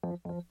All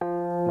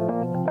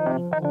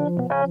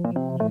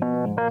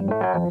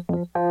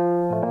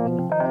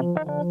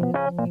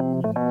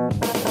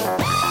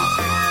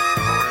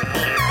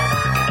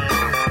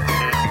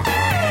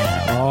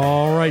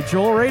right,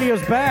 Joel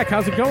Radio's back.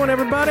 How's it going,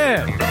 everybody?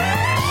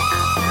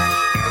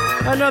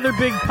 Another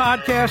big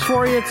podcast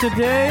for you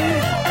today.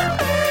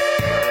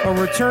 A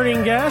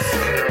returning guest.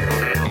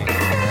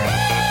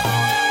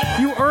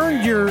 You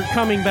earned your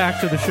coming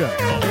back to the show.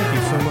 Thank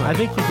you so much. I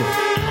think you did.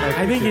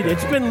 I think you did.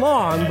 It's been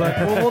long, but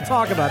we'll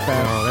talk about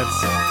that. Oh,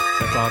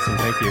 that's awesome.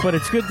 Thank you. But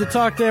it's good to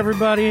talk to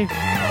everybody.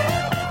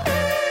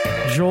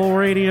 Joel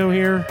Radio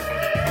here.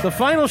 The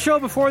final show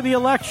before the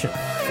election.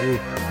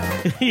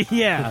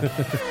 Yeah.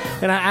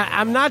 And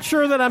I'm not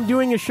sure that I'm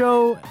doing a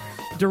show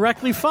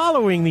directly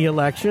following the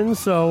election,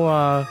 so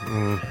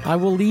I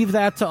will leave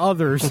that to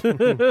others.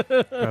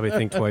 Probably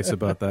think twice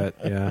about that,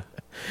 yeah.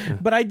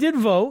 But I did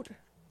vote,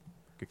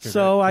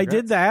 so I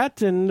did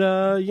that,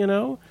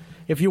 and,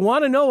 if you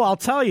want to know, I'll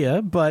tell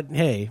you, but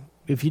hey,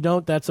 if you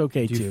don't, that's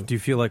okay, too. Do you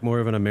feel like more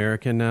of an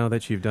American now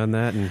that you've done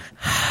that? And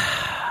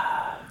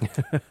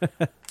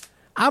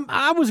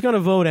I was going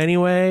to vote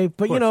anyway,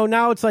 but,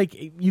 now it's like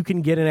you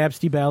can get an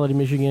absentee ballot in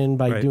Michigan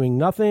by doing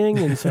nothing,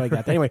 and so I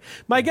got that. Anyway,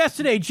 my guest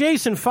today,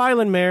 Jason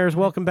Feilenmayers.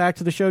 Welcome back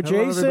to the show,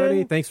 hello, Jason.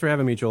 everybody. Thanks for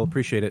having me, Joel.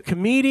 Appreciate it.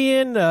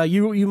 Comedian.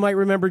 You might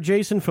remember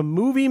Jason from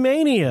Movie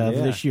Mania of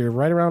this year,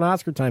 right around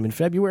Oscar time in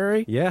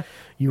February. Yeah.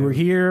 You were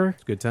here.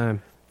 It's a good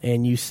time.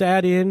 And you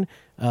sat in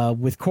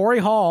with Corey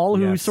Hall,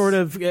 who sort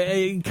of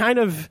kind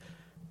of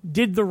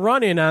did the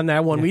run-in on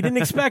that one. We didn't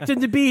expect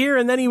him to be here,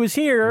 and then he was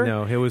here.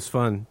 No, it was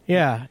fun.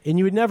 Yeah, and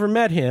you had never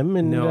met him.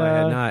 And, no, I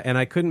had not. And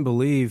I couldn't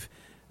believe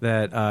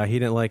that he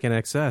didn't like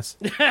NXS.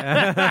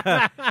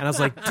 And I was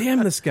like,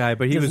 damn this guy.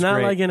 But he does was not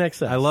great. like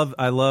NXS.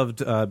 I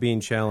loved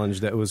being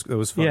challenged. It was fun.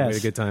 Yes. We had a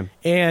good time.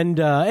 And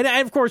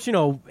of course,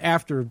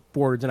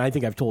 afterwards, and I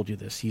think I've told you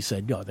this, he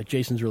said, that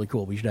Jason's really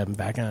cool. We should have him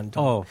back on.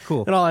 Oh,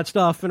 cool. And all that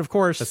stuff. And of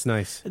course, that's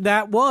nice.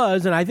 That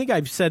was, and I think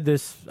I've said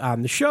this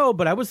on the show,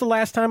 but I was the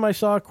last time I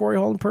saw Corey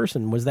Hall in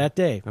person was that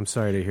day. I'm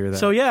sorry to hear that.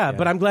 So,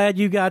 but I'm glad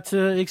you got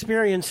to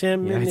experience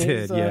him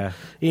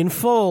in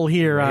full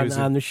here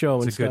on the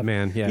show. He's a good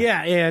man, yeah.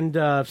 Yeah, and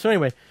so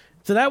anyway,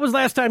 so that was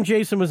last time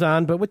Jason was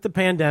on, but with the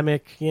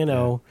pandemic,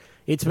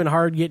 it's been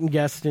hard getting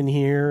guests in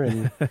here,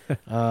 and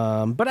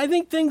but I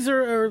think things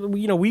are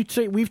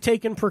we've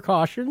taken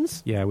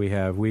precautions. Yeah, we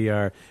have.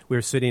 We're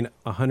sitting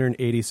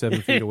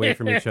 187 feet away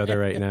from each other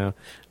right now.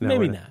 No,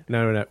 Maybe not.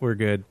 No, we're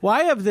good. Well,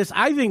 I have this.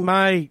 I think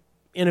my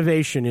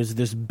innovation is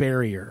this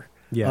barrier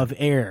of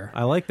air.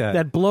 I like that.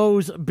 That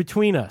blows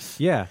between us.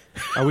 Yeah.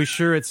 Are we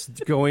sure it's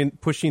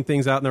pushing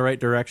things out in the right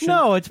direction?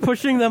 No, it's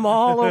pushing them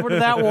all over to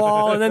that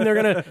wall, and then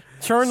they're going to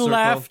turn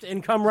left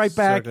and come right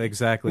back.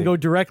 Exactly. And go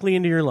directly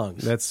into your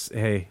lungs.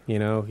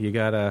 You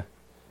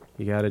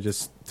gotta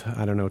just,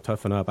 I don't know,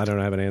 toughen up. I don't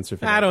have an answer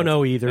for that. I don't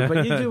know either,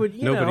 but you do it,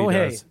 Nobody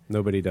does.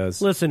 Nobody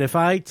does. Listen, if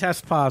I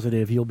test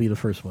positive, you'll be the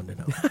first one to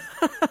know.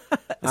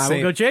 I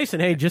will go, Jason,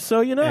 hey, just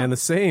so you know. And the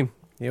same.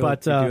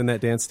 But we're doing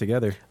that dance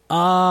together. We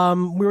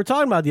were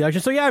talking about the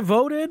election. So, I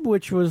voted,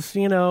 which was,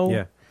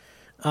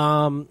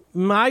 my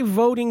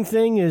voting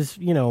thing is,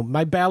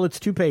 my ballot's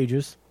 2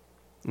 pages.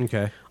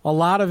 Okay. A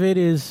lot of it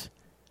is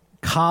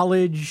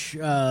college,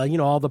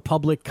 all the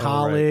public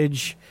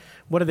college. Right.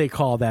 What do they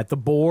call that? The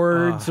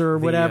boards or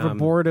whatever,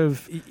 board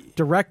of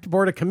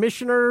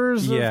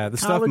commissioners. Yeah, the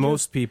stuff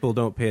most people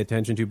don't pay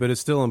attention to, but it's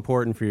still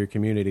important for your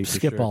community.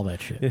 Skip all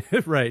that shit.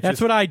 Right.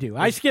 That's what I do.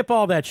 I skip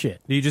all that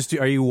shit.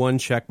 Are you one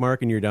check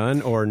mark and you're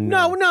done, or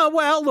no? No.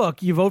 Well,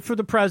 look, you vote for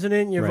the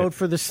president, you vote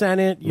for the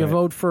Senate, you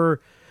vote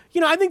for.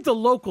 I think the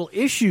local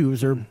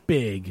issues are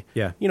big.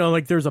 Yeah.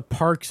 Like there's a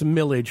parks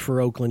millage for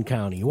Oakland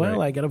County.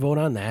 Well, I got to vote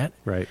on that.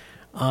 Right.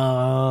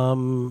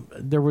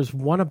 There was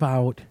one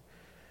about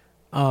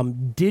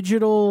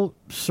digital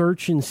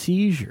search and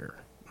seizure.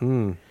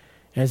 And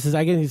it says,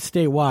 I guess it's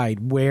statewide,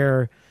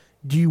 where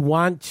do you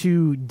want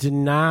to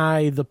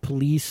deny the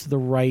police the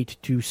right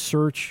to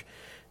search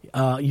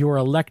your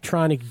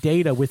electronic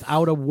data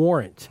without a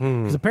warrant?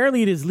 Because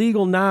apparently it is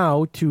legal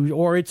now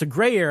or it's a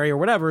gray area or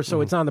whatever,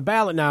 so it's on the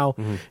ballot now.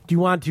 Do you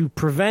want to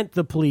prevent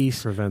the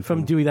police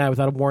from doing that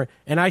without a warrant?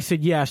 And I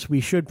said, yes, we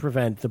should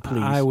prevent the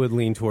police. I would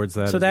lean towards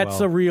that. So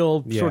that's a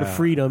real sort of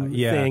freedom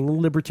thing,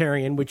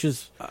 libertarian, which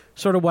is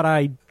sort of what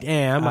I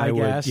am, I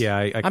guess.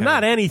 I'm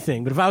not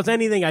anything, but if I was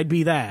anything, I'd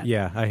be that.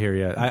 Yeah, I hear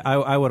you.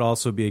 I would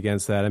also be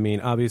against that. I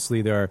mean,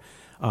 obviously there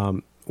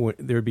are...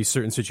 there would be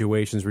certain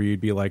situations where you'd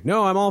be like,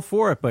 no, I'm all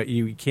for it, but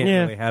you can't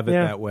really have it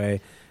that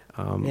way.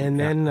 And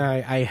then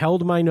I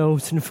held my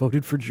nose and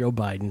voted for Joe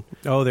Biden.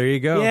 Oh, there you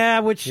go. Yeah,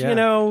 which,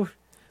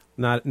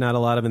 Not a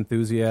lot of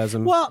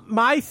enthusiasm. Well,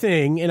 my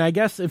thing, and I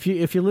guess if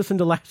you listen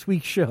to last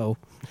week's show,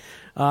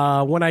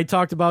 when I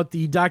talked about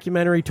the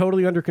documentary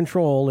Totally Under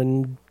Control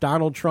and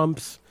Donald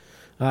Trump's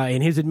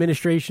and his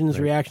administration's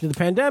reaction to the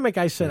pandemic,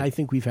 I said, I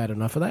think we've had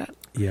enough of that.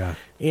 Yeah.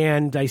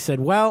 And I said,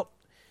 well,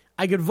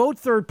 I could vote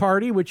third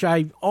party, which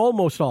I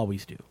almost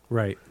always do.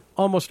 Right.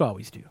 Almost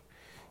always do.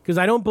 Because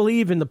I don't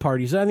believe in the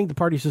parties. I think the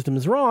party system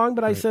is wrong,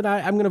 but I said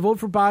I'm going to vote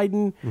for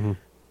Biden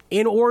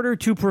in order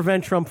to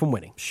prevent Trump from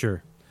winning.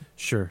 Sure.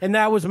 And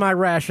that was my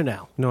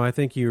rationale. No, I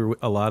think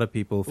a lot of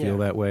people feel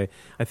that way.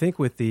 I think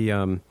with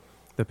the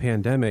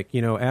pandemic,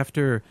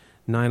 after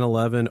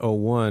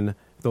 9/11/01,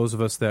 those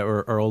of us that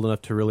are old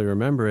enough to really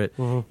remember it,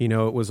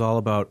 it was all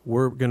about,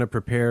 we're going to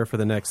prepare for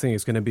the next thing.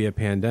 It's going to be a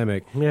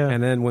pandemic. Yeah.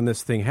 And then when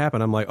this thing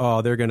happened, I'm like,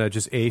 oh, they're going to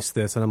just ace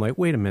this. And I'm like,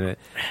 wait a minute.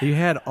 You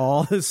had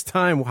all this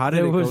time. How did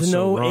it go so wrong? There was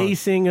no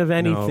acing of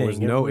anything. No, there was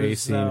no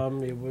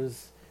acing. It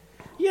was...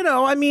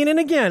 and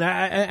again,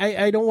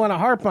 I don't want to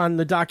harp on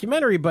the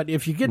documentary, but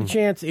if you get a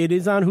chance, it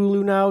is on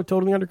Hulu now,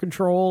 totally under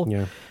control.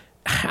 Yeah.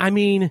 I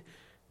mean,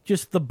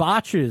 just the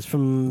botches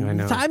from... I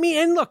know.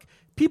 And look,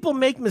 people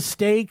make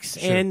mistakes,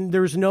 and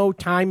there's no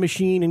time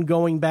machine and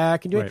going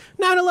back and doing...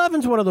 Right.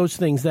 9/11's one of those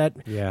things that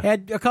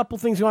had a couple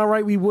things going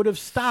right. We would have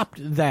stopped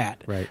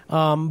that. Right.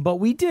 But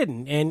we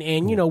didn't.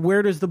 And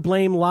where does the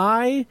blame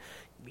lie?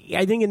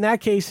 I think in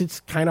that case,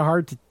 it's kind of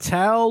hard to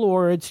tell,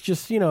 or it's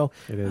just, it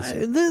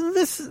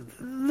is.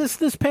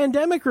 This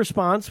pandemic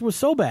response was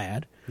so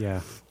bad. Yeah.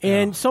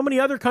 And so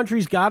many other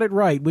countries got it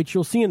right, which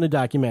you'll see in the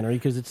documentary,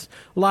 because it's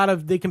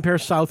they compare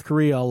South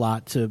Korea a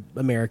lot to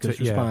America's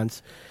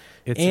response.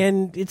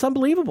 It's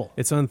unbelievable.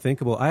 It's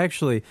unthinkable. I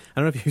don't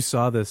know if you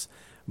saw this,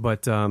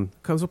 but it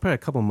was probably a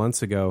couple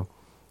months ago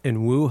in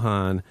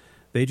Wuhan.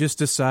 They just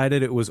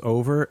decided it was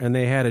over, and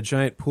they had a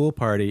giant pool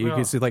party. You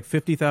can see like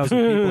 50,000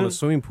 people in a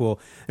swimming pool.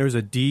 There was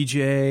a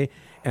DJ,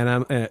 and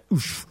I'm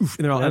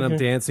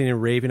dancing and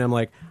raving. I'm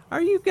like,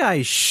 are you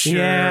guys sure?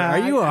 Yeah,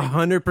 are you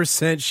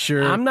 100%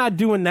 sure? I'm not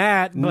doing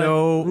that. But,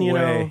 no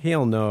way.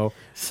 Hell no.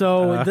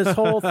 So this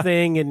whole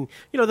thing, and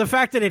the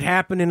fact that it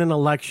happened in an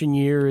election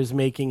year is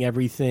making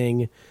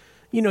everything.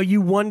 You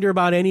wonder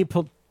about any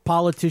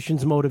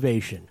politician's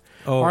motivation.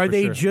 Oh, are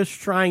they sure. just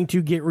trying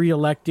to get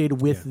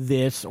reelected with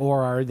this,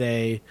 or are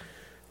they?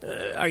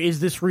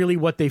 Is this really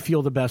what they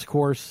feel the best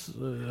course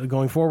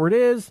going forward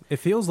is? It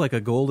feels like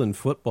a golden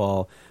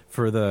football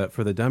for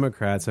the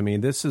Democrats. I mean,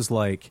 this is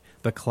like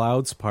the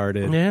clouds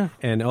parted,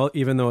 and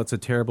even though it's a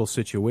terrible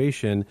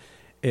situation,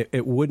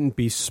 it wouldn't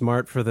be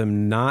smart for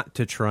them not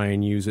to try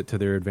and use it to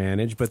their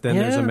advantage. But then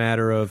there's a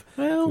matter of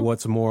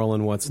what's moral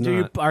and what's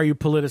not. Are you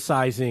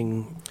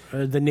politicizing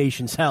the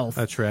nation's health?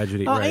 A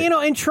tragedy, right?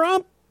 And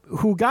Trump,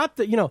 who got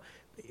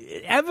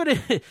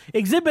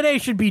Exhibit A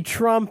should be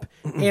Trump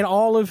and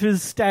all of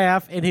his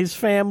staff and his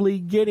family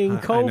getting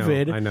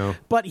COVID. I know.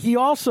 But he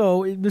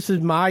also, this is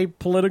my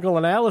political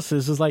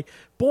analysis, is like,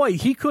 boy,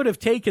 he could have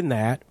taken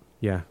that.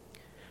 Yeah.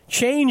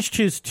 Changed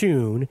his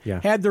tune,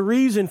 had the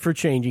reason for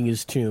changing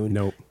his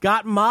tune,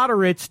 got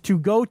moderates to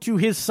go to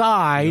his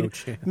side,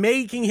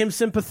 making him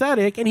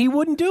sympathetic, and he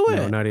wouldn't do it.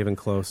 No, not even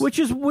close. Which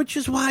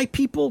is why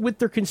people with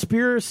their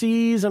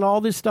conspiracies and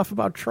all this stuff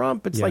about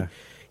Trump, it's like,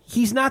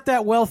 he's not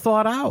that well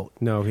thought out.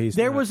 No,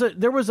 there was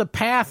a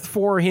path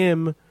for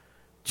him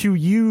to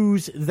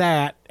use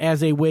that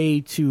as a way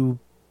to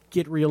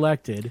get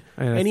reelected,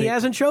 and he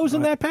hasn't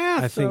chosen that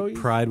path. I think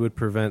pride would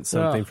prevent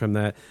something from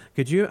that.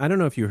 I don't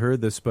know if you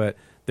heard this, but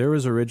there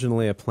was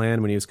originally a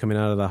plan when he was coming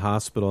out of the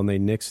hospital and they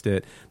nixed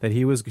it, that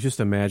he was,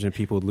 just imagine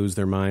people would lose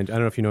their mind. I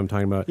don't know if you know what I'm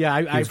talking about. Yeah,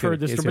 I've heard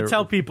this, but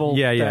tell people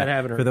that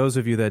haven't heard. For those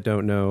of you that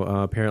don't know,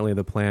 apparently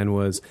the plan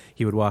was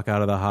he would walk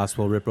out of the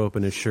hospital, rip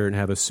open his shirt, and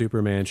have a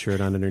Superman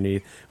shirt on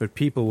underneath, but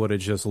people would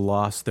have just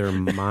lost their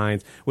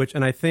minds,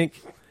 and I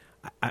think...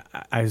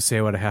 I say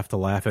I would have to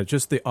laugh at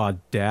just the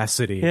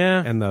audacity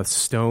and the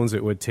stones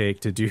it would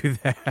take to do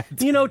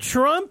that.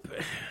 Trump,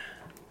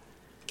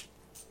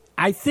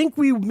 I think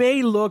we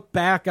may look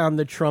back on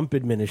the Trump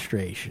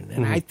administration,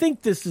 and I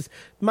think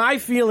my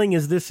feeling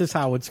is this is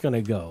how it's going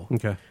to go.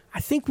 Okay. I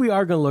think we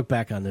are going to look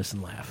back on this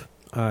and laugh.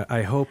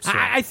 I hope so.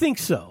 I think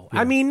so. Yeah.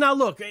 I mean, now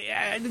look,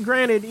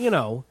 granted,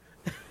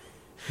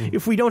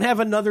 if we don't have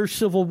another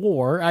civil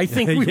war, I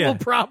think we will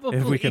probably...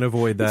 If we can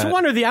avoid that. It's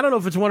one or the... I don't know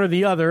if it's one or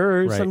the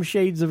other, or some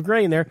shades of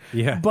gray in there.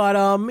 Yeah. But,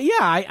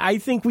 I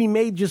think we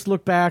may just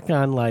look back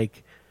on,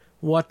 like,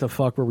 what the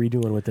fuck were we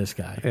doing with this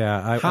guy?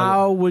 Yeah.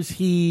 How was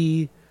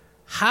he...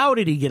 How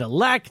did he get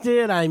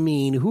elected? I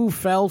mean, who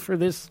fell for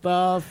this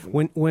stuff?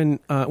 When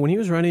he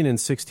was running in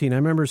 2016, I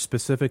remember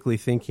specifically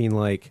thinking,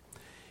 like...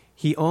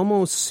 He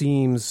almost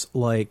seems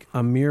like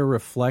a mere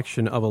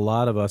reflection of a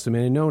lot of us. I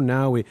mean, I know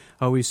now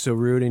he's so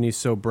rude and he's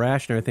so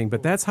brash and everything,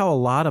 but that's how a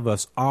lot of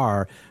us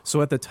are.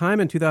 So at the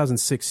time in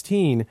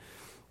 2016,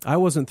 I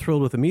wasn't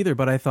thrilled with him either,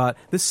 but I thought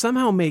this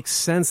somehow makes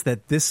sense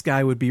that this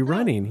guy would be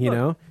running,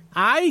 know?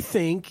 I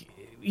think,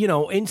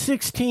 in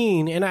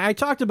 16, and I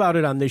talked about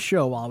it on this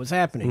show while it was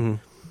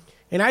happening,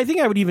 and I think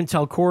I would even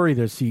tell Corey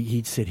this,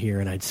 he'd sit here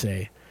and I'd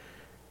say,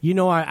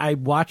 I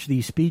watch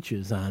these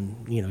speeches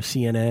on,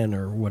 CNN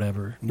or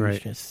whatever,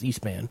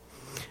 C-SPAN,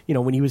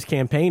 when he was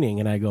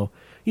campaigning, and I go,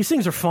 these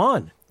things are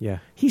fun. Yeah.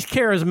 He's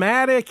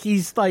charismatic.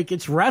 He's like,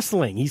 it's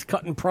wrestling. He's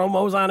cutting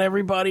promos on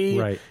everybody.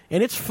 Right.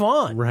 And it's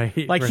fun.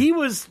 Right. Like he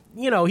was,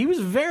 he was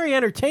very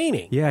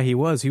entertaining. Yeah, he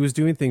was. He was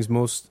doing things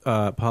most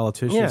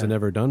politicians had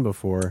never done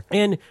before.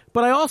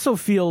 But I also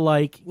feel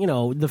like,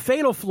 the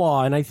fatal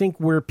flaw, and I think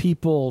where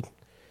people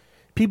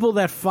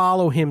that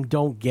follow him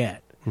don't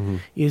get,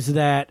 is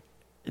that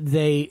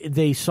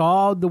they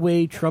saw the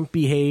way Trump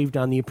behaved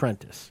on The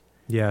Apprentice.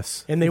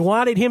 Yes. And they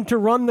wanted him to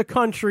run the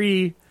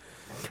country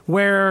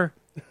where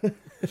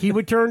he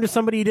would turn to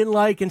somebody he didn't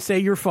like and say,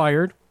 "You're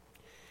fired."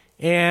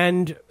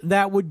 And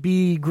that would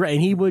be great.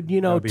 And he would,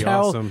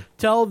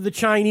 tell the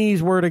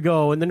Chinese where to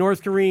go and the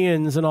North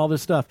Koreans and all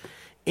this stuff.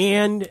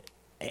 And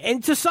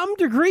to some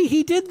degree,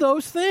 he did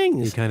those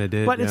things. He kind of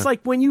did. But it's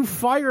like when you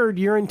fired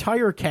your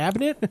entire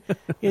cabinet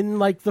in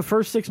like the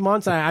first 6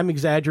 months. I'm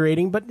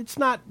exaggerating, but it's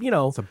not.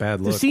 It's a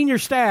bad look. The senior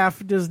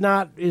staff is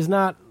not.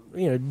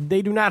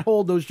 They do not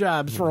hold those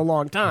jobs for a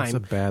long time. It's a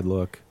bad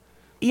look.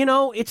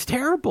 It's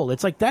terrible.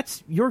 It's like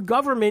your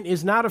government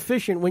is not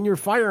efficient when you're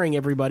firing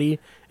everybody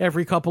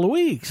every couple of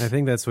weeks. I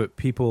think that's what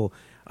people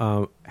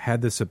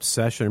had this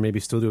obsession, or maybe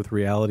still do with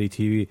reality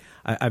TV.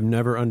 I've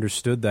never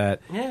understood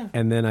that. Yeah.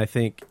 And then I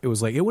think it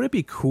was like, wouldn't it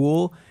be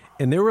cool?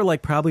 And they were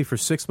like, probably for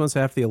 6 months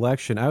after the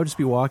election, I would just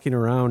be walking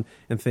around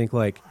and think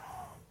like,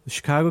 the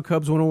Chicago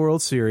Cubs won a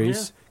World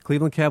Series,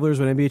 Cleveland Cavaliers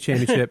won an NBA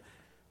championship,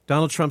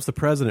 Donald Trump's the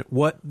president.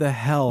 What the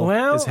hell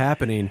is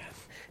happening?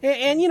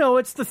 And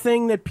it's the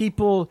thing that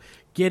people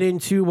get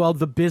into. Well,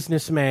 the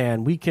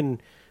businessman,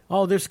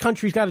 this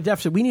country's got a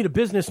deficit. We need a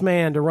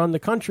businessman to run the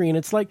country. And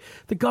it's like,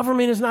 the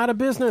government is not a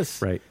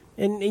business. Right.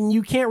 And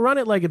you can't run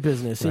it like a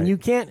business. Right. And you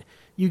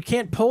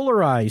can't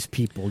polarize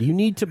people. You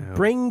need to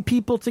bring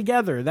people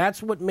together.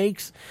 That's what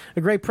makes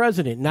a great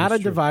president. Not a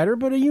divider,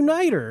 but a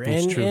uniter.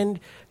 And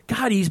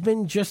God, he's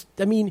been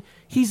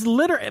he's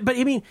literally, but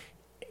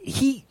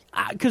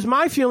because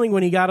my feeling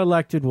when he got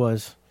elected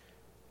was,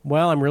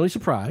 well, I'm really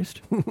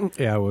surprised.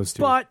 Yeah, I was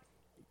too. But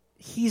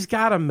he's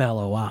got to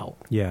mellow out.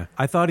 Yeah,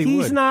 I thought he would.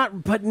 He's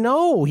not, but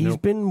no, he's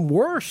been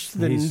worse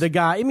than the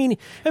guy. I mean,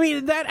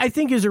 that I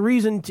think is a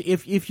reason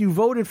if you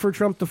voted for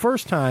Trump the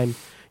first time,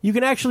 you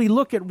can actually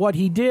look at what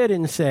he did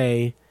and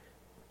say,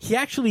 he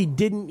actually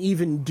didn't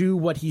even do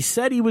what he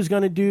said he was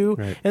going to do.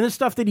 Right. And the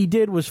stuff that he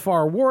did was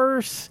far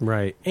worse.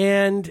 Right.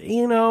 And,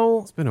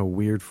 it's been a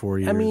weird 4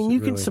 years. I mean, you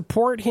can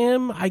support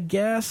him, I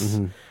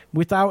guess,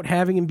 without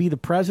having him be the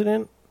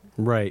president.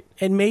 Right.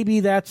 And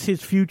maybe that's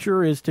his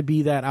future, is to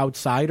be that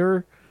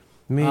outsider.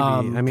 Maybe.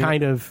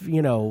 Kind of,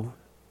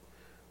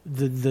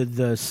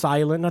 the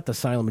silent, not the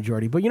silent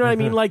majority, but you know what I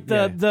mean? Like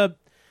the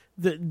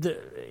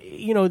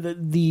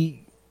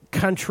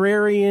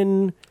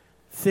contrarian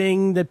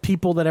thing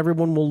that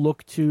everyone will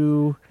look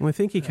to. Well, I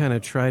think he kind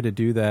of tried to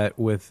do that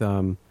with,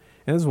 and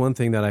this is one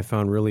thing that I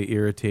found really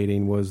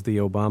irritating was the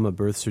Obama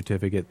birth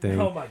certificate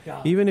thing. Oh my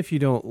God. Even if you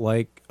don't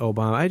like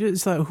Obama, I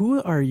just thought,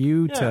 who are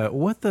you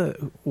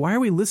why are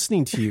we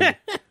listening to you?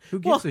 Who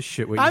gives a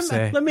shit what you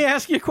say? Let me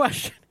ask you a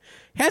question.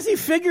 Has he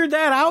figured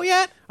that out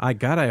yet? I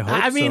hope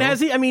so. Has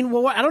he? I mean,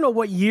 well, I don't know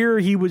what year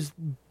he was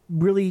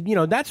really,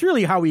 that's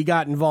really how he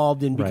got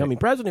involved in becoming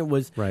president,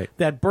 was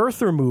that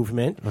birther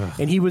movement. Ugh.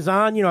 And he was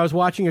on, I was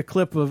watching a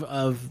clip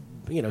of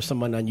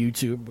someone on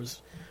YouTube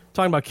was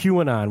talking about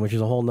QAnon, which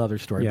is a whole nother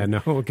story. Yeah, no,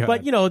 God.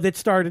 But, that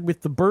started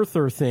with the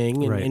birther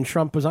thing, and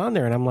Trump was on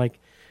there. And I'm like,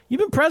 you've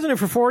been president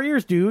for 4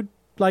 years, dude.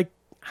 Like,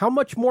 how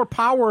much more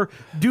power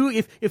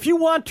if you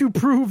want to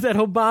prove that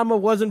Obama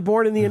wasn't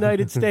born in the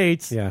United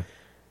States,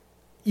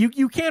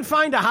 you can't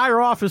find a higher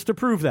office to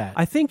prove that.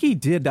 I think he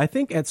did. I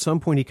think at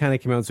some point he kind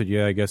of came out and said,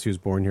 yeah, I guess he was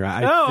born here.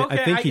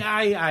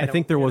 I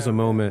think there was a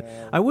moment.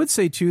 I would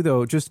say, too,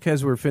 though, just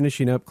because we're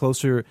finishing up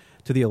closer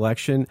to the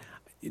election,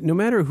 no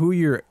matter who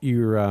you're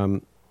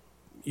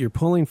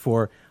pulling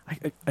for,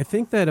 I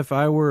think that if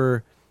I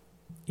were,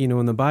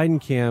 in the Biden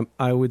camp,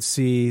 I would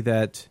see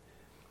that,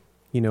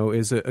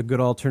 is a good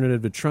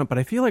alternative to Trump. But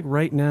I feel like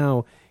right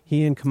now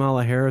he and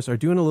Kamala Harris are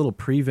doing a little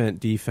prevent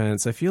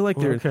defense. I feel like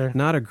they're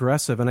not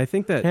aggressive. And I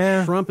think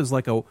that Trump is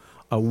like a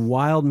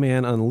wild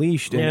man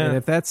unleashed. And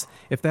if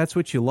that's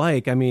what you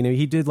like, I mean,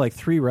 he did like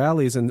 3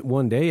 rallies in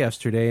one day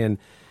yesterday. And,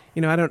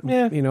 I don't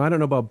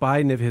know about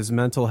Biden, if his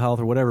mental health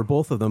or whatever,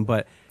 both of them,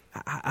 but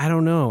I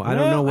don't know. I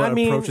don't know what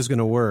approach is going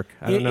to work.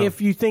 I don't know. If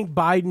you think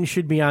Biden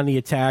should be on the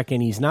attack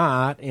and he's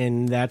not,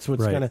 and that's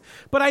what's going to...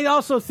 But I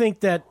also think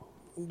that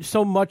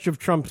so much of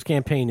Trump's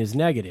campaign is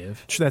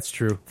negative. That's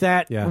true.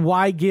 That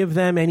why give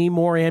them any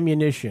more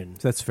ammunition?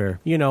 That's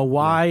fair.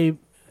 Why,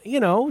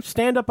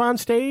 stand up on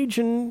stage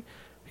and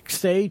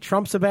say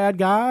Trump's a bad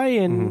guy,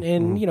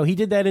 and he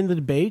did that in the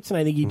debates, and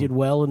I think he did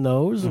well in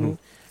those. And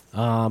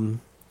I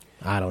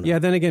don't know. Yeah,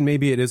 then again,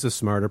 maybe it is a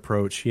smart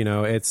approach.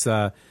 It's...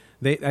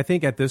 I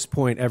think at this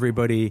point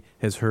everybody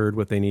has heard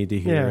what they need to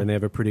hear, and they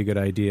have a pretty good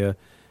idea.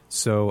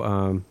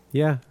 So,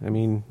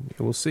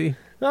 we'll see.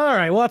 All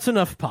right, well, that's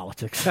enough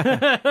politics.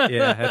 Yeah,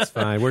 that's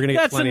fine. We're gonna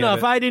get that's plenty enough.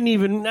 Of it. I didn't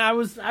even. I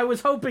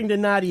was hoping to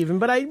not even,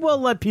 but I will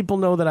let people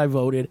know that I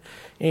voted.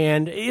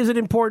 And is it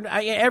important?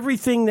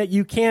 Everything that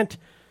you can't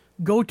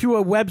go to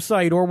a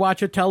website or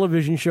watch a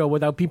television show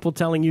without people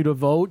telling you to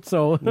vote.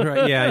 So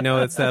yeah, I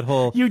know it's that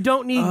whole. You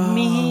don't need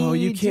me. Oh,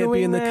 you can't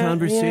be in the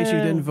conversation.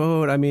 You didn't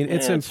vote. I mean,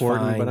 it's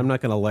important, fine. but I'm not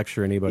going to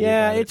lecture anybody.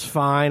 Yeah, about it's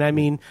fine. I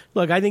mean,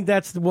 look, I think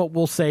that's what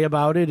we'll say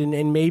about it,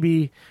 and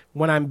maybe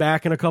when I'm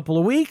back in a couple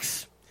of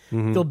weeks,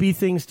 There'll be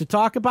things to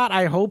talk about.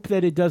 I hope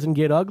that it doesn't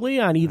get ugly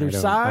on either I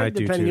side,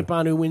 do depending too.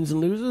 upon who wins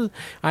and loses.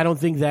 I don't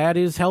think that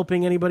is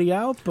helping anybody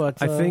out.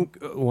 But I think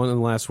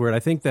one last word. I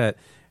think that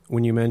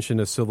when you mentioned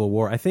a civil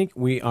war, I think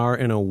we are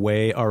in a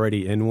way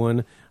already in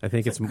one. I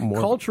think it's more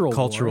cultural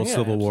war. Yeah,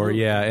 civil war.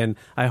 absolutely. Yeah, and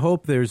I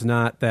hope there's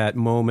not that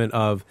moment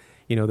of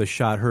the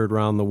shot heard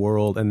around the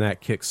world and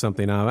that kicks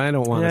something out. I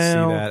don't want to see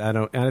that. I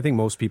don't. And I think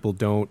most people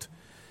don't.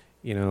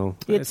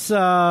 It's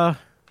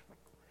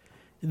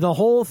the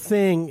whole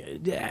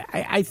thing.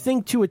 I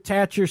think to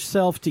attach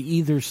yourself to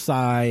either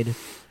side,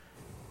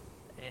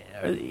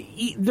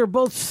 they're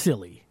both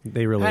silly.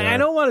 They really are. I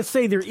don't want to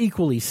say they're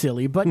equally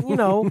silly, but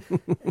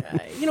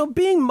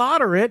being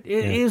moderate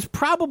is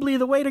probably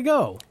the way to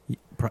go.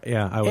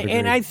 Yeah, I would agree.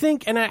 And I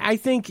think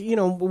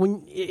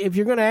if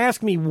you're going to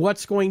ask me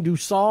what's going to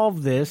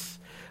solve this,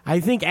 I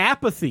think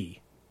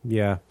apathy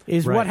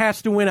is right. what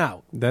has to win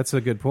out. That's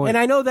a good point. And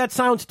I know that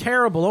sounds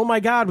terrible. Oh my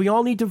God, we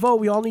all need to vote.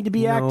 We all need to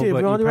be active.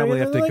 But We all you probably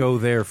need have to go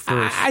there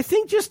first. I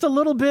think just a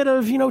little bit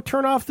of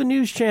turn off the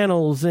news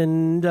channels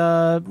and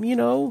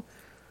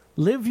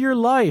live your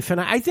life. And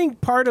I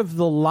think part of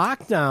the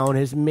lockdown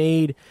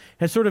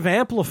has sort of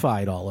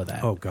amplified all of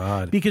that. Oh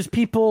God! Because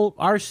people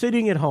are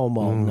sitting at home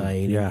all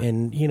night, yeah.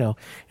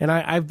 and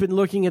I've been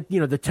looking at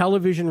the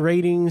television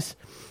ratings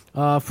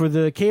for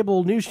the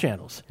cable news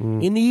channels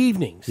in the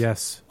evenings.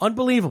 Yes,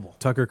 unbelievable.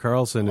 Tucker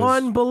Carlson is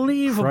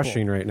unbelievable,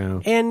 crushing right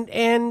now. And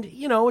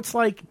it's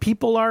like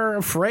people are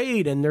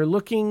afraid, and they're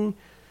looking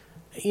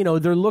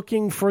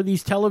for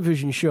these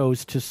television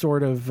shows to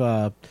sort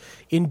of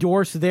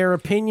endorse their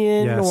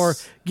opinion Yes. or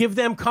give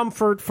them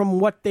comfort from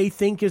what they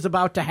think is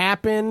about to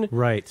happen.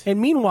 Right.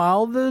 And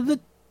meanwhile,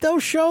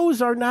 those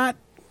shows are not.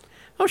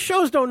 Those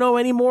shows don't know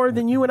any more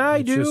than you and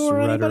I do just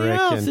or anybody rhetoric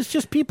else. and- It's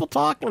just people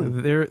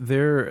talking.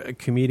 They're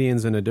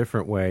comedians in a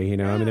different way. I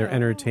mean, they're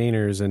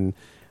entertainers, and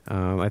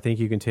I think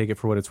you can take it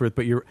for what it's worth.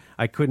 But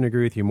I couldn't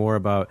agree with you more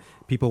about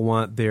people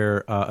want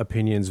their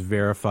opinions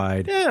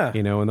verified. Yeah.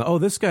 And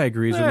this guy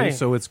agrees with me, Right.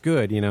 so it's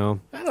good. I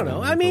don't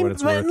know. I for mean, what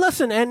it's but worth.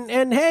 listen,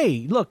 and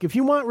hey, look, if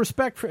you want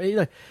respect for,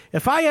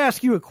 if I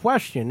ask you a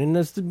question, and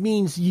this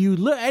means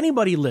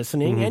anybody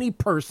listening, Mm-hmm. any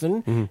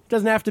person,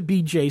 doesn't have to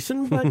be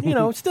Jason, but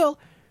still,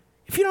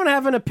 if you don't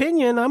have an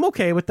opinion, I'm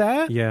okay with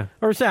that. Yeah.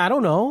 Or say I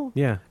don't know.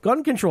 Yeah.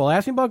 Gun control.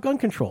 Ask me about gun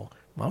control.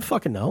 I don't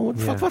fucking know. What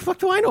the fuck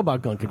do I know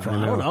about gun control?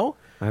 I don't know.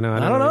 I know. I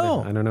don't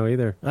know. Either. I don't know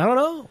either. I don't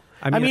know.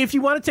 I mean, if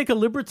you want to take a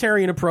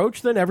libertarian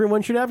approach, then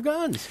everyone should have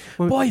guns.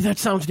 Boy, that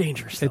sounds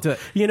dangerous. Though.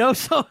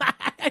 So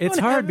It's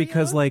hard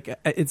because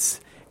it's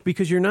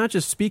because you're not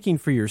just speaking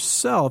for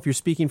yourself, you're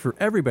speaking for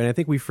everybody. I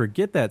think we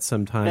forget that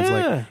sometimes.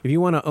 Yeah. Like if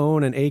you want to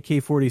own an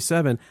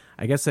AK-47,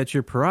 I guess that's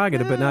your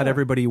prerogative, but not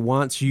everybody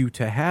wants you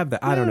to have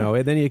that. I don't know.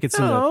 And then you get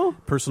some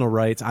personal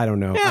rights. I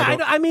don't know. Yeah,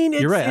 I mean,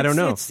 you're right. I don't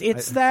know.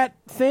 It's that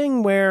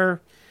thing where,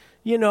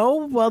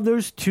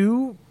 there's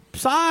two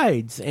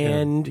sides,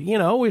 and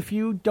if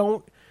you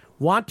don't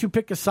want to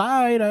pick a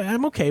side,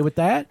 I'm okay with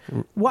that.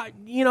 What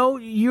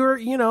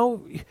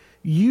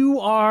you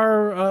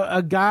are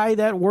a guy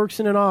that works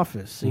in an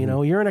office.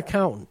 You're an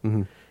accountant,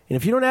 and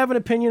if you don't have an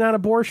opinion on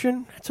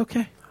abortion, that's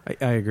okay.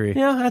 I agree.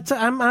 Yeah, that's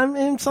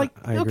it's like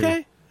I agree.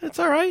 okay, that's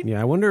all right.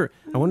 Yeah, I wonder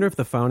if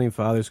the founding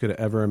fathers could have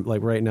ever,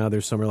 like right now,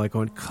 there's somewhere like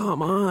going,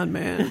 "Come on,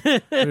 man,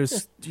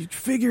 you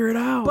figure it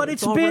out." But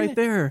it's it's all been right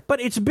there.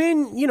 But it's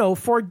been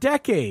for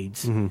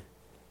decades.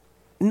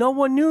 No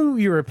one knew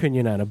your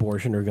opinion on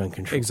abortion or gun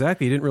control.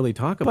 Exactly, you didn't really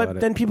talk about But it.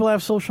 then people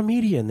have social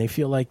media, and they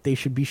feel like they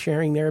should be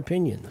sharing their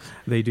opinions.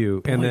 They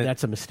do, Boy, and then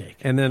that's a mistake.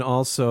 And then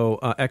also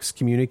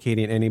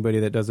excommunicating anybody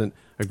that doesn't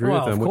agree Well,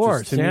 with them, of which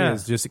course, is, to me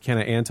is just kind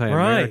of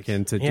anti-American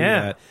Right. to do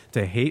Yeah. that,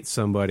 to hate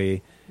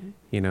somebody.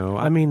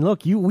 I mean,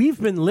 look,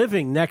 we've been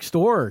living next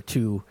door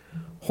to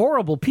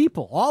horrible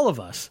people, all of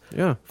us,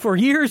 Yeah. for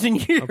years and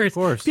years. Of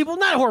course. People,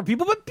 not horrible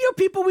people, but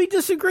people we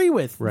disagree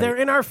with. Right. They're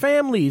in our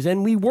families,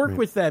 and we work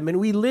with them, and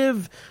we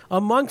live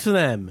amongst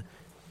them.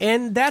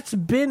 And that's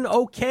been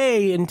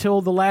okay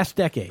until the last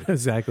decade.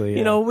 Exactly.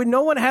 Yeah. When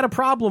no one had a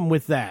problem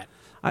with that.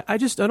 I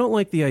don't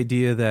like the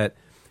idea that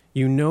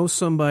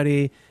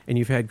somebody and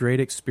you've had great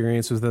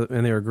experiences with them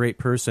and they're a great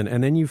person,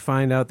 and then you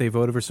find out they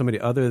voted for somebody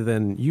other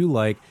than you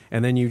like,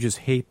 and then you just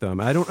hate them.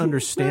 I don't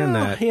understand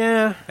Well, that.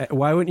 yeah.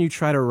 Why wouldn't you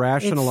try to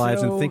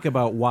rationalize and so- think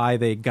about why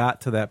they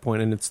got to that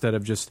point, and instead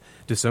of just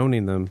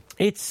disowning them?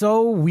 It's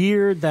so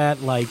weird that,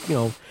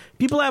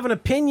 people have an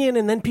opinion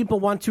and then people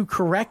want to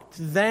correct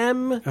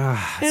them.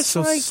 It's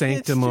so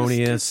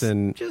sanctimonious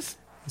and just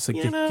it's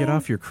like get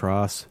off your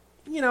cross.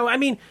 I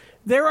mean,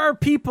 there are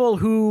people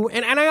who,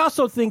 and I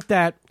also think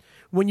that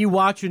when you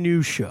watch a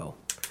news show,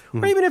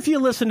 or even if you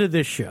listen to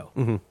this show,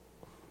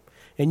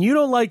 and you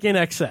don't like In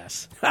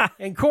Excess,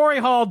 and Corey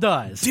Hall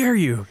does, Dare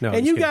you? No,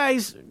 and you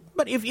guys,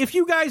 but if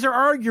you guys are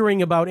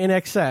arguing about In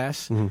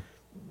Excess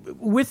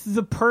with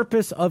the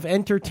purpose of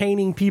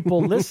entertaining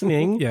people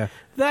listening, Yeah.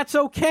 that's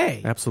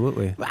okay.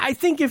 Absolutely. I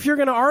think if you're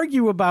going to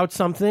argue about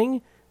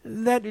something,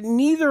 that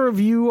neither of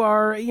you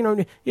are,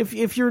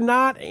 if you're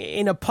not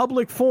in a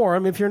public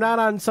forum, if you're not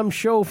on some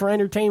show for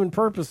entertainment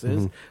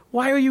purposes,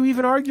 why are you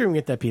even arguing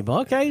with that people?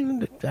 Okay,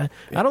 I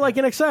don't like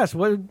NXS.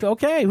 Well,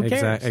 okay, who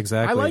cares?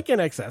 Exactly. I like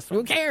NXS.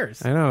 Who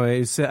cares? I know.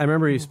 I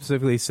remember he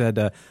specifically said,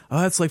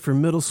 "Oh, it's like for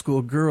middle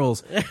school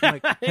girls."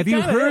 Like, have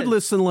you heard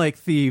 "Listen Like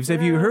Thieves"?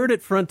 Have you heard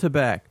it front to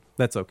back?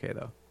 That's okay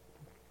though.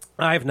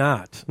 I've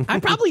not. I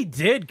probably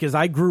did because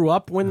I grew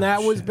up when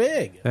that was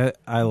big.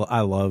 I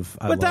love.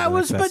 But that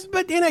was NXS.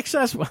 but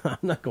NXS. Well, I'm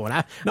not going.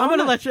 I'm going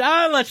to let you.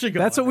 I'll let you go.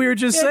 That's what we were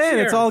just saying.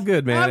 yours. It's all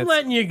good, man. I'm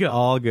letting you go.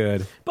 All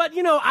good. But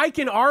I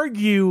can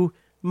argue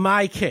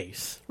my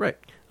case Right.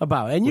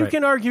 about it, and you Right.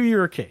 can argue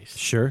your case.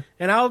 Sure.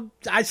 And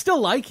I still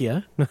like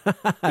you.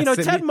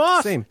 Ted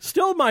Moss, Same.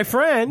 still my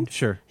friend.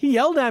 Sure. He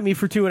yelled at me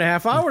for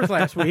 2.5 hours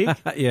last week.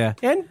 Yeah.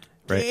 And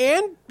Right.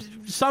 and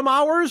some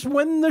hours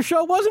when the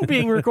show wasn't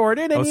being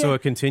recorded. And so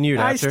it continued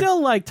I after?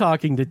 still like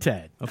talking to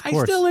Ted. Of I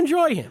course. still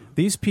enjoy him.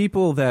 These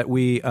people that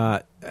we,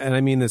 and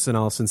I mean this in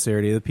all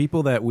sincerity, the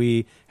people that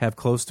we have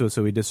close to us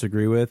that we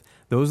disagree with,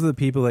 those are the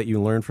people that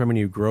you learn from and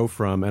you grow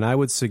from. And I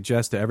would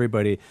suggest to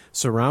everybody,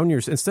 surround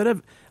yourself, instead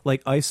of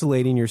like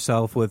isolating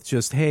yourself with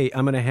just, hey,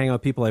 I'm going to hang out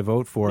with people I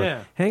vote for.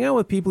 Yeah. Hang out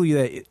with people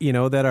that,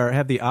 that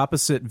have the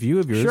opposite view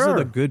of yours. Those Sure. are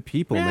the good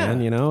people, Yeah.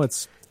 man.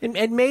 It's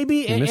And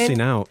maybe you're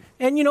missing out.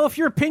 And if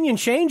your opinion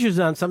changes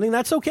on something,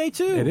 that's okay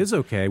too. It is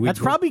okay. That's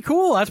probably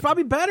cool. That's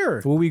probably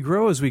better. Well, we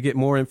grow as we get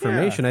more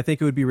information. I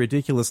think it would be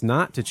ridiculous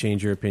not to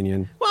change your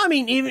opinion. Well, I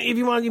mean, even if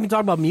you want to even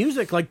talk about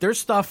music, like there's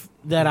stuff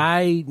that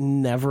I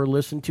never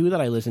listened to that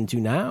I listen to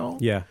now.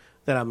 Yeah.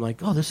 That I'm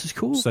like, oh, this is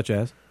cool. Such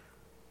as?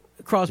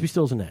 Crosby,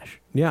 Stills, and Nash.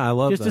 Yeah, I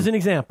love Just them. as an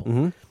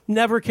example.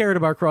 Never cared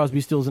about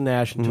Crosby, Stills, and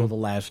Nash until the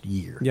last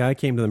year. Yeah, I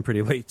came to them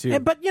pretty late too.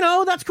 But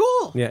that's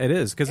cool. Yeah, it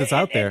is because it's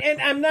out there.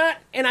 And I'm not,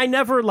 and I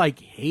never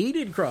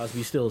hated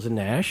Crosby, Stills, and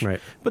Nash. Right.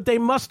 But they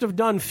must have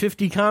done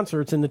 50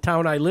 concerts in the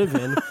town I live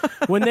in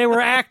when they were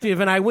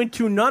active, and I went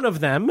to none of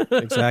them.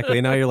 Exactly.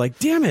 And now you're like,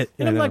 damn it.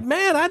 And I'm like,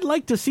 man, I'd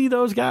like to see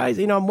those guys.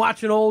 I'm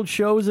watching old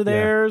shows of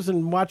theirs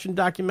and watching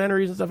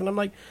documentaries and stuff, and I'm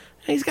like,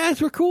 these guys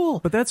were cool.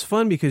 But that's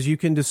fun because you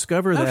can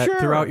discover that Sure.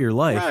 throughout your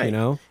life, Right.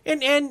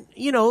 And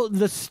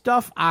the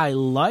stuff I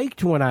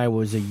liked when I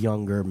was a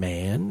younger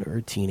man or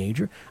a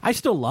teenager, I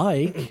still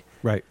like.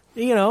 Right.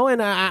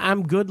 And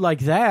I'm good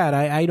like that.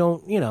 I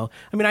don't,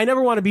 I mean, I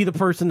never want to be the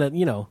person that,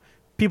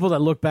 people that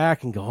look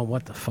back and go, oh,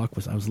 what the fuck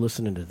I was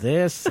listening to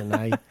this,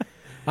 and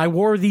I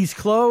wore these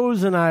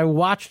clothes and I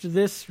watched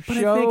this But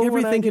show. I think and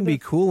everything can did be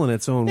this." cool in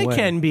its own It way.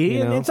 can be.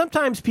 you know? And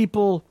sometimes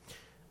people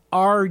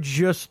are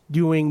just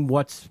doing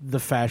what's the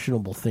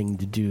fashionable thing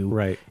to do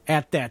Right.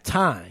 at that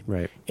time.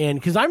 Right. And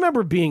because I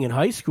remember being in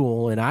high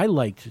school and I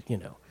liked,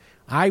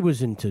 I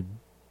was into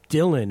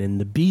Dylan and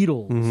the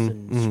Beatles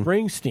and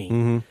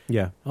Springsteen.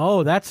 Yeah.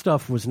 Oh, that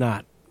stuff was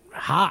not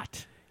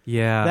hot.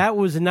 Yeah. That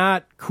was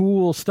not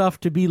cool stuff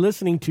to be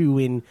listening to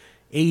in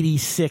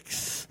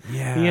 86.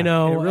 Yeah, it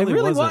it really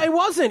wasn't. It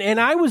wasn't, and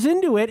I was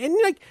into it. And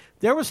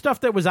there was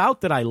stuff that was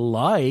out that I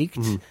liked.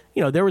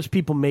 There was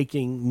people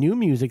making new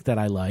music that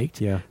I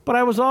liked. Yeah. But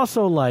I was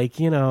also like,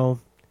 I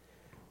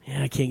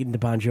can't get into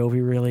Bon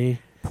Jovi really.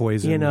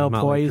 Poison. Motley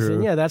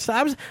Poison. Crue. Yeah,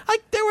 I was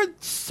like, there were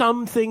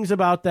some things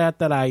about that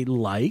I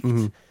liked.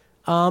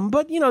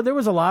 But there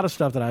was a lot of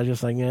stuff that I was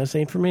just like, yeah, this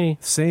ain't for me.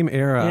 Same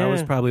era. I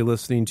was Yeah. probably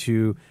listening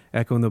to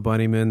Echo and the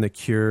Bunnymen, The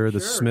Cure, The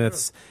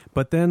Smiths.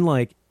 But then,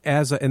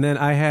 and then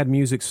I had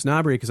music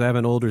snobbery because I have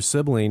an older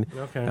sibling,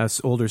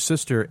 older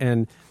sister,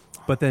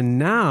 but then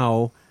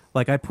now,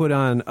 I put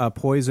on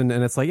Poison,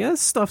 and it's like, yeah,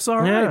 this stuff's all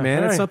right, Yeah,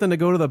 man. right. It's something to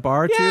go to the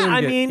bar to. Yeah, and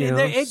I get, mean,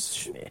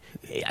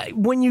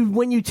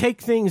 when you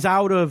take things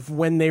out of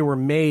when they were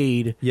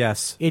made,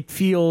 yes. it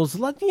feels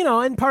like,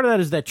 and part of that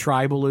is that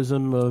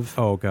tribalism of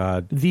Oh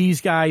God.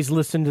 these guys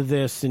listen to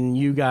this and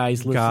you guys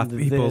listen Goth to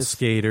people, this.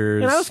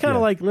 skaters. And I was kind of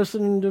yeah. like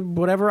listening to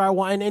whatever I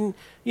want, and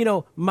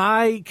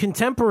my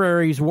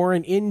contemporaries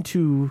weren't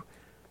into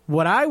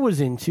what I was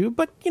into,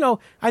 but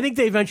I think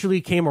they eventually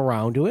came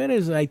around to it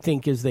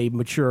as they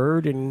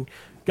matured and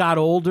got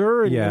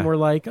older, and, Yeah. were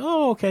like,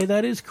 oh, okay,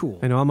 that is cool.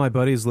 And all my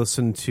buddies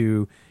listened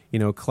to,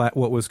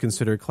 what was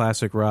considered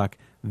classic rock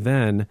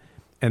then,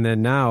 and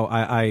then now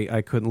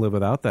I couldn't live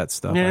without that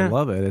stuff. Yeah. I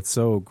love it. It's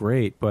so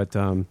great. But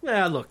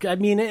Yeah, look, I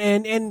mean,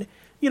 and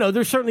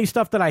there's certainly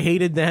stuff that I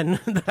hated then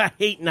that I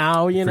hate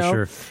now.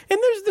 sure. And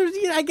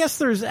I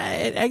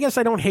guess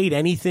I don't hate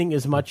anything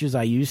as much as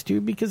I used to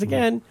because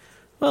again,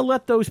 well,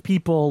 let those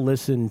people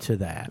listen to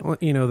that. well,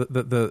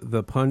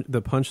 the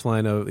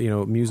punchline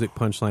of music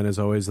punchline is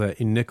always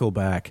that in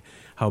Nickelback,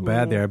 how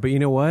bad they are. But you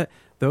know what?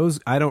 Those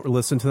I don't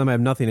listen to them. I have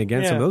nothing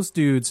against Yeah. them. Those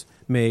dudes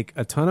make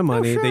a ton of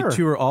money. sure. They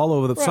tour all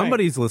over. Right.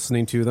 Somebody's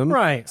listening to them.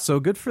 Right. So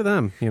good for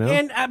them.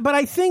 And but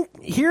I think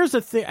here's the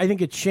thing. I think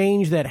a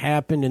change that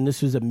happened, and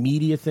this was a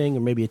media thing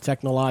or maybe a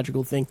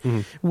technological thing,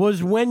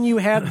 was when you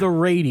had the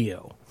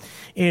radio,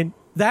 and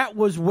that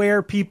was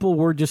where people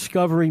were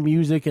discovering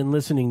music and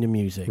listening to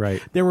music.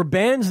 Right. There were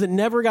bands that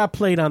never got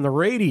played on the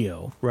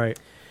radio Right.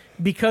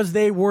 because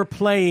they were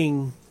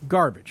playing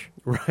garbage.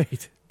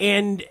 Right.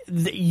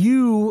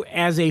 you,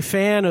 as a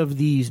fan of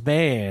these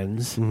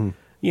bands,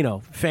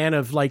 fan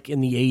of like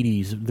in the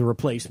 80s, the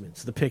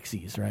Replacements, the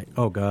Pixies, right?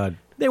 Oh, God.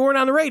 They weren't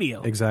on the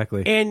radio.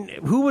 Exactly. And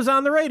who was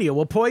on the radio?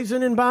 Well,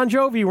 Poison and Bon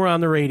Jovi were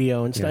on the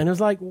radio and stuff. And it was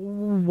like,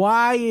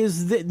 why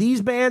is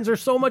these bands are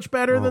so much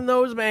better than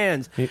those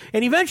bands?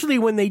 And eventually,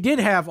 when they did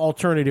have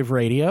alternative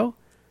radio,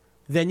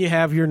 then you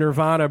have your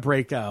Nirvana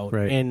breakout,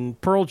 and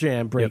Pearl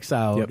Jam breaks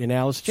out, and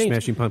Alice in Chains.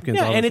 Smashing Pumpkins.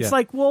 Yeah, and it's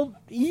like, well,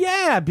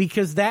 yeah,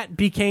 because that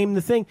became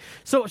the thing.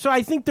 So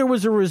I think there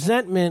was a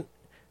resentment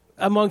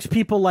amongst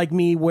people like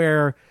me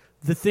where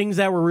the things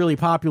that were really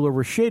popular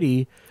were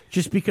shitty,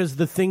 just because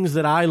the things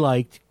that I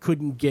liked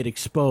couldn't get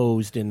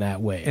exposed in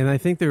that way. And I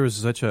think there was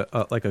such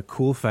a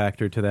cool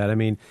factor to that. I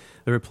mean,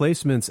 the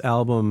Replacements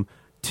album,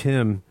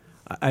 Tim,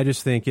 I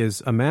just think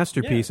is a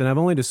masterpiece. And I've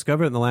only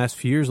discovered it in the last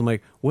few years. I'm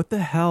like, what the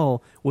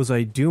hell was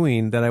I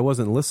doing that I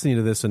wasn't listening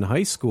to this in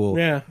high school?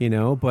 Yeah.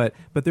 But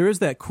there is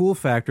that cool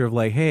factor of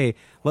like, hey,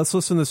 let's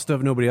listen to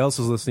stuff nobody else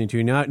is listening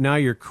to. Now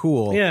you're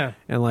cool. Yeah.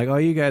 And like, oh,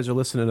 you guys are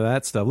listening to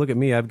that stuff. Look at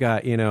me. I've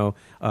got,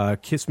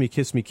 Kiss Me,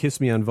 Kiss Me,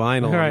 Kiss Me on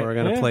vinyl. Right. And we're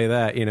going to play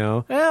that,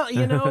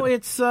 Well,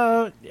 it's,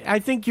 I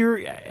think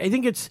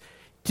it's,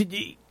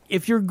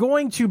 if you're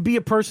going to be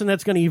a person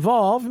that's going to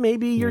evolve,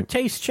 maybe your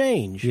tastes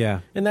change. Yeah.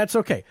 And that's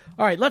okay.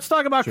 All right, let's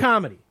talk about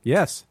comedy.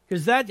 Yes.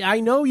 Because I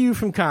know you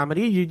from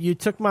comedy. You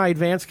took my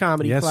advanced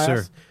comedy Yes, class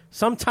sir.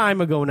 some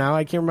time ago now.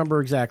 I can't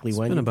remember exactly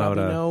when. It's been about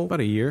a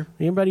year.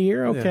 About a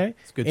year? Okay. Yeah,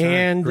 it's a good time.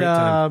 And Great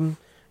time.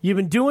 You've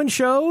been doing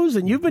shows,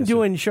 and you've been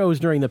doing shows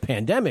during the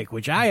pandemic,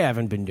 which I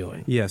haven't been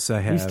doing. Yes, I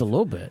have. At least a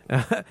little bit.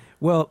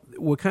 Well,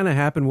 what kind of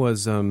happened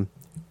was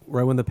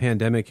right when the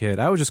pandemic hit,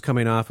 I was just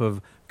coming off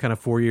of kind of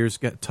 4 years,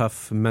 got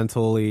tough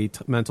mental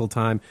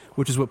time,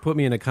 which is what put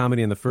me into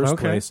comedy in the first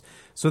place.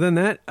 So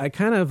then I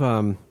kind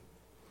of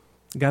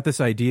got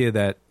this idea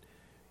that,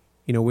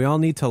 we all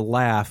need to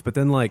laugh, but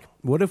then like,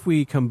 what if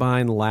we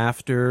combine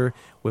laughter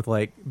with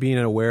like being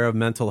aware of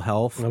mental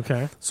health?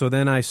 Okay. So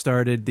then I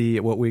started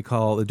what we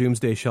call the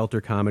Doomsday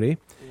Shelter comedy,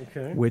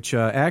 which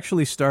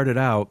actually started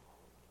out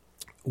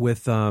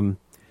with my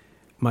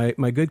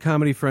good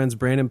comedy friends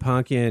Brandon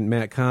Ponky and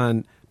Matt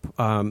Kahn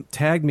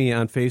tagged me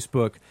on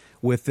Facebook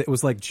with, it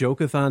was like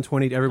Joke-a-thon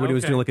 20. Everybody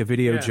was doing like a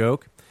video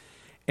joke.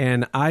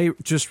 And I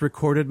just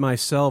recorded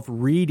myself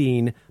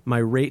reading my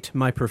Rate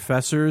My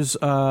Professors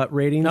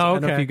ratings. I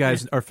don't know if you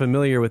guys are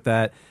familiar with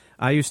that.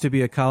 I used to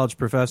be a college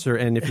professor,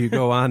 and if you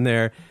go on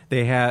there,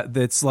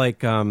 it's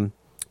like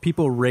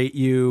people rate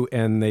you,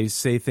 and they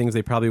say things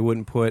they probably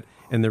wouldn't put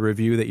in the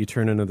review that you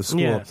turn into the school.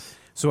 Yes.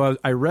 So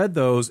I read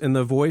those in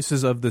the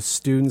voices of the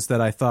students that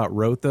I thought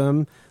wrote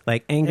them,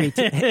 like angry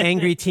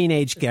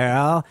teenage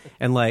girl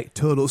and like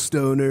total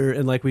stoner,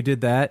 and like we did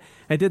that.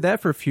 I did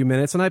that for a few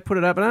minutes, and I put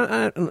it up, and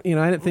I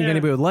didn't think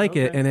anybody would like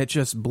it, and it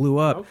just blew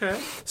up.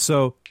 Okay.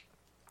 So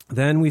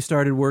then we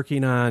started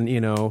working on,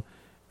 can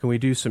we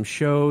do some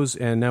shows,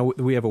 and now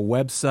we have a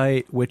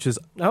website, which is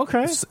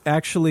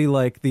actually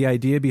like the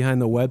idea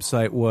behind the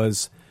website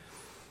was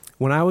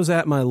when I was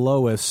at my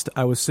lowest,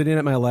 I was sitting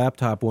at my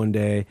laptop one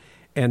day.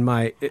 And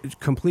my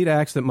complete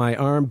accident, my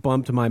arm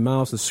bumped my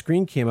mouse, the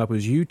screen came up, it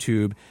was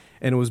YouTube,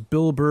 and it was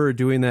Bill Burr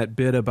doing that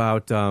bit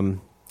about,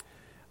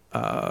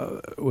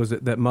 was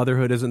it that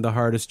motherhood isn't the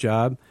hardest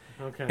job?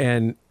 Okay.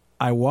 And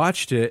I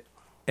watched it,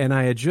 and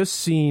I had just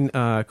seen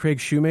Craig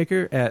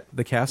Shoemaker at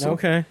the Castle.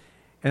 Okay.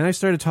 And I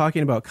started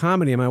talking about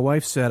comedy, and my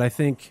wife said, I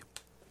think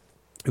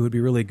it would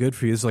be really good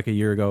for you, this is like a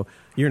year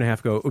and a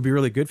half ago, it would be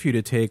really good for you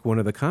to take one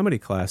of the comedy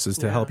classes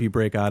to help you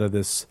break out of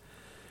this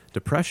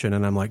depression.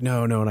 And I'm like,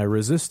 no, and I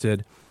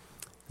resisted.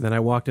 Then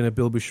I walked into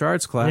Bill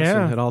Bouchard's class,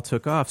 and it all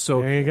took off.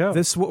 So there you go.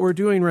 What we're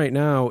doing right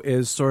now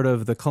is sort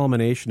of the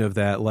culmination of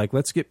that. Like,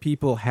 let's get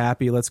people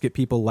happy, let's get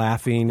people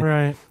laughing.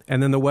 Right.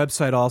 And then the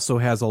website also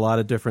has a lot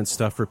of different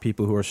stuff for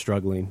people who are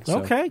struggling.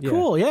 So,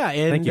 cool. Yeah.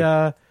 And Thank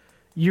you.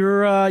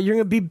 You're going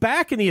to be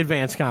back in the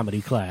advanced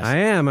comedy class. I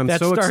am. I'm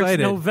so excited. That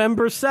starts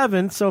November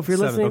 7th. So if you're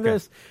listening to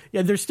this,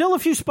 there's still a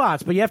few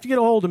spots, but you have to get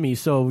a hold of me.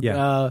 So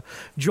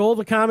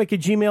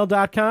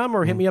joelthecomic@gmail.com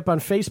or hit me up on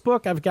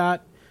Facebook. I've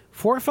got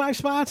 4 or 5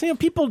 spots.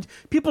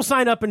 People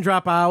sign up and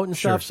drop out and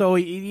stuff. So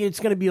it's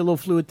going to be a little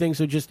fluid thing.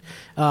 So just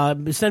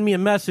send me a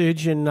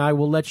message and I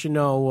will let you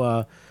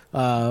know.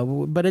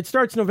 But it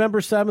starts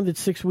November 7th.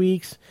 It's 6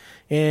 weeks.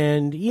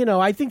 And,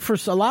 I think for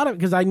a lot of,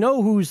 because I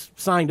know who's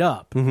signed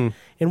up. Mm-hmm.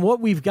 And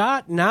what we've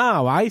got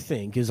now, I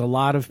think, is a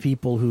lot of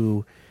people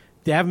who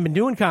they haven't been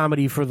doing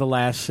comedy for the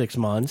last 6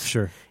 months.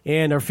 Sure.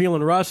 And are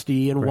feeling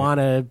rusty and want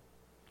to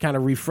kind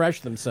of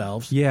refresh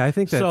themselves. Yeah, I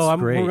think that's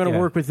great. We're going to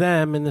work with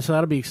them, and so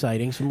that'll be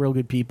exciting. Some real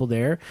good people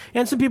there.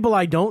 And some people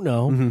I don't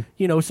know.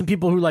 Mm-hmm. Some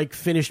people who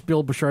finished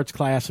Bill Bouchard's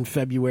class in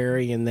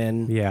February and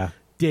then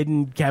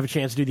didn't have a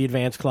chance to do the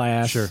advanced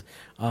class. Sure.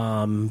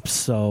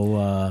 It's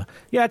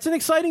an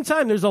exciting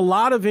time. There's a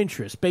lot of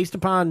interest based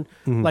upon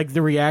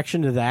the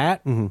reaction to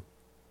that. Mm-hmm.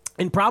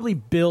 And probably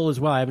Bill as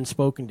well. I haven't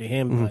spoken to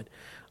him, but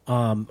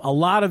a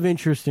lot of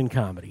interest in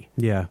comedy.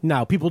 Yeah.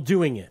 Now, people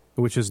doing it.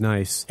 which is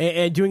nice.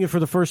 And doing it for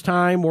the first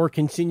time or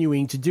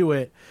continuing to do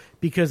it,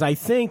 because I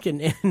think,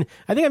 and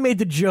I think I made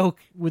the joke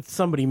with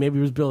somebody, maybe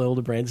it was Bill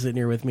Hildebrand sitting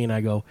here with me, and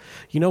I go,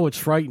 you know what's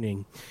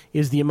frightening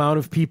is the amount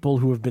of people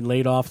who have been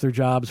laid off their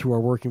jobs, who are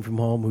working from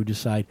home, who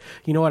decide,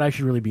 you know what, I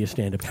should really be a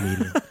stand-up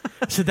comedian.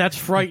 So that's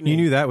frightening. You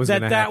knew that was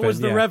going to happen. That was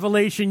the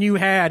revelation you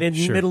had in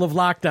the middle of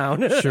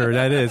lockdown. Sure,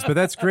 that is. But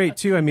that's great,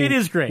 too. I mean, it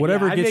is great.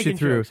 Whatever yeah, gets you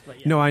through.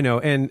 Jokes, No, I know.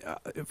 And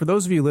for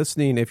those of you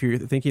listening, if you're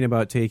thinking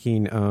about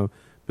taking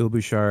Bill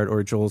Bouchard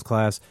or Joel's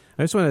class,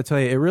 I just want to tell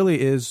you, it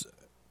really is,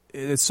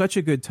 it's such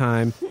a good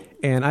time.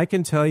 And I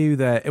can tell you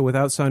that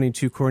without sounding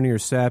too corny or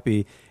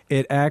sappy,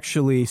 it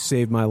actually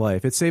saved my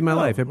life. It saved my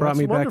life. It brought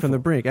me back from the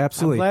brink.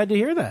 Absolutely. I'm glad to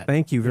hear that.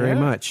 Thank you very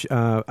much.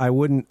 I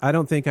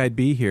don't think I'd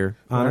be here,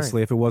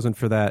 honestly, if it wasn't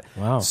for that.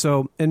 Wow.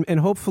 So, and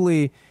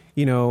hopefully,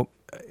 you know,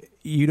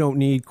 you don't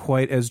need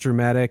quite as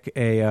dramatic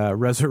a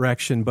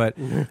resurrection, but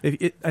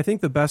I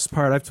think the best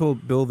part, I've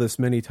told Bill this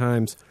many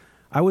times,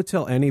 I would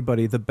tell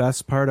anybody the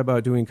best part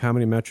about doing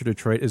Comedy Metro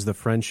Detroit is the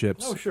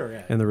friendships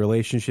and the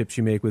relationships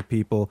you make with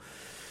people.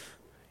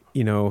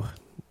 You know,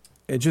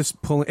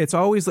 it's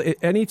always,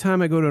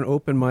 anytime I go to an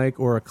open mic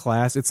or a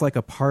class, it's like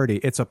a party.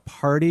 It's a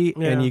party,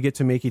 and you get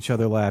to make each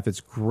other laugh. It's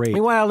great.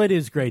 Well, it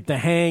is great. The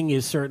hang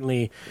is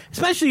certainly,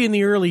 especially in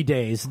the early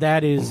days,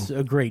 that is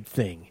a great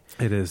thing.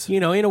 It is.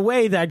 You know, in a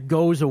way that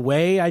goes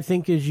away, I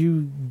think, as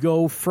you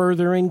go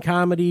further in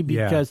comedy,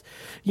 because,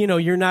 you know,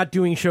 you're not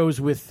doing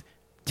shows with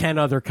 10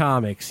 other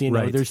comics. You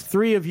know, there's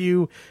 3 of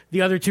you,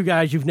 the other 2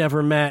 guys you've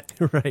never met.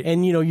 Right.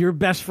 And, you know, your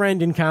best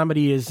friend in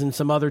comedy is in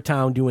some other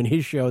town doing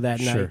his show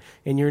that night.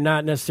 And you're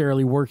not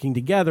necessarily working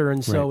together.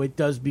 And so it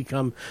does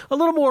become a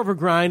little more of a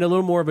grind, a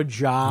little more of a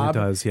job. It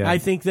does, yeah. I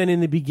think then in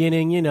the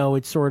beginning, you know,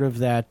 it's sort of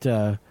that,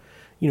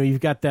 you know,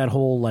 you've got that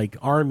whole, like,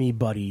 army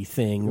buddy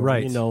thing. Where,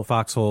 Right. You know,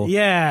 Foxhole.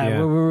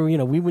 Yeah. Where, you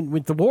know, we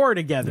went to war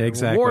together.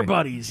 Exactly. War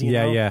buddies, you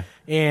know. Yeah.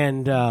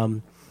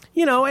 And,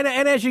 you know, and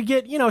as you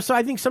get, you know, so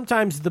I think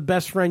sometimes the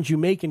best friends you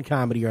make in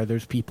comedy are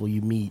those people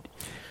you meet.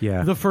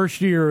 Yeah. The first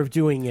year of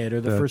doing it,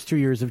 or the first 2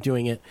 years of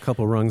doing it. A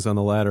couple rungs on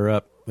the ladder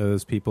up,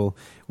 those people.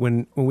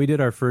 When we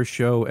did our first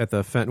show at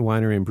the Fenton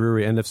Winery and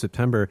Brewery, end of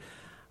September,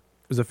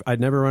 I'd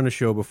never run a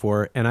show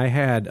before, and I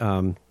had,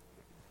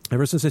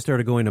 ever since I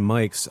started going to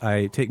mics,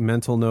 I take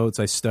mental notes,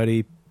 I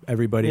study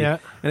everybody, and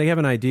I have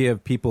an idea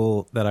of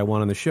people that I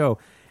want on the show.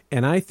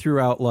 And I threw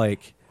out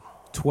like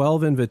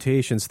 12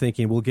 invitations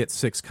thinking we'll get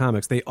 6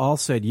 comics. They all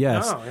said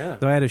yes. Oh, yeah.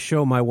 So I had a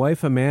show. My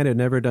wife, Amanda, had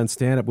never done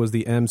stand-up, was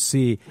the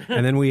MC.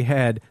 And then we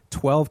had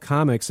 12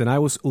 comics, and I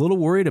was a little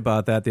worried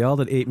about that. They all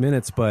did 8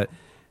 minutes, but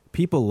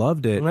people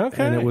loved it.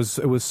 Okay. And it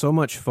was so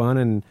much fun.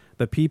 And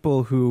the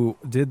people who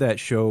did that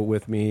show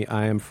with me,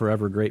 I am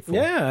forever grateful.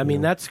 Yeah, I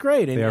mean, that's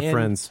great. They are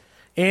friends.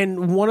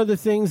 And one of the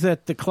things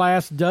that the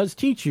class does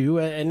teach you,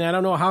 and I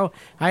don't know how,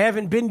 I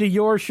haven't been to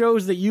your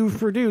shows that you've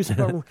produced,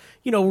 but,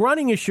 you know,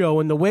 running a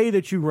show and the way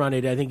that you run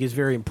it, I think is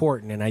very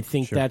important. And I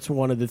think that's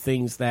one of the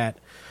things that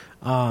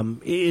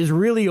is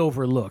really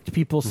overlooked.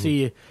 People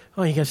see,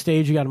 oh, you got a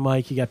stage, you got a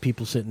mic, you got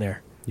people sitting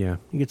there. Yeah.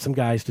 You get some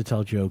guys to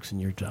tell jokes and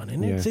you're done.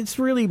 And it's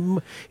really,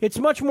 it's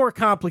much more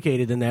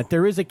complicated than that.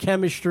 There is a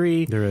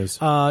chemistry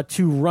to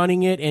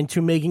running it and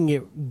to making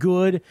it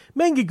good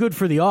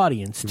for the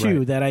audience,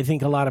 too, that I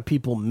think a lot of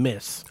people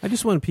miss. I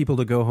just want people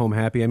to go home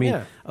happy. I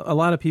mean, a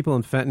lot of people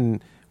in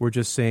Fenton were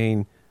just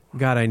saying,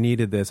 God, I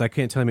needed this. I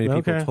can't tell you how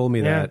many people told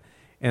me that.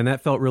 And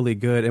that felt really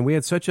good. And we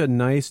had such a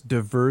nice,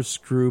 diverse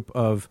group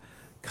of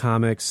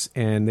comics,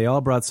 and they all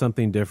brought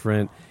something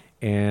different.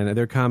 And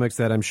they're comics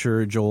that I'm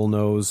sure Joel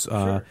knows,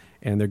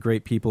 and they're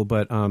great people.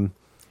 But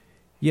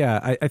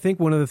I think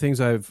one of the things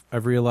I've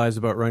realized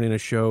about running a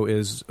show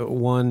is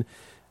one,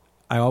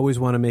 I always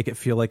want to make it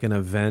feel like an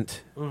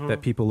event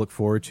that people look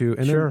forward to.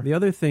 And then the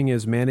other thing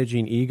is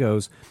managing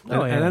egos,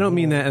 and I don't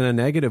mean that in a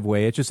negative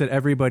way. It's just that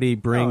everybody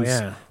brings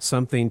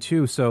something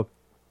too. So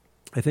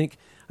I think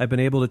I've been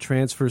able to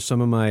transfer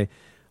some of my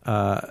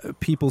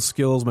people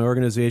skills, my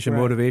organization,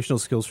 motivational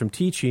skills from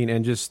teaching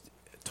and just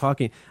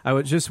talking.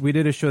 We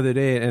did a show the other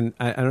day, and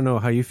I don't know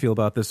how you feel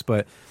about this,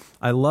 but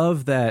I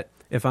love that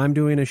if I'm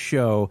doing a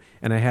show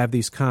and I have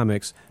these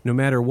comics, no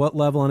matter what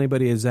level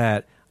anybody is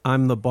at,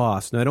 I'm the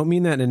boss. Now, I don't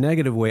mean that in a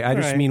negative way. I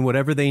just mean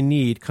whatever they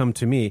need, come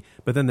to me.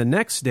 But then the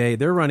next day,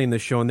 they're running the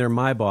show and they're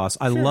my boss.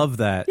 I love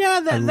that.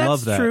 Yeah,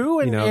 that's true.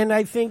 And, and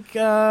I think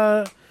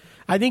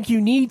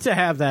you need to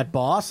have that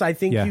boss. I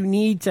think you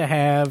need to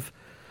have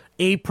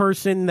a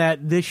person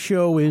that this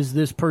show is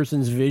this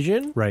person's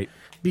vision. Right.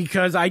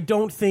 Because I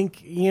don't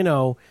think,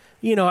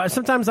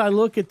 sometimes I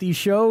look at these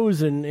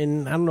shows and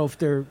I don't know if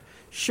they're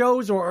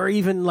shows or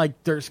even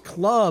like there's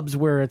clubs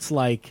where it's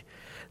like,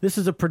 this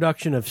is a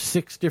production of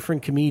 6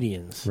 different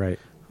comedians. Right.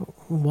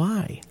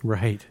 Why?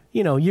 Right.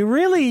 You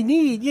really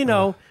need,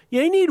 you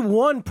need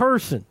one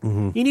person.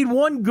 You need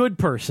one good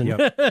person.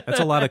 Yep. That's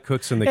a lot of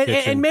cooks in the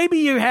kitchen. And maybe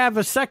you have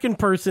a second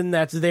person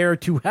that's there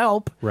to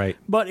help. Right.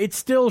 But it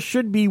still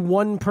should be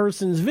one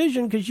person's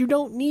vision because you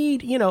don't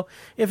need,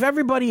 if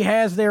everybody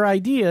has their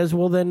ideas,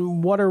 well,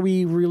 then what are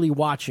we really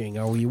watching?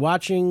 Are we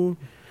watching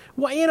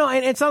Well,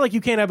 and it's not like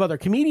you can't have other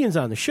comedians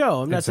on the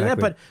show. I'm not saying that,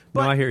 Exactly.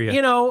 but No, I hear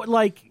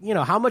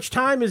you. how much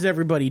time is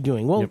everybody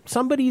doing? Well,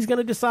 somebody's going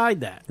to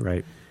decide that.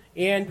 Right.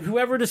 And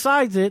whoever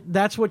decides it,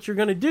 that's what you're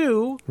going to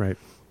do. Right.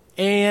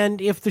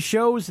 And if the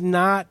show's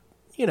not,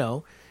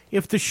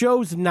 if the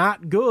show's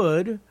not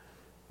good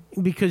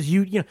because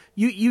you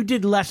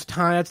did less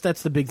time,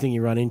 that's the big thing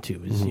you run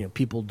into is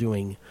people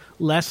doing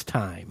less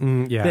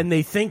time than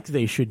they think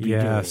they should be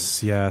doing.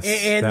 Yes.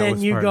 And That then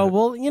was you part go, of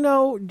it.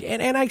 well,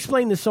 and I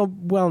explained this so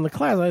well in the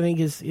class, I think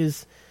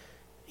is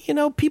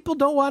people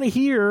don't want to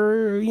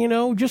hear,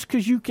 just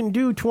because you can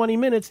do 20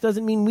 minutes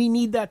doesn't mean we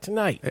need that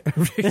tonight.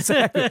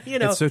 Exactly.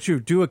 It's so true.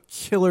 Do a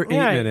killer 8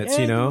 minutes,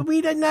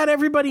 And not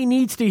everybody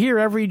needs to hear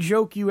every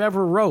joke you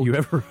ever wrote.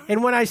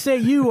 And when I say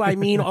you, I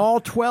mean all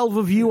 12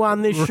 of you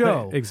on this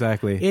show.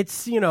 Exactly.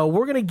 It's,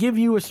 we're going to give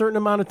you a certain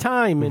amount of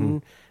time,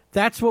 and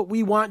that's what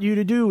we want you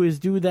to do is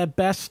do that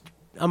best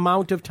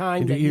amount of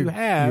time that you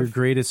have. Your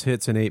greatest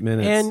hits in 8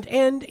 minutes.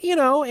 And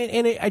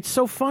it's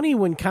so funny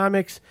when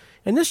comics,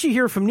 and this you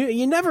hear from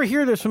you never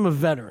hear this from a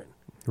veteran.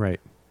 Right.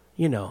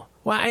 Well,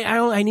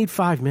 I need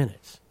 5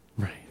 minutes.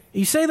 Right.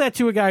 You say that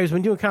to a guy who's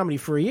been doing comedy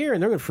for a year,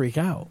 and they're going to freak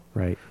out.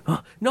 Right.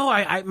 No,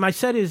 my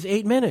set is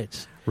 8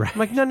 minutes. Right. I'm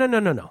like,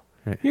 no.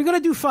 Right. You're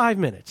going to do 5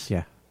 minutes.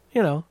 Yeah.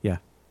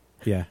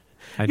 Yeah.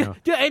 I know.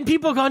 And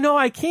people go, no,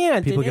 I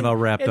can't. People get all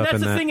wrapped up in that.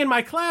 And that's the thing in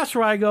my class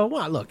where I go,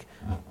 well, look,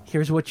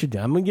 here's what you do.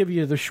 I'm going to give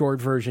you the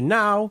short version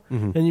now,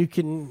 and you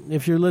can,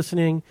 if you're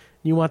listening,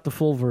 you want the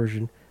full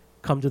version,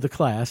 come to the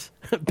class,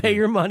 pay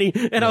your money,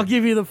 and I'll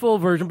give you the full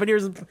version. But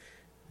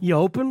you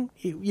open,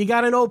 you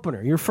got an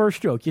opener, your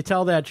first joke, you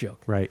tell that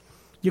joke. Right.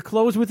 You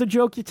close with a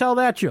joke, you tell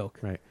that joke.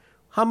 Right.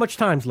 How much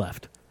time's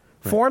left?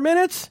 4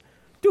 minutes?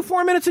 Do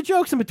 4 minutes of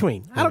jokes in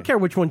between. I don't care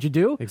which ones you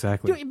do.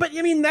 Exactly. But,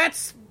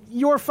 that's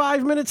your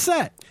 5 minute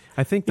set.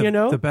 I think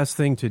the best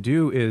thing to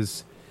do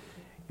is,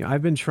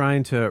 I've been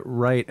trying to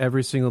write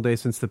every single day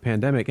since the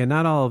pandemic, and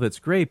not all of it's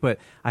great, but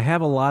I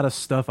have a lot of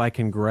stuff I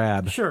can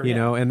grab. Sure,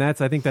 and I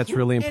think that's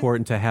really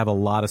important to have a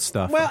lot of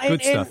stuff,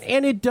 good stuff.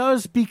 And it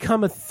does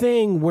become a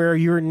thing where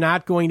you're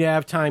not going to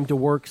have time to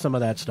work some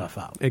of that stuff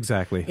out.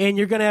 Exactly. And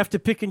you're going to have to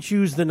pick and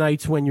choose the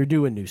nights when you're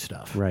doing new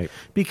stuff. Right.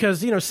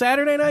 Because,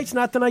 Saturday night's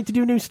not the night to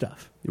do new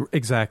stuff.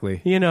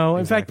 Exactly.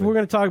 In fact, we're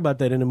going to talk about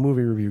that in a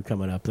movie review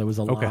coming up. There was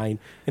a line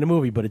in a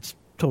movie, but it's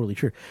totally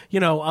true. You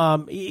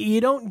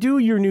don't do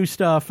your new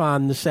stuff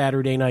on the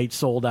Saturday night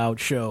sold out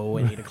show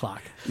at 8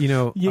 o'clock.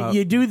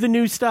 You do the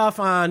new stuff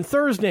on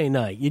Thursday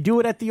night. You do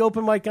it at the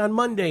open mic on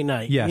Monday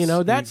night. Yes.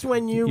 That's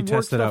when you work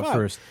test it stuff out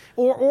first.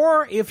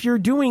 Or if you're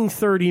doing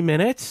 30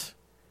 minutes,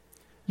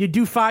 you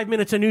do 5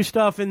 minutes of new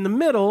stuff in the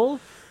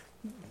middle.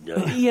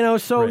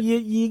 So Right.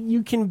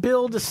 you can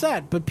build a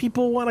set, but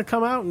people want to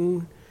come out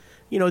and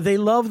they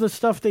love the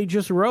stuff they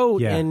just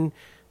wrote, and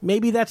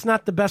maybe that's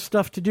not the best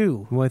stuff to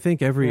do. Well, I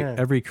think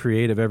every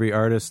creative, every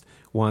artist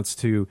wants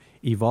to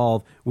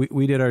evolve.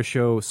 We did our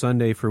show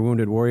Sunday for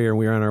Wounded Warrior, and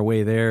we were on our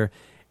way there,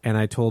 and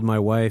I told my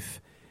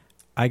wife,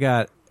 I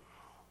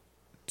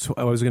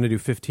was going to do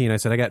 15. I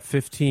said, I got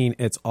 15.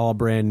 It's all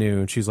brand new.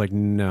 And she's like,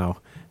 no,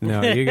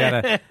 you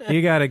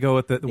gotta go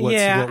with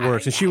what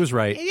works. And she was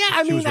right.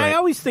 I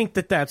always think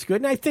that's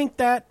good. And I think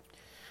that,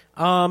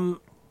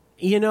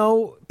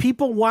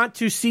 people want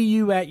to see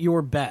you at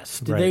your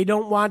best. Right. They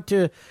don't want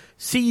to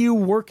see you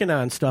working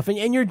on stuff.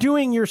 And you're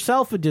doing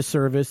yourself a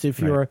disservice if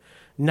you're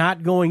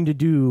not going to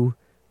do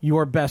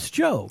your best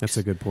jokes. That's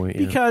a good point.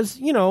 Yeah. Because,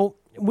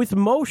 with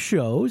most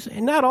shows,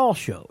 and not all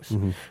shows,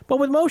 but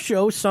with most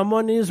shows,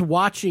 someone is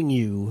watching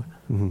you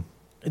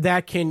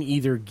that can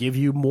either give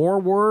you more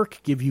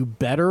work, give you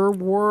better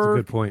work.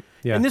 That's a good point.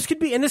 Yeah. And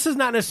this is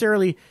not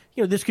necessarily,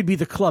 this could be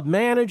the club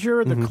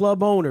manager, the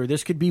club owner.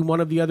 This could be one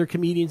of the other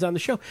comedians on the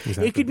show.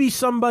 Exactly. It could be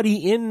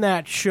somebody in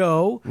that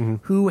show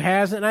who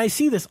has, and I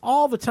see this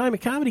all the time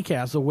at Comedy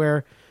Castle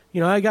where,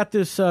 I got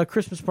this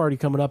Christmas party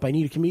coming up. I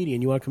need a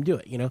comedian. You want to come do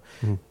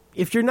it,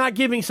 If you're not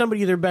giving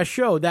somebody their best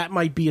show, that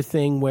might be a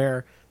thing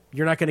where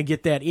you're not going to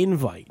get that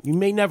invite. You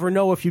may never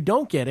know if you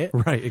don't get it.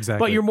 Right,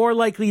 exactly. But you're more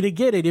likely to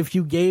get it if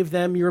you gave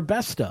them your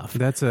best stuff.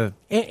 That's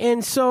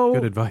and so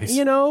good advice.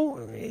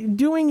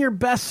 Doing your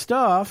best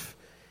stuff,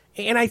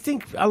 and I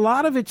think a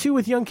lot of it too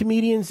with young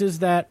comedians is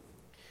that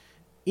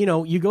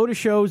you go to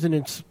shows and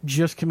it's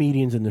just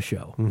comedians in the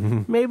show.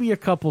 Maybe a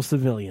couple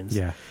civilians.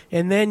 Yeah.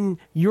 And then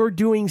you're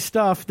doing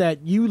stuff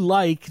that you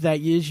like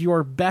that is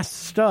your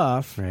best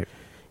stuff. right.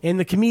 And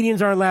the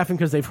comedians aren't laughing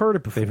because they've heard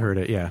it before. They've heard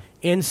it, yeah.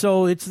 And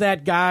so it's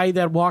that guy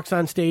that walks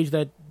on stage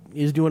that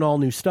is doing all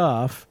new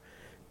stuff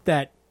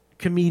that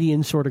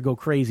comedians sort of go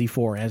crazy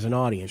for as an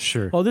audience.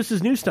 Sure. Oh, this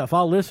is new stuff.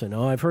 I'll listen.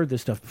 Oh, I've heard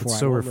this stuff before. It's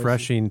so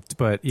refreshing,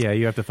 but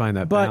you have to find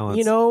that balance.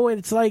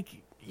 It's like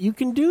you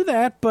can do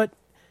that, but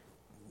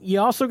you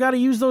also got to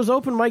use those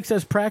open mics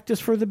as practice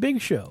for the big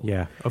show.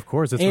 Yeah, of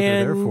course. That's what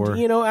they're there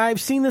for. I've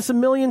seen this a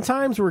million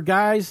times where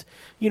guys,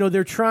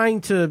 they're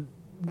trying to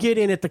get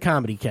in at the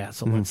Comedy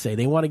Castle, let's say.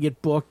 They want to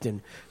get booked,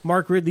 and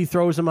Mark Ridley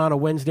throws them on a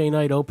Wednesday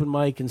night open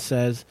mic and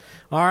says,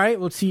 all right,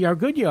 let's see how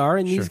good you are.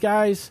 And these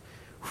guys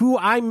who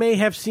I may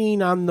have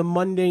seen on the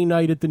Monday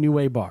night at the New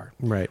Way Bar.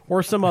 Right.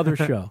 Or some other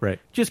show. Right.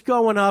 Just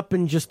going up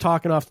and just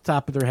talking off the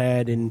top of their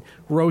head and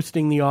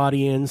roasting the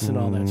audience and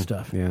all that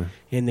stuff. Yeah.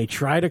 And they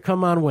try to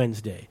come on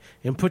Wednesday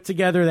and put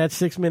together that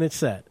 6-minute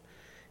set.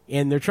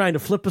 And they're trying to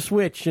flip a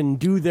switch and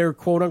do their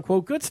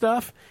quote-unquote good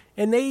stuff.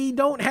 And they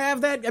don't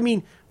have that. I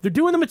mean, they're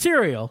doing the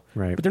material,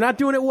 right, but they're not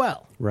doing it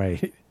well.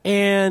 Right.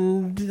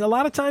 And a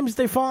lot of times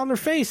they fall on their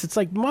face. It's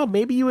like, well,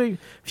 maybe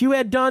if you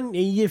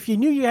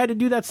knew you had to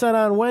do that set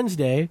on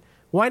Wednesday,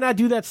 why not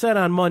do that set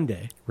on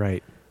Monday?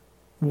 Right.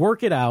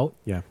 Work it out.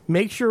 Yeah.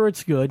 Make sure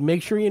it's good.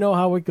 Make sure you know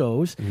how it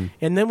goes. Mm-hmm.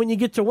 And then when you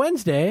get to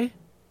Wednesday,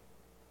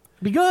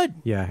 be good.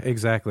 Yeah,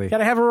 exactly. Got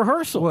to have a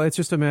rehearsal. Well, it's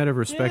just a matter of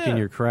respecting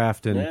your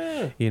craft and,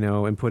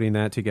 and putting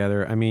that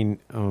together. I mean,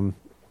 and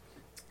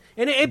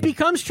it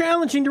becomes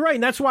challenging to write.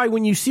 And that's why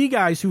when you see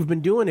guys who've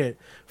been doing it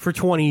for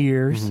 20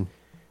 years,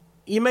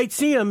 you might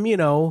see them,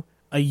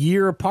 a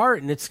year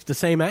apart, and it's the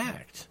same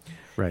act.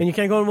 Right. And you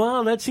kind of go,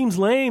 well, that seems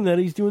lame that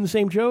he's doing the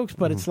same jokes.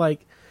 But it's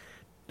like,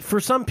 for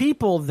some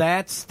people,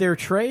 that's their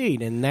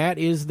trade, and that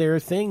is their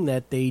thing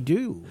that they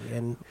do.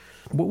 And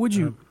what would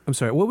you?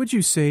 What would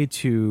you say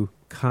to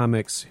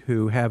comics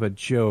who have a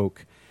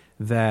joke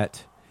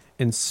that,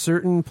 in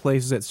certain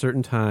places at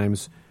certain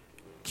times,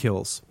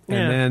 kills,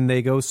 and then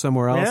they go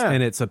somewhere else,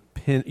 and it's a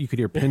pin? You could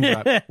hear pin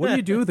drop. What do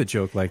you do with a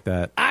joke like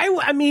that?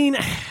 I mean,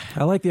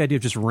 I like the idea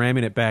of just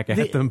ramming it back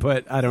at them,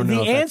 but I don't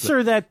know. The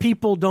answer that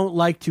people don't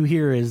like to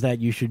hear is that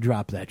you should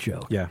drop that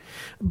joke. Yeah.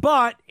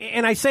 But,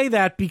 and I say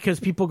that because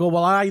people go,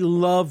 well, I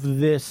love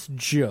this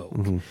joke,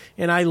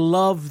 and I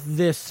love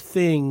this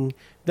thing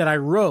that I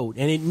wrote,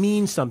 and it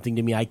means something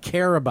to me. I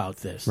care about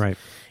this. Right.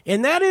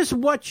 And that is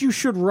what you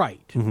should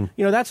write.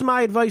 That's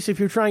my advice if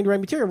you're trying to write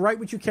material. Write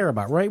what you care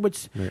about. Write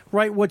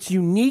what's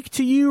unique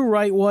to you.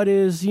 Write what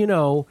is,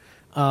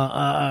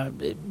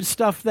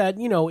 stuff that,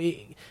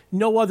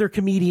 no other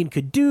comedian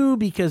could do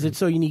because it's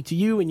so unique to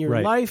you and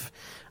your life.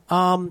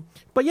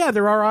 But yeah,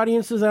 there are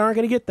audiences that aren't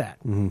going to get that.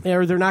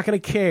 Or they're not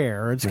going to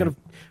care. Or it's going to,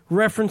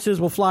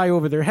 references will fly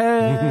over their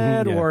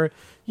head or,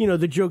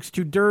 the joke's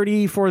too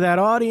dirty for that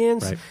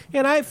audience. Right.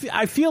 And I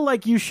feel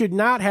like you should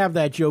not have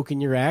that joke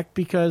in your act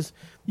because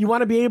you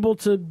want to be able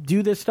to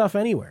do this stuff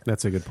anywhere.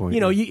 That's a good point.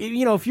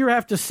 If you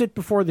have to sit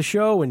before the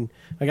show and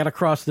I got to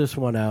cross this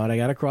one out, I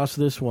got to cross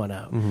this one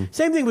out.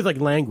 Same thing with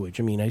like language.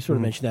 I mean, I sort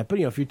of mentioned that, but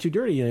if you're too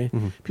dirty,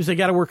 people say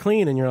got to work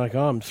clean, and you're like,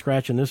 oh, I'm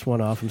scratching this one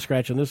off. I'm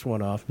scratching this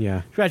one off.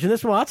 Yeah, scratching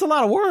this one. That's a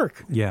lot of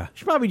work. Yeah, you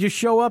should probably just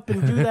show up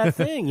and do that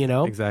thing.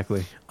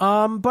 Exactly.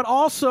 But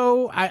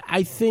also,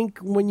 I think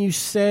when you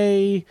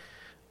say,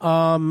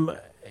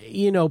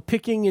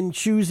 picking and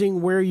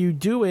choosing where you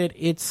do it,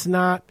 it's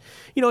not,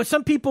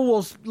 some people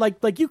will,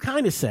 like you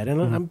kind of said,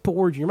 and I'm put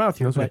words in your mouth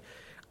here, but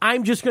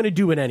I'm just going to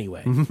do it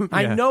anyway.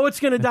 I know it's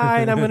going to die,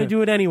 and I'm going to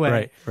do it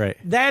anyway. Right.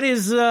 That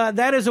is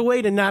a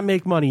way to not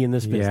make money in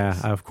this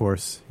business. Yeah, of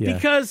course. Yeah.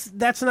 Because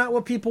that's not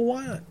what people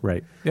want.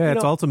 Right. Yeah,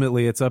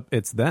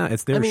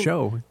 it's their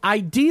show.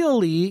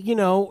 Ideally,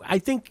 I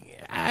think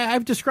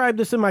I've described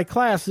this in my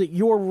class that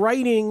you're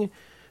writing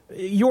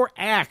your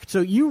act.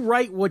 So you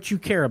write what you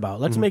care about.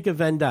 Let's make a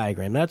Venn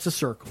diagram. That's a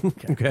circle.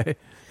 Okay.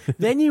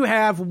 Then you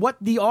have what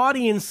the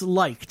audience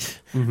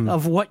liked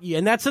of what you,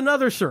 and that's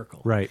another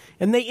circle. Right.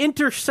 And they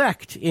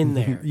intersect in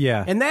there.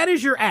 Yeah. And that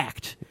is your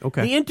act.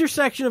 Okay. The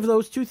intersection of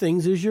those two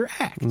things is your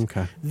act.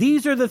 Okay.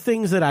 These are the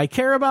things that I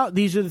care about.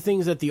 These are the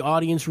things that the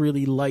audience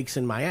really likes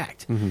in my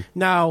act.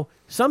 Now,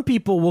 some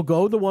people will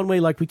go the one way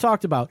like we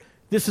talked about.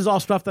 This is all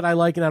stuff that I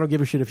like, and I don't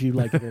give a shit if you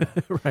like it or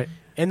not. Right.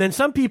 And then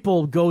some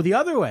people go the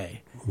other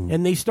way,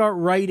 and they start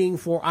writing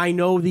for, I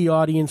know the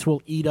audience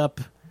will eat up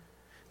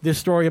this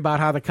story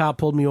about how the cop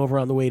pulled me over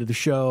on the way to the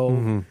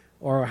show,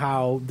 or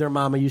how their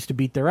mama used to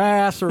beat their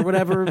ass, or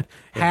whatever,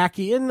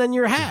 hacky, and then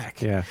you're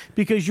hack. Yeah.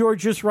 Because you're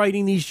just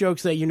writing these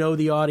jokes that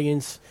the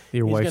audience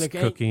Your is wife's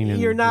gonna, cooking.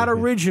 You're not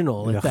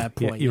original at that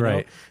point. Yeah, you're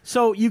right.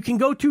 So you can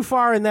go too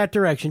far in that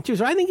direction, too.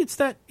 So I think it's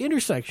that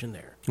intersection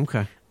there.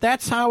 Okay.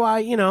 That's how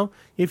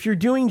if you're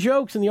doing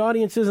jokes and the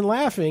audience isn't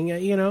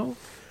laughing,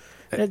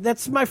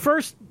 that's my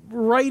first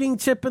writing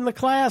tip in the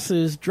class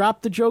is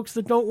drop the jokes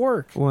that don't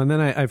work. Well, and then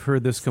I've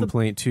heard this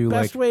complaint too.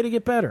 Best way to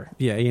get better.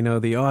 Yeah,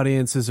 the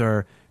audiences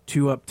are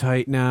too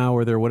uptight now,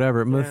 or they're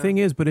whatever. The thing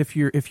is, but if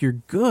you're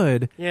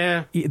good,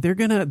 they'll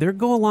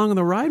go along on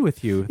the ride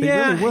with you. They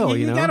really will.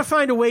 You got to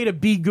find a way to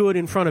be good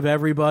in front of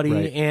everybody,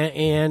 right.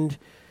 and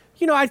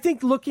I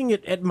think looking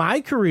at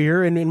my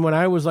career and when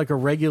I was like a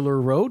regular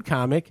road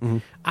comic,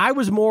 I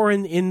was more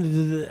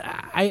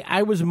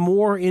I was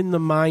more in the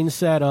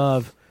mindset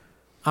of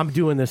I'm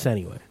doing this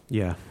anyway.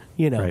 Yeah.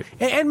 Right.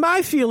 And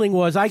my feeling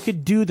was I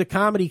could do the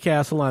Comedy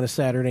Castle on a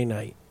Saturday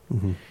night,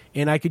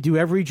 and I could do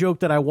every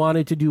joke that I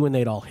wanted to do, and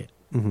they'd all hit.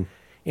 And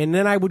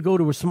then I would go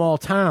to a small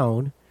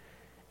town,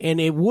 and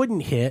it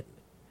wouldn't hit.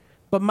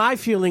 But my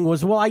feeling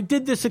was, well, I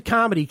did this at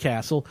Comedy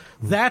Castle.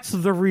 That's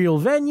the real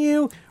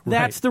venue.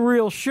 That's the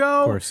real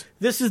show. Of course.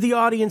 This is the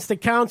audience that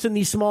counts in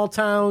these small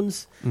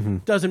towns.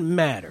 Doesn't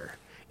matter.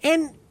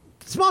 And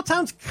small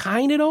towns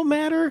kind of don't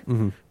matter.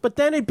 But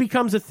then it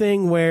becomes a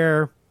thing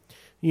where,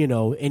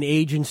 an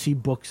agency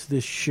books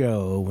this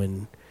show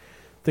and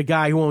the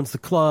guy who owns the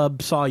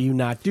club saw you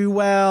not do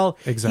well.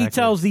 Exactly. He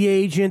tells the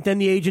agent, then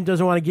the agent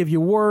doesn't want to give you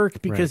work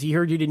because he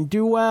heard you didn't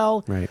do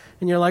well. Right.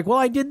 And you're like, well,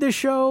 I did this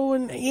show,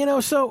 and,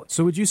 so...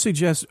 So would you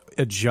suggest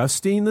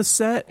adjusting the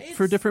set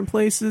for different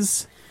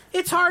places?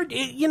 It's hard,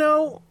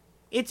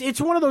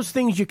 it's one of those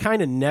things you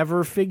kind of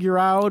never figure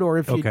out, or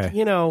if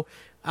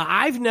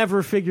I've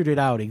never figured it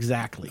out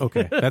exactly.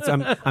 Okay.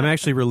 I'm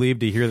actually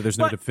relieved to hear that there's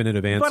no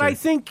definitive answer. But I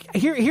think,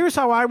 here's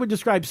how I would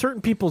describe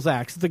certain people's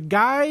acts. The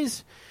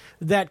guys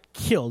that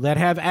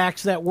have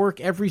acts that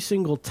work every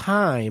single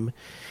time,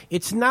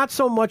 it's not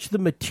so much the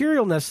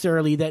material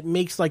necessarily that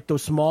makes like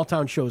those small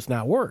town shows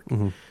not work.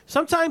 Mm-hmm.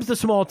 Sometimes the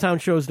small town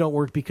shows don't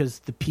work because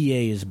the PA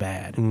is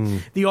bad.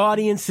 The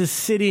audience is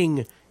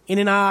sitting in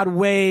an odd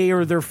way,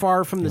 or they're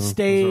far from the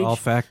stage. Those are all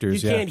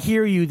factors. You can't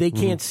hear you. They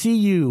can't see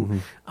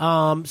you.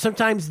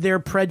 Sometimes they're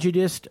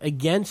prejudiced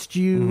against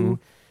you,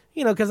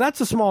 because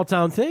that's a small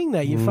town thing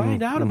that you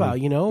find out about,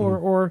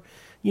 or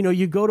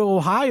you go to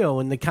Ohio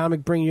and the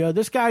comic brings you,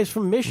 this guy's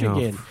from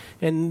Michigan,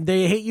 and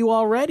they hate you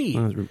already.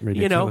 Well,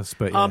 ridiculous,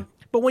 but yeah.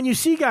 But when you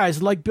see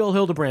guys like Bill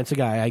Hildebrandt's a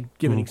guy I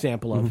give an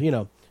example of,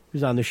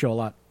 who's on the show a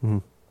lot.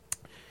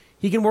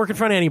 He can work in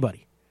front of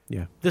anybody.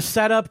 Yeah. The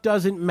setup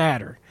doesn't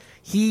matter.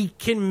 He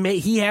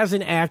has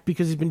an act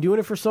because he's been doing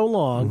it for so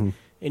long,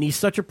 and he's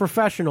such a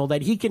professional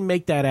that he can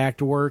make that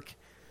act work.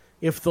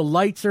 If the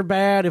lights are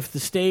bad, if the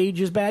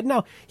stage is bad,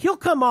 no, he'll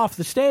come off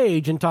the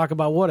stage and talk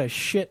about what a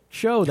shit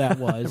show that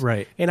was,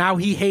 right, and how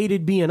he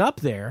hated being up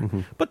there.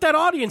 But that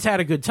audience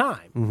had a good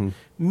time.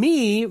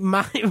 Me,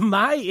 my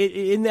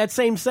in that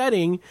same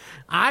setting,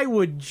 I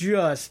would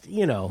just,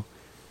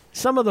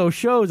 some of those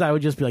shows, I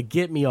would just be like,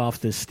 get me off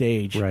this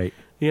stage, right.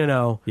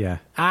 Yeah.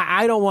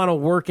 I don't want to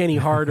work any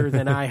harder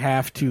than I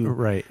have to.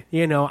 Right.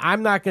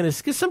 I'm not going to,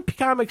 because some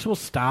comics will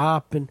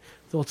stop and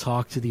they'll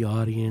talk to the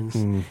audience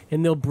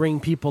and they'll bring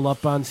people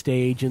up on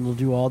stage and they'll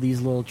do all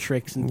these little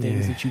tricks and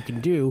things that you can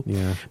do.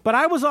 Yeah. But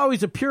I was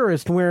always a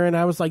purist wherein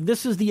I was like,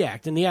 this is the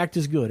act and the act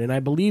is good. And I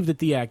believe that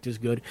the act is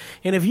good.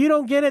 And if you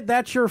don't get it,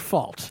 that's your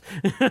fault.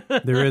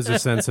 There is a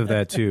sense of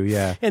that too.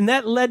 Yeah. And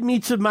that led me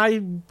to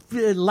my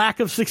lack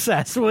of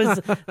success was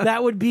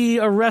that would be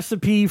a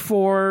recipe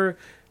for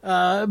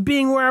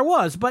being where I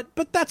was, but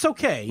that's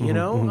okay,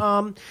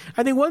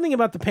 I think one thing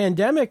about the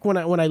pandemic, when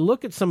I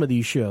look at some of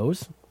these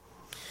shows,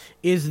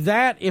 is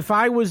that if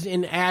I was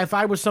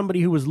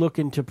somebody who was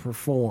looking to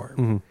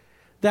perform,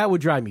 that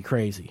would drive me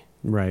crazy.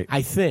 Right.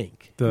 I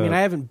think. I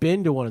haven't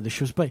been to one of the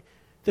shows, but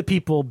the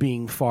people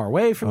being far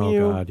away from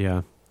you, oh God,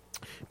 yeah,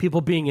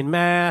 people being in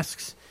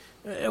masks.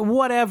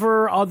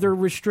 Whatever other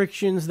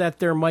restrictions that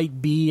there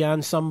might be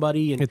on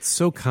somebody, and it's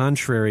so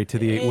contrary to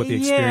what the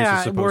experience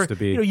is supposed to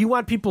be. You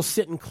want people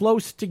sitting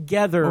close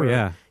together. Oh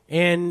yeah,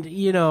 and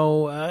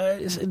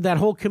that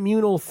whole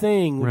communal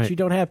thing which you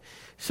don't have.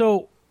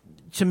 So,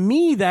 to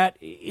me, that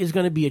is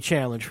going to be a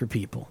challenge for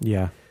people.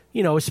 Yeah,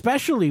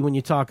 especially when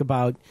you talk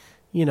about.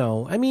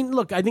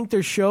 Look, I think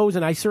there's shows,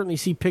 and I certainly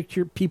see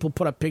people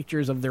put up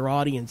pictures of their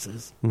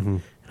audiences,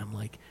 and I'm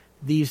like.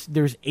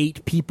 There's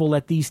 8 people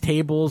at these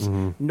tables.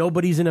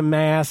 Nobody's in a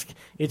mask.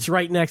 It's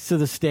right next to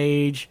the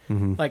stage.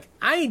 Like,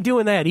 I ain't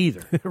doing that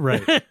either.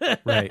 Right.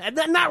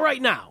 Not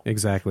right now.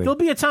 Exactly. There'll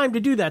be a time to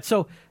do that.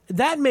 So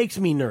that makes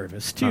me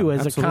nervous, too,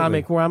 as absolutely. a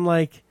comic, where I'm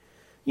like,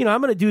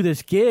 I'm going to do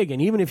this gig,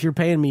 and even if you're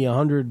paying me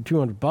 $100,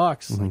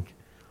 $200, like,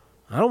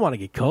 I don't want to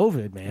get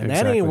COVID, man. Exactly.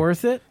 That ain't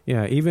worth it.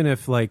 Yeah, even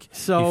if you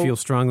feel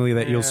strongly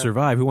that you'll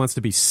survive, who wants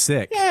to be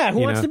sick? Yeah, who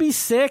wants to be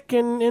sick?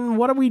 And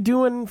what are we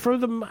doing for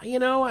them?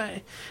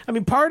 I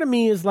mean, part of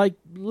me is like,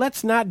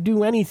 let's not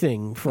do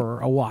anything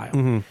for a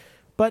while.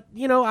 But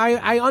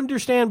I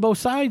understand both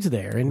sides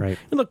there. And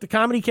look, the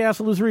Comedy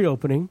Castle is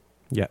reopening.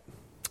 Yeah.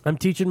 I'm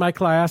teaching my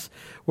class.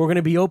 We're going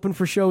to be open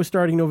for shows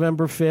starting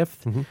November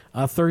 5th,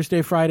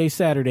 Thursday, Friday,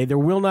 Saturday. There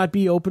will not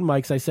be open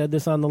mics. I said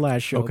this on the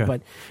last show. Okay.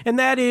 And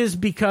that is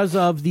because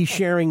of the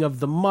sharing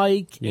of the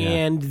mic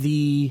and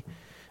the,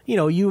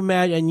 you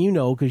imagine, and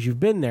because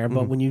you've been there,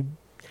 but when you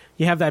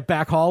have that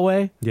back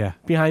hallway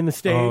behind the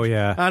stage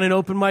on an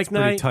open mic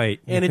night. Pretty tight.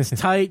 And it's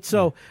tight.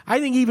 So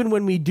I think even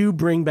when we do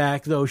bring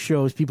back those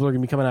shows, people are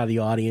going to be coming out of the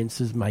audience,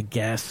 is my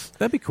guess.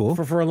 That'd be cool.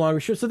 For a longer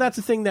show. So that's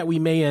a thing that we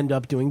may end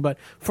up doing. But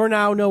for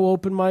now, no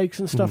open mics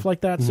and stuff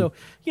like that. So,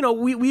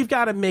 we've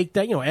got to make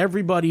that,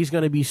 everybody's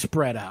going to be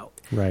spread out.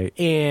 Right.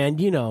 And,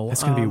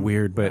 that's going to be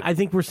weird, but I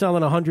think we're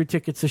selling 100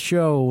 tickets a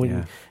show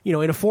and,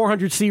 in a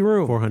 400-seat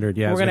room. 400,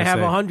 yeah. We're going to have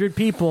 100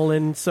 people.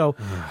 And so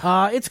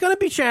it's going to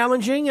be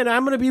challenging, and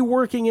I'm going to be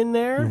working in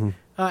there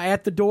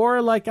at the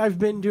door like I've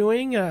been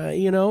doing,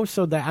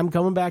 so that I'm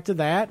coming back to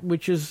that,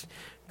 which is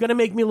going to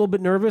make me a little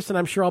bit nervous, and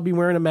I'm sure I'll be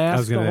wearing a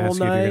mask the whole night. I was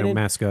going to ask you if you're going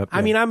to mask up.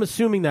 I mean, I'm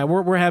assuming that.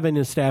 We're having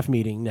a staff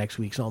meeting next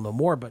week, so I'll know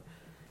more, but...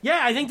 Yeah,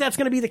 I think that's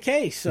going to be the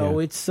case. So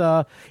it's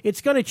going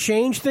to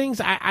change things.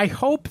 I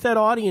hope that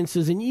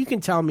audiences, and you can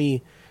tell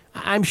me,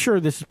 I'm sure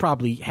this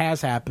probably has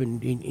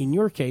happened in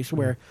your case,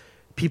 where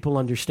people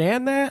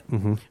understand that.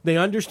 They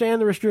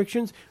understand the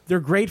restrictions. They're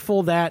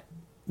grateful that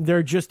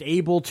they're just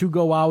able to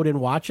go out and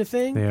watch a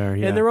thing. They are,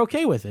 yeah. And they're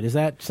okay with it. Does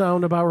that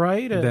sound about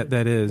right?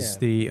 That is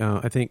the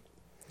I think,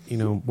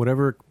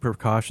 whatever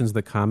precautions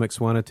the comics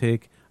want to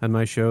take on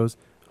my shows,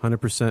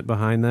 100%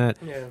 behind that.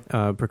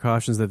 Yeah.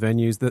 Precautions, the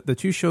venues. The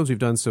 2 shows we've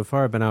done so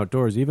far have been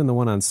outdoors. Even the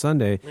one on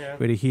Sunday, we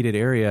had a heated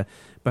area.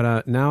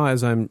 But now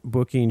as I'm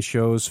booking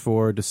shows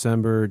for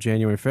December,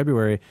 January,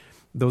 February,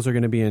 those are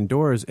going to be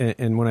indoors.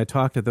 And when I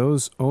talk to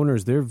those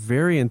owners, they're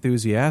very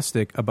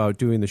enthusiastic about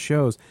doing the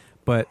shows.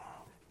 But,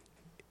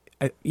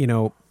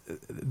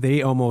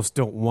 they almost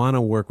don't want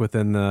to work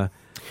within the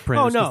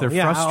parameters because they're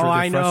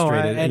frustrated. They're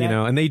frustrated,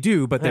 and they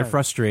do, but they're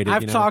frustrated.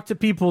 I've talked to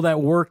people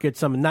that work at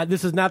some.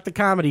 This is not the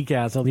Comedy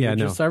Castle.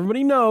 Just so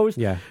everybody knows.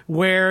 Yeah.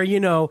 Where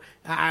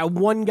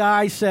one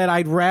guy said,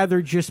 "I'd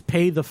rather just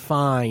pay the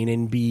fine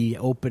and be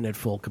open at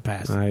full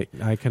capacity."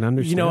 I can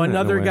understand.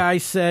 Another guy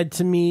said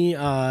to me,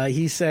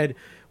 he said,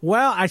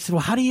 "Well," I said,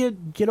 "Well, how do you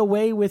get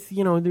away with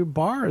the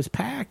bar is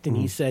packed?" And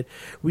he said,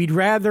 "We'd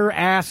rather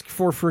ask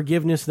for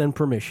forgiveness than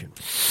permission."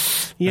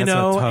 And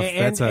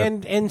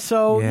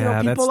so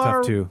people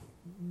are too.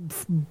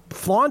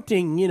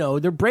 Flaunting.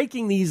 They're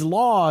breaking these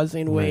laws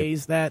in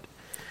ways that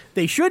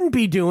they shouldn't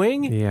be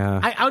doing. Yeah,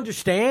 I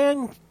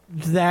understand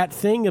that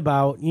thing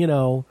about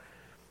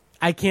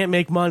I can't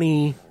make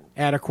money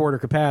at a quarter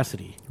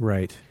capacity.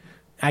 Right.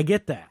 I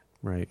get that.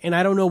 Right. And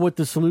I don't know what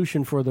the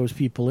solution for those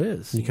people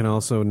is. You can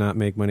also not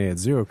make money at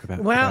zero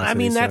capacity. Well, I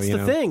mean, that's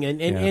the thing.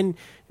 And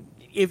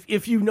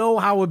if you know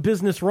how a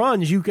business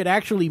runs, you could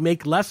actually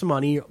make less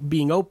money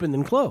being open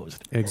than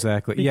closed.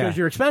 Exactly. Because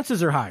your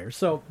expenses are higher.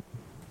 So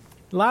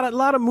a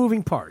lot of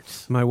moving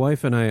parts. My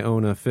wife and I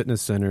own a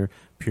fitness center,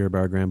 Pure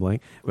Bar Grand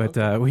Blanc,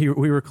 but we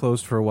were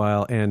closed for a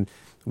while, and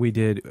we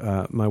did.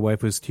 My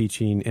wife was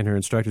teaching, and her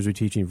instructors were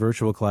teaching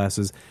virtual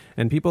classes,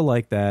 and people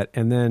like that.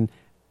 And then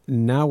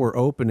now we're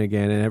open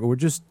again, and we're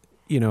just,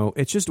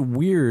 it's just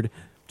weird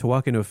to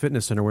walk into a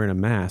fitness center wearing a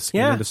mask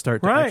and then to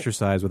start to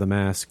exercise with a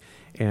mask.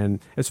 And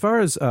as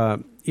far as,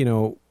 kind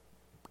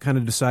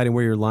of deciding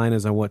where your line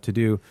is on what to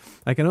do,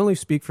 I can only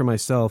speak for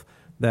myself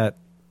that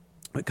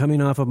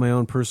coming off of my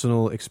own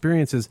personal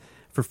experiences,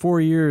 for 4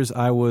 years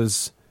I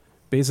was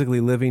basically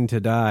living to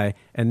die,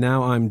 and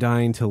now I'm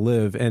dying to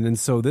live. And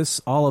so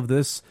all of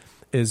this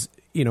is,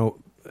 I don't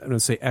want to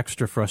say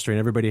extra frustrating.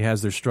 Everybody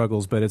has their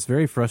struggles, but it's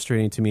very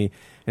frustrating to me.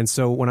 And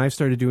so when I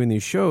started doing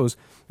these shows,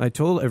 I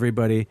told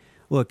everybody,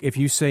 look, if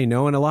you say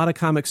no, and a lot of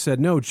comics said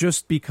no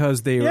just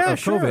because they are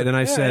COVID, and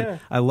I said,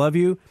 I love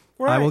you,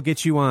 I will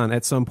get you on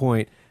at some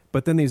point.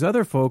 But then these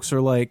other folks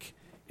are like,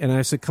 and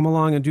I said, come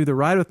along and do the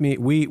ride with me.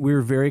 We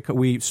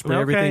spray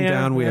everything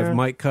down. We have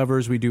mic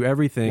covers. We do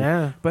everything.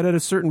 Yeah. But at a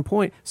certain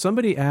point,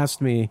 somebody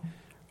asked me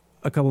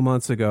a couple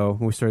months ago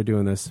when we started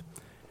doing this,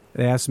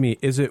 they asked me,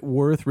 is it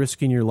worth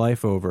risking your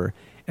life over?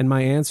 And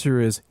my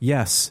answer is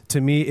yes. To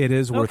me, it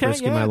is worth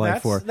risking my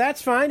life for.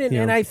 That's fine.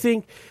 And I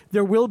think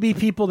there will be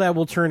people that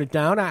will turn it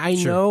down. I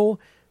know,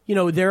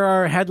 there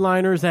are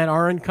headliners that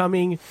aren't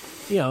coming,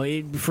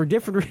 for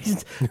different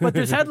reasons. But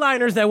there's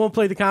headliners that won't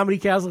play the Comedy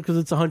Castle because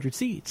it's 100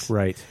 seats.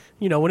 Right.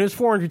 When it was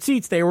 400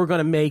 seats, they were going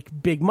to make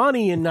big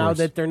money. And now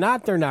that they're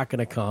not going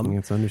to come.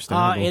 It's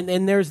understandable.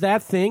 And there's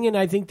that thing. And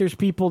I think there's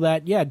people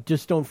that,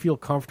 just don't feel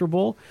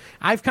comfortable.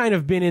 I've kind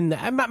of been in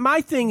that.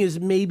 My thing is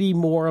maybe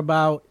more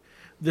about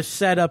the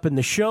setup and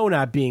the show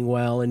not being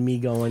well, and me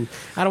going,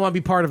 I don't want to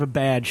be part of a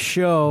bad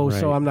show,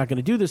 so I'm not going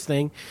to do this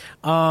thing.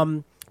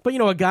 But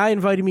a guy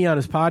invited me on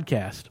his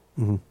podcast,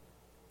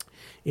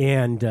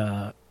 and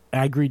I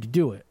agreed to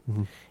do it.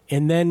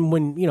 And then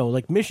when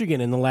like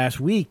Michigan in the last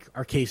week,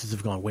 our cases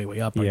have gone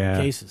way up on our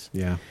cases.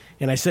 Yeah.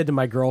 And I said to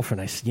my girlfriend,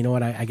 I said, you know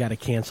what, I got to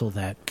cancel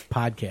that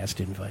podcast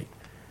invite.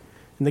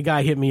 And the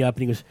guy hit me up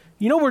and he goes,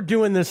 we're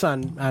doing this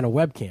on a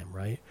webcam,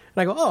 right?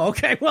 And I go, oh,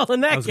 okay. Well,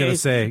 in that case, I was going to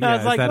say, I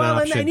was like, well,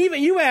 and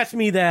even you asked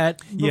me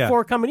that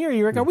before coming here.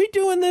 You were like, are we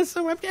doing this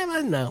on webcam?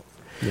 I don't know.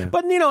 Yeah.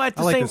 But at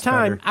the same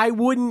time, I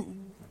wouldn't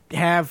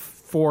have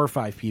 4 or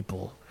 5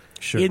 people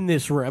in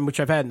this room,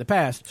 which I've had in the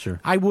past. Sure.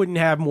 I wouldn't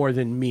have more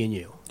than me and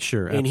you.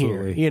 Sure, in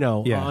absolutely. Here,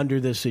 under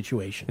this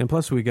situation. And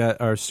plus, we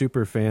got our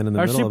super fan in the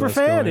middle of us. Our super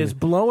fan going. is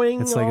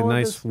blowing. It's like a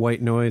nice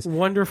white noise,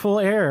 wonderful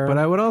air. But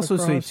I would also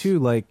say too,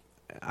 like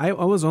I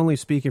was only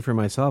speaking for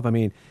myself. I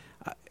mean,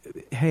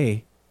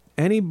 hey.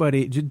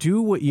 Anybody,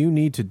 do what you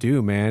need to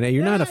do, man.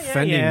 You're not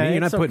offending me.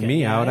 You're not putting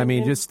me out. I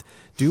mean, just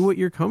do what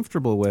you're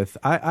comfortable with.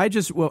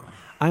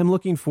 I'm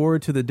looking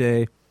forward to the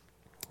day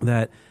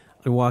that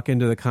I walk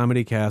into the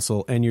Comedy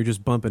Castle and you're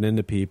just bumping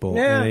into people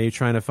and you're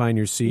trying to find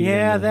your seat.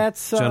 Yeah, and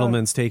that's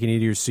gentleman's taking you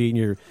to your seat and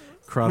you're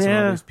crossing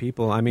all these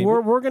people. I mean,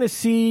 we're going to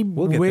see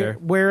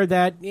where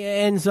that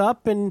ends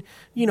up, and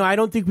I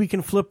don't think we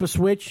can flip a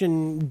switch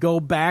and go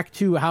back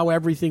to how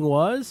everything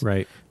was.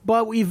 Right.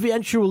 but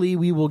eventually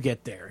we will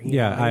get there.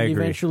 Yeah, I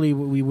agree. Eventually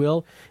we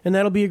will, and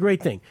that'll be a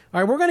great thing.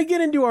 All right, we're going to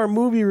get into our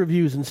movie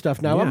reviews and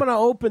stuff now. Yeah. I'm going to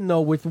open,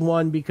 though, with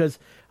one because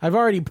I've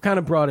already kind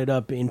of brought it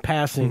up in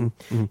passing,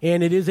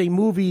 and it is a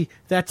movie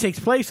that takes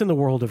place in the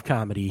world of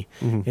comedy,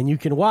 and you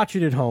can watch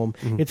it at home.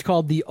 It's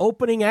called The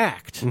Opening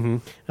Act.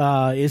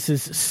 This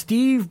is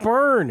Steve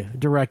Byrne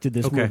directed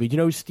this movie. Do you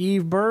know who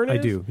Steve Byrne is? I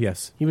do,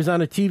 yes. He was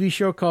on a TV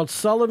show called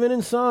Sullivan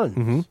and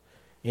Sons,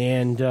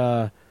 and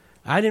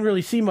I didn't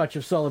really see much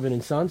of Sullivan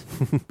and Sons,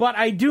 but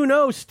I do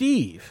know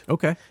Steve.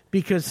 Okay.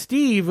 Because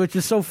Steve, which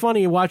is so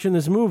funny watching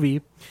this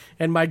movie,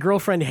 and my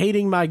girlfriend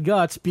hating my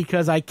guts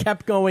because I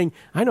kept going,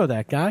 I know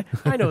that guy.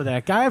 I know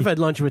that guy. I've had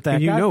lunch with that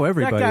And you guy. know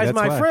everybody, That guy's that's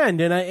my why. friend.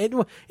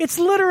 And it's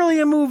literally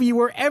a movie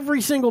where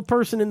every single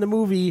person in the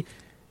movie,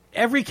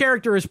 every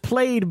character is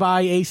played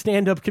by a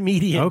stand-up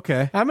comedian.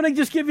 Okay. I'm going to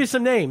just give you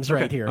some names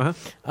right here.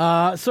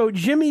 So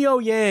Jimmy O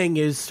Yang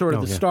is sort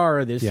of the star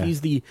of this. Yeah.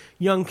 He's the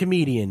young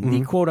comedian,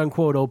 the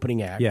quote-unquote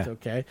opening act. Yeah.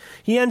 Okay.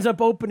 He ends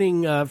up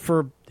opening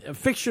for a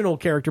fictional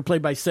character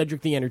played by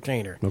Cedric the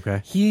Entertainer.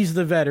 Okay. He's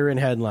the veteran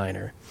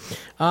headliner.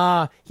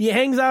 He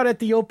hangs out at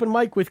the open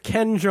mic with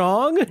Ken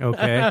Jeong.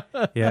 Okay.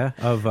 Yeah.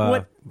 Of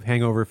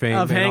Hangover fame.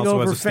 Of and also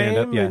Hangover as a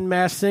stand-up. fame Yeah. and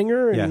Masked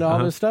Singer and Yeah,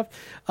 all this stuff.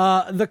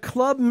 The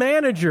club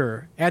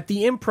manager at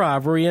the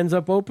Improv, where he ends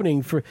up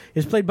opening for,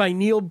 is played by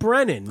Neil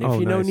Brennan. If Oh,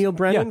 you know nice. Neil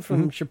Brennan Yeah.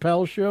 from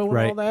Chappelle's Show and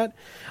Right. all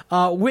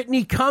that.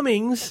 Whitney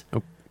Cummings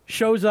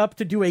shows up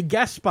to do a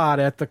guest spot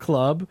at the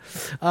club.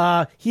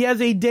 He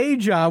has a day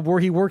job where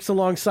he works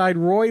alongside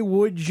Roy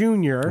Wood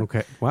Jr.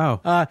 Okay.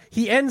 Wow.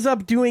 He ends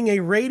up doing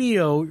a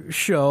radio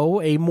show,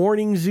 a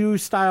morning zoo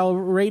style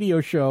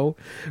radio show,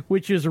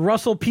 which is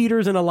Russell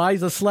Peters and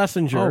Eliza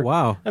Schlesinger. Oh,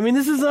 wow. I mean,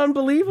 this is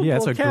unbelievable. Yeah,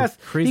 it's a cast.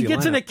 crazy He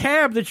gets in lineup. a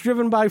cab that's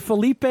driven by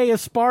Felipe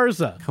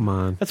Esparza. Come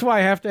on. That's why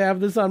I have to have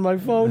this on my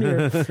phone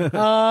here.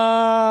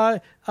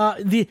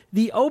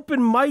 The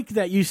open mic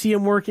that you see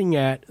him working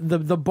at,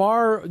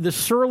 the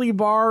Surly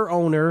bar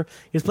owner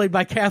is played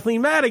by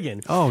Kathleen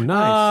Madigan. Oh,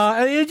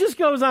 nice. And it just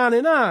goes on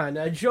and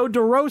on. Joe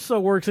DeRosa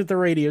works at the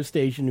radio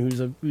station,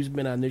 who's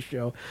been on this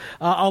show.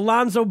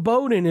 Alonzo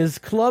Bowden is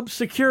club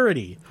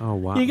security. Oh,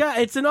 wow.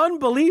 It's an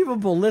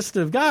unbelievable list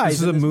of guys.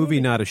 This is in a movie,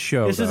 not a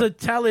show. This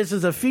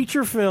is a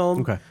feature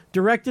film Okay.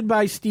 directed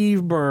by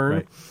Steve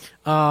Byrne,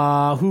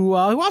 who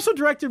also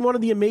directed one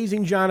of the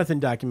Amazing Jonathan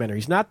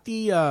documentaries, not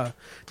the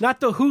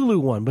Hulu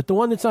one, but the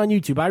one that's on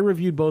YouTube. I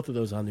reviewed both of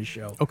those on this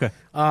show. Okay.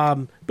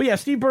 But yeah,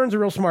 Steve Byrne's a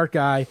real smart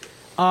guy.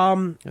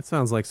 That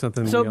sounds like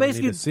something So we all need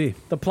basically, to see.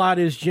 the plot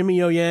is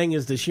Jimmy O Yang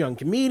is this young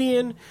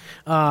comedian.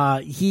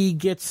 He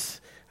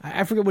gets,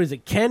 I forget what is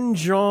it, Ken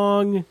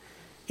Jeong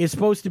is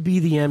supposed to be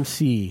the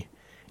MC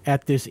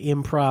at this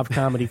improv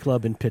comedy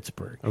club in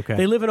Pittsburgh. Okay.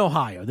 They live in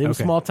Ohio. They live in a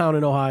Okay. small town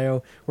in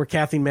Ohio where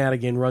Kathleen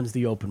Madigan runs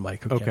the open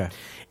mic. Okay.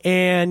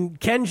 And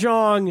Ken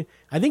Jeong,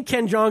 I think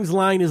Ken Jeong's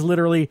line is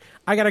literally,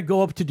 I got to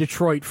go up to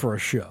Detroit for a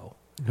show.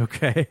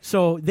 Okay.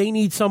 So they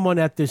need someone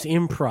at this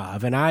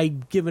improv, and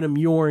I've given him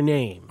your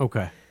name.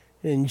 Okay.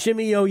 And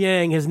Jimmy O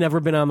Yang has never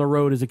been on the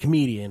road as a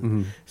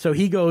comedian. So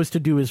he goes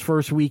to do his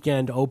first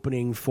weekend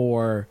opening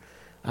for,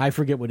 I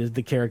forget what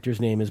the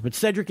character's name is, but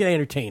Cedric the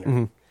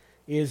Entertainer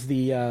is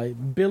the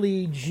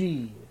Billy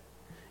G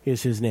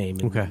is his name.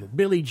 Okay.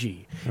 Billy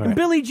G. All And right.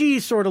 Billy G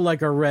is sort of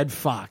like a red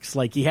fox.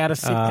 Like he had a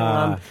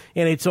sitcom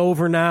and it's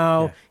over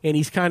now, Yeah. and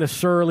he's kind of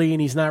surly and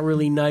he's not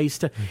really nice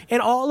to.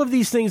 And all of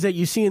these things that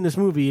you see in this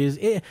movie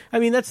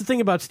that's the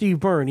thing about Steve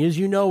Byrne is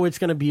it's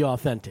going to be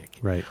authentic.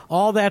 Right.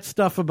 All that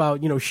stuff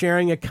about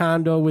sharing a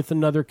condo with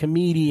another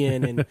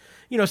comedian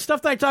and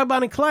stuff that I talk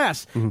about in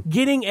class.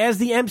 Getting as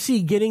the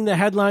MC, getting the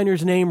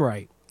headliner's name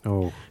right,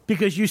 Oh.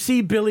 because you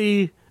see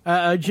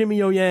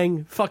Jimmy O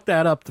Yang fuck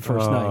that up the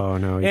first night. Oh,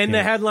 no, you and the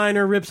can't.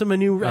 headliner rips him a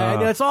new.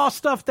 and it's all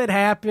stuff that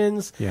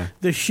happens. Yeah.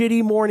 The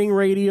shitty morning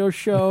radio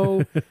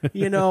show,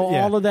 Yeah.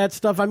 all of that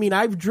stuff. I mean,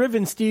 I've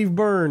driven Steve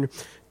Byrne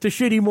to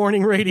shitty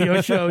morning radio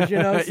shows.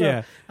 So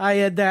Yeah. I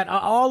had that.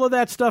 All of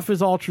that stuff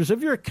is all true. So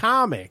if you're a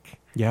comic,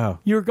 Yeah.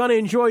 you're going to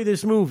enjoy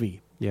this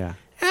movie. Yeah.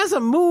 As a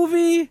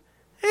movie,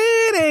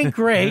 it ain't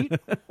great.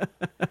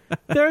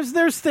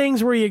 There's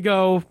things where you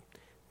go,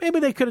 maybe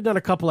they could have done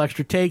a couple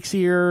extra takes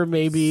here.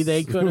 Maybe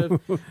they could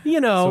have,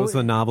 So it's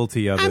the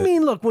novelty of it. I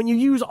mean, look, when you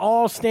use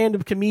all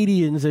stand-up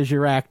comedians as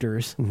your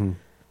actors,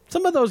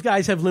 some of those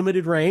guys have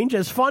limited range,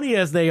 as funny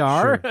as they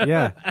are. Sure.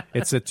 Yeah.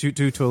 It's a two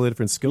totally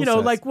different skill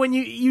sets. Like when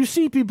you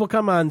see people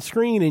come on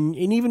screen, and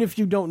even if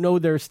you don't know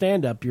their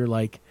stand-up, you're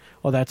like,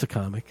 oh, that's a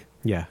comic.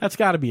 Yeah. That's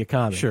got to be a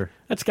comic. Sure.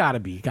 That's got to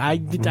be.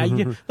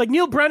 Like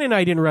Neil Brennan,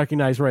 I didn't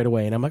recognize right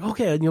away, and I'm like,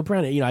 okay, Neil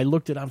Brennan. I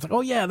looked at it, I was like,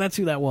 oh yeah, that's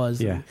who that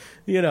was. Yeah.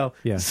 And,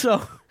 Yeah.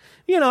 So,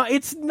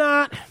 it's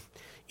not.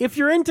 If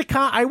you're into,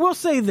 I will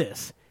say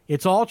this: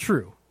 it's all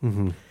true.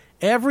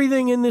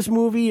 Everything in this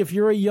movie. If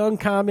you're a young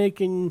comic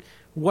and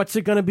what's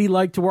it going to be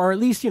like to, or at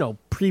least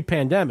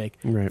pre-pandemic,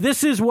 Right.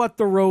 this is what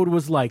the road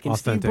was like, and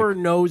Authentic. Steve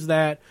Byrne knows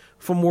that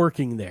from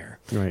working there,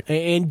 Right.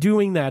 and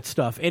doing that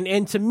stuff.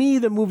 And to me,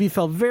 the movie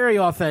felt very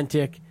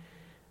authentic.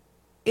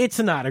 It's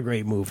not a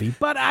great movie,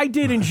 but I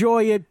did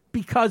enjoy it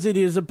because it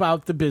is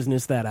about the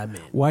business that I'm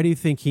in. Why do you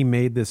think he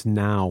made this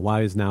now?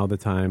 Why is now the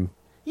time?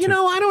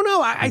 I don't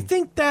know.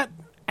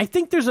 I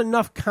think there's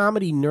enough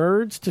comedy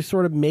nerds to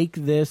sort of make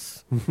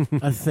this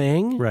a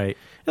thing. Right.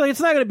 Like, it's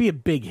not going to be a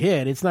big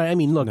hit. It's not. I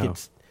mean, look, No.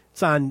 it's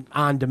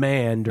on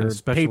demand or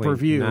Especially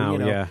pay-per-view. now,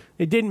 yeah.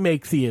 It didn't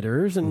make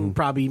theaters, and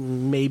probably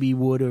maybe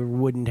would or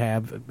wouldn't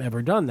have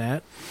ever done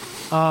that.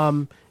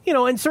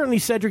 And certainly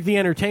Cedric the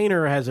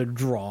Entertainer has a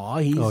draw.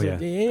 He's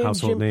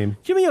household name.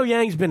 Jimmy O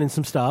Yang's been in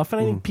some stuff,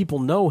 and I think people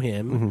know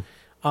him.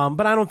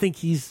 But I don't think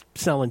he's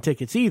selling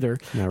tickets either.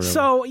 Not really.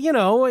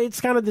 So,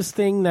 it's kind of this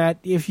thing that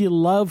if you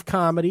love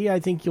comedy,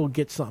 I think you'll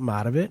get something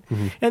out of it.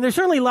 And there's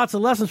certainly lots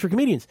of lessons for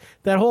comedians.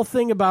 That whole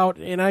thing about,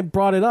 and I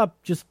brought it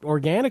up just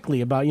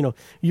organically, about,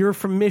 you're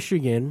from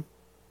Michigan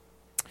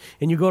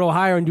and you go to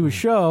Ohio and do a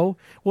show.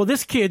 Well,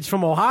 this kid's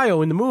from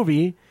Ohio in the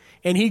movie,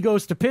 and he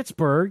goes to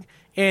Pittsburgh.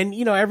 And,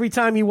 every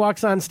time he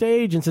walks on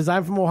stage and says,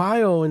 I'm from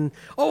Ohio, and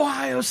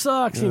Ohio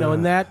sucks,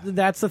 and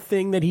that's a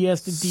thing that he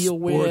has to deal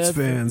with. Sports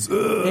fans.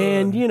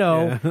 And,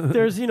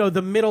 there's,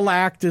 the middle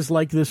act is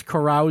like this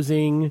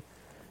carousing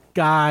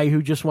guy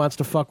who just wants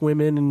to fuck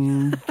women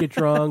and get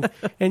drunk.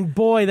 And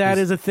boy, that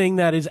is a thing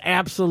that is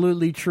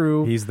absolutely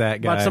true. He's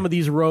that guy. About some of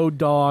these road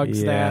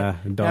dogs that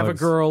have a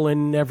girl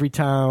in every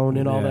town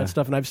and all that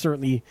stuff. And I've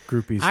certainly...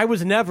 Groupies. I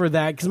was never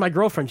that, because my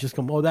girlfriend just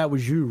come, oh, that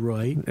was you,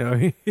 right?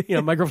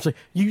 My girlfriend's like,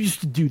 you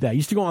used to do that. You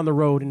used to go on the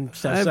road and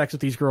have sex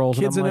with these girls.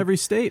 Kids in every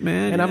state,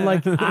 man. And I'm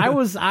like, I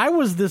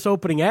was this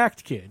opening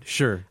act kid.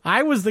 Sure.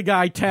 I was the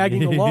guy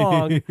tagging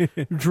along,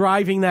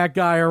 driving that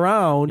guy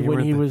around when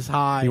he was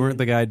high. You weren't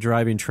the guy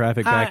driving traffic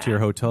back to your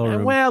hotel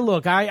room. Well,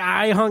 look,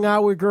 I hung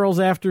out with girls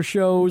after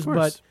shows,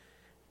 but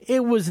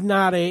it was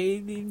not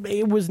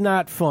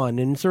fun.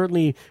 And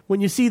certainly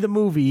when you see the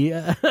movie,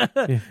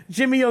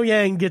 Jimmy O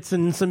Yang gets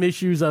in some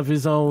issues of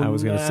his own. I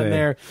was going to say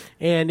there,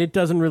 and it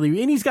doesn't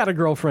really. And he's got a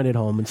girlfriend at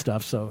home and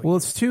stuff. So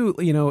it's too.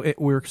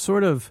 We're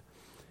sort of.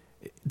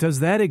 Does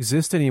that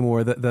exist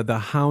anymore? The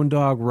hound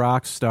dog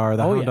rock star,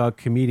 the hound dog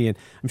comedian?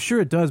 I'm sure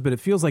it does, but it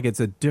feels like it's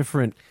a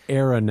different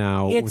era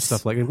now with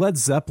stuff like Led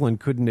Zeppelin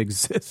couldn't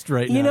exist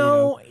right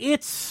now.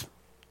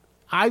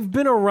 I've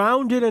been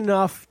around it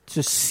enough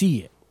to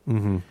see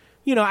it.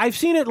 I've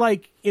seen it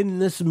like in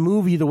this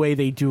movie, the way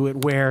they do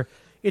it, where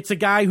it's a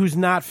guy who's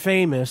not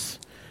famous,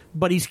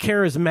 but he's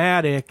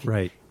charismatic.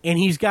 Right. And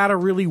he's got to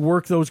really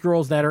work those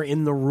girls that are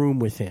in the room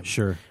with him.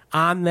 Sure.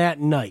 On that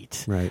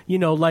night. Right.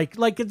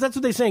 Like that's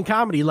what they say in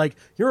comedy. Like,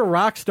 you're a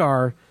rock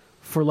star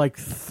for like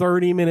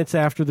 30 minutes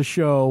after the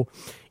show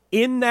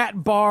in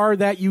that bar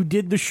that you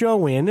did the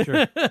show in.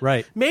 Sure.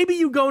 Right. Maybe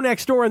you go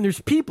next door and there's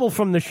people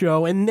from the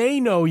show and they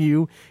know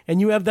you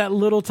and you have that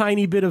little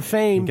tiny bit of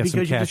fame because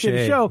you just did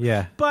the show.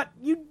 Yeah. But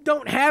you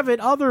don't have it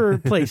other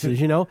places,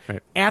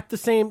 Right. At the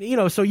same,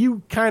 so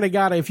you kind of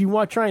got to, if you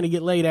want trying to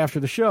get laid after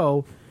the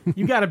show,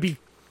 you got to be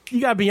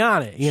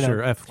on it,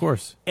 Sure, of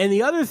course. And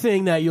the other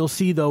thing that you'll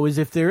see, though, is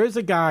if there is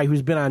a guy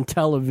who's been on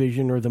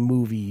television or the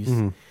movies,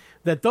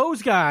 that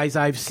those guys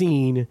I've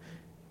seen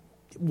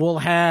will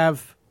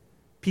have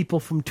people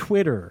from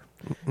Twitter,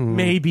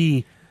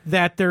 maybe,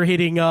 that they're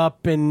hitting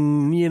up,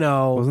 and,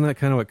 Wasn't that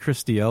kind of what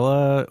Chris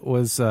D'Elia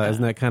was?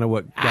 Isn't that kind of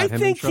what got him in trouble? I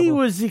think he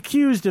was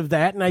accused of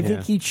that, and I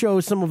think he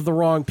chose some of the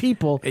wrong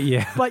people.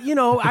 Yeah. But,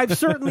 I've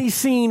certainly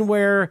seen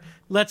where,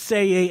 let's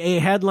say, a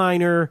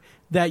headliner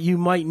that you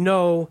might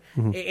know,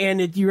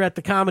 and you're at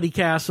the Comedy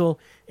Castle,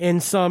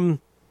 and some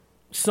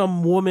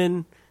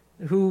woman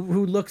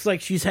who looks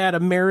like she's had a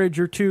marriage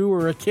or two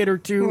or a kid or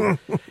two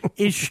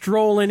is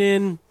strolling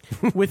in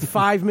with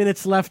 5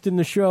 minutes left in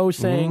the show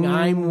saying,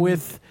 I'm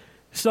with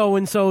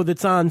so-and-so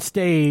that's on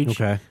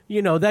stage. Okay.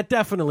 That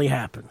definitely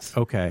happens.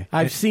 Okay.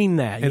 I've seen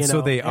that. And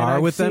so they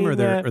are with them, or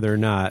they're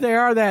not? They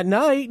are that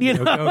night.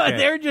 Okay.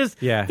 They're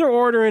just, they're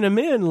ordering them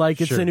in like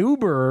it's an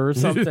Uber or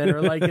something,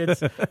 or like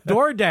it's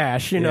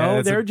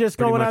DoorDash, They're just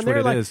going on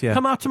there like,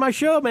 come out to my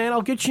show, man,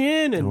 I'll get you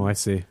in. And, I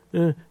see.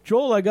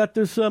 Joel, I got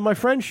this, my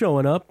friend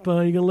showing up. You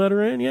going to let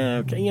her in? Yeah,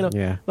 okay.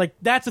 Yeah. Like,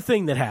 that's a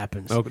thing that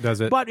happens. Oh, does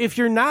it? But if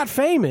you're not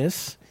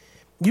famous,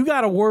 you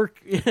got to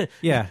work.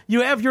 Yeah.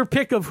 You have your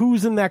pick of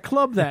who's in that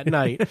club that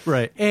night.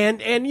 Right.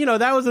 And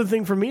that was the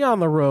thing for me on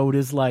the road,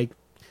 is like,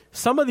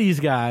 some of these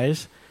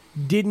guys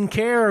didn't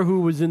care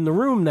who was in the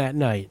room that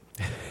night.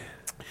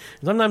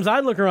 Sometimes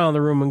I'd look around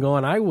the room and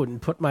going, I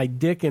wouldn't put my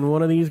dick in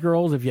one of these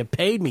girls if you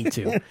paid me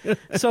to.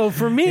 So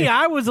for me,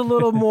 I was a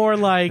little more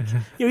like,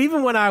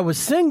 even when I was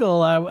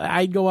single,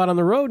 I'd go out on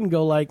the road and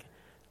go like,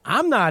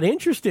 I'm not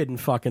interested in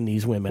fucking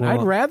these women. Well,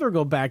 I'd rather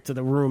go back to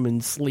the room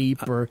and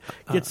sleep or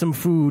get some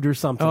food or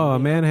something. Oh, a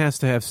man has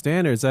to have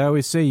standards. I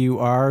always say you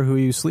are who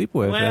you sleep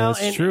with. Well,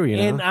 that's true,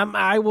 And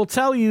I will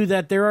tell you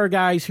that there are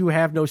guys who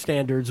have no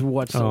standards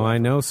whatsoever. Oh, I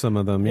know some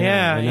of them.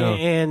 Yeah, I know.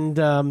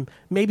 And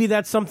maybe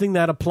that's something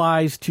that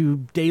applies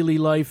to daily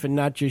life and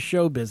not just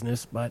show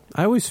business. But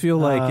I always feel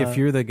like if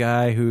you're the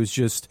guy who's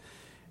just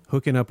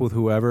hooking up with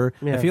whoever,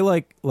 I feel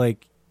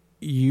like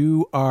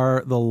you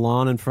are the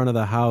lawn in front of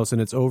the house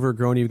and it's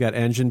overgrown. You've got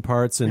engine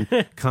parts and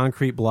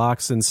concrete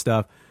blocks and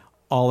stuff.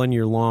 all in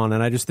your lawn.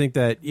 And I just think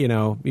that, you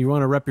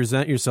want to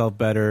represent yourself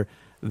better.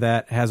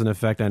 That has an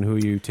effect on who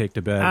you take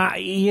to bed.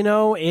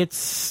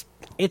 It's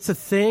a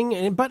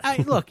thing. But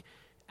look,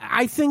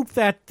 I think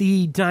that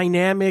the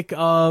dynamic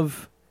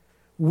of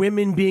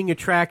women being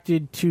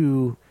attracted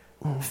to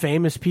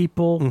famous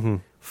people,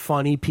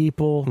 funny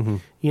people,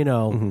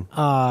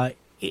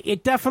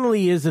 it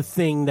definitely is a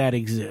thing that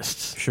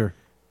exists. Sure.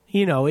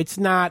 It's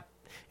not,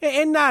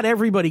 and not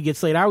everybody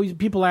gets laid.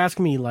 People ask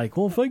me like,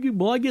 well,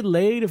 will I get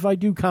laid if I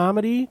do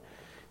comedy?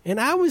 And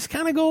I always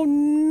kind of go,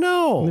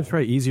 no. There's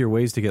probably easier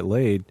ways to get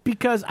laid.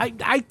 Because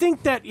I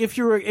think that if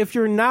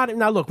you're not,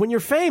 now look, when you're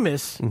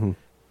famous,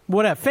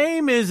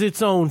 fame is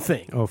its own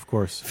thing. Oh, of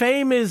course.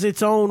 Fame is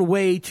its own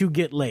way to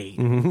get laid.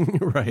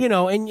 Right.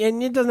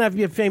 And it doesn't have to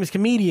be a famous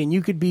comedian.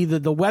 You could be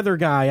the weather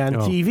guy on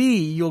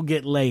TV. You'll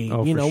get laid.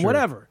 Oh, for sure.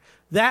 Whatever.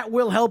 That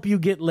will help you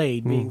get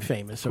laid, being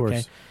famous. Of Okay.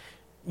 course.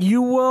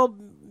 You will,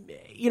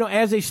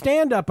 as a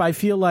stand-up, I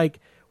feel like,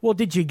 well,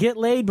 did you get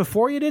laid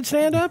before you did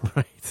stand-up?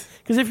 Right.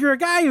 Because if you're a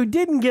guy who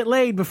didn't get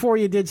laid before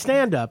you did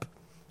stand-up,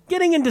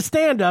 getting into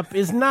stand-up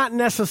is not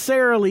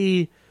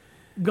necessarily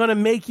going to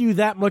make you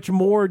that much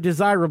more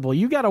desirable.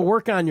 You got to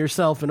work on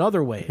yourself in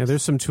other ways. Yeah,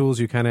 there's some tools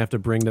you kind of have to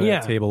bring to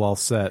that table all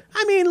set.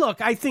 I mean,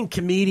 look, I think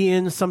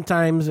comedians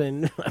sometimes,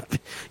 and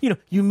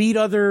you meet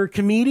other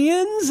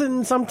comedians,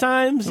 and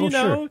sometimes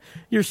sure.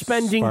 you're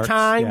spending Sparks,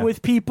 time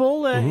with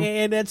people,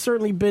 and that's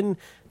certainly been.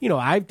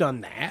 I've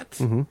done that,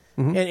 and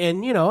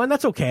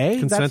that's okay.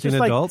 Consenting that's just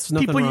adults,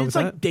 like nothing wrong it's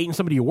with like that. dating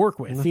somebody you work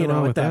with, Nothing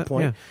wrong at with that that,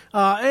 point.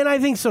 And I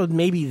think so.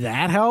 Maybe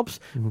that helps,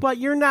 but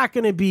you're not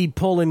going to be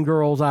pulling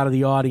girls out of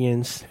the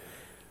audience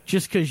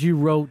just because you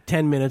wrote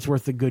 10 minutes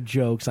worth of good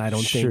jokes. I don't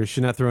think. Sure,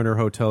 she's not throwing her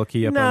hotel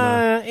key up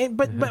on the...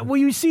 But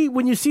when you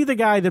see the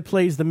guy that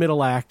plays the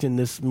middle act in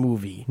this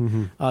movie,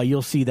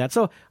 you'll see that.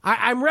 So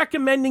I'm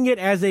recommending it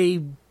as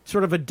a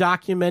sort of a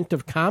document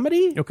of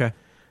comedy. Okay.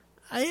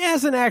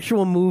 As an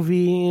actual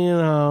movie,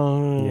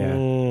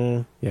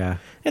 Yeah.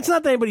 it's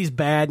not that anybody's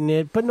bad in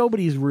it, but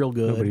nobody's real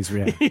good.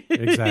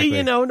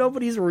 Exactly.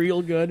 Nobody's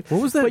real good.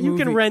 What was that But you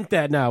movie? can rent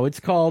that now. It's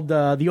called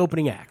The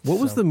Opening Act. What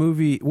was the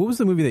movie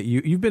that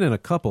you've been in a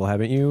couple,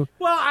 haven't you?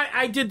 Well,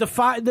 I did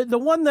the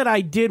one that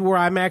I did where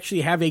I'm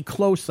actually have a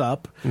close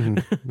up.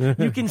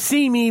 You can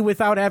see me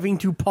without having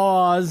to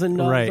pause and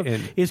Right, stuff,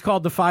 and- is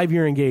called The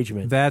 5-Year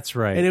Engagement. That's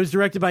right. And it was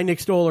directed by Nick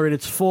Stoller, and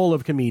it's full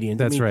of comedians.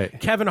 That's right.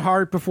 Kevin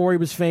Hart before he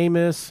was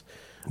famous.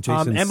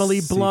 Jason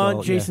Emily Blunt,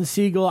 Segel, Jason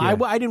Segel.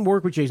 Yeah. I didn't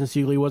work with Jason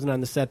Segel. He wasn't on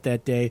the set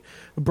that day.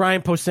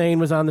 Brian Posehn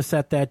was on the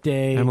set that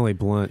day. Emily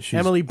Blunt.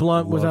 Emily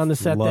Blunt was on the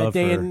set that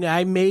day, her. and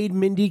I made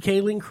Mindy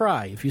Kaling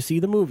cry. If you see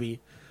the movie,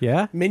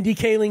 Yeah? Mindy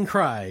Kaling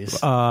cries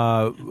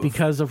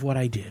because of what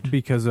I did.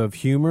 Because of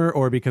humor,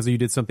 or because you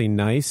did something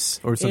nice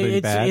or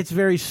something bad? It's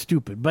very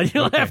stupid, but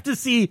you'll have to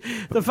see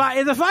the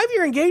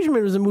 5-Year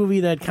Engagement was a movie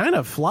that kind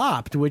of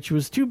flopped, which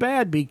was too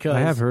bad because I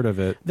have heard of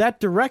it.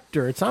 that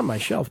director. It's on my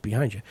shelf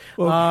behind you.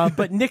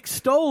 But Nick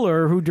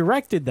Stoller, who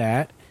directed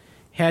that,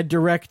 had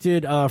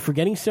directed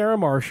Forgetting Sarah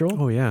Marshall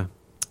Oh, yeah.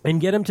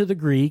 and Get Him to the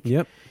Greek.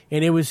 Yep.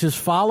 And it was his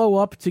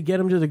follow-up to Get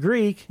Him to the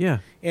Greek. Yeah.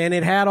 And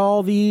it had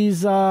all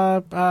these,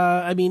 other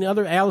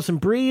Alison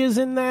Brie is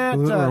in that.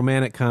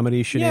 Romantic comedy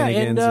yeah,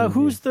 shenanigans. and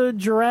who's the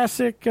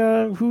Jurassic,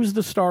 who's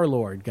the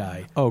Star-Lord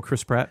guy? Oh,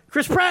 Chris Pratt.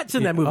 Chris Pratt's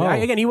in that movie. Oh.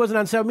 Again, he wasn't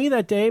on set with me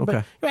that day, but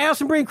Okay.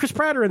 Alison Brie and Chris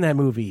Pratt are in that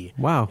movie.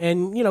 Wow.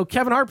 And,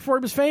 Kevin Hart before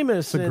he was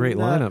famous. It's a great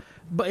lineup.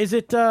 But is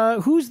it,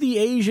 who's the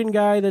Asian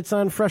guy that's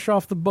on Fresh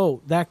Off the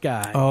Boat? That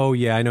guy. Oh,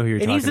 yeah, I know who you're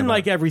And talking he's in about.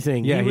 like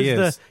everything. Yeah, he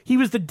is. He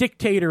was the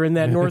dictator in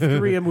that North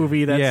Korea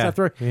movie. That Yeah. Seth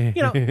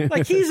Rogen,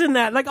 like he's in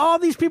that. Like all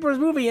these people in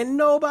this movie, and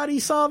nobody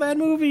saw that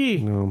movie.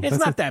 No, It's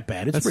not that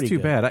bad. It's That's pretty too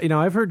good. bad.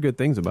 I've heard good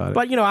things about it.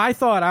 But I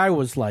thought I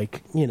was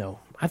like,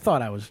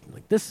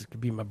 this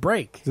could be my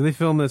break. Did they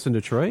film this in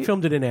Detroit?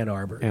 Filmed it in Ann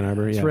Arbor. Ann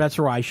Arbor, yeah. So that's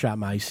where I shot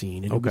my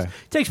scene. And Okay. it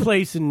takes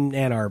place in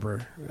Ann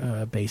Arbor,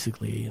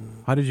 basically.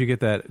 And How did you get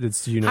that? Did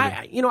you know?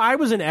 I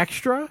was an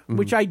extra,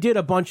 which I did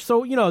a bunch.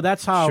 So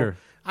that's how Sure.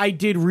 I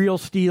did Real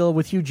Steel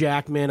with Hugh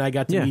Jackman. I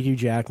got to Yeah. meet Hugh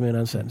Jackman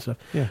on set and stuff.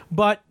 Yeah.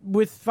 But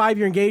with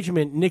 5-Year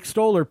Engagement, Nick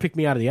Stoller picked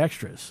me out of the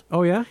extras.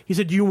 Oh, yeah? He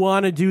said, "Do you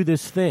want to do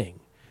this thing?"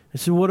 I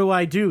said, "What do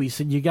I do?" He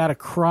said, "You got to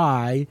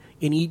cry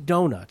and eat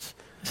donuts."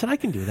 I said, "I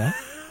can do that."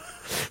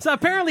 So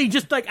apparently,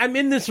 just like I'm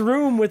in this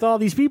room with all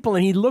these people,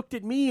 and he looked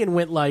at me and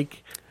went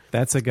like,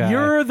 That's a guy.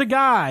 "You're the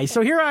guy."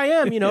 So here I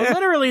am,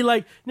 literally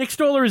like Nick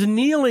Stoller is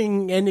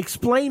kneeling and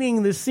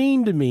explaining the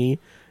scene to me,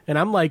 and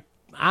I'm like,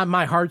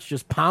 my heart's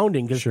just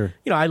pounding because Sure.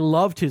 I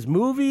loved his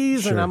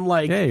movies, Sure. and I'm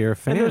like, Yeah, you're a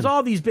fan. And there's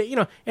all these,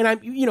 and I'm,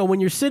 when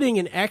you're sitting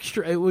in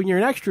extra, when you're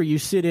an extra, you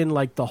sit in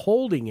like the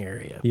holding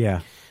area, Yeah.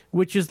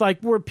 which is like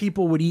where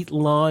people would eat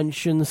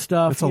lunch and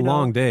stuff. It's a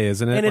long day,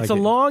 isn't it? And it's Like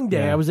a long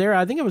day. yeah.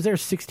 I think I was there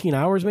 16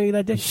 hours maybe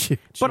that day. Jeez.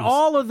 But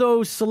all of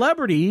those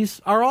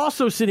celebrities are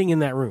also sitting in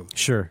that room,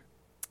 Sure.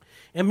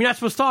 and you're not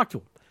supposed to talk to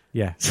them.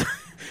 Yeah.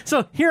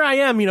 So here I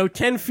am,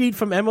 10 feet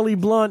from Emily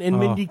Blunt and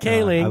Mindy God,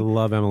 Kaling. I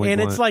love Emily and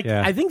Blunt. it's like,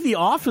 Yeah. I think The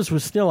Office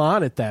was still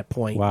on at that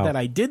point Wow. that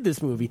I did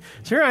this movie.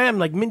 So here I am,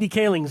 like Mindy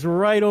Kaling's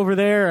right over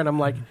there, and I'm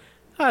like,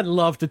 I'd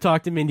love to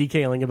talk to Mindy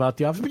Kaling about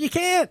The Office, but you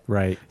can't.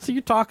 Right. So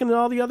you're talking to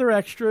all the other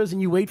extras,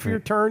 and you wait for your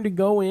turn to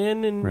go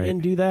in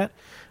and do that.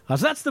 So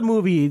that's the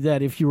movie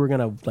that if you were going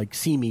to like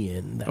see me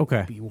in, that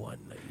would be one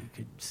that you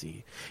could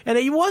see. And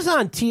it was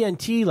on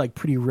TNT like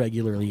pretty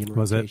regularly in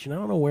Was it? rotation. I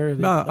don't know where.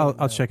 No,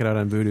 I'll check it out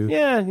on Vudu.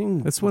 Yeah.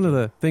 That's one of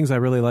the things I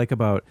really like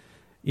about,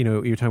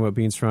 you're talking about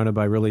being surrounded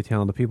by really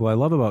talented people. I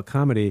love about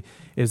comedy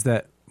is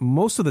that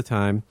most of the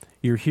time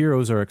your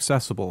heroes are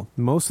accessible.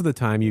 Most of the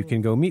time you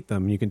can go meet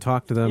them. You can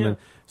talk to them and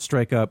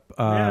strike up.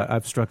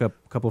 I've struck up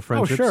a couple of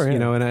friendships,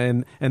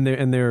 and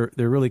they're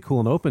really cool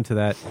and open to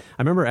that.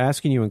 I remember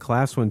asking you in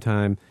class one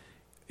time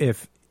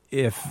if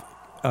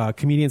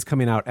comedians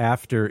coming out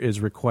after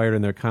is required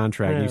in their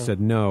contract. And you said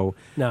no.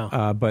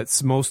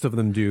 But most of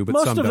them do. But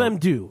most some of don't. them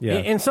do,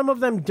 and some of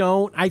them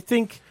don't. I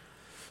think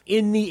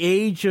in the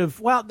age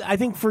of I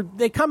think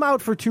they come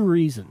out for two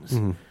reasons.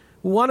 Mm-hmm.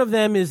 One of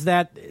them is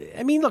that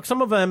look,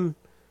 some of them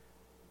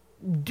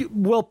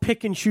will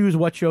pick and choose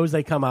what shows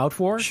they come out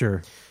for.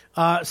 Sure.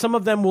 Some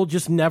of them will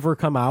just never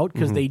come out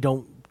because they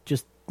don't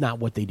just not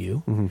what they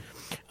do.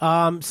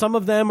 Mm-hmm. Some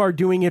of them are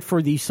doing it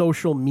for the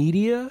social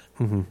media.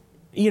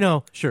 Mm-hmm.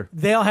 Sure.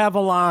 They'll have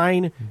a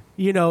line.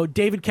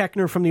 David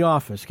Koechner from The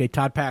Office. Okay,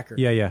 Todd Packer.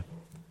 Yeah.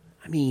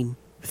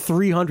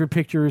 300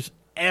 pictures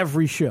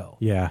every show.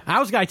 Yeah. I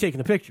was the guy taking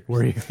the pictures.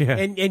 Were you? Yeah.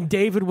 And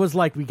David was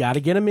like, we got to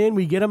get them in.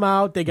 We get them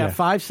out. They got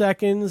 5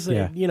 seconds.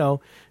 And,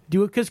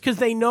 do it because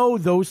they know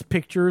those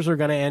pictures are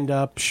going to end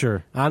up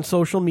on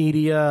social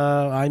media.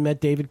 I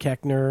met David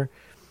Koechner,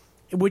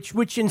 which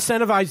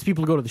incentivizes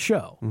people to go to the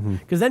show.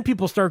 Because then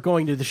people start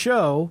going to the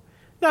show,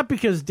 not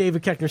because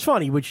David Koechner's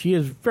funny, which he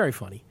is very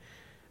funny,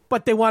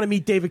 but they want to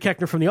meet David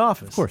Koechner from The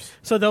Office. Of course.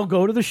 So they'll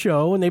go to the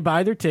show and they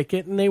buy their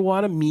ticket and they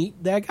want to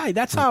meet that guy.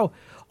 That's how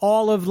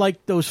all of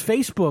like those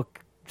Facebook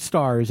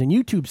stars and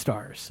YouTube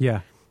stars.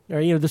 Yeah.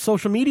 Or, the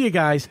social media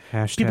guys,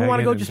 people want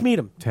to go just meet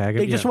them.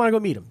 They just want to go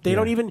meet them. They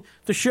don't even,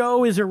 the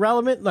show is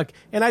irrelevant. Look,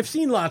 and I've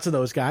seen lots of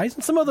those guys,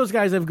 and some of those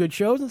guys have good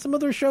shows, and some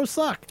of their shows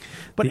suck.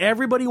 But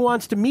everybody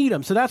wants to meet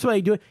them, so that's why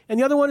they do it. And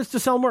the other one is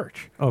to sell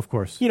merch. Oh, of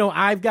course.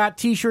 I've got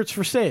T-shirts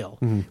for sale.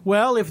 Mm-hmm.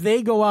 Well, if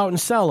they go out and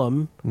sell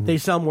them, they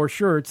sell more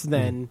shirts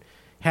than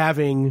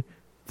having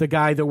the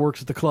guy that works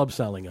at the club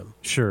selling them.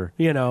 Sure.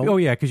 Oh,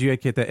 yeah, because you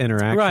get that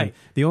interaction. Right.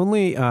 The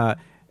only,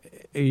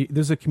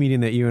 there's a comedian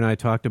that you and I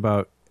talked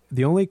about.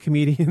 The only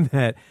comedian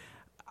that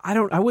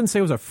I wouldn't say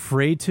was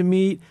afraid to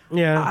meet.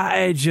 Yeah.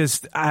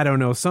 I don't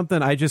know,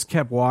 something. I just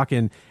kept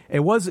walking. He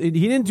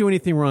didn't do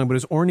anything wrong, but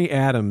it was Orny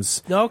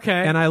Adams.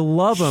 Okay. And I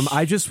love him.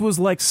 I just was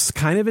like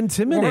kind of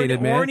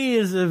intimidated, man. Orny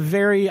is a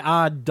very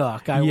odd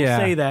duck. I will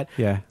say that.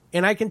 Yeah.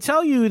 And I can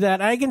tell you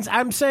that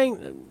I'm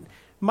saying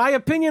my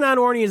opinion on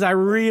Orny is I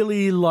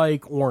really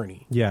like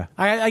Orny. Yeah.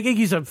 I think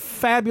he's a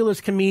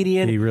fabulous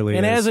comedian. He really is.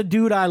 And as a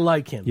dude, I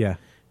like him. Yeah.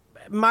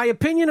 My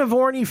opinion of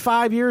Orny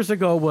 5 years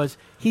ago was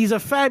he's a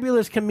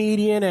fabulous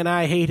comedian and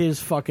I hate his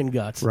fucking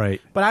guts.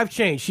 Right. But I've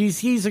changed. He's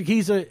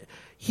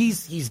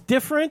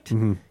different.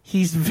 Mm-hmm.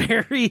 He's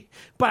very,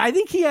 but I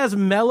think he has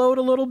mellowed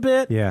a little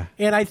bit. Yeah.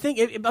 And I think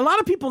a lot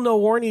of people know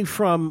Orny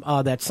from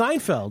that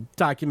Seinfeld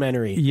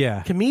documentary.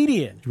 Yeah.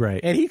 Comedian. Right.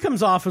 And he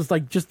comes off as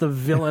like just the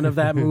villain of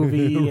that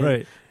movie.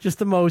 Right. Just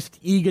the most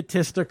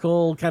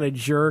egotistical kind of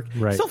jerk.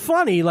 Right. Still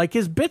funny. Like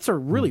his bits are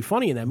really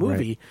funny in that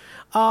movie.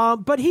 Right.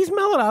 But he's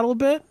mellowed out a little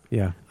bit.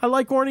 Yeah. I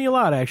like Orny a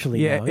lot,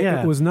 actually. Yeah.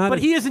 Now. It was not. But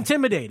he is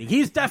intimidating.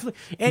 He's definitely.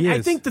 And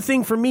I think the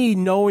thing for me,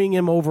 knowing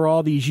him over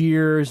all these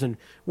years, and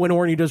when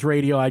Orny does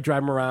radio, I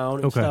drive him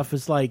around and stuff.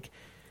 Is like,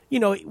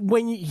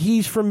 when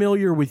he's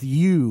familiar with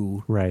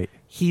you, right?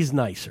 He's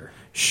nicer.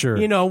 Sure.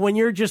 When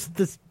you're just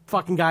this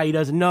fucking guy he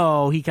doesn't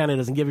know, he kind of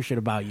doesn't give a shit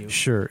about you.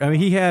 Sure. I mean,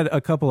 he had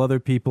a couple other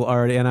people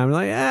already, and I'm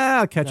like,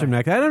 I'll catch him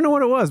next. I don't know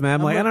what it was,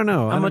 man. I don't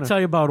know. I'm going to tell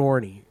you about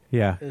Orny.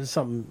 Yeah. It's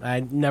something I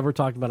never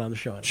talked about on the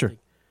show. Sure.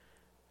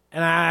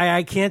 And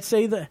I can't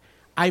say that.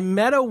 I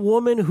met a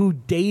woman who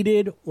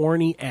dated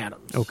Orny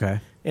Adams.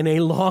 Okay. In a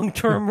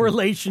long-term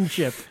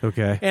relationship.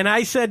 Okay. And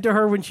I said to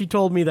her when she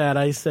told me that,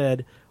 I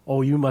said,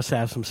 oh, you must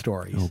have some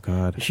stories. Oh,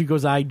 God. And she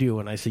goes, I do.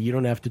 And I said, you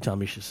don't have to tell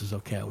me. She says,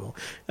 okay, I won't.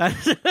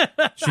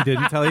 She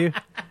didn't tell you?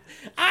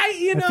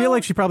 I feel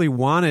like she probably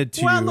wanted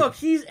to. Well, look,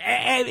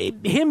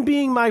 him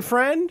being my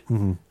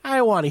friend,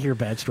 I want to hear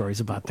bad stories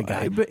about the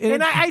guy.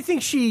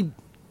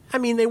 I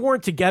think they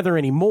weren't together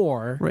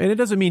anymore. Right, and it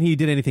doesn't mean he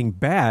did anything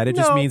bad. It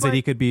just means that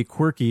he could be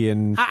quirky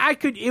and...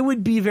 It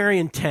would be very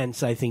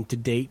intense, I think, to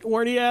date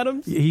Orny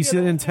Adams. He's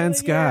an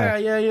intense guy.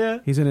 Yeah.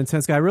 He's an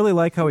intense guy. I really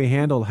like how he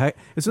handled...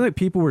 It's like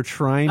people were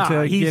trying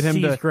to get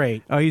him to... He's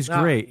great. Oh, he's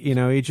great.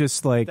 He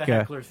just like... The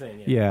heckler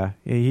thing. Yeah,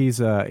 he's...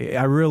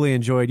 I really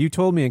enjoyed... You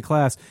told me in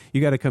class,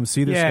 you got to come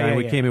see this guy. And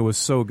we came, it was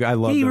so good. I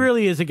loved him. He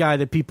really is a guy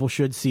that people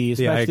should see,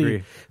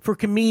 especially for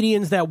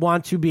comedians that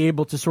want to be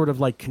able to sort of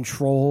like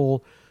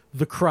control...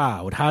 the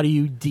crowd. How do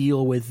you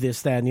deal with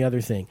this, that, and the other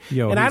thing?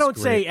 And I don't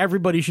say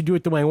everybody should do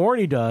it the way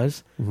Orny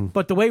does,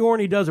 but the way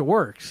Orny does it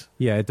works.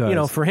 Yeah, it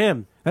does. For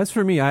him. That's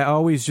for me. I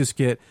always just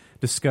get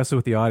disgusted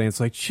with the audience,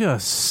 like,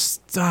 just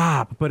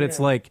stop. But it's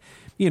like,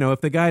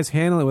 if the guy's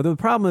handling it well, the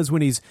problem is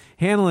when he's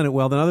handling it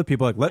well, then other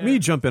people are like, let me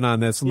jump in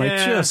on this. I'm like,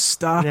 just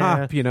stop,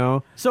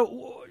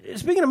 So,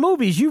 speaking of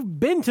movies, you've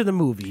been to the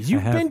movies.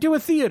 You've been to a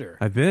theater.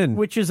 I've been.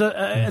 Which is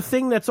a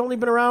thing that's only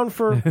been around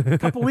for a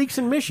couple weeks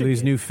in Michigan.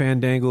 These new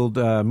fandangled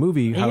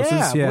movie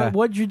houses. Yeah.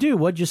 What'd you do?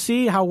 What'd you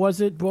see? How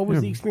was it? What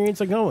was the experience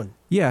like going?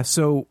 Yeah,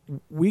 so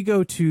we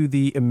go to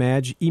the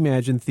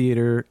Imagine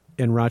Theater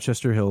in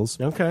Rochester Hills.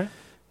 Okay.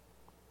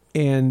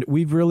 And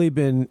we've really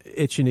been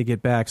itching to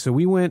get back. So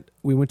we went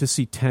to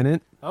see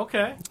Tenet.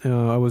 Okay.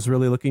 I was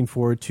really looking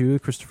forward to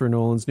Christopher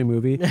Nolan's new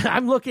movie. I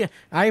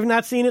have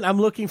not seen it.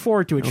 I'm looking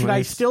forward to it. Should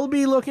I still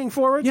be looking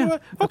forward to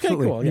it? Okay,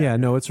 absolutely. cool. Yeah,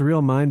 no, it's a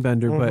real mind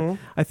bender. But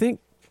I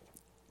think,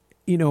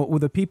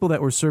 with the people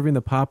that were serving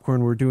the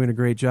popcorn were doing a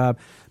great job,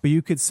 but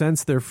you could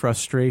sense their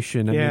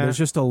frustration. I mean, there's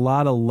just a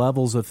lot of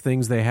levels of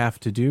things they have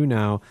to do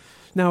now.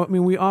 Now, I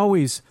mean, we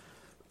always,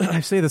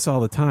 I say this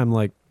all the time,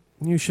 like,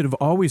 you should have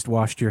always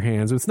washed your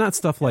hands. It's not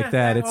stuff like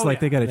that. It's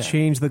they got to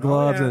change the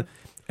gloves.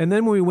 And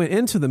then when we went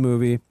into the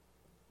movie,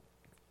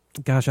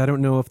 gosh, I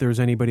don't know if there was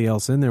anybody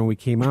else in there. When we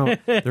came out,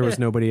 there was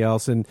nobody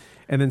else. And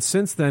then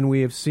since then, we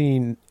have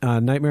seen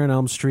Nightmare on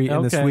Elm Street,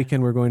 and this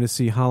weekend we're going to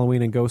see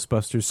Halloween and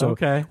Ghostbusters. So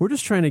we're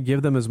just trying to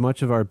give them as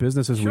much of our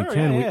business as we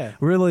can.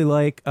 We really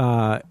like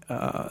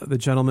the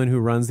gentleman who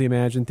runs the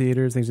Imagine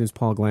Theater. I think his name's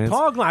Paul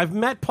Glantz. I've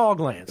met Paul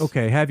Glantz.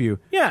 Okay, have you?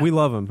 Yeah. We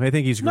love him. I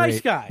think he's great.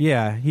 Nice guy.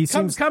 Yeah, he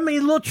seems... a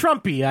little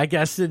Trumpy, I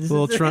guess. A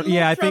little Trump.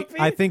 Yeah,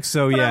 I think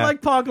so, but yeah. I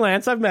like Paul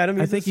Glantz. I've met him.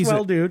 He's a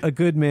swell dude. A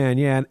good man,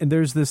 yeah. And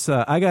there's this...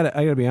 I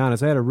gotta be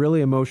honest. I had a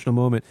really emotional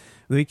moment.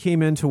 They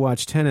came in to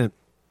watch Tenet,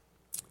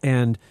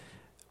 and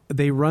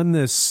they run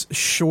this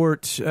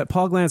short.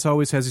 Paul Glantz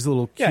always has these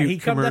little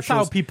cute commercials. That's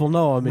how people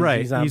know him.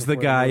 Right, he's the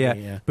guy.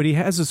 Yeah, but he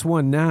has this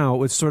one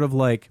now. It's sort of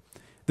like,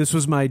 this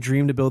was my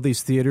dream to build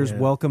these theaters.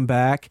 Welcome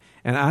back.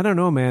 And I don't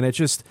know, man. It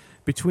just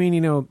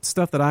between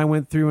stuff that I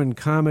went through in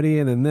comedy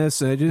and then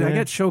this, and I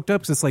get choked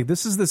up because it's like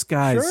this is this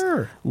guy's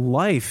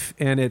life,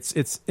 and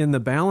it's in the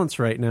balance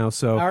right now.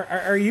 So,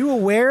 are you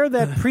aware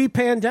that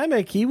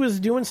pre-pandemic he was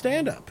doing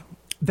stand-up?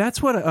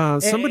 That's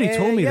what somebody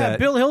told me that.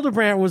 Bill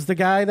Hildebrandt was the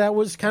guy that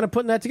was kind of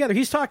putting that together.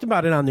 He's talked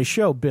about it on the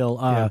show, Bill.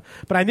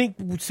 But I think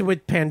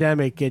with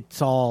pandemic,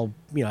 it's all,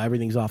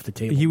 everything's off the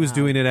table. He was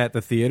doing it at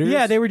the theaters?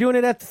 Yeah, they were doing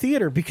it at the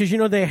theater because,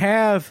 they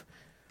have,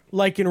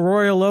 like in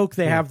Royal Oak,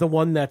 they have the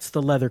one that's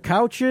the leather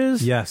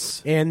couches.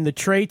 Yes. And the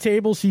tray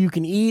table so you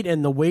can eat,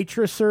 and the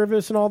waitress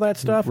service and all that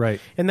stuff. Right.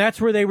 And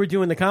that's where they were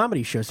doing the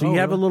comedy show. So you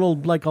have a little,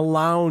 like a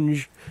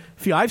lounge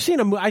feel. I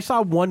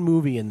saw one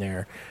movie in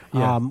there.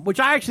 Which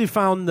I actually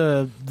found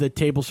the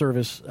table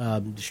service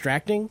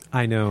distracting.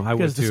 I know, I would too.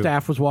 Because the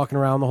staff was walking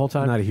around the whole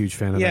time. I'm not a huge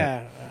fan of that.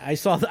 Yeah, I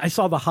saw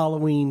the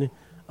Halloween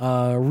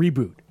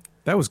reboot.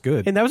 That was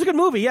good, and that was a good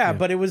movie. Yeah,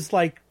 but it was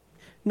like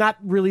not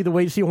really the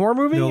way to see a horror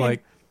movie.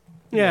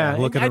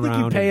 Looking I think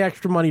you pay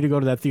extra money to go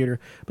to that theater,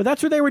 but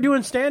that's where they were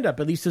doing stand up,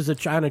 at least as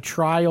on a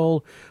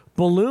trial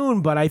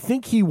balloon. But I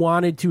think he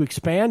wanted to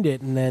expand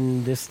it, and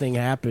then this thing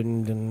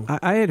happened. And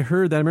I had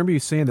heard that. I remember you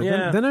saying that.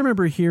 Yeah. Then I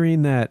remember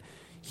hearing that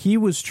he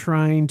was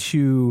trying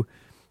to,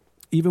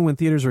 even when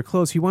theaters were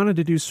closed, he wanted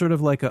to do sort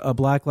of like a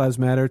Black Lives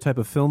Matter type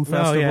of film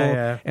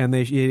festival, and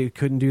they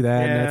couldn't do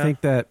that. And I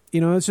think that,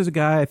 it's just a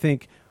guy, I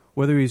think,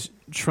 whether he's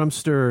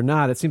Trumpster or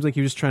not, it seems like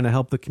he was just trying to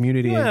help the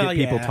community and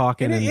get people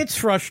talking. And it's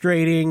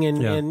frustrating,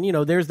 and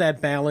there's that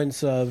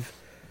balance of,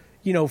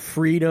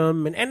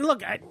 freedom. And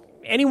look,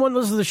 anyone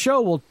listens to the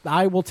show,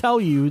 I will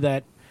tell you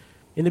that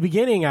in the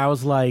beginning I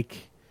was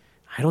like,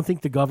 I don't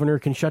think the governor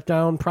can shut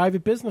down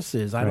private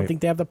businesses. I don't think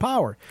they have the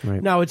power.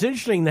 Right. Now, it's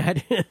interesting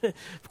that,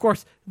 of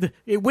course,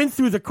 it went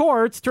through the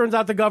courts. Turns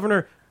out the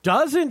governor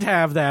doesn't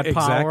have that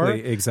power.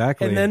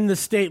 Exactly. And then the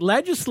state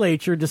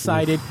legislature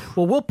decided,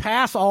 well, we'll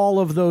pass all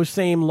of those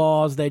same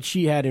laws that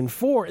she had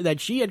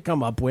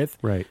come up with.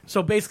 Right.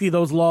 So basically,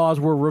 those laws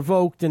were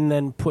revoked and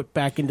then put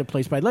back into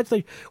place by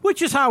legislature,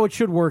 which is how it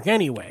should work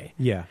anyway.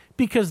 Yeah.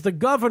 Because the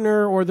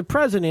governor or the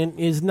president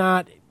is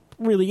not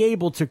really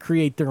able to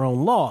create their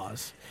own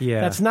laws. Yeah.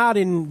 That's not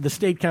in the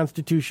state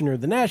constitution or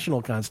the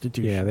national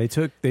constitution. Yeah, they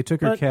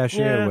took her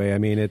cachet away. I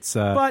mean, it's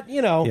but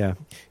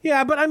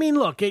but I mean,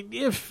 look,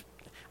 if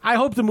I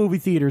hope the movie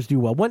theaters do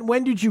well.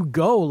 When did you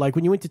go? Like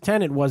when you went to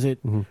Tenet, was it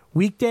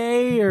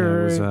weekday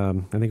or it was, I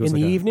think it was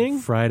in like the evening?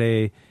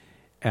 Friday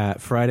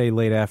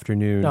late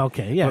afternoon.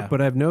 Okay, yeah.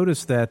 But I've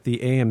noticed that the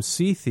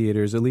AMC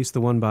theaters, at least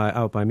the one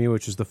out by me,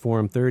 which is the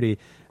Forum 30,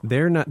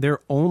 they're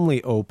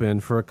only open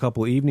for a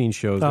couple evening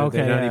shows.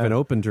 They're not even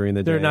open during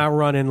the day. They're not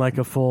running like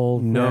a full.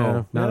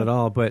 No, not at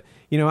all. But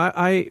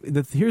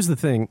here's the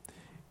thing.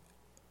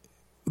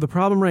 The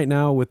problem right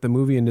now with the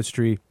movie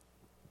industry,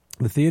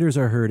 the theaters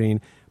are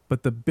hurting.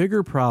 But the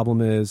bigger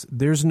problem is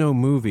there's no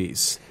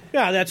movies.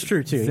 Yeah, that's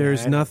true too.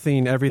 There's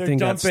nothing. Everything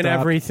they're got dumping stopped.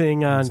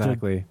 Everything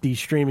on these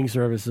streaming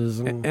services.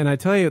 And I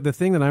tell you, the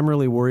thing that I'm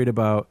really worried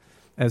about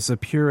as a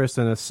purist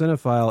and a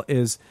cinephile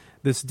is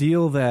this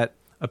deal that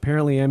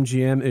apparently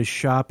MGM is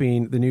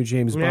shopping the new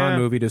James Bond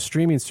movie to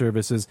streaming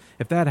services.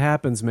 If that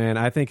happens, man,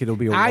 I think it'll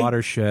be a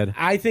watershed.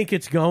 I think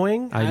it's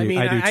going. I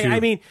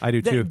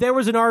do too. There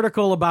was an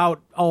article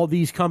about all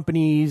these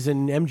companies,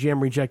 and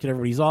MGM rejected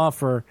everybody's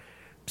offer.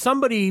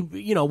 Somebody,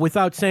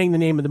 without saying the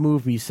name of the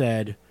movie,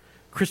 said,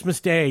 Christmas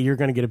Day, you're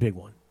going to get a big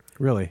one.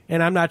 Really?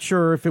 And I'm not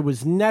sure if it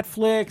was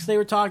Netflix they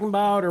were talking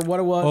about or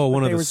what it was. Oh,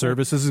 one of the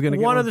services is going to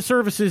get one of the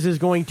services is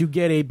going to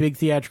get a big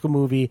theatrical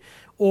movie,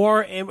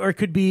 or it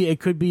could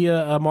be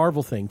a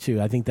Marvel thing too.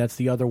 I think that's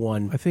the other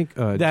one. I think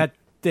that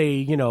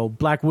they,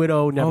 Black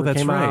Widow never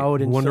came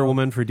out, and Wonder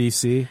Woman for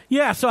DC.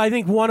 Yeah, so I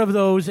think one of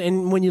those.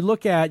 And when you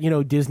look at,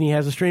 Disney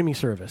has a streaming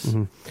service.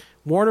 Mm-hmm.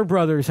 Warner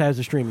Brothers has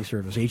a streaming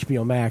service.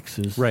 HBO Max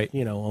is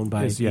owned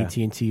by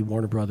AT&T,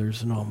 Warner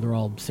Brothers, and all. They're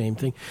all the same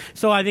thing.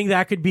 So I think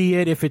that could be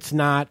it if it's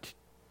not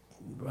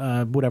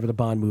whatever the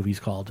Bond movie's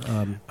called.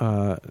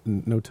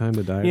 No Time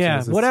to Die.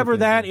 Yeah, whatever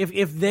that.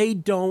 If they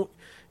don't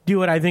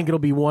do it, I think it'll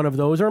be one of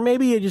those. Or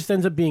maybe it just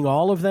ends up being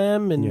all of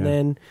them. And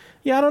then,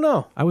 I don't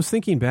know. I was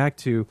thinking back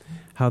to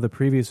how the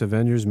previous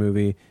Avengers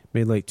movie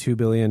made like $2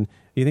 billion.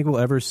 You think we'll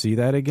ever see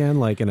that again,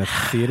 like in a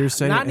theater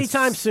setting? Not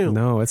anytime soon.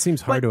 No, it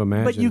seems hard to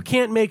imagine. But you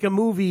can't make a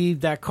movie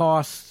that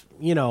costs,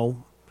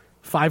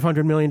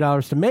 $500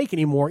 million to make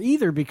anymore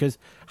either, because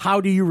how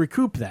do you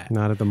recoup that?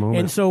 Not at the moment.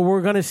 And so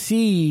we're going to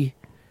see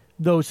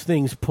those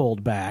things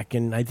pulled back,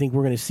 and I think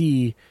we're going to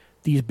see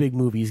these big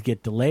movies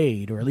get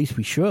delayed, or at least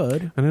we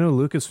should. And I know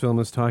Lucasfilm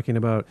is talking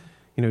about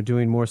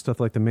doing more stuff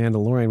like The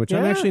Mandalorian, which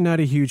I'm actually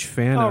not a huge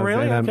fan of. Oh,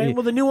 really? Okay.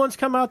 Well, the new ones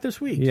come out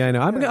this week. Yeah, I know.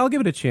 I'll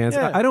give it a chance.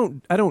 Yeah. I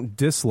don't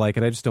dislike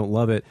it. I just don't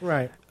love it.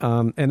 Right.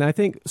 And I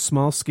think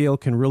small scale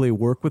can really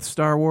work with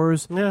Star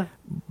Wars. Yeah.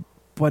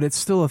 But it's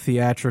still a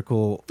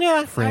theatrical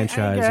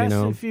franchise, I guess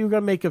if you're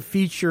going to make a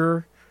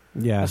feature,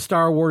 a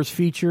Star Wars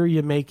feature,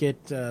 you make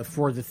it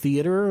for the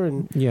theater.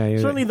 And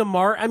certainly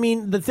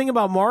the thing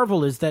about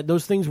Marvel is that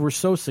those things were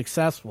so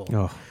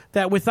successful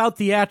that without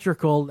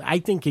theatrical, I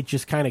think it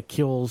just kind of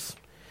kills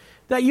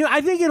that.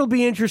 I think it'll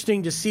be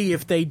interesting to see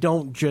if they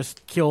don't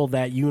just kill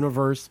that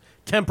universe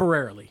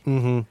temporarily.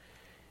 Mm-hmm.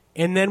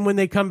 And then when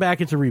they come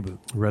back, it's a reboot.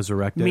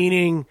 Resurrect it.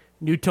 Meaning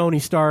new Tony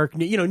Stark,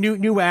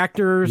 new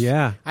actors.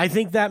 Yeah. I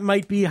think that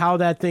might be how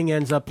that thing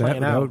ends up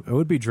playing out. It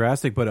would be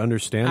drastic, but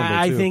understandable, too.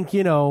 I think,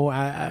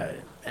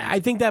 I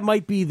think that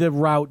might be the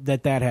route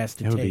that has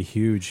to take. That would be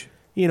huge.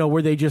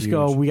 Where they just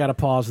go, we got to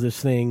pause this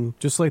thing.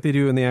 Just like they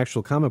do in the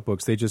actual comic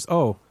books. They just,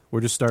 we're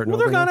just starting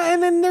over. They're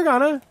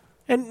gonna.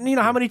 And,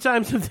 how many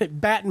times have they,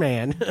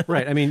 Batman?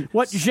 Right, I mean...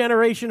 what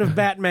generation of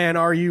Batman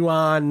are you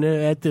on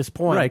at this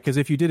point? Right, because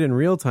if you did it in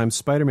real time,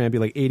 Spider-Man would be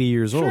like 80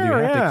 years old. You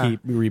have to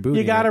keep rebooting.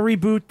 You got to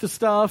reboot the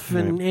stuff,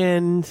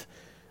 and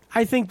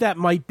I think that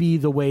might be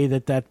the way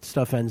that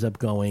stuff ends up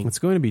going. It's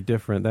going to be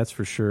different, that's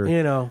for sure.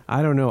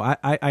 I don't know.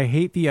 I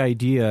hate the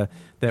idea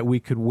that we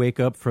could wake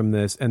up from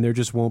this and there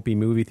just won't be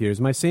movie theaters.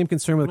 My same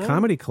concern with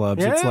comedy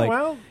clubs. Yeah, it's like,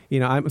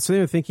 I'm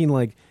sitting there thinking,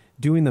 like,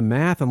 doing the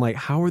math, I'm like,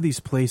 how are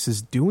these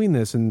places doing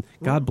this? And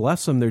God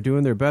bless them, they're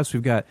doing their best.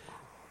 We've got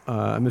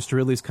Mr.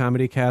 Ridley's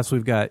Comedy Cast.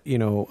 We've got,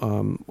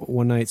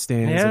 One Night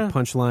Stands and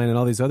Punchline and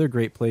all these other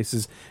great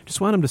places.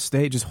 Just want them to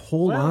stay. Just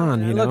hold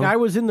on, Look, I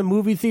was in the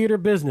movie theater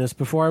business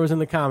before I was in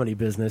the comedy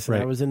business. And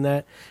right. I was in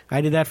that.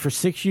 I did that for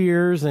 6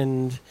 years,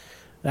 and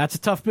that's a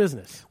tough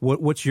business.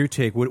 What's your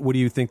take? What do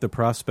you think the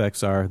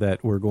prospects are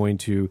that we're going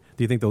to...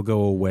 Do you think they'll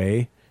go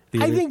away?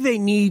 I think they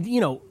need,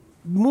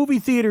 movie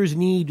theaters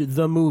need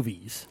the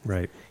movies.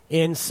 Right.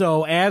 And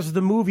so as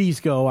the movies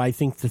go, I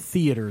think the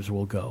theaters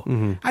will go.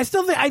 Mm-hmm.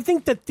 I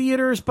think that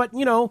theaters, but,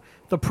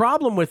 the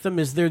problem with them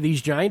is they're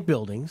these giant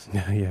buildings.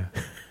 Yeah.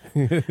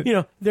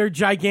 They're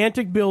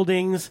gigantic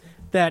buildings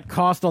that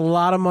cost a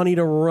lot of money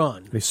to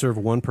run. They serve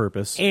one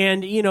purpose.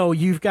 And,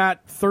 you've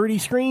got 30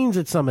 screens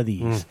at some of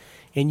these.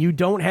 And you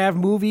don't have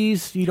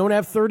movies. You don't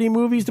have 30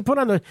 movies to put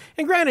on the...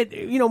 And granted,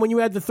 when you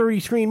had the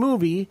 30-screen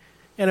movie...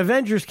 and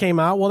Avengers came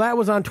out, well, that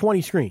was on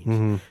 20 screens.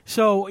 Mm-hmm.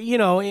 So, in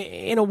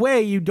a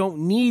way, you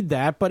don't need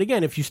that. But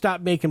again, if you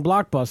stop making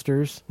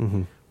blockbusters,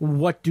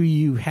 what do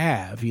you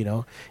have,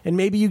 And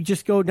maybe you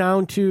just go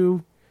down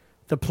to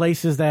the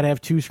places that have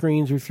 2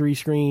 screens or 3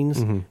 screens.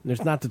 Mm-hmm.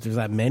 There's not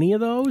that many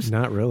of those.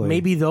 Not really.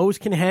 Maybe those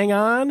can hang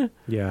on.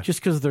 Yeah. Just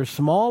because they're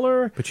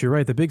smaller. But you're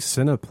right. The big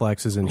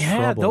Cineplex is in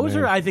trouble. Those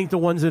are, I think, the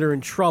ones that are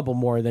in trouble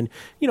more than,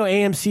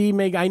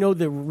 AMC. I know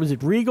that, was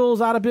it Regal's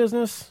out of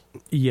business?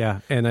 Yeah.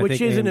 And which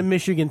isn't a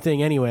Michigan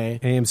thing anyway.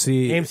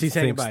 AMC's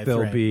hanging by a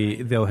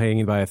thread. They'll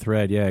hanging by a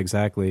thread. Yeah,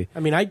 exactly. I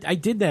mean, I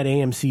did that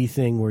AMC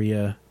thing where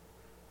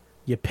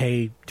you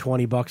pay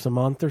 $20 a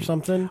month or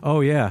something.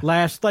 Oh, yeah.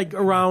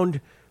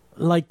 Around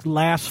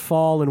last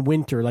fall and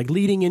winter,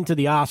 leading into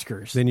the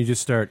Oscars. Then you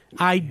just start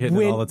hitting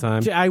it all the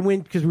time. I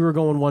went because we were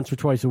going once or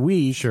twice a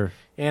week. Sure.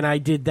 And I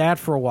did that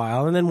for a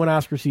while. And then when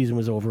Oscar season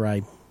was over,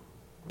 I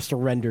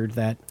surrendered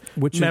that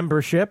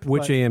membership.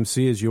 Which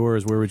AMC is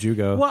yours? Where would you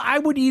go? Well, I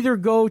would either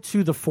go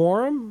to the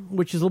Forum,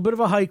 which is a little bit of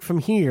a hike from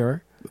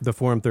here. The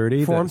Forum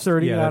 30? Forum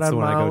 30, yeah, that's the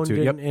one I go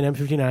to. In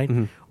M59.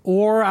 Mm-hmm.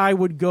 Or I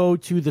would go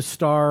to the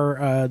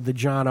Star, the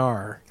John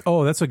R.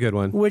 Oh, that's a good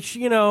one. Which,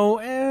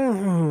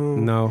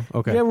 No.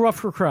 Okay. They're rough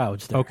for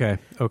crowds. There.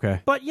 Okay.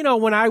 But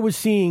when I was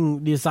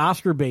seeing these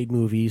Oscar bait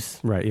movies,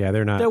 Right. Yeah,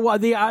 they're not.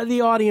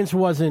 the audience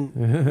wasn't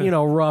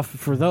rough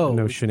for those.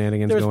 No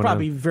shenanigans There's going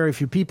probably on. very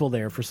few people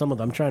there for some of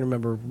them. I'm trying to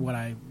remember what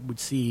I would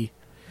see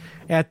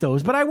at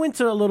those. But I went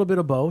to a little bit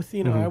of both.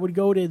 I would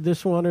go to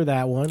this one or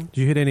that one. Did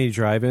you hit any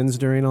drive-ins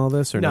during all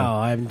this, or No,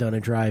 I haven't done a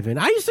drive-in.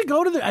 I used to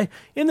go to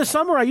in the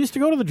summer. I used to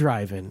go to the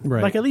drive-in,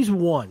 Right. like at least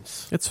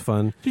once. It's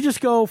fun. To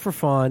just go for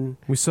fun.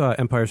 We saw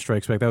Empire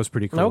Strikes Back. That was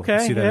pretty cool. Okay,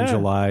 See that in yeah.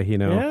 July.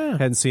 Yeah.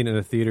 Hadn't seen it in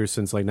a theater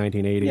since like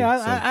 1980. Yeah,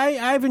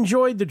 so. I've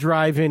enjoyed the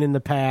drive-in in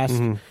the past.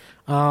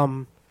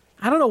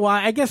 I don't know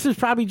why. I guess it's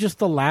probably just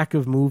the lack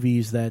of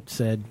movies that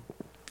said,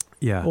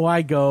 yeah.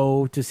 I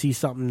go to see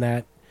something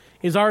that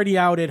is already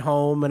out at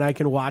home and I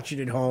can watch it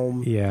at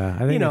home. Yeah,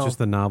 I think it's just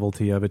the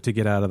novelty of it to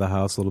get out of the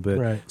house a little bit.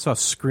 Right. Saw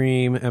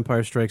Scream,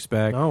 Empire Strikes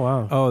Back. Oh,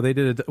 wow.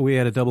 Oh, we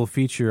had a double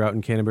feature out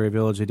in Canterbury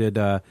Village. They did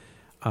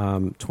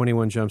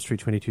 21 Jump Street,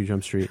 22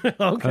 Jump Street. Okay.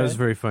 That was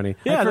very funny.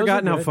 Yeah, I've those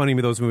forgotten are how good.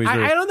 funny those movies were.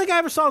 I don't think I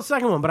ever saw the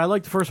second one, but I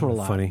liked the first one a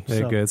lot. Funny.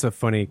 They're So- good. It's a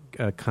funny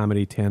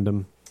comedy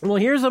tandem. Well,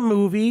 here's a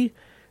movie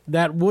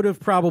that would have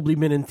probably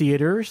been in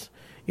theaters.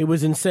 It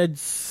was instead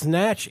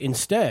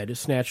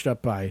snatched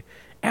up by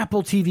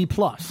Apple TV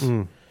Plus.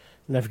 And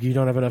if you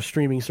don't have enough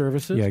streaming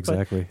services. Yeah, but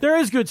exactly. there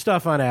is good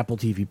stuff on Apple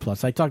TV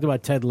Plus. I talked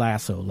about Ted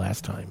Lasso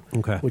last time,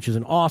 Okay. which is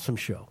an awesome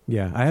show.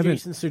 Yeah, I haven't.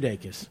 Jason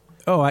Sudeikis.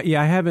 I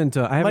haven't.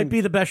 I haven't Might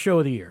be the best show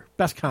of the year.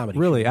 Best comedy.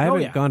 really. show. I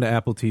haven't yeah. gone to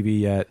Apple TV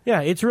yet.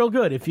 Yeah, it's real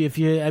good. If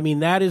you, I mean,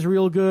 that is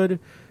real good.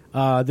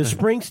 The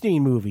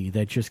Springsteen movie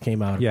that just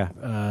came out. Yeah.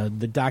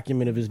 The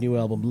document of his new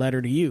album,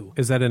 Letter to You.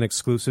 Is that an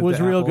exclusive? Was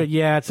to real Apple? good.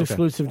 Yeah, it's Okay.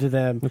 exclusive to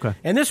them. Okay.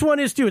 And this one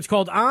is too. It's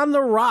called On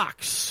the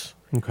Rocks,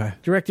 Okay.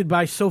 directed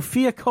by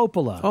Sofia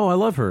Coppola. Oh, I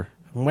love her.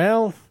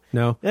 Well,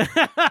 No.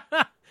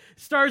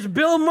 stars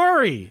Bill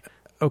Murray.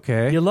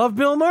 Okay. You love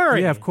Bill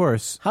Murray? Yeah, of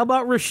course. How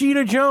about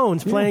Rashida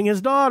Jones playing his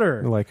I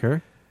daughter like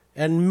her.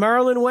 and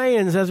Marlon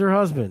Wayans as her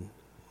husband?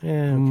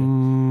 Yeah.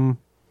 Okay.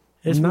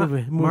 This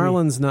movie,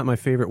 Marlon's not my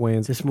favorite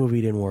Wayans. This movie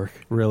didn't work.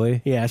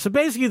 Really? Yeah, so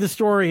basically the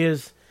story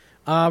is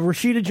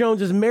Rashida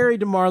Jones is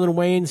married to Marlon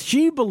Wayans.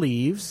 She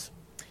believes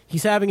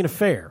he's having an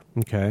affair.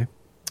 Okay.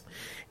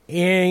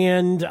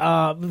 And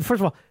first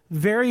of all,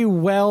 very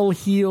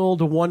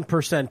well-heeled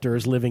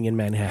one-percenters living in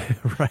Manhattan.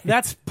 Right.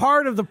 That's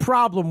part of the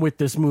problem with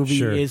this movie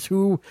Sure. is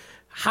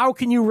how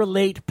can you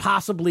relate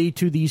possibly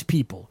to these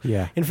people?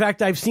 Yeah. In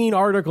fact, I've seen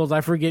articles,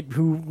 I forget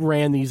who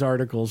ran these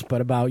articles,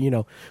 but about,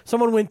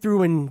 someone went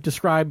through and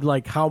described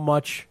like how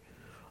much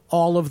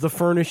all of the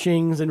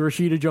furnishings in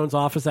Rashida Jones'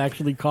 office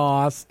actually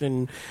cost.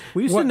 And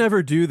We used to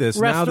never do this.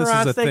 Now this is a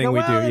restaurants, they thing go, we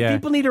well, do. Yeah.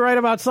 people need to write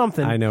about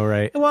something. I know,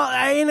 right?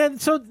 Well,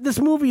 so this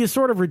movie is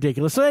sort of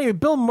ridiculous. So anyway,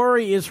 Bill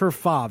Murray is her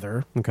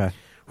father, Okay.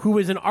 who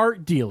is an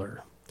art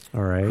dealer,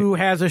 All right. who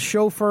has a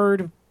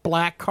chauffeured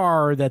black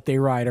car that they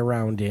ride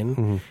around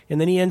in,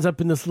 and then he ends up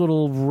in this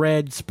little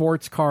red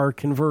sports car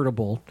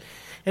convertible.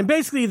 And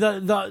basically,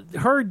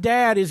 her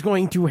dad is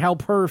going to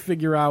help her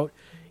figure out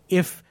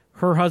if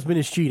her husband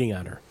is cheating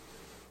on her.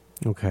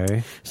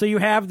 Okay. So you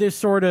have this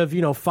sort of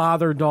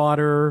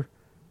father-daughter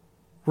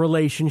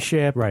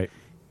relationship, Right.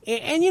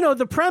 And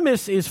the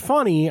premise is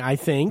funny, I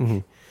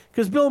think,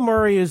 because Bill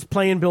Murray is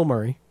playing Bill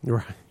Murray.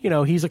 Right.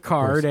 He's a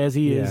card as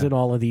he is Yeah. in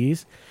all of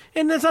these.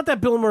 And it's not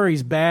that Bill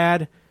Murray's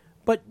bad,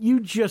 but you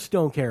just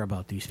don't care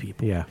about these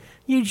people. Yeah.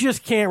 You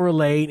just can't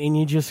relate, and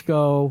you just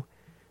go,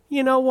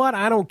 you know what?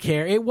 I don't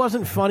care. It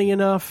wasn't funny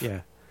enough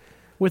Yeah.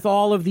 with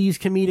all of these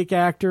comedic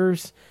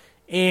actors.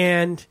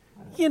 And,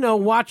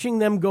 watching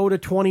them go to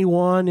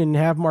 21 and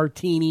have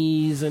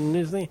martinis and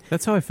this thing.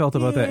 That's how I felt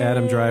about that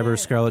Adam Driver,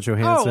 Scarlett Oh,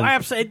 Johansson.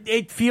 absolutely.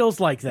 It feels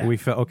like that. We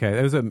felt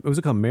okay. Was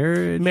it called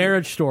Marriage?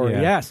 Marriage Story,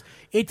 Yeah. yes.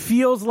 It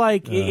feels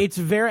like it's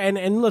very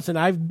and listen,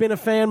 I've been a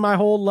fan my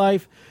whole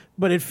life,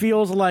 but it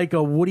feels like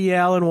a Woody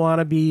Allen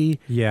wannabe.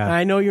 Yeah.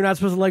 I know you're not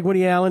supposed to like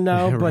Woody Allen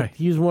now, but Right.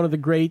 he's one of the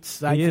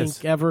greats I He think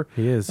is. ever.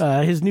 He is.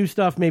 His new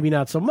stuff maybe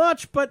not so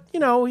much, but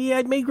he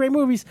had made great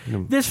movies.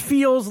 This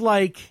feels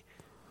like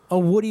a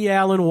Woody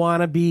Allen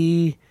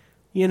wannabe.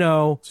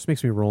 Just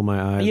makes me roll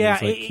my eyes. Yeah,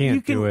 It's like,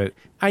 can't do it.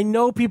 I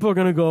know people are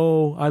going to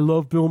go, I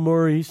love Bill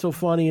Murray. He's so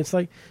funny. It's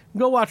like,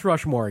 go watch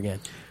Rushmore again.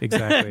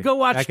 Exactly. Go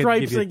watch I could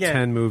Stripes give you again.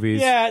 10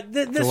 movies. Yeah,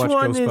 Go this watch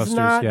one is Ghostbusters,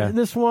 not. yeah.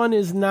 This one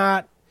is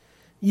not.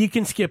 You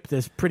can skip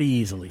this pretty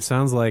easily.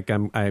 Sounds like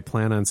I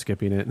plan on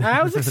skipping it.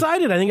 I was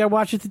excited. I think I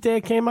watched it the day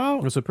it came out.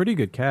 It was a pretty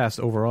good cast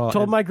overall.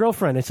 Told my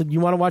girlfriend, I said,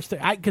 "You want to watch the?"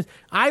 Because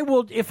I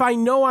will. If I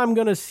know I'm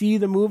going to see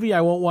the movie,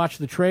 I won't watch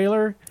the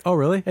trailer. Oh,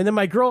 really? And then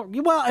my girl,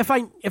 well, if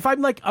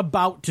I'm like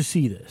about to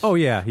see this. Oh,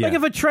 yeah. Like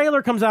if a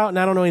trailer comes out and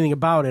I don't know anything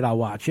about it, I'll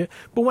watch it.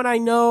 But when I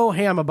know,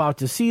 hey, I'm about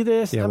to see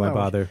this, Yeah, I'm why not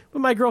watching bother? it. But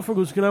my girlfriend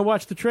goes, "Can I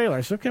watch the trailer?"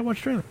 I said, "Okay, watch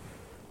the trailer."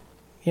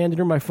 Handed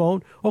her my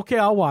phone. Okay,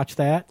 I'll watch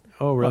that.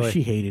 Oh, really?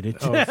 She hated it.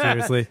 Oh,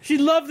 seriously? She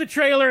loved the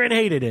trailer and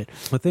hated it.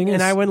 The thing is,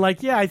 And I went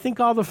like, yeah, I think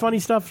all the funny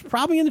stuff's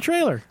probably in the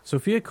trailer.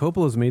 Sofia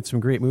Coppola's made some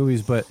great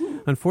movies, but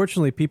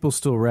unfortunately, people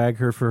still rag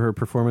her for her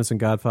performance in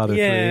Godfather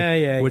 3.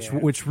 Yeah,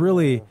 Which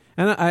really,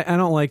 and I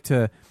don't like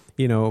to,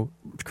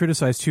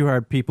 criticize too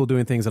hard people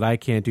doing things that I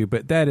can't do,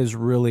 but that is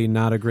really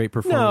not a great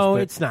performance. No,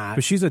 but, it's not.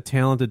 But she's a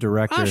talented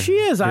director. She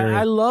is. Very-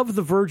 I love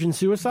The Virgin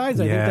Suicides.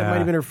 I think that Yeah. might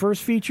have been her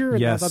first feature, and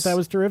Yes. I thought that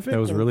was terrific. That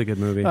was a really good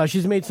movie.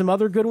 She's made some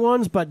other good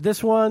ones, but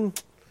this one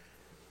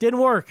didn't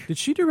work. Did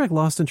she direct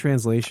Lost in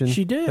Translation?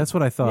 She did. That's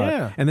what I thought.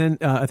 Yeah. And then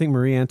I think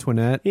Marie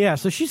Antoinette. Yeah,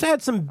 so she's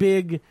had some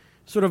big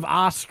sort of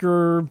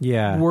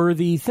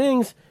Oscar-worthy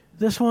things.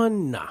 This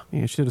one, nah.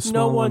 Yeah, she did a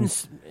small No one.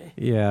 one's...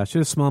 Yeah, she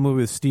did a small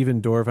movie with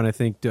Stephen Dorff, and I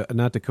think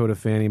not Dakota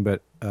Fanning,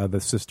 but the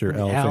sister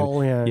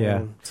Elle.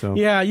 Yeah. So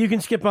Yeah, you can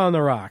skip on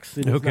the rocks.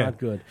 It is Okay. not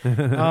good.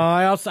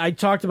 I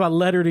talked about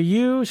Letter to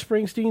You,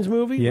 Springsteen's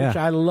movie, Yeah. which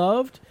I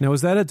loved. now,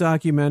 is that a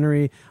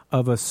documentary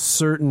of a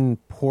certain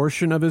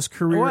portion of his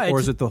career, Well, or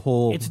is it the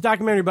whole It's a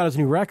documentary about his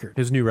new record.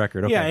 his new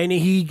record? Okay. Yeah, and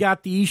he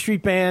got the E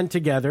Street Band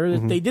together.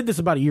 They did this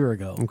about a year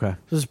ago. Okay.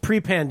 This is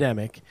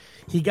pre-pandemic.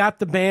 He got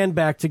the band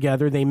back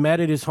together. They met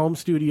at his home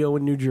studio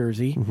in New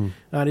Jersey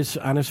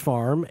on his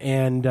farm,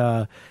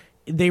 and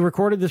they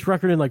recorded this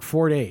record in like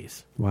 4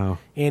 days. Wow.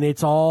 And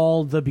it's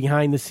all the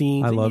behind the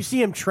scenes. And you love-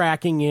 see him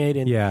tracking it,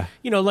 and Yeah.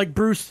 like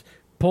Bruce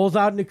pulls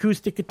out an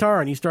acoustic guitar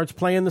and he starts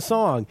playing the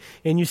song,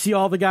 and you see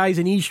all the guys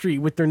in E Street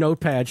with their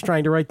notepads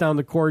trying to write down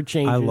the chord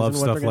changes. I love and what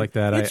stuff they're gonna- like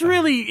that. It's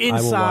really inside.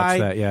 I will watch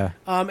that. Yeah.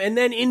 And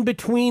then in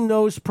between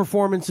those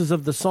performances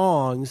of the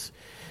songs,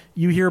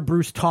 you hear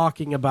Bruce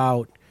talking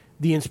about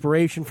the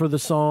inspiration for the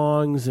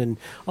songs, and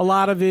a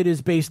lot of it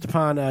is based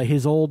upon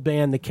his old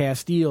band, the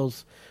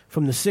Castiles,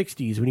 from the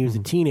 60s when he was a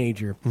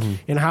teenager,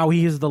 and how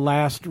he is the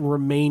last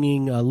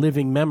remaining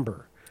living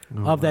member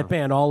of that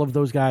band. All of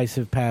those guys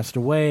have passed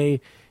away,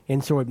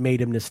 and so it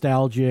made him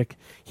nostalgic.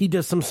 He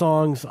does some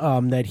songs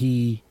that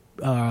he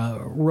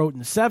wrote in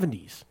the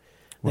 70s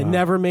that Wow.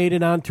 never made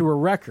it onto a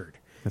record.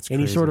 That's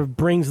And he crazy. sort of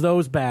brings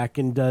those back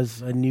and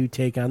does a new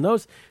take on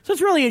those. So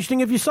it's really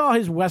interesting. If you saw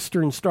his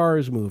Western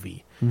Stars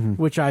movie,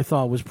 which I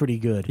thought was pretty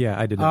good, Yeah,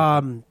 I did.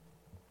 That.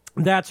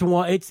 that's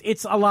one.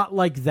 It's a lot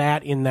like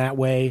that in that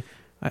way.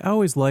 I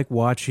always like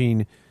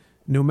watching,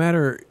 no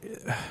matter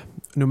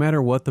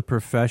what the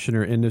profession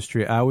or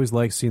industry. I always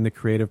like seeing the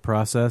creative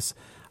process.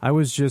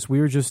 we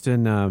were just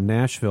in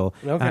Nashville.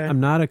 Okay. I'm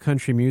not a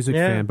country music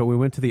Yeah. fan, but we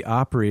went to the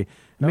Opry.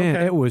 Man,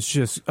 Okay. it was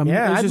just it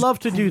Yeah, was I'd just love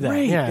to do that.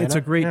 great. Yeah, it's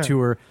a great yeah.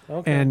 tour.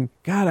 Okay. And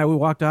God, I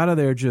walked out of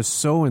there just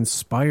so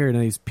inspired,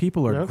 and these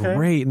people are Okay.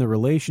 great, and the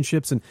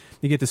relationships, and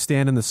you get to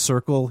stand in the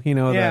circle, Yeah,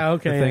 the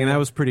okay, thing, yeah. and that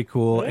was pretty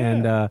cool. Yeah.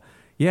 And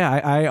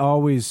I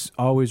always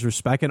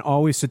respect. I can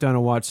always sit down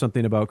and watch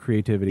something about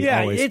creativity.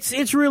 Yeah, always.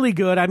 it's really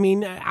good. I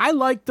mean, I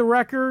like the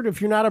record.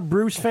 If you're not a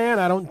Bruce fan,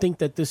 I don't think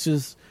that this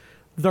is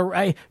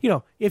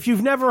if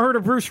you've never heard a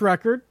Bruce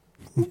record,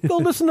 go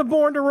listen to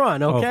Born to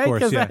Run, okay? of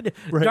course, yeah.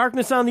 Right.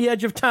 Darkness on the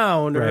Edge of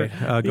Town, or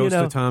Right. Ghost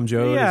of Tom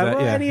Joad, yeah, is that-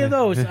 well, yeah. any of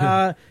those.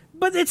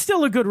 But it's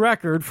still a good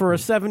record for a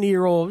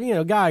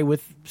 70-year-old guy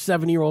with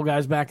 70-year-old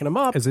guys backing him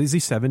up. Is he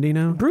 70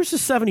 now? Bruce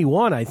is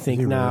 71, I think,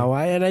 Is he now.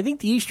 And I think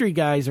the E Street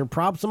guys are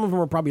some of them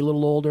are probably a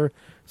little older.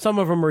 Some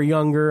of them are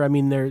younger. I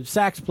mean, their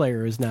sax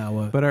player is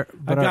now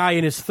a guy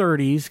in his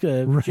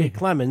 30s, Jake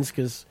Clemens,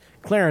 because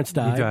Clarence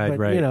died. died, but,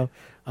 right.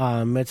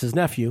 That's his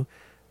nephew.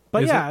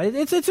 But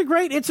Is it's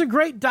a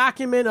great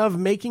document of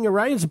making a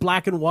right. It's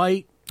black and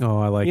white, Oh,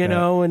 I like that.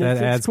 and that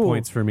it's adds cool.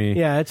 points for me.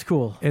 Yeah, it's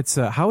cool. It's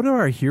how do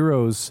our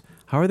heroes?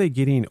 How are they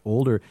getting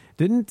older?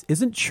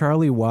 Isn't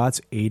Charlie Watts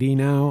 80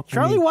 now?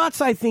 Charlie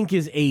Watts, I think,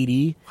 is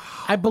 80.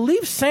 I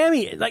believe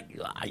Sammy.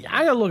 I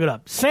gotta look it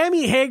up.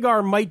 Sammy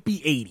Hagar might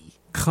be 80.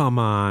 Come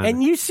on.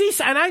 And you see,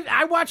 and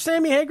I watched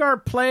Sammy Hagar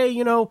play,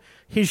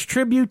 his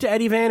tribute to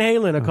Eddie Van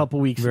Halen a couple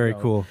weeks very ago.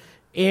 cool.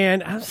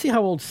 And I'll see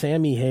how old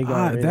Sammy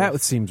Hagar is.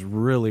 That seems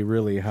really,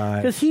 really high.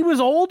 Because he was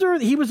older.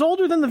 He was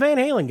older than the Van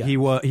Halen guy.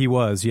 He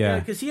was, yeah.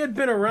 Because he had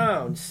been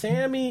around.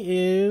 Sammy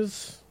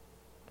is.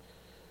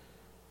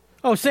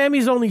 Oh,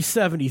 Sammy's only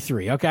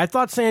 73. Okay, I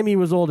thought Sammy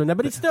was older now,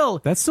 but he's still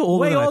That's still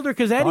older way than I older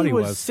because thought Eddie he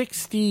was was.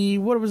 60.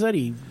 What was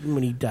Eddie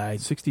when he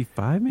died?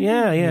 65, maybe.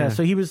 Yeah.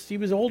 So he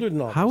was older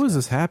than all. How those is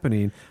this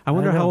happening? I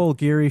wonder know. how old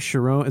Gary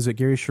Sharon is. It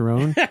Gary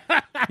Sharon?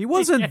 He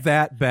wasn't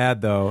that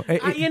bad though.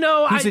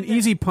 He's an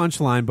easy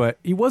punchline, but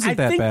he wasn't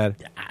that bad.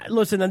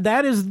 Listen, and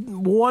that is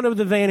one of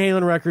the Van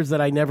Halen records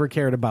that I never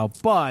cared about.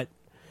 But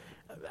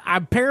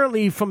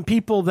apparently, from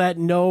people that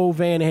know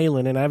Van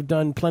Halen, and I've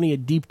done plenty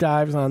of deep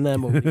dives on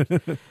them over the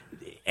years,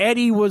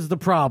 Eddie was the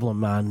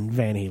problem on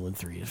Van Halen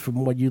 3,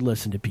 from what you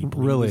listen to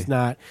people. Really?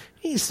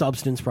 He's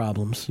substance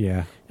problems.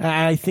 Yeah.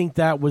 I think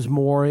that was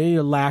more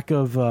a lack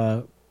of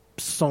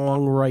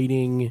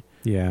songwriting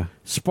Yeah.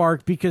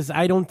 spark, because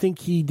I don't think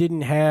he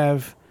didn't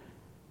have,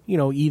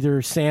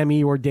 either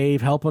Sammy or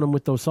Dave helping him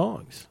with those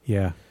songs.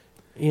 Yeah.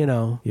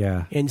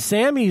 Yeah. And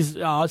Sammy's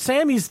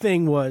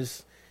thing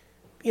was,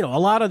 a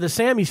lot of the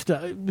Sammy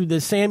stuff,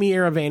 the Sammy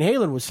era Van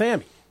Halen was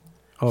Sammy.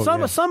 Oh,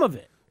 Some yeah. of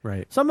it.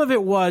 Right. Some of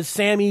it was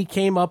Sammy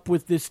came up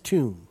with this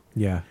tune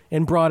Yeah.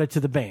 and brought it to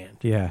the band.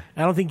 Yeah.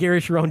 I don't think Gary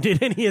Sharon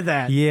did any of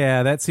that.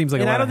 Yeah, that seems like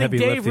And a lot I don't of think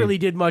heavy Dave lifting. really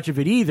did much of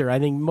it either. I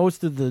think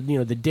most of the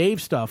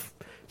Dave stuff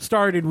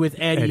started with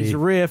Eddie's Eddie.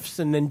 riffs,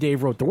 and then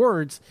Dave wrote the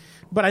words.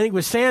 But I think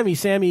with Sammy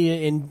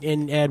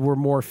and Ed were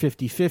more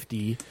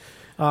 50-50.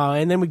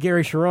 And then with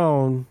Gary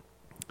Cherone,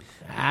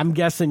 I'm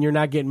guessing you're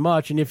not getting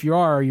much, and if you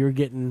are, you're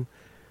getting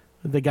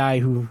the guy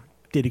who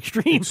did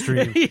Extreme.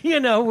 You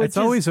know, which It's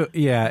always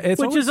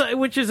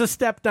which is a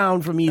step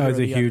down from either. Oh, of it's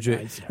a the other huge.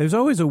 guys. There's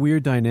always a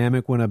weird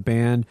dynamic when a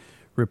band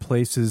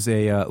replaces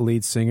a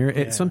lead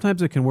singer.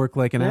 Sometimes it can work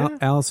like an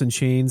Alice in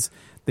Chains.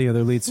 The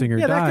other lead singer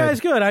Yeah, died. that guy's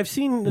good. I've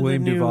seen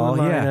William the new Duvall.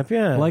 lineup.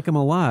 Yeah, I like him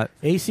a lot.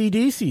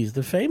 AC/DC's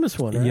the famous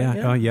one. Right?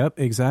 Yeah. Oh, yep.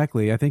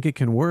 Exactly. I think it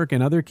can work.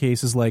 In other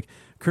cases, like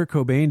Kurt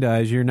Cobain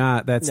dies, you're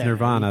not. That's Nah,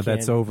 Nirvana. you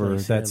That's can't over.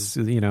 replace That's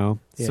him.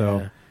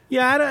 So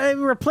Yeah,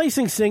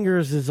 replacing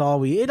singers is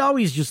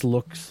always just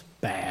looks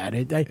bad.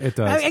 It does.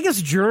 I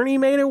guess Journey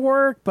made it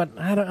work, but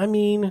I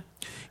mean,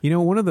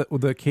 one of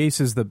the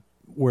cases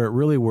where it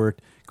really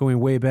worked, going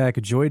way back,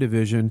 Joy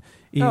Division.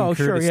 Ian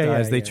Curtis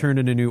dies. They turned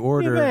in a new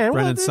order.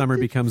 Brendan Summer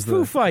becomes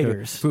Foo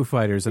Fighters. Foo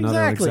Fighters.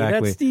 Another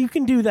exactly. You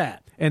can do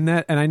that. And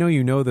I know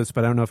you know this,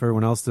 but I don't know if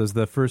everyone else does.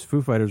 The first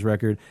Foo Fighters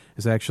record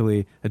is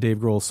actually a Dave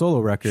Grohl solo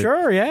record.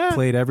 Sure, yeah.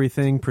 Played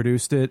everything,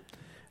 produced it.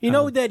 You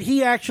know that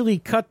he actually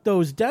cut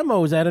those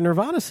demos at a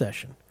Nirvana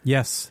session.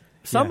 Yes.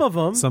 Some of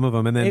them,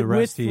 and then the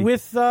rest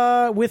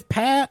with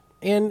Pat,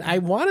 and I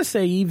want to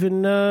say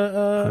even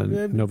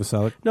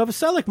Novoselic.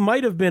 Novoselic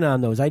might have been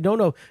on those. I don't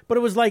know, but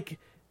it was like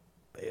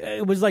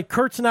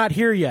Kurt's not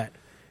here yet.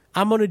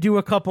 I'm going to do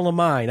a couple of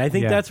mine. I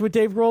think that's what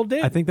Dave Grohl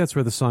did. I think that's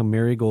where the song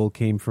Marigold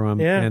came from,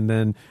 Yeah. and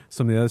then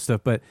some of the other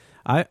stuff. But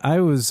I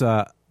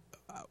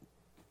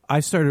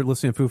started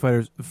listening to Foo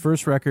Fighters'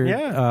 first record.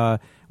 Yeah.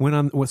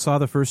 Saw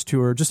the first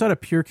tour just out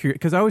of pure curiosity,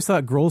 because I always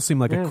thought Grohl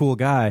seemed like a cool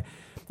guy.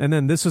 And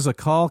then This Was a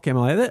Call came.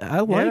 I'm like, I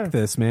like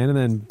this, man. And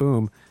then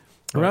boom.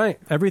 Right.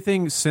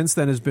 Everything since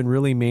then has been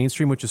really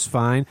mainstream, which is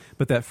fine.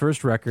 But that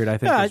first record, I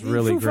think, was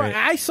really great.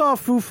 I saw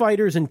Foo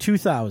Fighters in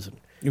 2000.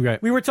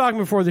 Right. We were talking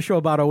before the show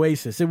about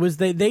Oasis. It was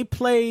they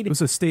played. It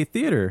was a State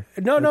Theater.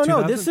 No.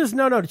 This is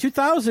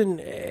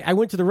 2000. I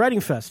went to the Reading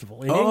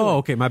Festival in England.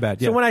 Okay, my bad.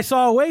 Yeah. So when I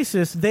saw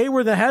Oasis, they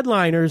were the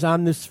headliners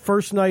on this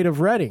first night of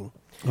Reading.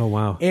 Oh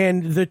wow!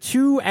 And the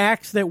two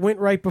acts that went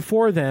right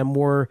before them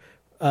were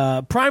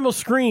Primal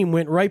Scream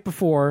went right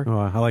before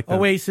I like that.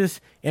 Oasis,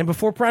 and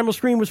before Primal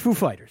Scream was Foo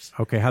Fighters.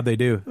 Okay, how'd they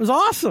do? It was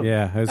awesome.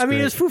 Yeah, it was I mean,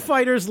 great. it's Foo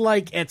Fighters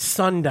like at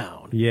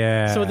sundown.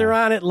 Yeah. So they're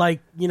on at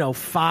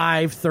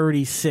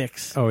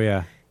 5:36. Oh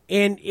yeah.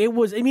 And it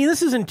was. I mean,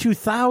 this is in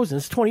 2000.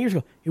 It's 20 years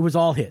ago. It was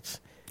all hits.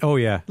 Oh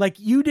yeah. Like,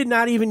 you did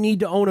not even need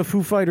to own a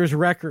Foo Fighters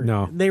record.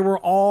 No. They were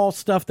all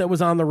stuff that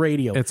was on the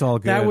radio. It's all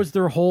good. That was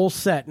their whole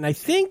set. And I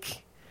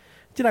think,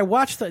 I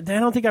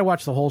don't think I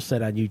watched the whole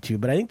set on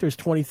YouTube, but I think there's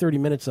 20, 30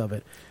 minutes of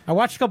it. I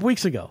watched a couple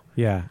weeks ago.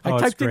 Yeah. I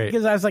typed it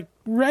because I was like,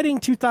 Reading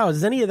 2000.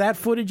 Does any of that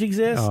footage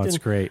exist? Oh, it's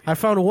great. I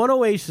found one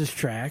Oasis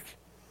track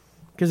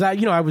because I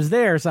was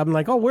there. So I'm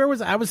like, where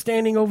was I? I was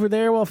standing over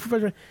there. Well, Foo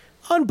Fighters.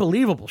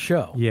 Unbelievable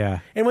show. Yeah.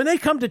 And when they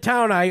come to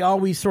town, I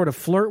always sort of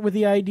flirt with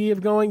the idea of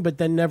going, but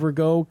then never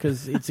go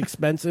because it's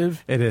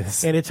expensive. It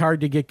is. And it's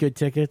hard to get good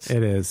tickets.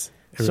 It is.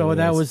 It So really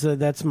that is. was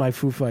that's my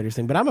Foo Fighters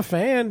thing. But I'm a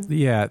fan.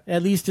 Yeah.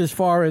 At least as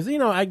far as,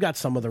 I got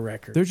some of the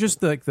records. They're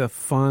just like the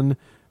fun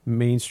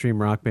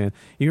mainstream rock band.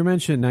 You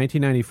mentioned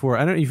 1994. I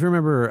don't know if you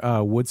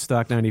remember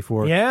Woodstock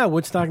 94. Yeah,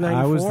 Woodstock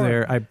 94. I was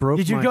there. I broke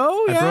Did you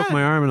go? I Yeah. broke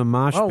my arm in a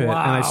mosh Oh, pit, and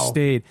I wow.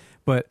 stayed.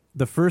 But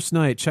the first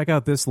night, check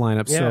out this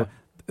lineup. Yeah. So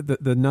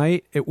the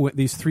night it went,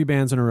 these three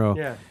bands in a row.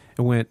 Yeah.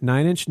 It went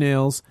 9 Inch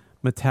Nails,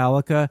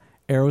 Metallica,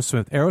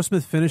 Aerosmith.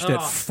 Aerosmith finished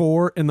at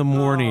 4 in the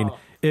morning.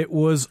 It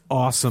was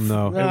awesome,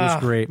 though. It was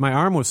great. My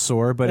arm was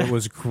sore, but it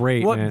was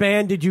great. What man.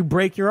 band did you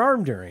break your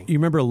arm during? You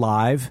remember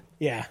Live?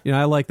 Yeah.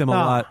 I like them a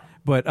lot.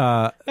 But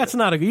That's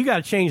not a good. You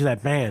got to change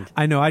that band.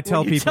 I know. I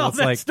tell When you people tell it's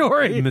that like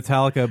story.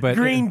 Metallica, but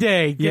Green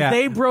Day. 'Cause Yeah.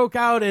 They broke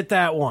out at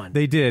that one.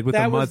 They did with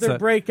that the was their Mudsa.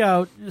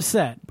 breakout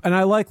set. And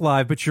I like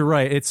Live, but you're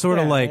right. It's sort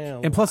of Yeah, like, yeah,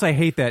 and plus I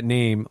hate that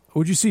name.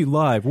 Would you see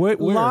Live? Where?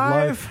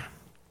 Live,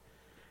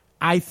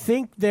 I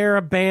think they're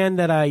a band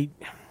that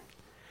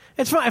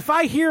it's fine. If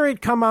I hear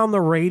it come on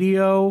the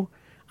radio,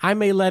 I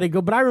may let it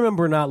go. But I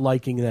remember not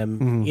liking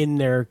them in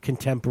their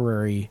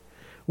contemporary.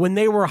 When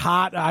they were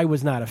hot, I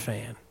was not a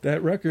fan.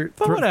 That record,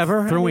 But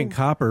whatever. Throwing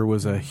Copper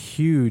was a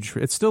huge.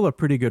 It's still a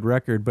pretty good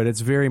record, but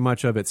it's very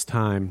much of its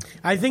time.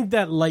 I think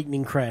that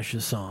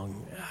Crashes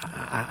song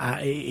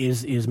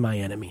is my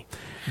enemy.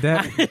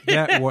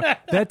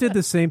 That did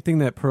the same thing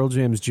that Pearl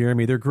Jam's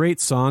Jeremy. They're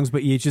great songs,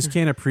 but you just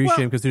can't appreciate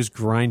them because they just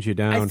grind you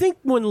down. I think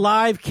when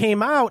Live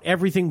came out,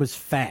 everything was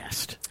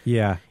fast.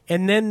 Yeah.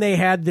 And then they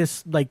had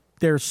this,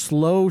 their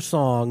slow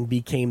song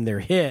became their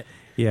hit.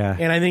 Yeah.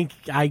 And I think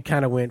I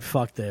kind of went,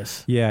 fuck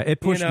this. Yeah, it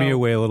pushed me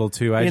away a little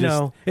too.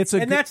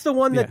 That's the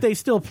one that they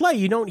still play.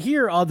 You don't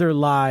hear other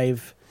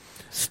live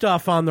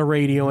stuff on the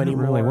radio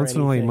anymore. Really. Once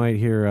in a while, you might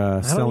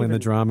hear Selling the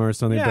Drama or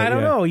something. Yeah, but I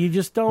don't know. You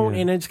just don't,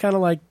 Yeah. and it's kind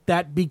of like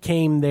that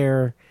became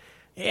their.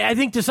 I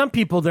think to some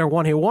people they're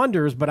one-hit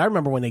wonders, but I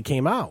remember when they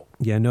came out.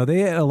 Yeah, no,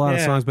 they had a lot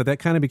of songs, but that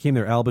kind of became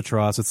their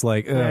albatross. It's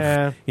like,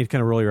 ugh. You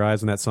kind of roll your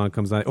eyes when that song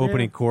comes on.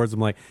 Opening chords, I'm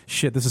like,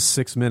 shit, this is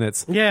 6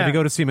 minutes. Yeah. If you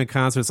go to see them in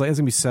concert, it's like, it's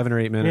going to be 7 or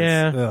 8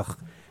 minutes. Yeah. Ugh.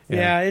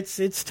 Yeah,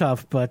 it's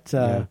tough, but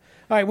all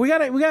right,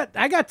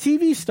 I got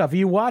TV stuff.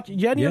 You watch?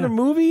 You got any other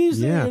movies?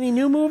 Yeah. Any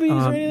new movies?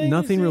 Or anything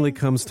nothing really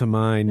comes to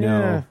mind.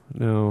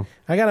 No.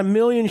 I got a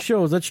million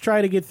shows. Let's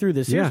try to get through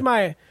this. Here's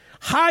my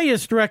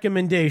highest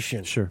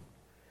recommendation. Sure.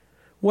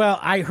 Well,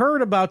 I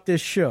heard about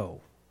this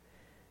show,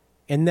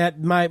 and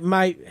that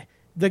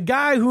the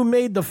guy who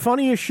made the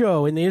funniest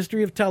show in the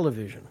history of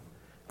television,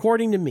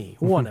 according to me,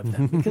 one of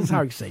them, because it's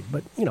hard to say,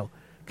 but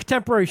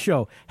contemporary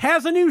show,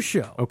 has a new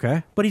show.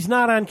 Okay. But he's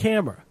not on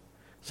camera.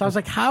 So I was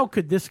like, how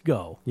could this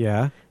go?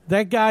 Yeah.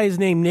 That guy is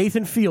named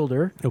Nathan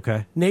Fielder.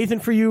 Okay. Nathan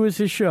For You is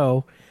his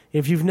show.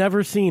 If you've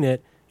never seen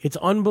it, it's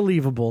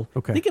unbelievable.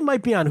 Okay. I think it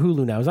might be on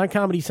Hulu now. It's on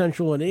Comedy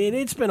Central, and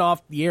it's been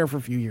off the air for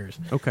a few years.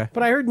 Okay.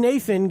 But I heard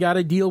Nathan got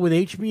a deal with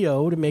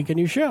HBO to make a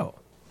new show.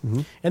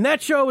 Mm-hmm. And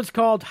that show is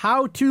called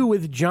How To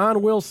with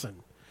John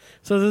Wilson.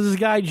 So there's this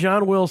guy,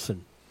 John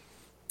Wilson.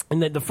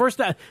 And the first,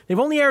 they've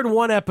only aired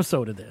one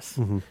episode of this.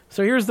 Mm-hmm.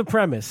 So here's the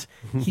premise.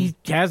 He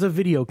has a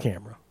video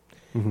camera.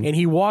 Mm-hmm. And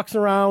he walks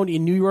around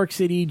in New York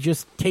City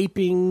just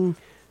taping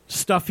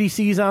stuff he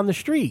sees on the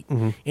street.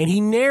 Mm-hmm. And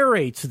he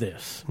narrates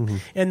this. Mm-hmm.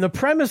 And the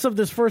premise of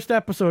this first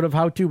episode of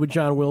How To with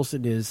John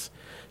Wilson is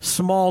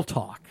small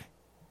talk.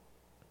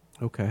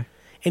 Okay.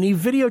 And he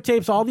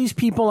videotapes all these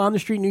people on the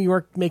street in New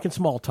York making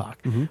small talk.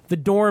 Mm-hmm. The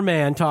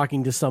doorman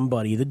talking to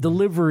somebody, the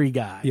delivery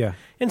guy. Yeah.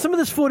 And some of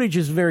this footage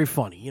is very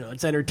funny.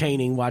 It's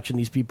entertaining watching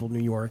these people in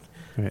New York.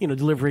 Right.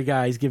 Delivery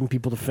guys giving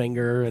people the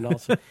finger and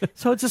also.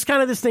 So it's just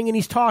kind of this thing, and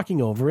he's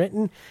talking over it.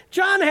 And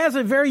John has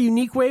a very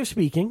unique way of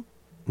speaking.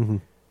 Mm-hmm.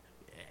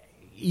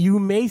 You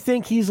may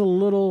think he's a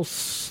little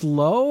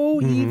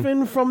slow,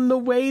 even from the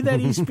way that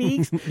he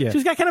speaks. So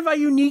he's got kind of a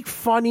unique,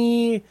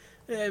 funny,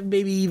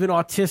 maybe even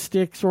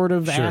autistic sort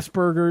of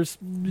Asperger's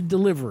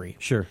delivery.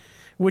 Sure.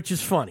 Which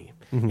is funny.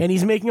 Mm-hmm. And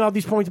he's making all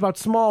these points about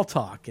small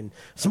talk. And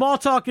small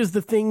talk is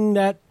the thing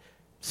that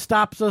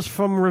stops us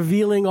from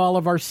revealing all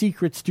of our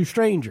secrets to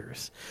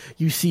strangers.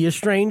 You see a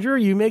stranger,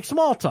 you make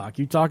small talk.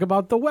 You talk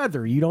about the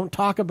weather. You don't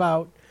talk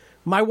about,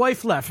 my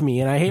wife left me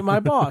and I hate my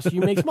boss.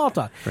 You make small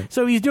talk. Right.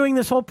 So he's doing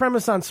this whole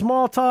premise on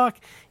small talk,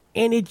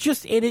 and it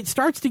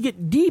starts to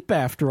get deep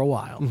after a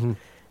while. Mm-hmm.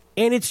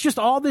 And it's just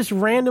all this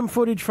random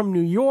footage from New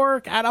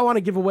York. I don't want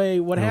to give away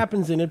what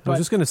happens in it, but I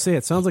was just going to say,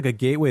 it sounds like a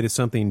gateway to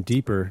something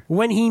deeper.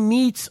 When he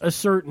meets a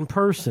certain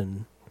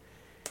person,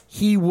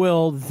 he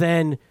will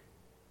then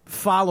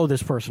follow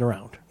this person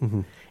around.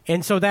 Mm-hmm.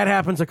 And so that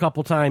happens a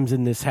couple times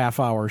in this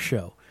half-hour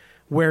show,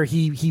 where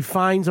he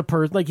finds a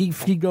person, like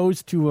he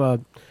goes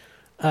to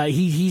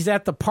he's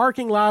at the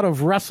parking lot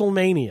of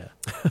WrestleMania,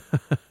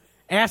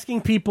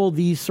 asking people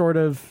these sort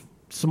of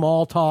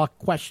small talk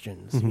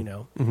questions,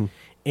 Mm-hmm.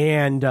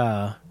 And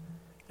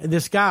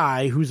this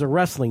guy who's a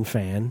wrestling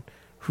fan,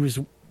 who's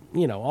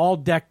all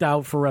decked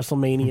out for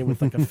WrestleMania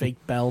with like a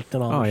fake belt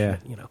and all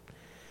that shit,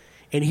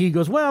 And he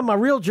goes, well, my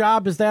real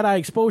job is that I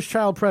expose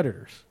child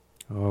predators.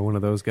 Oh, one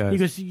of those guys.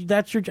 Because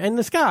that's your... And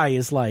this guy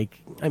is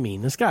like... I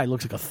mean, this guy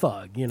looks like a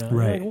thug,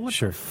 Right, like, what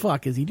the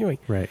fuck is he doing?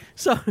 Right.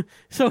 So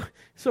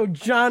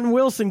John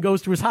Wilson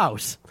goes to his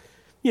house,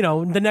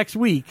 the next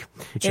week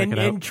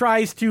and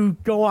tries to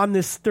go on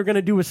this... They're going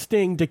to do a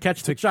sting to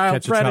catch the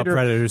child predator.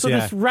 Predators, so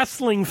this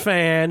wrestling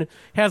fan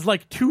has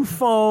like 2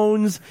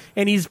 phones,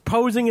 and he's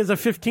posing as a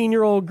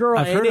 15-year-old girl.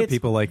 I've heard of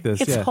people like this.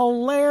 It's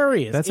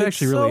hilarious. That's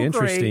actually really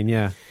interesting,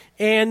 great.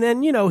 And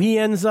then, he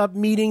ends up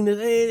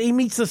he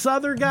meets this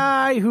other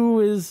guy who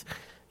is,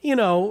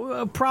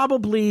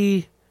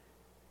 probably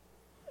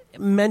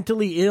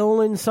mentally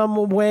ill in some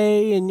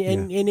way.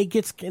 And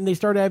they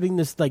start having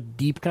this like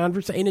deep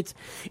conversation. And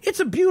it's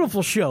a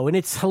beautiful show, and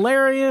it's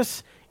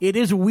hilarious. It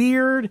is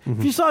weird. Mm-hmm.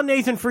 If you saw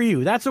Nathan For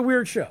You, that's a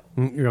weird show.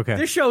 Okay.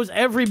 This show's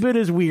every bit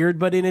as weird,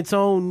 but in its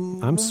own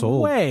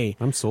way.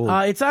 I'm sold.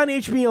 It's on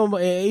HBO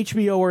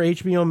or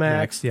HBO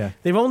Max. Yeah.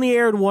 They've only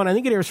aired one. I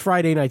think it airs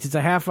Friday nights. It's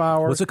a half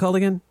hour. What's it called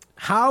again?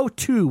 How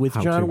To with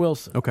John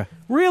Wilson. Okay.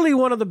 Really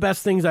one of the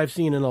best things I've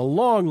seen in a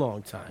long,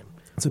 long time.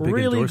 It's a big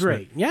really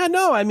endorsement. great. Yeah,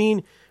 no, I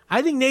mean,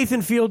 I think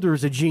Nathan Fielder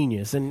is a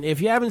genius. And if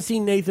you haven't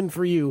seen Nathan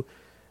For You,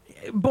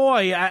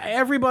 boy,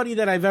 everybody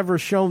that I've ever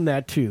shown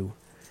that to,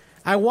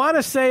 I want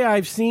to say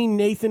I've seen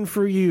Nathan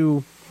For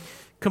You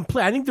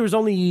complete. I think there was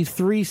only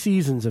 3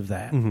 seasons of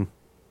that. Mm-hmm.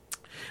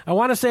 I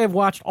want to say I've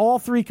watched all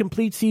 3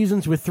 complete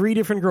seasons with 3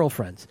 different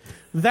girlfriends.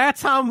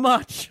 That's how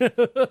much.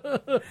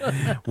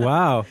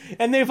 Wow.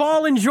 And they've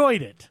all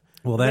enjoyed it.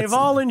 Well, they've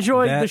all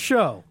enjoyed the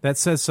show. That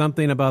says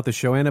something about the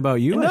show and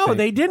about you. No,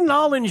 they didn't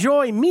all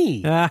enjoy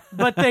me,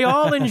 but they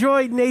all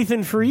enjoyed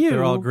Nathan For You.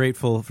 They're all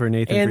grateful for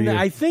Nathan For You. And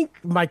I think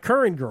my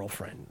current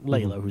girlfriend,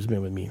 Layla, who's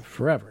been with me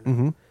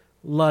forever,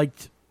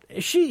 liked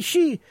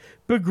she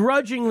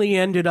begrudgingly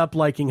ended up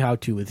liking How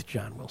To with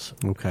John Wilson.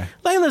 Okay.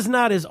 Layla's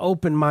not as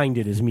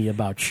open-minded as me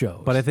about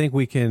shows. But I think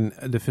we can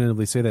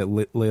definitively say that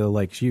Layla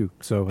likes you.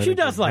 So I she think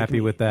does we're like happy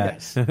me, with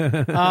that.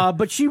 yes.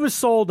 But she was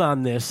sold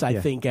on this, I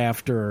think,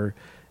 after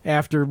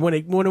when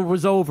it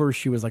was over,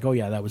 she was like, "Oh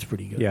yeah, that was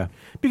pretty good." Yeah.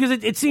 Because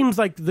it seems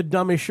like the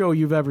dumbest show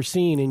you've ever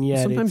seen, and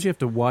yet Sometimes you have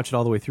to watch it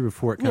all the way through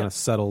before it kind of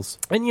settles.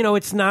 And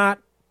it's not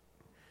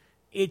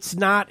it's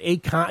not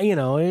it's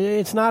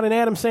not an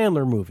Adam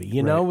Sandler movie.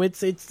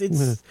 Right. It's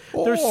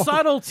there's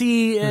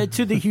subtlety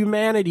to the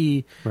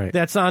humanity Right.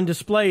 that's on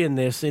display in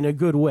this in a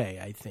good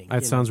way, I think.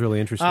 That sounds really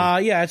interesting.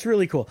 Yeah, it's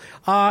really cool.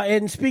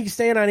 And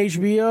staying on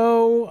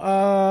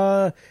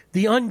HBO,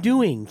 The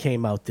Undoing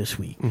came out this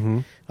week. Mm-hmm.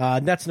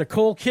 That's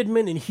Nicole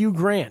Kidman and Hugh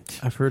Grant.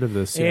 I've heard of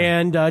this. Yeah.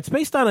 And it's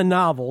based on a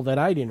novel that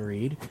I didn't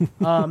read.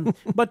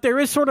 But there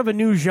is sort of a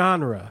new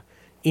genre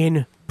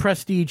in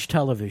prestige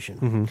television.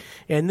 Mm-hmm.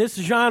 And this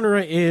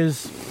genre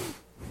is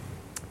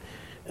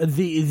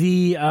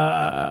the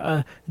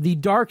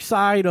dark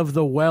side of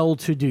the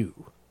well-to-do.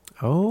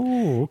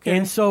 Oh, okay.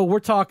 And so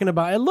we're talking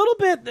about a little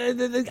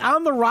bit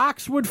On the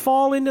Rocks would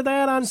fall into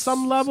that on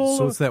some level.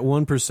 So it's that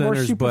 1%ers, more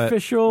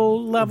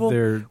superficial level.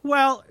 they're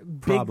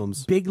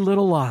problems. Big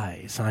Little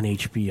Lies on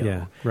HBO.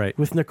 Yeah, right.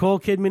 With Nicole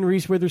Kidman,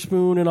 Reese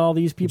Witherspoon, and all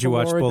these people. Did you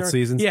watch Laura both Dern.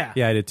 seasons? Yeah.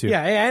 Yeah, I did too.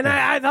 Yeah, and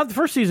I thought the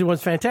first season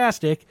was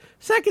fantastic.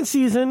 Second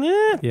season,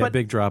 but,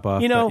 big drop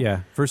off. But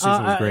yeah, first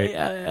season was great.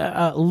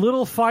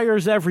 Little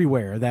Fires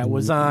Everywhere that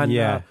was on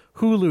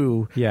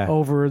Hulu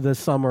over the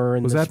summer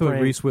and was the that spring.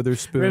 the Reese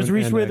Witherspoon? It was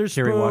Reese and,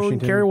 Witherspoon,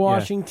 Kerry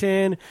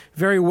Washington,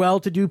 very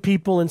well-to-do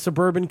people in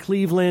suburban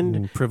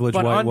Cleveland, privileged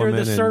but white under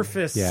woman the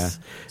surface,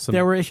 some-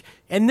 there were,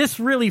 and this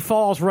really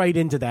falls right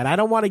into that. I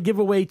don't want to give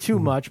away too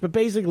much, but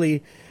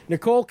basically,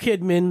 Nicole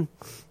Kidman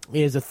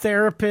is a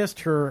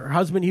therapist. Her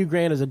husband Hugh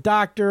Grant is a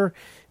doctor.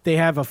 They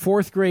have a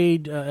fourth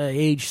grade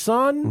age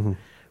son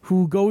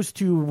who goes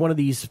to one of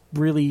these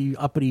really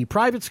uppity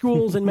private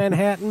schools in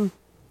Manhattan.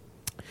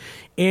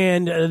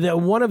 And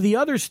one of the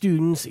other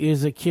students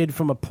is a kid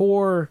from a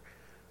poor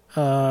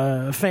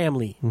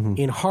family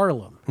in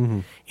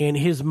Harlem. And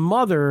his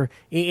mother,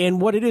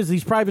 and what it is,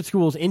 these private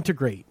schools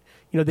integrate.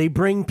 They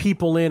bring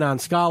people in on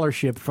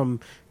scholarship from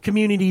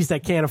communities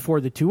that can't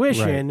afford the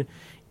tuition. Right.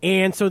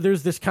 And so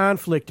there's this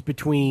conflict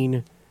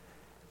between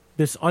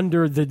this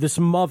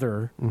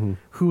mother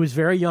who is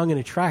very young and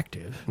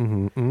attractive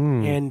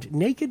and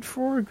naked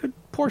for a good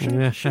portion of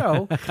the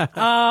show.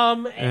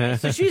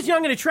 So she's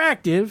young and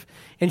attractive,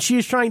 and she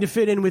is trying to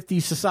fit in with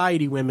these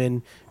society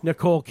women,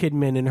 Nicole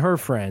Kidman and her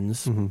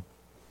friends.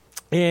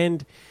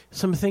 And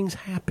some things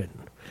happen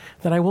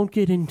that I won't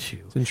get into.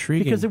 It's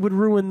intriguing. Because it would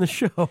ruin the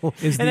show.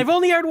 I've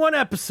only aired one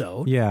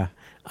episode. Yeah.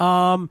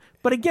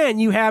 But again,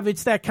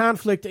 it's that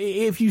conflict.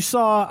 If you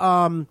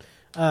saw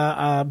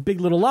Big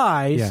Little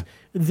Lies,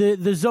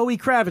 the Zoe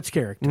Kravitz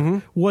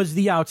character was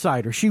the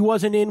outsider. She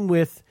wasn't in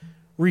with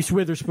Reese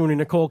Witherspoon and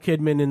Nicole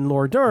Kidman and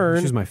Laura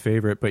Dern. She's my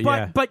favorite, but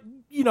yeah. But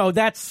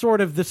that's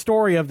sort of the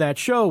story of that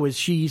show, is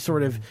she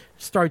sort of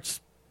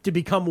starts to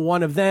become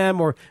one of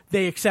them, or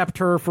they accept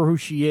her for who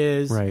she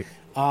is. Right.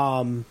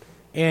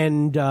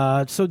 And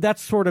so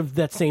that's sort of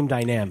that same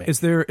dynamic. Is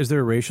there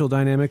a racial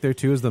dynamic there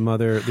too? Is the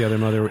other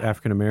mother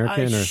African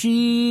American?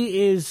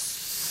 She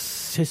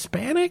is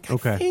Hispanic,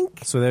 I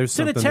think. So there's it's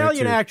an something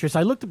Italian there too. actress.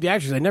 I looked up the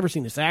actress. I'd never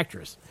seen this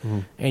actress,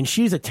 and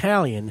she's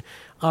Italian.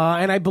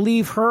 And I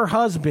believe her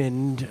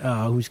husband,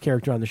 whose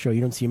character on the show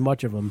you don't see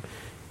much of him,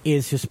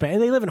 is Hispanic.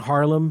 They live in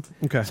Harlem.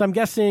 Okay. So I'm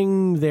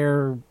guessing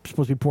they're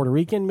supposed to be Puerto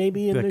Rican,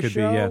 maybe in That the could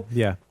show. be,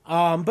 yeah.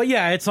 But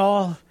yeah, it's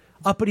all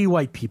uppity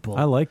white people.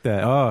 I like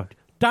that. Oh,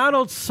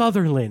 Donald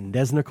Sutherland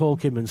as Nicole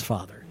Kidman's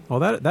father. well,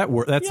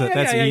 that's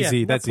Yeah.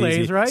 easy. That That's plays,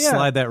 easy. right? Yeah.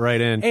 Slide that right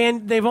in.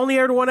 And they've only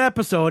aired one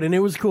episode, and it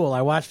was cool.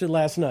 I watched it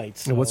last night.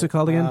 So, What's it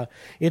called again?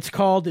 It's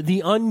called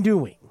The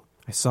Undoing.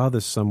 I saw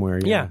this somewhere.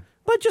 Yeah.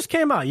 But it just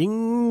came out. You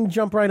can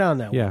jump right on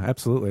that Yeah, one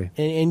absolutely.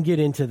 and get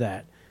into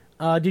that.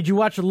 Did you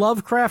watch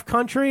Lovecraft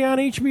Country on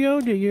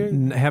HBO? Did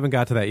you? Haven't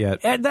got to that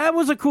yet. That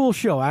was a cool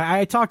show.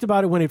 I talked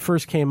about it when it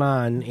first came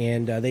on,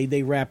 and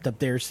they wrapped up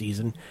their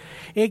season.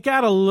 It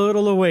got a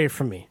little away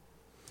from me.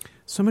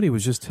 Somebody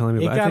was just telling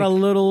me It about it. got a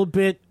little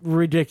bit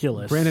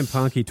ridiculous. Brandon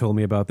Ponke told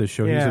me about this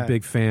show. He's Yeah. a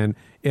big fan.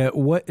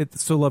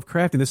 So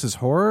Lovecraft, and this is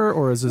horror,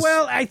 or is this?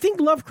 Well, I think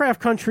Lovecraft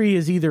Country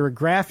is either a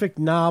graphic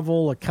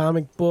novel, a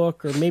comic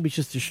book, or maybe it's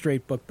just a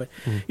straight book. But,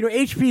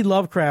 H.P.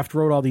 Lovecraft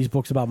wrote all these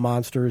books about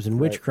monsters and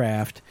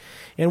witchcraft.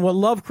 And what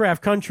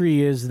Lovecraft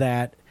Country is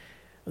that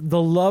the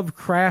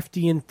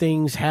Lovecraftian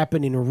things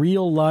happen in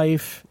real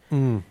life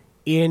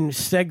in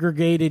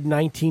segregated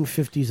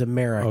 1950s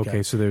America.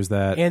 Okay, so there's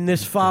that. And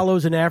this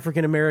follows an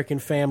African-American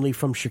family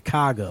from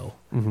Chicago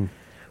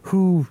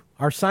who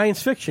are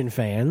science fiction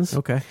fans.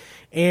 Okay.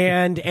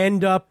 And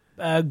end up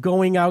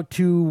going out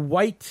to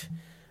white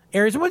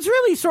areas. What's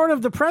really sort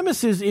of the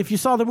premise is, if you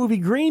saw the movie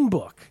Green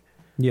Book.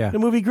 Yeah. The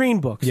movie Green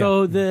Book. Yeah.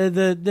 So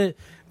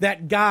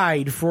that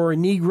guide for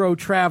Negro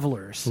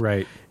travelers.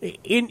 Right.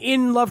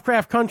 In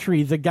Lovecraft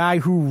Country, the guy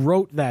who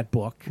wrote that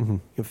book,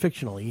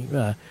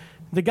 fictionally,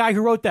 the guy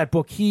who wrote that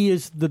book, he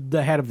is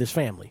the head of this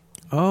family.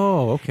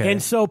 Oh, okay.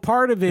 And so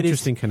part of it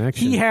Interesting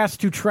connection. he has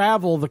to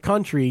travel the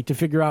country to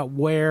figure out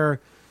where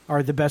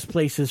are the best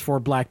places for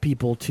black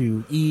people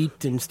to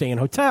eat and stay in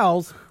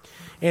hotels.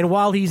 And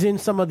while he's in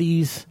some of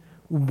these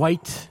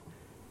white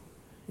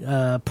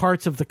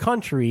parts of the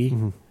country,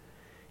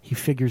 he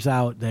figures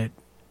out that,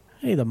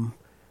 hey,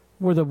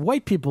 where the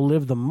white people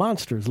live, the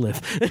monsters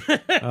live.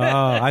 Oh,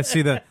 I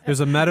see that. There's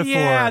a metaphor.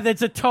 Yeah,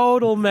 that's a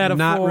total metaphor.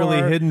 Not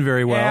really hidden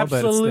very well,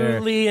 but it's there.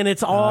 Absolutely, and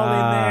it's all in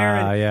there.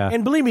 And, yeah.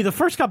 and believe me, the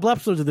first couple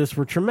episodes of this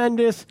were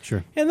tremendous.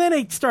 Sure. And then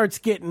it starts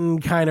getting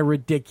kind of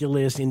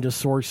ridiculous into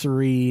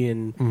sorcery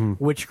and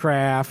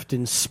witchcraft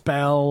and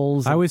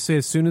spells. I always say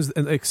as soon as,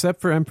 except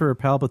for Emperor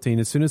Palpatine,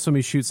 as soon as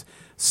somebody shoots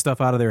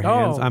stuff out of their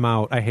hands, I'm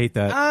out. I hate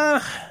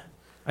that.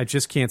 I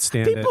just can't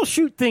stand it. People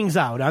shoot things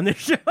out on this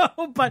show,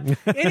 but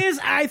it is,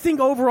 I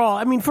think, overall,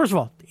 I mean, first of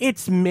all,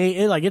 it's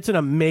an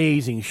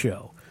amazing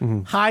show.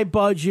 High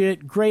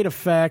budget, great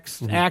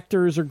effects,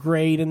 actors are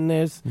great in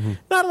this.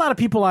 Not a lot of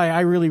people I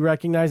really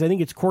recognize. I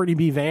think it's Courtney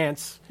B.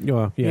 Vance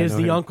is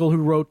the uncle who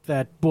wrote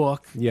that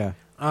book. Yeah.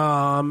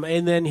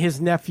 And then his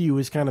nephew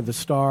is kind of the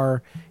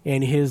star,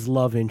 and his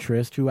love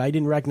interest, who I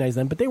didn't recognize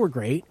them, but they were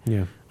great.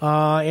 Yeah.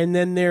 And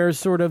then there's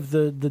sort of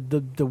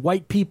the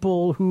white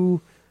people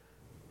who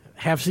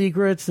have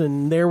secrets,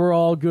 and they were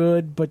all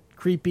good but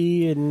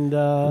creepy, and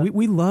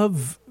we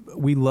love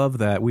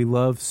that. We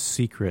love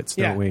secrets,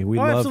 don't we? We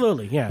love,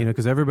 absolutely, yeah. You know,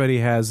 because everybody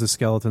has the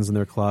skeletons in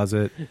their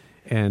closet,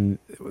 and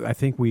I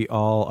think we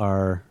all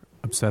are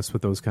obsessed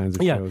with those kinds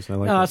of shows. I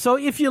like that. So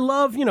if you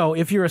love,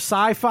 if you're a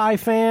sci-fi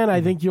fan,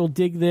 I think you'll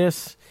dig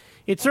this.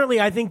 It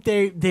certainly, I think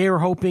they are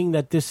hoping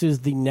that this is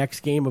the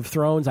next Game of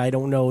Thrones. I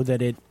don't know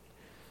that it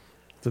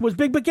was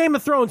big, but Game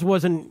of Thrones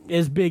wasn't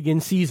as big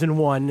in season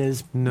 1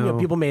 as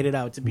people made it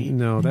out to be.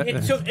 No,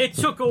 it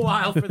took a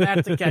while for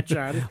that to catch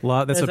on.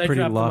 That's a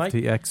pretty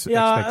lofty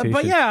expectation.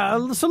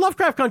 But so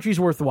Lovecraft Country's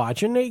worth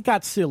watching. It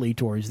got silly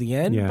towards the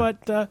end,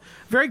 but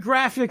very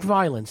graphic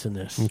violence in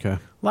this. Okay. A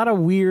lot of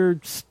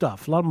weird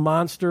stuff, a lot of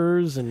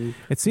monsters and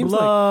it seems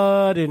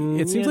blood, like,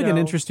 and it seems like an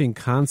interesting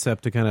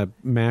concept to kind of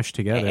mash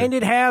together. And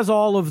it has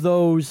all of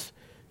those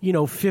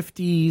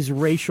 50s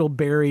racial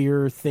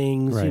barrier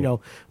things. Right.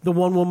 The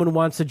one woman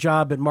wants a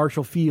job at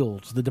Marshall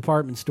Fields, the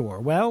department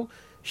store. Well,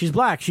 she's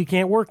black. She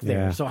can't work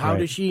there. Yeah, so how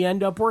does she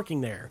end up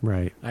working there?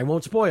 Right. I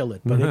won't spoil it,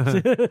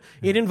 but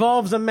it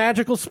involves a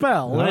magical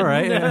spell. All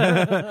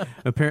right.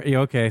 Apparently,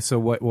 okay. So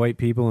white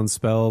people and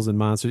spells and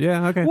monsters.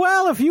 Yeah. Okay.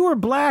 Well, if you were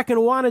black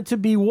and wanted to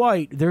be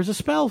white, there's a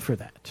spell for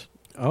that.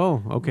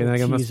 Oh, okay. Then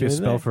there must be a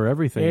spell for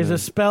everything. There's a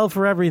spell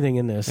for everything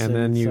in this. And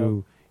then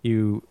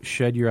you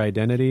shed your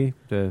identity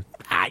to...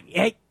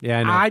 I'm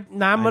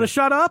going to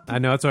shut up. I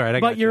know, it's all right.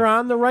 But you're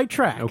on the right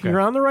track. Okay. You're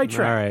on the right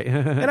track. All right.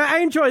 And I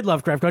enjoyed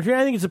Lovecraft Country.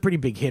 I think it's a pretty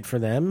big hit for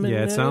them.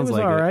 Yeah, it sounds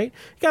like all it. right.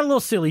 It got a little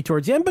silly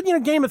towards the end. But,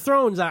 Game of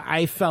Thrones,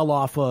 I fell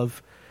off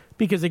of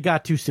because it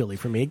got too silly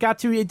for me. It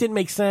didn't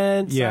make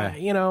sense. Yeah.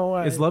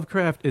 Is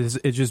Lovecraft, is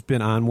it just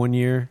been on 1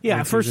 year?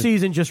 Yeah, first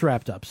season just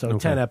wrapped up. So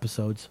 10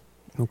 episodes.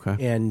 Okay.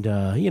 And,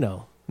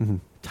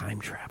 time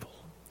travel.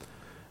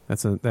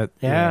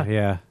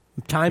 Yeah.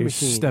 Time You're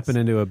machines. stepping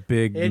into a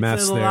big mess there.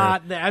 It's a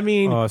lot. I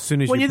mean, as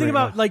soon as when you think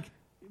bring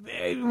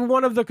about,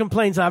 one of the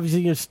complaints,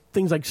 obviously, is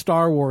things like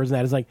Star Wars and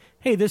that is like,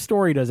 hey, this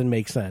story doesn't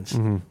make sense.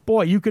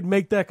 Boy, you could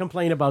make that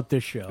complaint about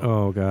this show.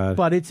 Oh, God.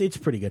 But it's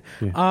pretty good.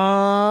 Yeah.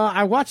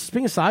 I watched,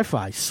 speaking of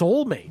sci-fi,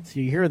 Soulmates.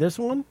 You hear this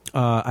one?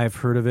 I've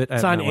heard of it.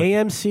 It's on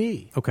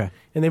AMC. Okay.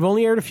 And they've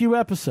only aired a few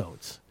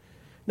episodes.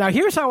 Now,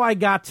 here's how I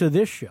got to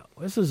this show.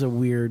 This is a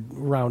weird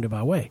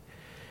roundabout way.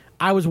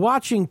 I was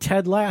watching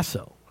Ted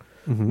Lasso,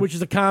 which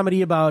is a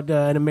comedy about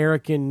an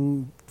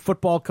American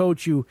football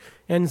coach who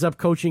ends up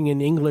coaching an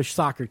English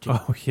soccer team.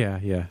 Oh,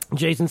 yeah.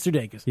 Jason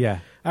Sudeikis. Yeah.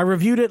 I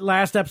reviewed it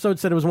last episode,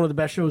 said it was one of the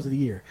best shows of the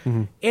year.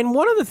 And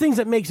one of the things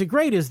that makes it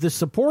great is the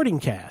supporting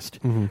cast,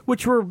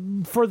 which were,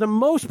 for the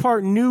most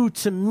part, new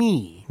to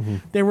me.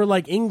 They were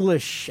like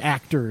English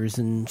actors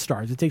and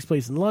stars. It takes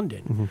place in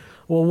London.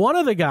 Well, one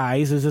of the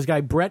guys is this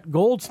guy, Brett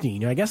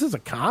Goldstein. I guess he's a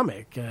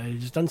comic.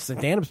 He's just done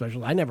stand-up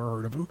specials. I never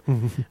heard of him.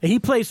 And he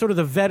plays sort of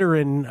the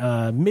veteran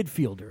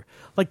midfielder,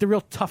 like the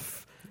real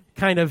tough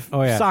kind of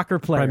soccer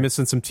player. Probably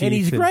missing some teeth. And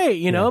he's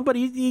great, but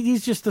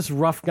he's just this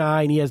rough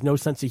guy, and he has no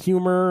sense of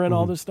humor and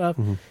all this stuff.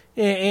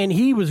 And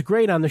he was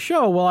great on the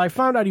show. Well, I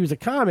found out he was a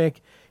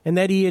comic, and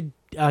that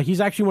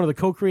he's actually one of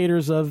the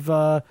co-creators of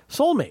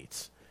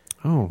Soulmates.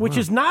 Oh, which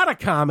is not a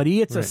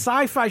comedy. It's a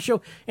sci-fi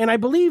show. And I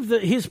believe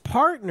that his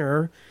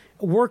partner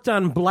worked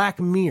on Black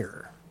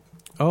Mirror.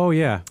 Oh,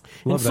 yeah.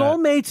 Love and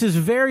Soulmates is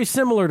very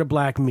similar to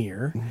Black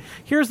Mirror.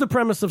 Here's the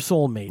premise of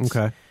Soulmates.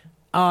 Okay.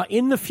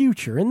 In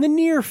the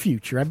near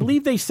future, I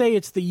believe they say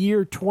it's the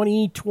year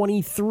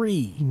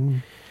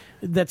 2023,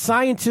 that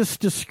scientists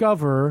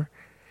discover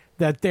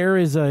that there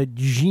is a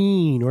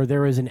gene or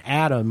there is an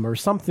atom or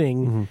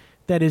something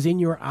that is in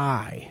your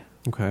eye.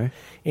 Okay.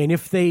 And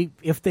if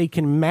they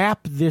can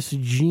map this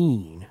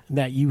gene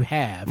that you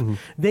have,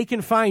 they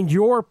can find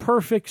your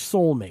perfect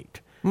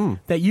soulmate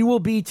that you will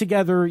be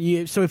together.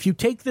 So if you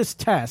take this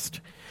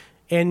test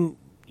and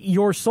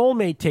your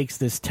soulmate takes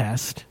this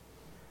test,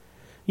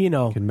 you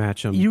can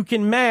match 'em. You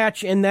can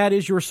match, and that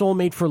is your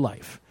soulmate for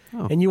life.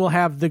 Oh. And you will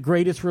have the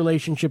greatest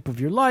relationship of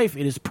your life.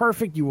 It is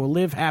perfect. You will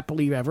live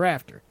happily ever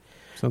after.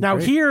 Sounds Now,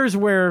 great. here's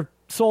where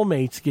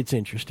soulmates gets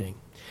interesting,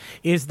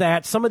 is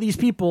that some of these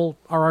people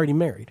are already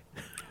married.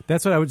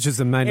 That's what I was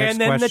just my next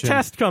And then question. the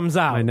test comes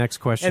out. My next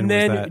question And was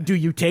then, that. do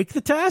you take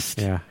the test?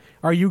 Yeah.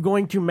 Are you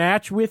going to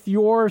match with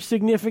your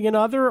significant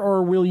other,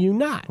 or will you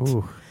not?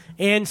 Ooh.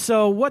 And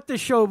so what the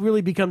show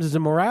really becomes is a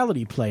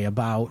morality play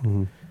about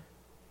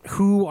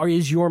who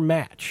is your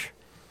match.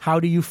 How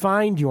do you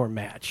find your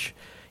match?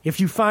 If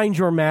you find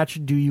your match,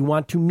 do you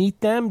want to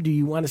meet them? Do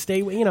you want to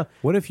stay with,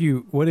 What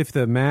if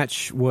the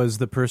match was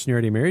the person you're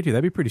already married to?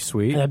 That'd be pretty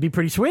sweet. that'd be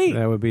pretty sweet.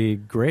 That would be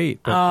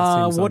great. But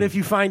it seems What if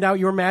you find out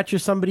your match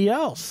is somebody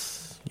else?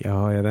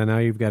 Oh, yeah. Then now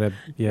you've got to.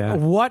 Yeah.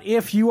 What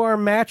if you are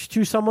matched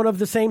to someone of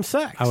the same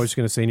sex? I was just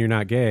going to say, and you're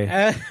not gay.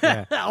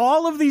 Yeah.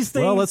 All of these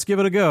things. Well, let's give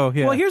it a go.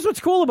 Yeah. Well, here's what's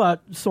cool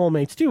about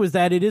Soulmates, too, is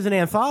that it is an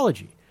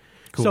anthology.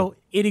 Cool. So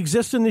it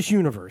exists in this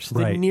universe,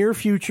 the Right. near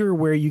future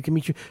where you can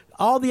meet you.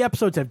 All the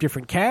episodes have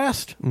different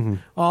cast. Mm-hmm.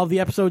 All the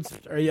episodes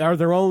are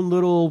their own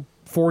little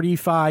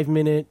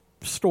 45-minute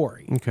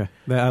story. Okay.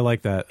 I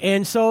like that.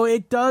 And so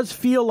it does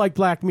feel like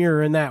Black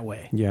Mirror in that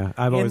way. Yeah.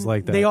 I've always And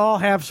liked that. They all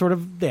have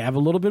they have a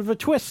little bit of a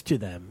twist to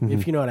them,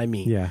 if you know what I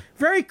mean. Yeah.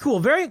 Very cool.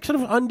 Very sort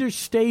of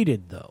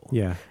understated, though.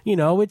 Yeah.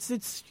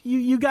 It's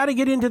you got to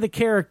get into the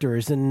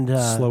characters and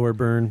Slower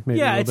burn, maybe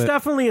a yeah, little it's bit.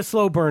 definitely a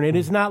slow burn. It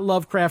is not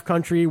Lovecraft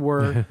Country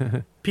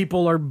where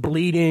people are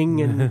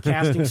bleeding and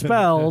casting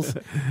spells.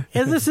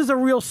 And this is a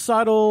real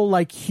subtle,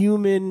 like,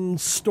 human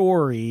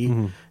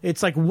story.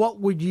 It's like, what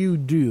would you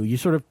do? You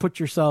sort of put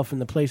yourself in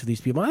the place of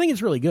these people. I think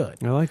it's really good.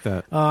 I like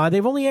that.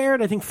 They've only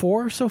aired, I think,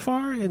 4 so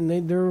far, and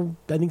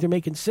I think they're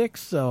making 6.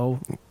 So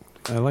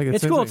I like it.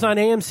 it's cool. It's on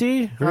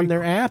AMC, on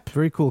their app,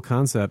 Very cool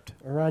concept.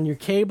 or on your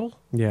cable,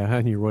 Yeah,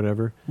 and your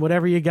whatever.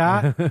 whatever you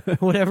got,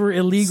 whatever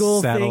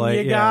illegal Satellite,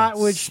 thing you got,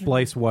 which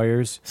splice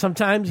wires.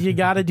 sometimes you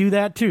got to do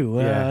that too.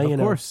 Yeah, of you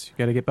know. course. You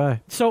got to get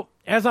by. So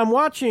as I'm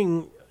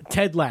watching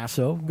Ted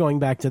Lasso, going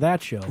back to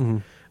that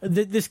show,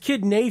 this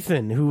kid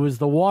Nathan, who was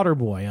the water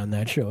boy on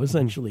that show,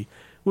 essentially,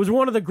 was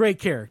one of the great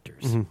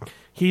characters.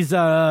 He's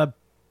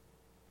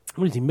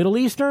what is he, Middle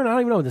Eastern? I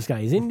don't even know what this guy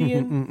is.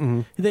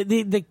 Indian.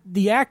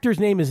 The actor's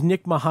name is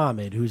Nick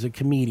Mohammed, who's a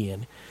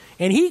comedian,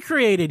 and he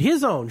created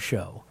his own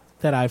show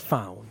that I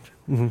found.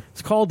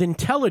 It's called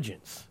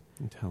Intelligence.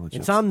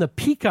 It's on the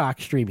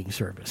Peacock streaming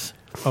service.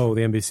 Oh,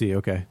 the NBC.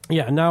 Okay.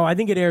 Yeah, no, I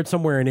think it aired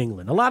somewhere in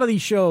England. A lot of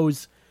these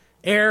shows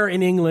air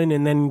in England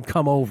and then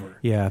come over.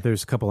 Yeah,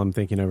 there's a couple I'm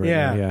thinking of right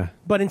now. Yeah.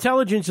 But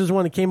Intelligence is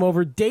one that came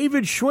over.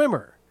 David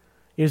Schwimmer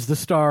is the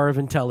star of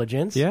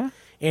Intelligence. Yeah?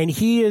 And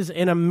he is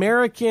an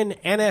American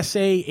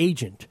NSA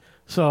agent.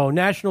 So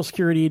National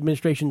Security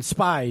Administration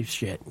spy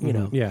shit, you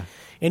know. Yeah.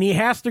 And he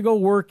has to go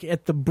work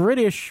at the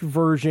British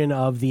version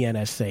of the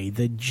NSA,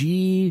 the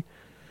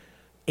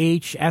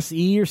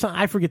GHSE or something.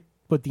 I forget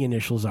what the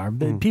initials are,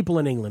 but people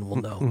in England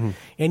will know.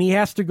 And he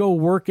has to go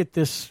work at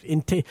this.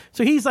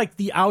 So he's like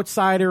the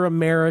outsider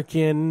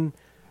American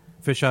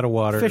Fish out of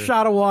water.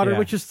 Yeah. Yeah.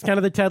 Which is kind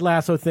of the Ted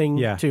Lasso thing,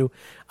 Yeah. too.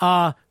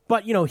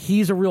 But,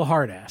 he's a real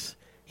hard ass.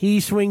 He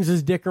swings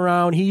his dick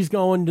around. He's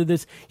going to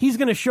this. He's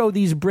going to show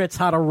these Brits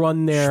how to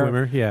run their.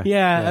 Schwimmer, yeah.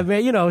 Yeah. Yeah. I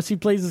mean, so he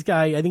plays this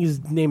guy. I think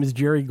his name is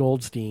Jerry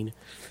Goldstein.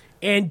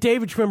 And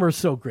David Schwimmer is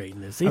so great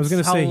in this. It's I was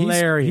going to say,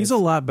 hilarious. he's a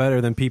lot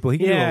better than people. He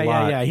can do a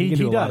lot. Yeah. He can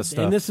do a does. lot of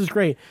stuff. And this is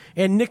great.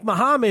 And Nick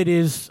Mohammed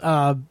is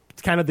kind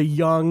of the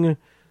young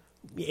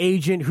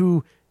agent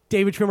who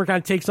David Schwimmer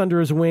kind of takes under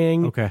his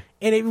wing. Okay.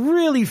 And it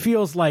really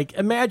feels like,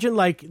 imagine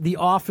like The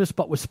Office,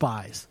 but with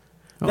spies.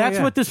 That's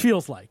yeah. what this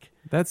feels like.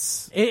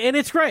 That's And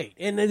it's great.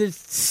 And it's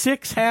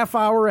 6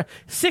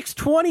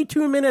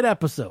 22-minute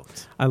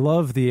episodes. I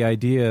love the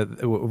idea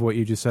of what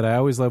you just said. I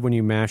always love when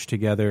you mash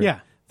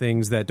together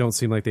things that don't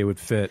seem like they would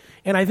fit.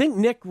 And I think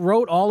Nick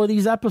wrote all of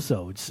these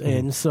episodes.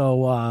 And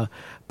so,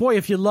 boy,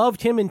 if you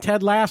loved him in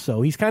Ted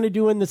Lasso, he's kind of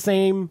doing the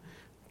same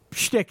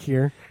shtick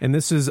here. And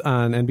this is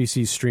on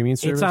NBC's streaming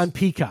service? It's on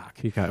Peacock.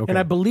 Peacock, okay. And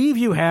I believe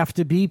you have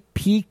to be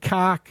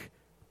Peacock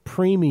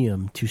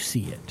Premium to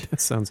see it. That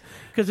sounds...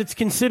 Because it's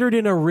considered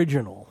an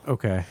original.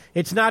 Okay.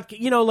 It's not,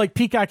 like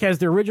Peacock has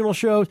the original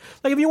shows.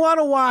 Like if you want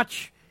to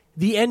watch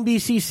the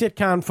NBC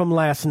sitcom from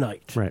last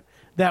night, Right.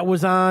 that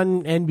was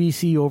on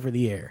NBC over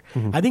the air,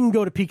 I think you can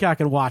go to Peacock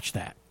and watch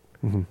that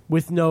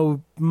with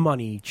no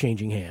money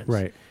changing hands.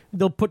 Right.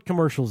 They'll put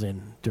commercials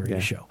in during Yeah.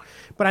 the show.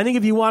 But I think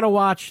if you want to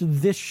watch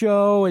this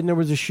show, and there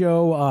was a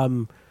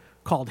show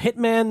called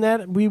Hitman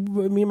that me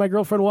and my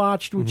girlfriend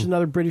watched, which is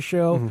another British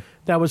show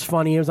that was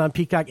funny. It was on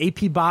Peacock.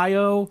 AP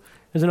Bio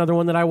is another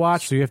one that I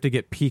watched. So you have to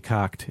get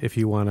peacocked if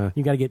you want to...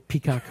 You got to get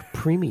Peacock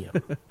Premium.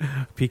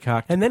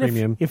 Peacock And then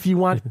Premium. if you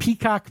want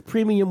Peacock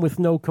Premium with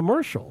no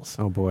commercials,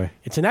 Oh, boy.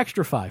 it's an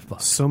extra $5.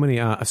 So many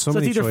So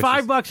many it's either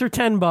choices. $5 or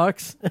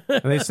 $10.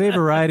 And they say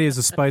variety is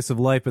a spice of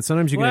life, but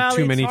sometimes you can have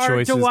too many it's hard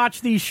choices. to watch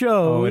these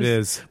shows. Oh, it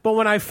is. But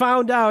when I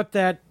found out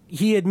that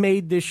he had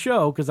made this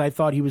show because I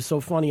thought he was so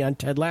funny on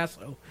Ted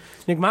Lasso.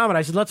 Nick Mohammed,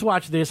 I said, let's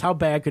watch this. How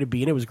bad could it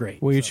be? And it was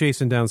great. Well, you're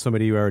chasing down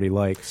somebody you already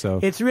like, so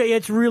it's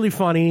really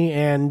funny,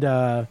 and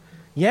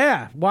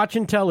watch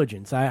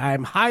Intelligence.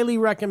 I'm highly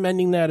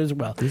recommending that as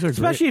well. These are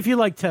especially if you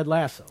like Ted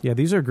Lasso. Yeah,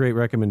 these are great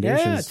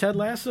recommendations. Yeah, Ted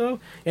Lasso.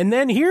 And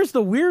then here's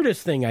the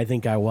weirdest thing I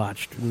think I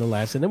watched in the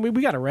last, and then we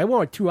got to write. We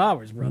went 2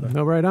 hours, brother.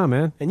 No, right on,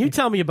 man. And you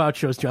tell me about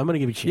shows too. I'm going to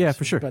give you a chance. Yeah,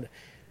 for sure. But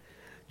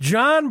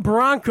John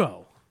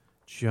Bronco.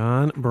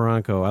 John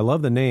Bronco. I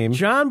love the name.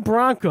 John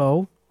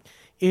Bronco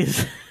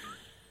is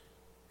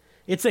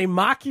it's a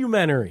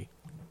mockumentary.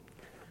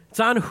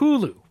 It's on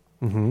Hulu.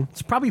 Mm-hmm.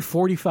 It's probably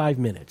 45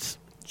 minutes.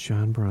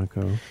 John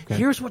Bronco. Okay.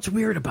 Here's what's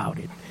weird about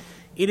it.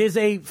 It is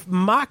a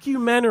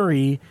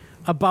mockumentary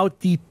about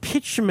the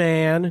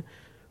pitchman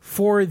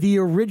for the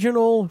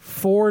original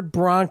Ford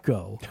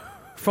Bronco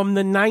from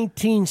the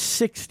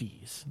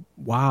 1960s.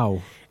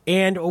 Wow.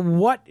 And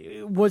what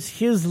was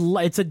his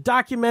it's a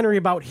documentary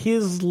about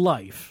his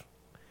life.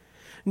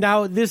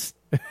 Now, this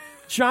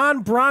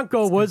John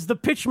Bronco was the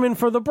pitchman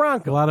for the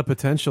Bronco. A lot of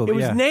potential. It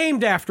was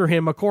named after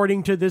him,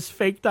 according to this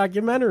fake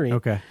documentary.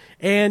 Okay.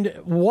 And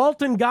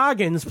Walton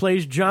Goggins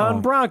plays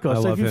John Bronco. I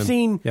so love if you've him.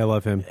 seen... Yeah, I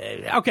love him.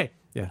 Okay.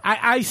 Yeah.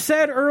 I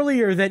said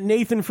earlier that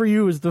Nathan For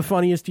You is the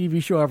funniest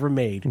TV show ever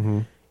made.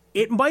 Mm-hmm.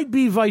 It might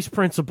be Vice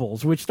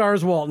Principals, which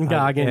stars Walton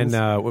Goggins.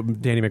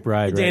 And Danny McBride.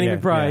 Right? Danny Yeah,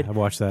 McBride. Yeah, I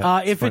watched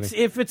that.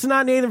 If it's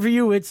not Nathan For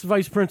You, it's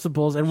Vice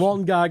Principals, and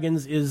Walton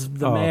Goggins is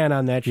the man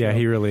on that show. Yeah,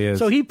 he really is.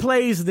 So he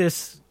plays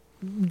this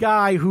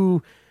guy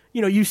who,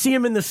 you see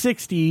him in the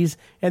 60s,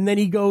 and then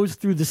he goes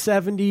through the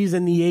 70s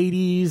and the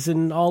 80s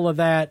and all of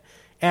that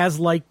as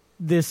like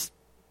this,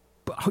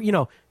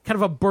 kind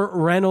of a Burt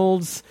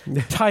Reynolds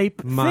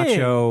type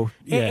macho.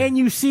 thing. Yeah. And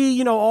you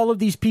see, all of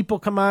these people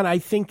come on. I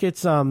think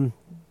it's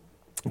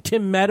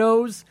Tim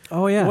Meadows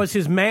was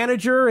his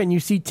manager, and you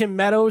see Tim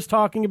Meadows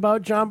talking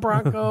about John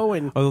Bronco.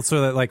 And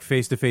so that like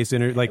face-to-face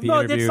interview.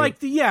 it's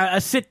like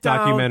a sit-down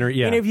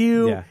documentary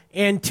interview. Yeah.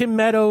 And Tim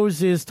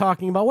Meadows is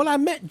talking about, I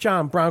met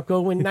John Bronco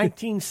in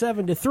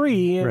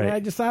 1973, and right. I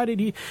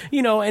decided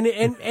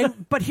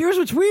but here's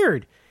what's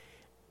weird.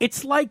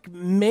 It's like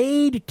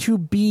made to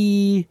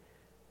be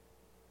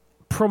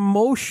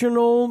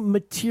promotional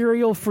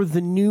material for the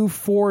new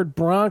Ford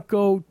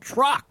Bronco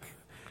truck.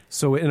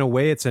 So in a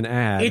way, it's an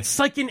ad. It's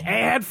like an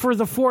ad for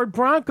the Ford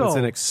Bronco. It's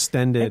an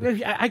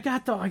extended. I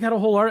got a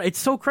whole article. It's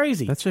so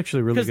crazy. That's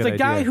actually a really good because the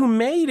guy who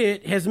made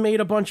it has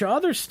made a bunch of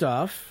other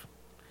stuff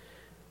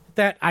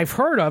that I've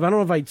heard of. I don't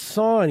know if I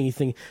saw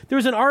anything. There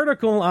was an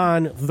article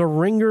on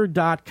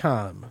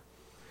TheRinger.com.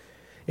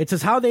 It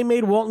says how they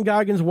made Walton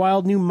Goggins'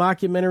 wild new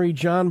mockumentary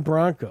John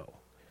Bronco,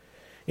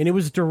 and it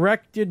was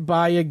directed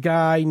by a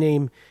guy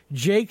named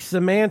Jake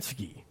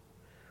Zemansky,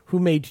 who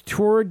made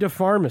Tour de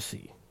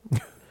Pharmacy.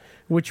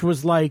 Which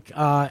was like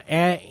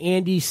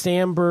Andy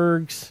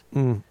Samberg's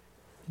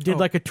did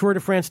like a Tour de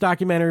France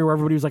documentary where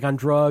everybody was like on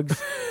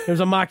drugs. There was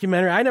a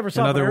mockumentary. I never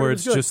saw it. In other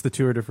words, just the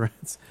Tour de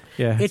France.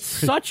 Yeah, it's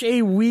such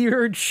a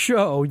weird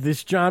show,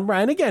 this John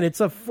Bryan. Again,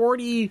 it's a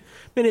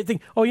 40-minute thing.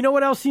 Oh, you know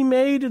what else he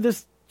made,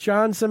 this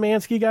John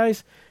Szymanski,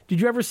 guys? Did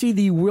you ever see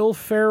the Will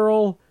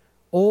Ferrell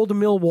Old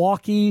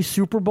Milwaukee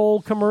Super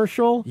Bowl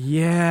commercial?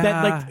 Yeah.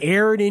 That like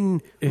aired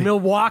in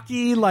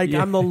Milwaukee,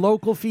 on the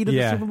local feed of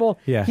the Super Bowl?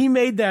 Yeah. He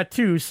made that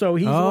too, so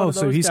he's one of those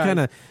so he's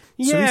kind of...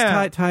 So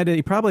he's tied in.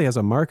 He probably has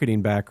a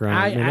marketing background.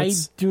 I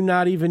do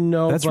not even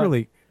know. That's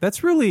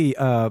really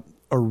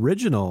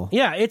original.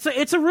 Yeah,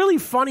 it's a really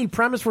funny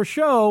premise for a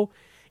show,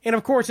 and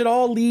of course it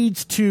all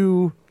leads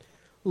to,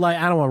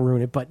 I don't want to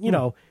ruin it, but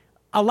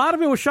a lot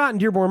of it was shot in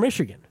Dearborn,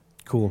 Michigan.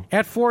 Cool.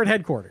 At Ford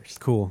headquarters.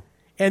 Cool.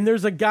 And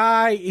there's a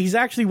guy, he's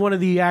actually one of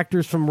the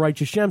actors from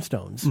Righteous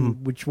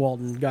Gemstones, which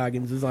Walton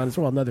Goggins is on as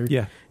well, another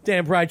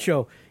Dan Bride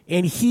show.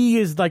 And he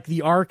is like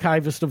the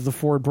archivist of the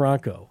Ford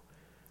Bronco.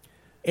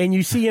 And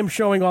you see him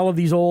showing all of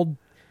these old,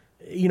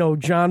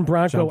 John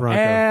Bronco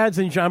ads,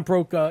 and John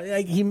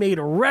Bronco, he made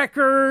a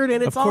record,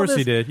 and it's all this. Of course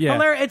he did, yeah.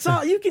 Hilarious. It's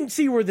all, you can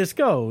see where this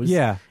goes.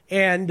 Yeah.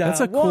 And that's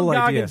a Walton cool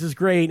Goggins idea. Is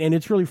great, and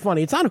it's really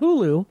funny. It's on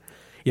Hulu,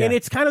 yeah. And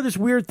it's kind of this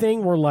weird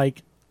thing where,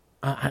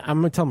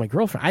 I'm going to tell my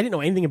girlfriend, I didn't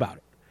know anything about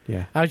it.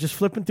 Yeah. I was just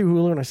flipping through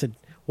Hulu, and I said,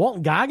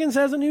 Walton Goggins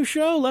has a new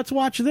show? Let's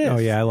watch this. Oh,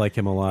 yeah, I like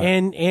him a lot.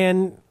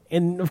 And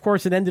of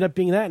course, it ended up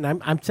being that,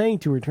 and I'm saying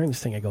to her during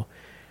this thing, I go,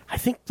 I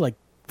think,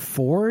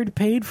 Ford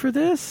paid for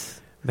this?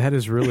 That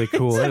is really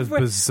cool. That is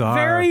bizarre.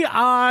 Very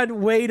odd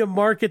way to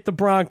market the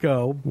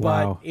Bronco,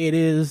 but it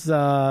is,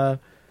 they're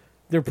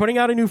putting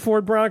out a new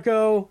Ford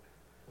Bronco.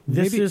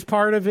 This is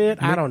part of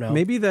it. I don't know.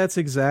 Maybe that's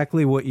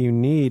exactly what you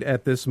need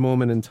at this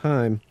moment in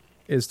time,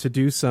 is to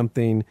do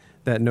something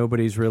that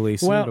nobody's really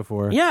seen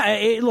before.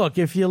 Yeah, look,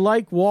 if you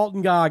like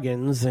Walton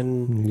Goggins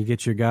and you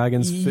get your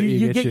Goggins,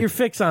 you get your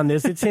fix on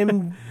this. It's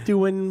him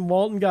doing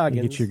Walton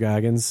Goggins. You get your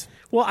Goggins.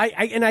 Well,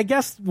 I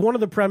guess one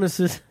of the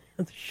premises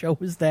of the show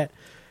is that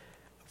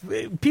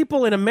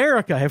people in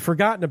America have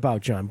forgotten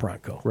about John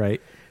Bronco.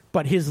 Right.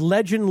 but his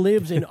legend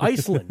lives in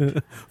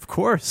Iceland. Of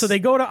course. So they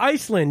go to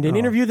Iceland and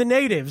interview the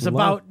natives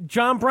about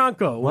John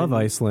Branco. Love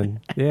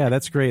Iceland. Yeah,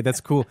 that's great.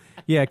 That's cool.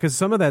 Yeah, because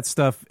some of that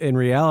stuff, in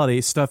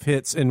reality, stuff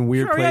hits in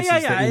weird places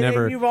that you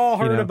never... And you've all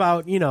heard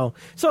about,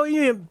 So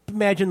you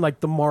imagine like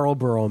the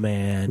Marlboro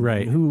Man.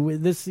 Right.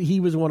 He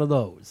was one of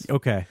those.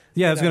 Okay.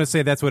 Yeah, I was going to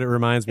say that's what it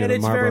reminds me and of.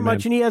 And it's very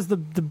much, and he has the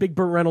big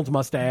Burt Reynolds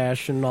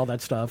mustache and all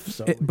that stuff.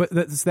 So. But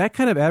that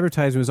kind of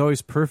advertising was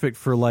always perfect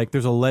for like,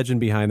 there's a legend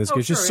behind this.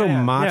 It's just so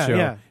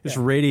macho. Just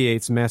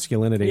radiates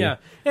masculinity. Yeah.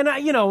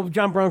 And,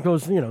 John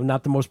Branco's,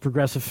 not the most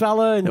progressive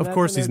fella. And of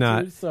course he's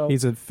not. Too, so.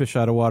 He's a fish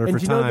out of water for time.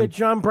 And you know that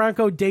John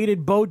Branco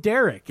dated Bo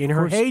Derek in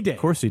her heyday? Of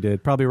course he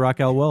did. Probably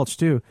Raquel Welch,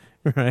 too.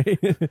 Right?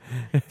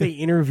 They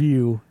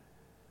interview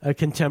a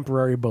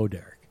contemporary Bo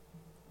Derek.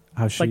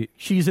 How's she? Like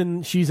she's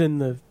in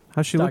the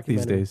How's she look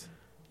these days?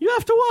 You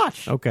have to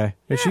watch. Okay.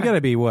 Yeah. She got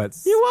to be what?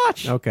 You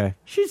watch. Okay.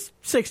 She's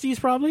 60s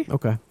probably.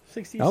 Okay.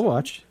 60s. I'll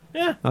watch.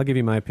 Yeah. I'll give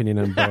you my opinion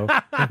on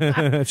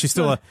Bo. She's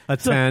still a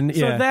 10.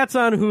 So that's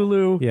on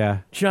Hulu. Yeah.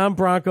 John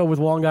Branco with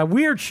Walton Guy.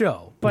 Weird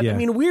show. But I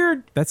mean,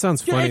 weird. That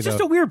sounds funny, It's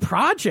just a weird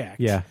project.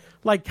 Yeah.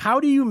 Like, how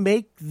do you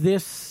make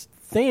this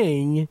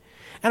thing?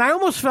 And I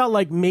almost felt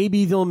like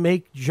maybe they'll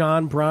make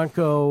John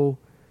Branco...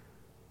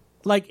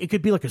 Like, it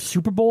could be like a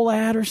Super Bowl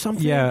ad or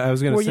something. Yeah, I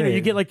was going to say. Where,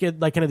 you get like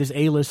kind of this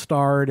A-list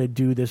star to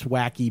do this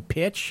wacky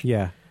pitch.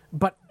 Yeah.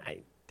 But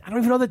I don't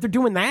even know that they're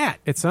doing that.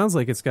 It sounds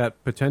like it's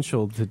got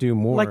potential to do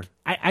more. Like,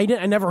 I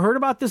never heard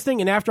about this thing,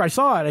 and after I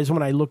saw it is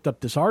when I looked up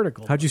this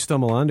article. How'd you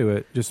stumble onto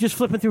it? Just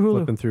flipping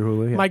through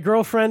Hulu. Yeah. My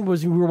girlfriend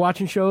we were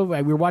watching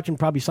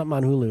probably something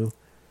on Hulu,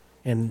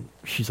 and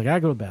she's like, I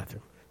go to the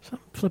bathroom. So I'm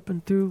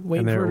flipping through,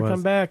 waiting for her to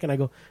come back, and I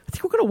go, I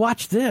think we're going to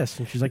watch this.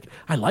 And she's like,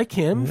 I like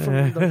him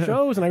from those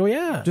shows. And I go,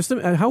 yeah. Just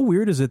how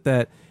weird is it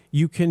that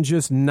you can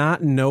just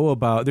not know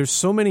about? There's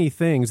so many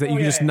things that you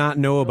just not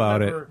know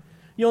about it.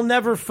 You'll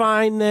never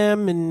find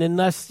them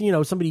unless,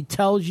 somebody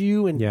tells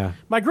you. And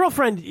my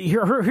girlfriend,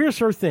 here's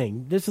her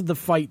thing. This is the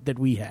fight that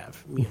we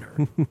have, me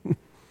and her.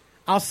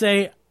 I'll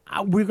say,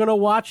 we're going to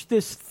watch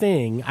this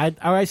thing.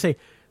 I say,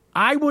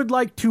 I would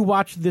like to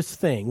watch this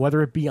thing,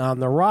 whether it be On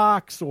the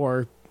Rocks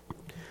or...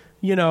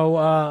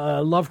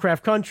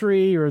 Lovecraft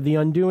Country or The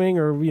Undoing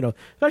or,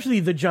 especially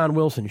the John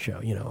Wilson show,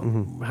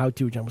 How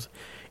to John Wilson.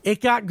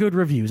 It got good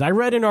reviews. I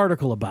read an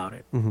article about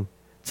it. Mm-hmm.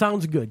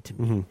 Sounds good to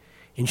me. Mm-hmm.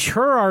 And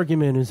her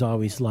argument is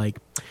always like,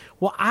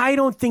 well, I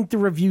don't think the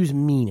reviews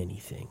mean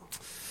anything.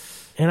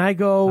 And I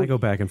go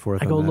back and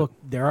forth. Look,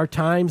 there are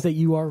times that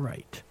you are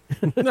right.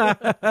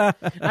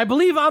 I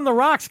believe On the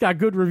Rocks got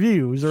good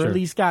reviews, or at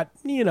least got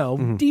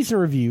decent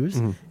reviews,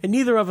 and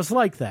neither of us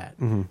like that.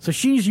 So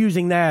she's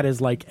using that as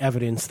like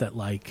evidence that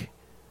like,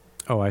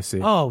 oh, I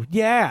see. Oh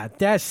yeah,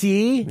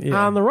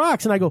 On the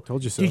Rocks, and I go,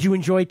 told you so. Did you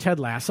enjoy Ted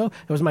Lasso?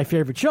 It was my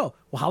favorite show.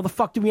 Well, how the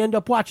fuck did we end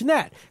up watching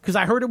that? Because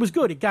I heard it was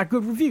good. It got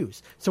good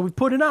reviews, so we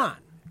put it on.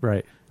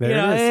 Right. There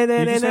it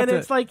is. And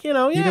it's like you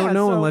don't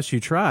know unless you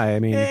try. I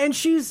mean, and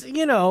she's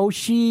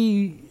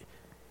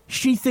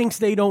she thinks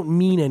they don't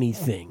mean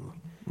anything.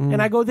 And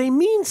I go, they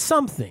mean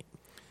something.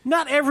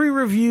 Not every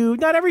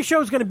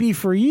show is going to be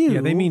for you.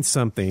 Yeah, they mean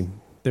something.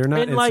 They're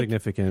not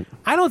insignificant.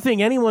 I don't think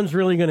anyone's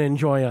really going to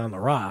enjoy On the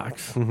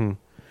Rocks. Mm-hmm.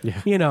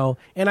 Yeah.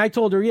 And I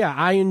told her,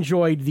 I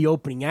enjoyed the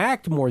opening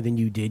act more than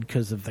you did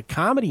because of the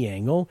comedy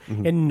angle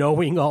and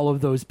knowing all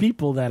of those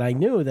people that I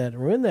knew that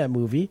were in that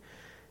movie.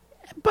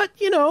 But,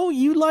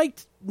 you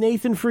liked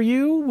Nathan For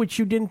You, which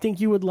you didn't think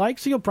you would like,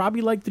 so you'll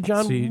probably like the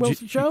John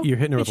Wilson show. You're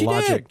hitting her with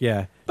logic.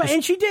 Yeah.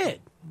 And she did.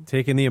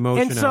 Taking the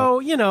emotion And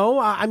so,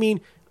 I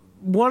mean,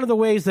 one of the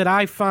ways that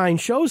I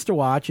find shows to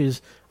watch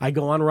is I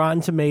go on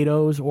Rotten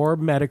Tomatoes or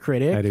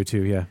Metacritic. I do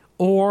too, yeah.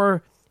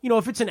 Or,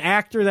 if it's an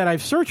actor that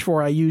I've searched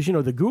for, I use,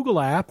 the Google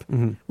app,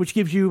 which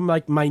gives you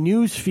like my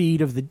news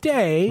feed of the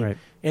day. Right.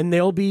 And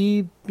there'll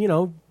be,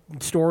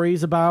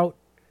 stories about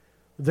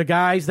the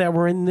guys that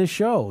were in this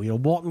show.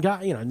 Walton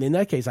Guy, in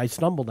that case, I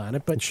stumbled on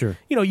it. But, sure.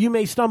 You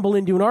may stumble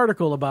into an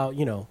article about,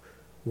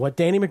 what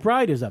Danny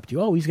McBride is up to.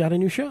 Oh, he's got a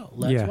new show.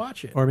 Let's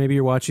watch it. Or maybe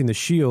you're watching The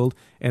Shield,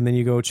 and then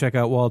you go check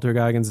out Walter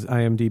Goggins'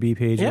 IMDb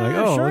page. Yeah, and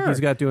you're like, sure. Look, he's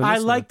got doing this. I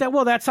like that.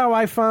 Well, that's how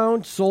I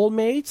found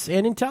Soulmates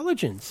and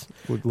Intelligence.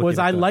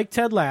 I liked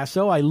Ted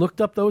Lasso. I looked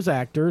up those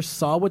actors,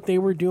 saw what they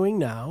were doing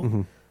now.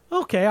 Mm-hmm.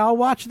 Okay, I'll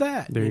watch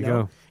that. There you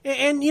go.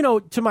 And,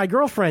 to my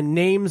girlfriend,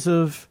 names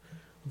of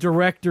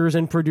directors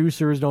and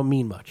producers don't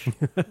mean much.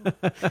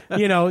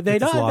 They don't. They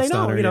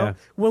don't.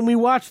 When we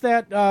watched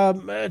that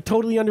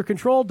Totally Under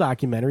Control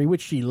documentary,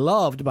 which she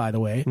loved, by the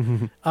way,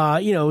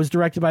 it was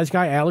directed by this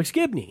guy Alex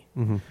Gibney,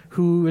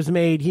 who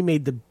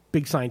made the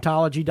big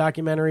Scientology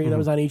documentary that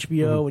was on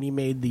HBO, and he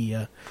made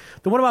the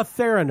one about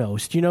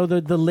Theranos. Do you know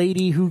the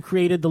lady who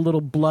created the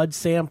little blood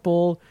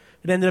sample?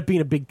 It ended up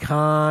being a big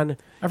con.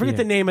 I forget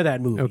the name of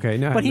that movie. Okay,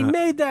 but he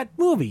made that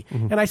movie,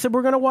 and I said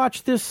we're going to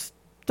watch this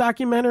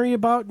documentary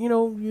about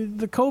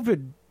the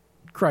COVID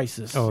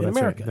crisis in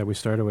America. Right, that we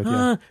started with.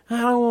 I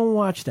don't want to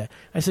watch that.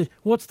 I said,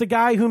 "What's the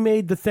guy who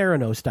made the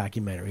Theranos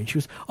documentary?" And she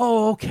was,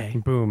 "Oh, okay."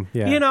 Boom.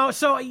 Yeah.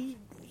 So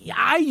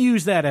I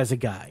use that as a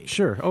guide.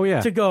 Sure. Oh,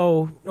 yeah. To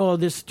go,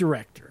 this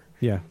director.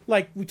 Yeah.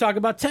 Like we talk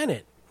about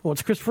Tenet. Well,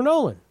 it's Christopher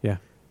Nolan. Yeah.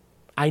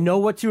 I know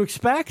what to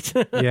expect.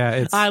 Yeah.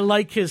 It's, I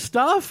like his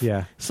stuff.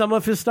 Yeah. Some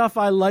of his stuff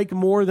I like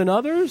more than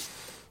others.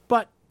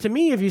 But to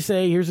me, if you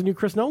say, here's a new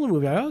Chris Nolan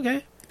movie, I go,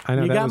 okay. I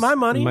know you that got was my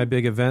money. my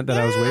big event that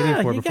I was waiting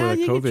for before the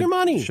get your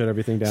money. COVID shut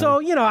everything down. So,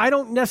 I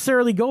don't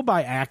necessarily go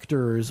by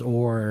actors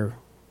or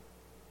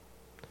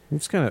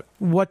it's kind of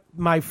what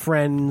my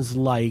friends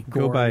like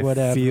go or by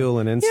whatever. feel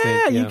and instinct.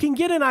 Yeah, you can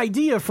get an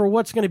idea for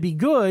what's going to be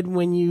good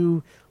when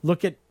you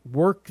look at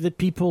work that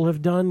people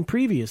have done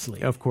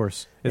previously. Of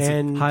course. It's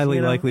And,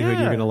 highly likelihood yeah.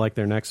 you're going to like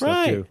their next stuff,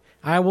 Right. too.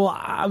 I will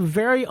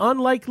very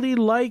unlikely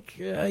like,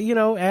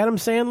 Adam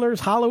Sandler's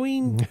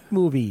Halloween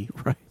movie.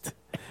 Right.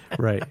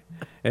 Right.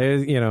 We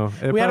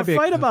had a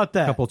fight about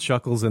that. A couple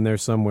chuckles in there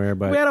somewhere,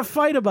 but We had a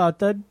fight about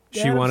that.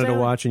 She wanted to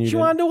watch and you She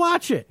didn't? wanted to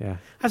watch it. Yeah.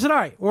 I said, all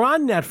right, we're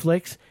on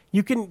Netflix.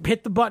 You can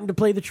hit the button to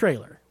play the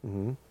trailer.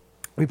 Mm-hmm.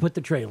 We put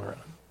the trailer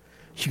on.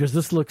 She goes,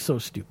 this looks so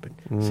stupid.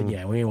 I said,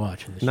 yeah, we ain't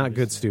watching this. She not goes,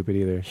 good stupid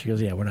either. She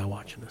goes, yeah, we're not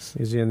watching this.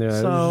 Is he in there?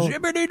 So-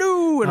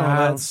 Zippity-doo and all I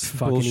that don't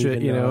fucking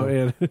bullshit, even know.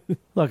 And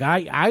Look,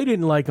 I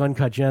didn't like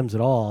Uncut Gems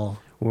at all.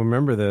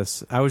 remember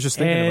this. I was just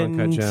thinking of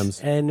Uncut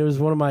Gems. And it was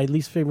one of my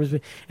least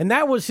favorite. And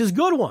that was his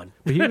good one.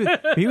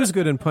 But he was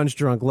good in Punch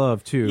Drunk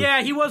Love, too.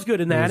 Yeah, he was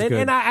good in that. was good.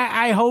 And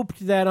I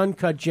hoped that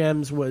Uncut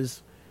Gems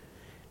was...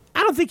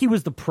 I don't think he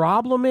was the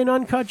problem in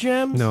Uncut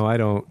Gems. No, I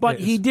don't. But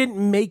he didn't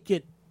make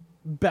it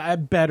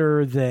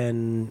better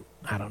than...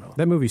 I don't know.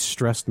 That movie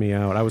stressed me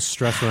out. I was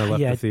stressed when I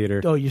left the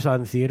theater. Oh, you saw it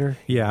in the theater?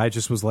 Yeah, I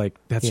just was like,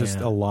 that's just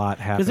Yeah. a lot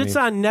happening. Because it's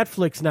on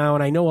Netflix now,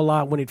 and I know a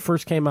lot when it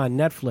first came on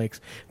Netflix.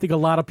 I think a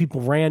lot of people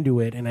ran to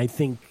it, and I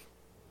think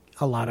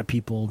a lot of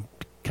people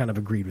kind of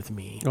agreed with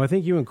me. Oh, I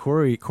think you and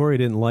Corey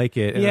didn't like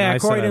it. And Yeah, I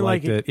Corey said I didn't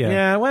like liked it.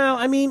 Yeah. Well,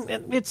 I mean,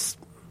 it's...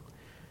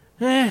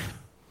 Yeah.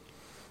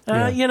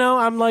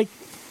 I'm like...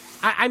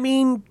 I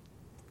mean...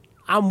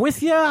 I'm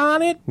with you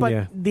on it, but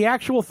Yeah. the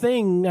actual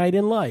thing I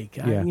didn't like.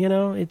 Yeah.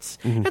 It's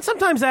and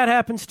sometimes that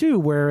happens too,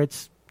 where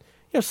it's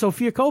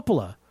Sofia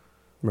Coppola.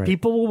 Right.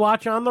 People will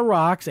watch On the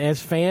Rocks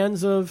as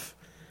fans of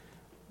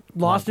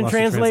Lost in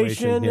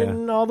Translation yeah.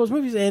 and all those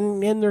movies,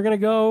 and they're going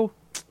to go,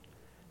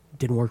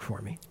 didn't work for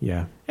me.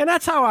 Yeah. And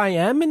that's how I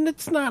am, and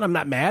I'm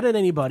not mad at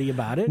anybody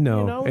about it.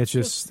 No, it's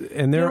just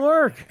and didn't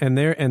work. and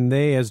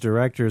they as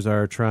directors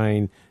are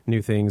trying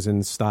new things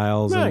and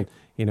styles Right.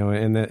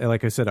 and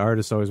like I said,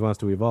 artists always wants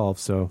to evolve,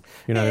 so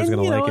you're not always And,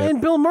 going to like it.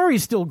 And Bill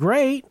Murray's still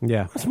great.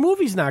 Yeah. This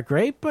movie's not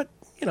great, but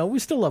we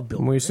still love Bill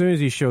Murray. As soon as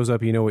he shows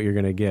up, you know what you're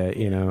going to get.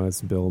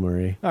 It's Bill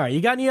Murray. All right, you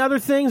got any other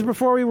things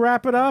before we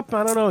wrap it up?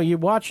 I don't know. You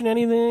watching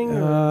anything?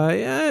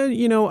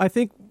 Yeah, I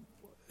think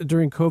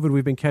during COVID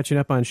we've been catching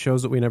up on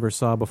shows that we never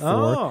saw before,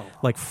 Oh.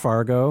 like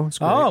Fargo. It's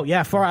great. Oh,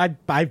 yeah.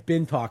 I've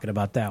been talking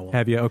about that one.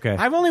 Have you? Okay.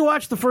 I've only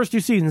watched the first 2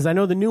 seasons. I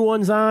know the new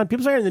one's on.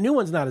 People saying the new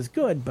one's not as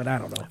good, but I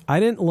don't know. I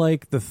didn't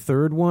like the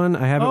third one.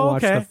 I haven't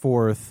watched okay. the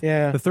fourth.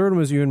 Yeah. The third one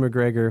was Ewan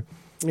McGregor,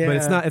 Yeah.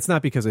 but it's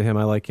not because of him.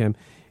 I like him.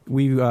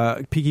 We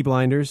Peaky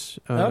Blinders.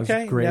 Was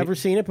Okay, great. never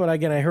seen it, but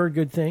again, I heard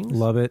good things.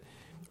 Love it.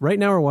 Right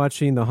now we're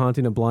watching The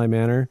Haunting of Bly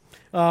Manor,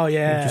 Oh,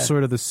 yeah. which is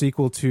sort of the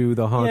sequel to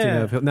The Haunting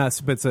Yeah. of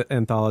but it's an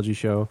anthology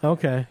show.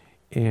 Okay.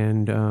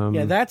 And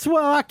Yeah, that's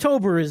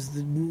October is,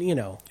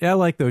 yeah, I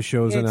like those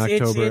shows in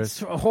it's, October. It's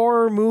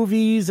horror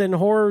movies and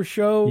horror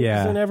shows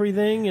Yeah. and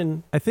everything.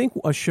 And I think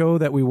a show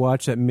that we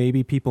watched that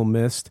maybe people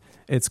missed,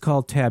 it's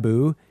called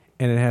Taboo,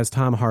 and it has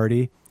Tom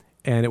Hardy,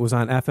 and it was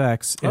on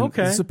FX. And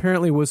Okay. This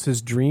apparently was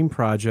his dream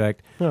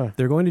project. Huh.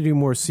 They're going to do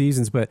more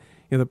seasons, but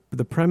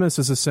the premise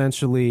is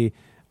essentially,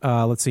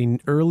 let's see,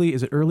 early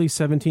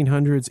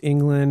 1700s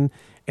England,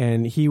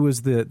 and he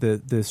was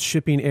the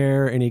shipping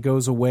heir, and he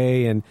goes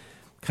away and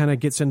kind of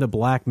gets into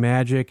black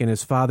magic, and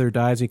his father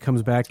dies. He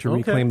comes back to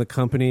reclaim the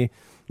company,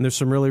 and there's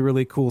some really,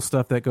 really cool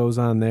stuff that goes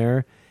on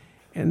there.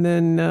 And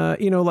then,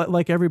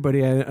 like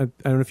everybody, I don't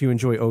know if you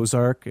enjoy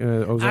Ozark.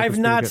 Ozark I've was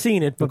not pretty good.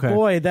 seen it, but Okay.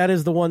 boy, that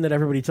is the one that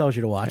everybody tells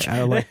you to watch.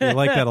 I like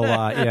that a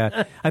lot.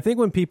 Yeah, I think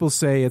when people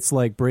say it's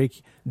like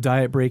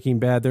diet Breaking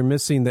Bad, they're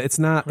missing that. It's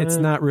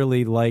not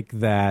really like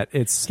that.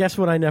 It's Guess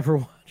what? I never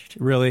watched.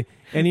 really,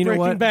 and you know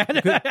Breaking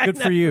what? Bad. Good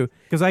for you,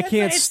 because I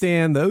can't it's-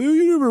 stand the.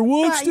 You never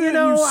watched it.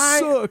 You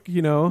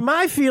suck.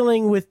 My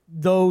feeling with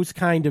those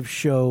kind of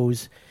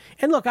shows,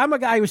 and look, I'm a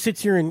guy who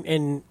sits here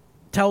and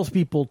tells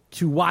people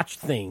to watch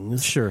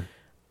things. Sure.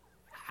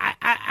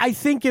 I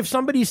think if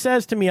somebody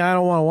says to me, I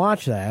don't want to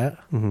watch that,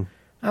 I'm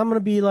going to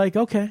be like,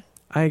 okay.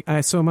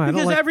 So am I. I don't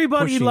Because like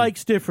everybody pushing.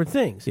 likes different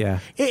things. Yeah.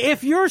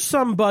 If you're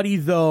somebody,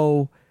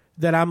 though,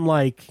 that I'm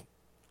like,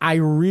 I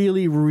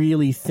really,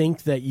 really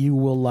think that you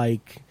will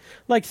like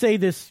say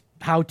this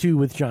How To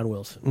with John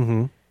Wilson.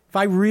 Mm-hmm. If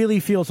I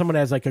really feel someone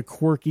has like a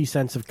quirky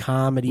sense of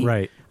comedy,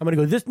 Right. I'm going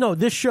to go,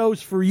 this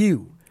show's for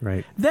you.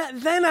 Right.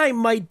 Then I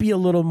might be a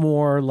little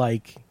more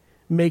like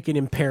make an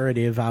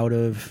imperative out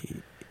of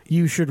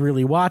you should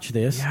really watch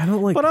this. Yeah, I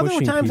don't like But other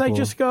pushing times I people.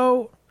 just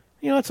go,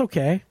 it's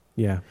okay.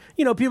 Yeah.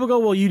 You know, people go,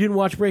 well, you didn't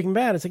watch Breaking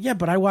Bad. It's like, yeah,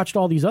 but I watched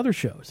all these other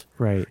shows.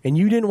 Right. And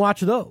you didn't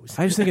watch those.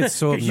 I just think it's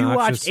so obnoxious. You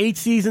watched 8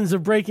 seasons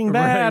of Breaking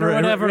Bad or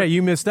whatever. Right,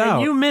 you missed out.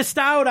 And you missed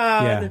out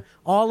on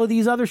all of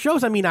these other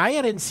shows. I mean, I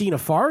hadn't seen a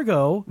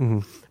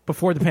Fargo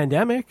before the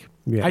pandemic.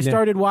 Yeah. I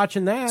started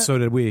watching that. So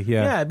did we,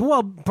 Yeah, but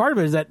well, part of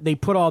it is that they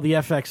put all the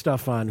FX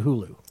stuff on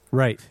Hulu.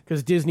 Right.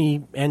 Because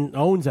Disney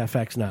owns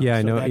FX now. Yeah,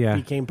 I know. That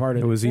became part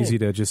of it. It was thing. easy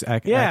to just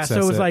access so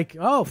it was it. like,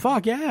 oh,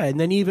 fuck, yeah. And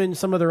then even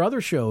some of their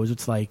other shows,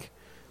 it's like,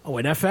 oh,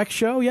 an FX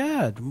show?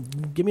 Yeah,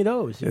 give me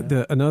those. You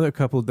know? Another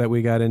couple that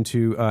we got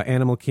into,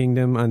 Animal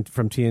Kingdom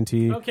from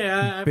TNT. Okay,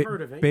 I've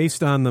heard of it.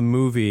 Based on the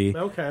movie.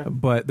 Okay.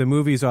 But the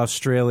movie's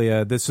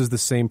Australia. This is the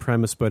same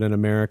premise, but in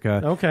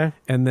America. Okay.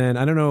 And then,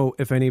 I don't know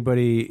if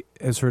anybody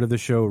has heard of the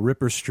show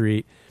Ripper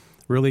Street.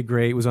 Really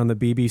great. It was on the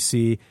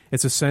BBC.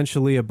 It's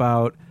essentially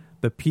about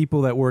the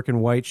people that work in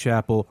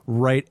Whitechapel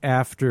right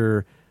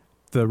after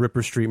the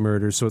Ripper Street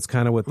murders. So it's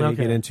kind of what they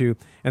get into.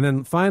 And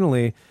then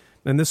finally,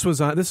 and this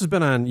has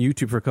been on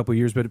YouTube for a couple of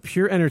years, but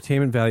pure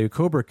entertainment value,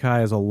 Cobra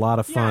Kai is a lot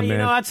of fun, man. You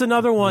know, that's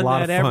another one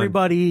that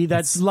everybody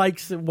that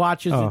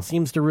watches Oh. it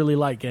seems to really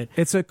like it.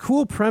 It's a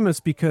cool premise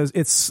because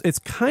it's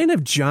kind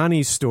of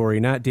Johnny's story,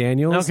 not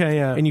Daniel's. Okay,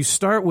 yeah. And you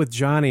start with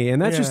Johnny, and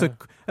that's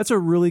that's a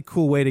really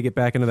cool way to get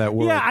back into that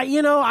world. Yeah,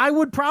 I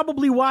would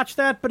probably watch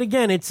that, but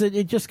again, it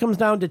just comes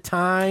down to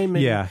time.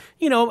 And, Yeah.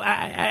 You know,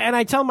 and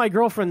I tell my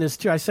girlfriend this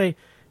too. I say,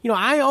 you know,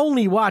 I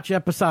only watch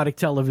episodic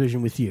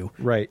television with you.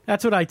 Right.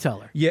 That's what I tell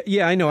her.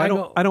 Yeah, I know. I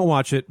don't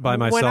watch it by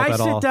myself at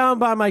all. When I sit down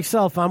by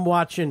myself, I'm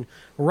watching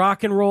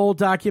rock and roll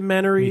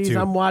documentaries. Me too.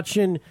 I'm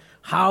watching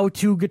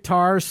how-to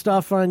guitar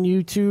stuff on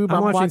YouTube.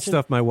 I'm watching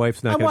stuff my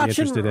wife's not going to be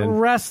interested in.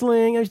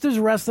 Wrestling. There's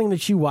wrestling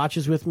that she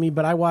watches with me,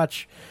 but I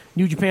watch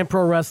New Japan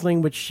Pro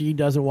Wrestling, which she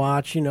doesn't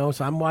watch, you know,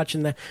 so I'm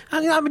watching that.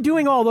 I'm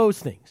doing all those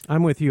things.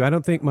 I'm with you. I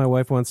don't think my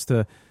wife wants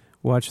to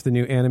watch the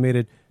new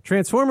animated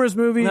Transformers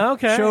movie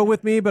show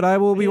with me, but I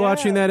will be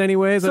watching that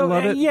anyways. So, I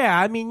love it. Yeah,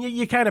 I mean,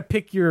 you kind of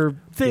pick your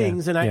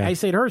things, and I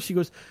say to her, she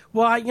goes,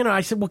 well, I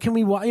said, well, can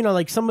we,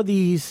 like some of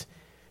these,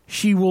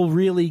 she will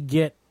really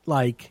get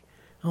like,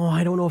 oh,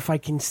 I don't know if I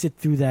can sit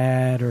through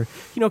that, or,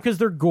 you know, because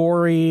they're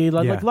gory.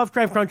 Like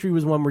Lovecraft Country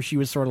was one where she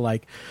was sort of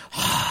like,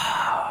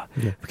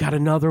 we got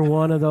another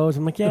one of those.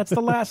 I'm like, yeah, it's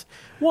the last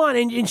one.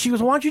 And she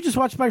goes, why don't you just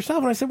watch it by yourself?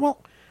 And I said,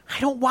 well, I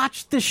don't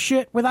watch this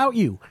shit without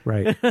you.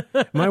 Right.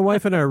 My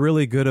wife and I are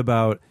really good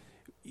about,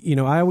 you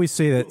know, I always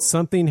say that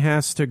something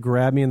has to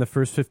grab me in the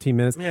first 15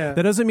 minutes. Yeah.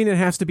 That doesn't mean it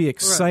has to be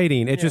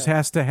exciting. It just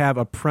has to have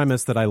a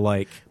premise that I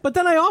like. But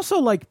then I also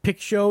like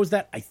pick shows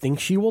that I think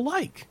she will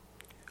like.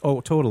 Oh,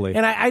 totally.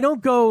 And I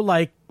don't go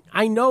like,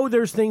 I know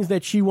there's things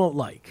that she won't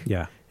like.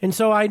 Yeah. And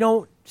so I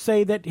don't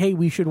say that, hey,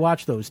 we should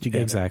watch those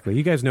together. Exactly.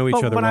 You guys know each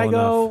other when well I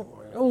go,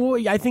 enough. oh,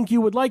 I think you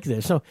would like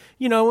this. So,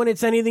 you know, when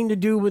it's anything to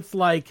do with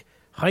like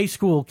high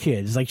school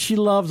kids, like she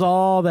loves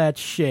all that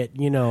shit,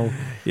 you know.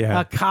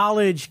 Yeah.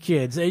 College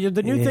kids.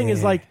 The new thing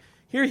is like,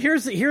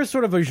 here's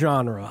sort of a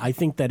genre I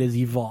think that is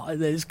evolved.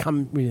 That has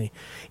come.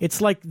 It's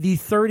like the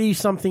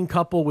 30-something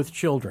couple with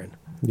children.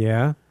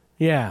 Yeah.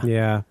 Yeah.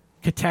 Yeah.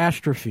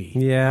 Catastrophe.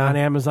 Yeah. On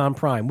Amazon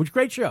Prime, which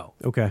great show.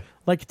 Okay.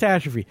 Like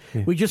Catastrophe.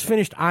 Yeah. We just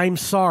finished I'm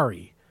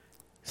Sorry.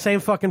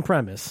 Same fucking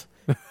premise.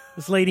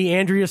 This lady,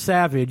 Andrea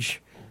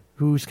Savage,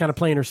 who's kind of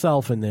playing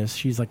herself in this.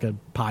 She's like a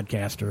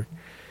podcaster.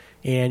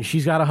 And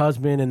she's got a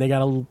husband, and they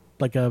got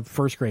a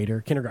first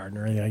grader,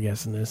 kindergartner, I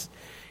guess, in this.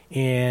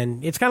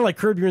 And it's kind of like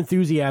Curb Your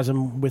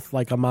Enthusiasm with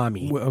like a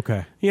mommy.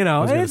 Okay. You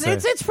know, and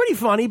it's pretty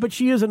funny, but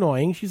she is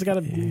annoying. She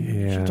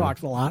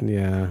talks a lot.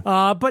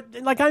 Yeah.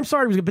 But like I'm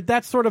Sorry, but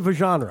that's sort of a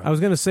genre. I was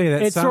going to say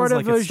that it's sounds sort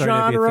of like a it's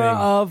starting to be a genre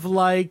thing. of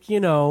like, you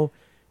know,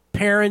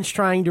 parents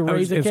trying to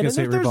raise a kid.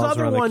 And there's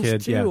other ones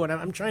kid, too, and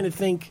I'm trying to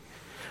think.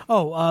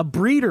 Oh,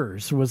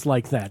 Breeders was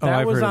like that.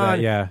 I've was heard of that,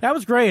 yeah. That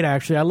was great,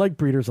 actually. I like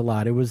Breeders a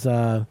lot. It was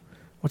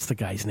what's the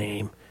guy's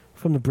name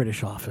from the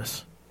British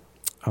Office?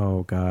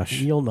 Oh gosh,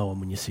 you'll know him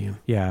when you see him.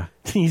 Yeah,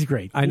 he's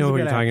great. I know what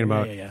you're talking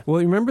about. Yeah.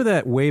 Well, you remember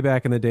that way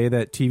back in the day,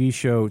 that TV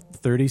show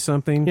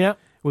 30-something? Yeah.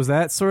 Was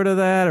that sort of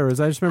that, or was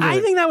I just remember? I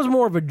think that was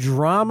more of a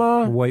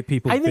drama. White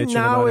people. I think bitching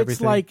now about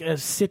it's everything. like a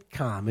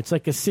sitcom. It's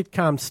like a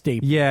sitcom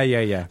staple.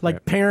 Yeah.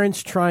 Like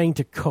parents trying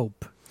to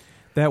cope.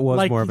 That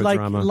was more of a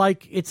drama.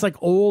 Like it's like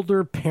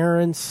older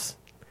parents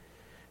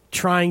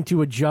trying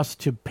to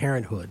adjust to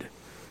parenthood.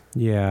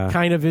 Yeah,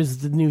 kind of is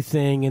the new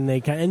thing,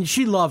 and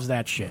she loves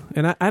that shit.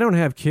 And I don't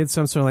have kids,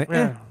 so I'm sort of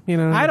like, you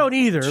know, I don't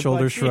either.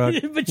 Shoulder shrug.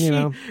 But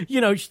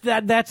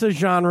that's a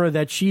genre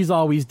that she's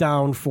always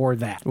down for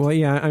that. Well,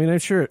 yeah, I mean, I'm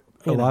sure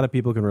a lot of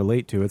people can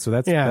relate to it, so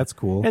that's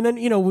cool. And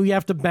then we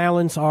have to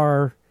balance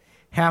our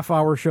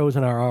half-hour shows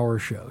and our hour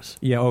shows.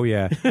 Yeah, oh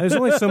yeah. There's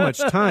only so much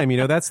time,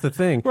 that's the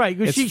thing. Right,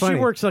 because she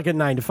works like at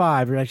 9 to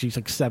 5, or actually it's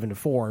like 7 to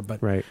 4,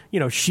 but right.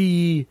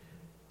 She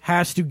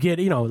has to get,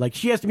 like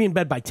she has to be in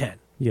bed by 10.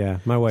 Yeah,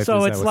 my wife. So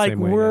is it's that like same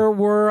way,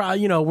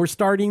 we're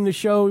starting the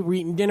show. We're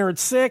eating dinner at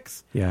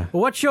 6. Yeah.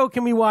 Well, what show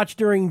can we watch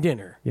during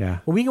dinner? Yeah.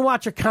 Well, we can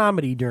watch a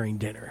comedy during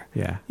dinner.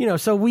 Yeah.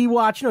 So we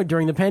watch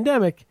during the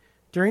pandemic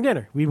during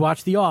dinner we'd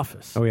watch The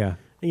Office. Oh yeah.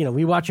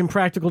 We watch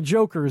Impractical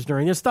Jokers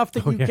during this stuff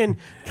that you can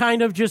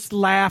kind of just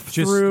laugh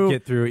through.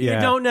 Get through. Yeah.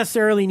 You don't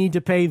necessarily need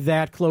to pay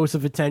that close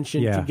of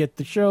attention to get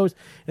the shows.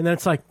 And then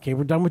it's like, okay,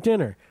 we're done with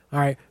dinner. All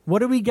right, what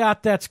do we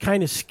got that's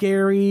kind of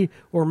scary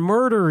or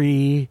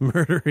murdery?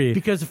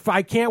 Because if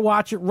I can't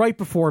watch it right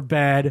before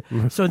bed,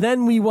 so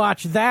then we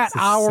watch that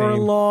hour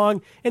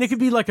long, and it could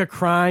be like a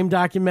crime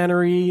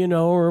documentary,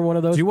 or one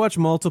of those. Do you watch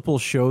multiple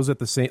shows at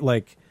the same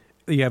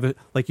You have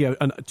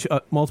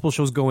multiple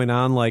shows going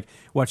on. Like,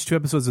 watch 2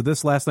 episodes of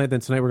this last night, then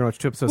tonight we're going to watch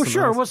 2 episodes. Well,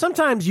 sure. Well,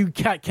 sometimes you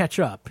catch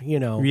up.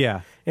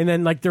 Yeah, and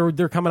then like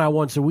they're coming out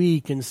once a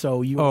week, and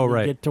so you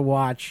get to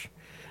watch.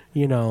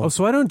 Oh,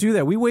 so I don't do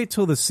that. We wait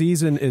till the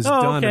season is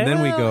done, and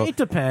then we go. It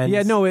depends.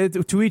 Yeah, no,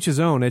 to each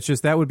his own. It's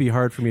just that would be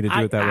hard for me to do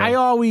it that way. I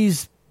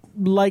always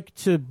like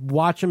to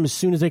watch them as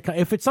soon as they come.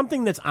 If it's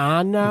something that's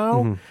on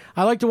now,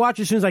 I like to watch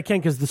as soon as I can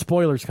because the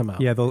spoilers come out.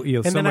 Yeah,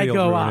 and then I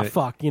go,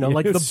 fuck.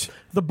 Like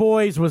the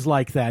Boys was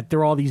like that. There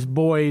are all these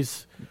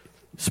boys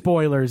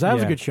spoilers. That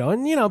was a good show.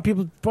 And,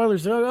 people,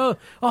 spoilers, this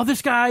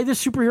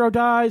superhero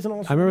dies. And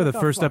all I remember the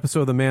first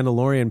episode of The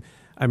Mandalorian.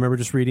 I remember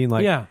just reading,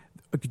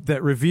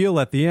 that reveal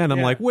at the end.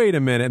 I'm like, wait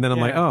a minute. And then I'm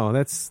like, oh,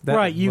 that's that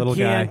right, little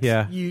guy.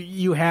 Yeah.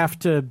 You have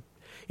to,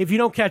 if you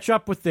don't catch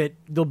up with it,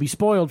 they'll be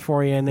spoiled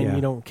for you, and then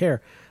you don't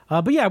care.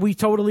 But yeah, we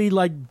totally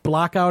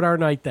block out our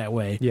night that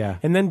way. Yeah.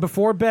 And then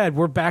before bed,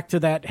 we're back to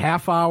that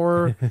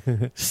half-hour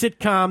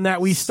sitcom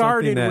that we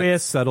started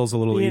with. Settles a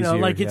little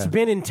easier. It's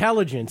been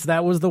Intelligence.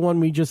 That was the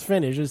one we just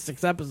finished. It's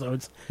 6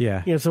 episodes.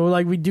 Yeah.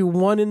 So we do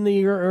one in the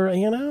year,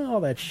 all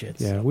that shit.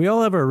 Yeah. We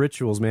all have our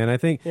rituals, man. I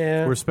think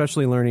we're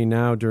especially learning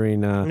now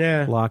during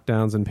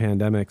lockdowns and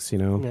pandemics,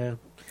 Yeah.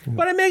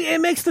 But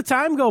it makes the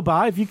time go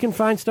by if you can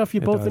find stuff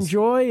you both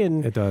enjoy,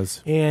 and it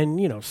does. And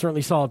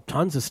certainly saw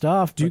tons of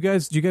stuff. Do you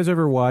guys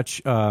ever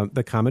watch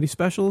the comedy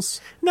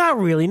specials? Not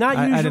really. Not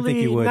usually. I didn't think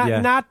you would.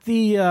 Not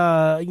the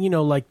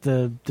like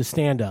the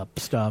stand up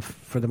stuff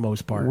for the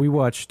most part. We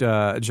watched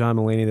John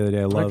Mulaney the other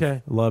day.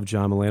 I love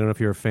John Mulaney. I don't know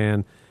if you're a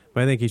fan,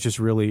 but I think he's just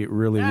really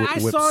I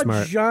whip saw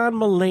smart. John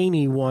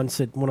Mulaney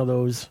once at one of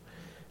those.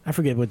 I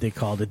forget what they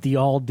called it. The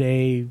all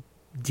day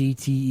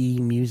DTE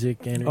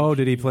Music Energy. Oh,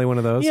 did he play one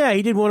of those? Yeah,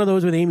 he did one of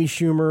those with Amy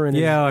Schumer. And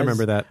I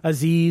remember that.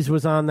 Aziz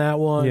was on that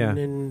one, Yeah.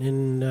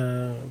 and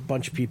a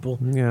bunch of people.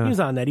 Yeah. He was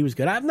on that. He was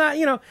good. I'm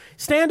not,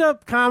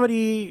 stand-up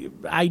comedy,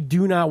 I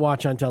do not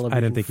watch on television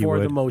I didn't think you for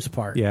would. the most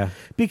part. Yeah.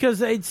 Because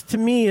to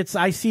me,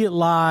 I see it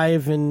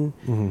live,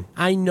 and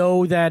I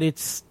know that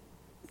it's,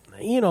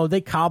 they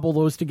cobble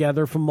those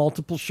together from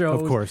multiple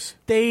shows. Of course.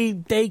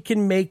 They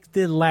can make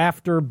the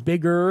laughter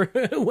bigger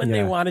when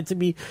they want it to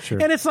be.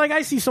 Sure. And it's like,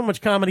 I see so much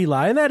comedy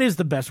live, and that is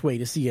the best way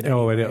to see it.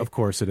 Oh, anyway. of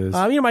course it is.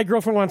 My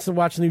girlfriend wants to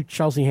watch the new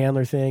Chelsea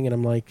Handler thing, and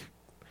I'm like,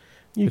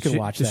 you can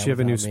watch that. Does she have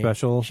a new without me.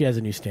 special? She has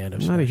a new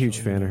stand-up I'm not a huge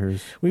fan of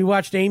hers. We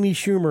watched Amy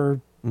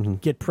Schumer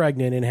get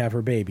pregnant and have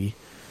her baby.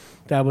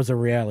 That was a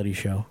reality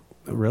show.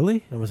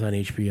 Really? That was on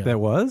HBO.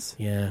 That was?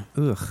 Yeah.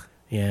 Ugh.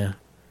 Yeah.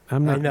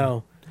 I'm not. I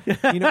know.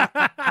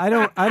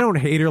 I don't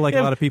hate her like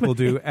a lot of people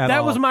do at all.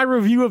 That was my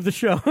review of the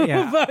show.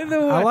 Yeah. By the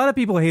way. A lot of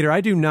people hate her.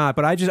 I do not,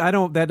 but I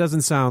don't. That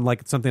doesn't sound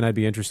like something I'd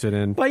be interested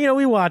in. But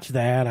we watch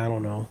that. I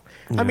don't know.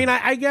 Yeah. I mean,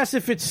 I guess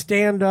if it's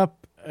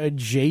stand-up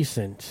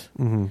adjacent,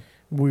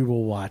 we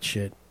will watch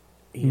it.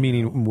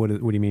 Meaning, what do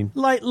you mean?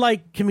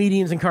 Like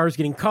comedians in cars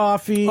getting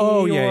coffee.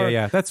 Oh,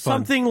 yeah. That's fun.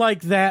 Something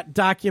like that,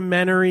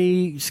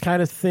 documentary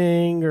kind of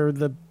thing, or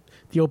the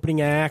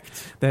opening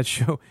act. That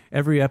show,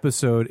 every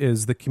episode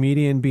is the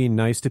comedian being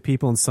nice to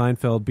people, and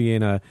Seinfeld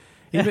being him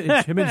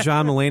and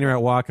John Mulaney are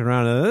out walking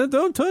around.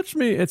 Don't touch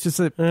me. It's just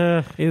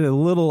a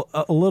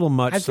little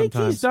much. I think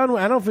sometimes. he's done.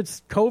 I don't know if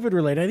it's COVID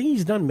related. I think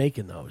he's done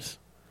making those.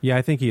 Yeah,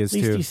 I think he is At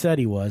least too. he said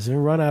he was,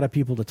 and run out of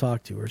people to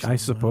talk to, or something. I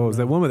suppose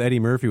that one with Eddie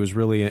Murphy was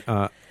really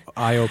eye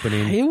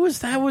opening.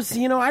 That was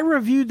I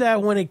reviewed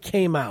that when it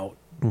came out,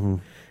 and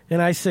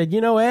I said,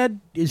 Ed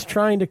is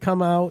trying to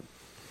come out.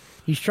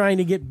 He's trying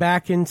to get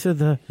back into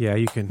the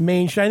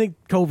mainstream. I think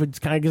COVID's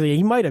kind of,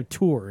 he might have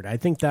toured. I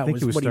think that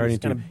was what he was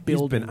kind of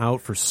building. He's been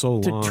out for so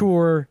long to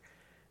tour.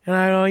 And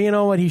I go, you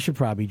know what? He should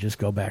probably just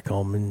go back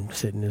home and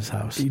sit in his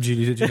house. Did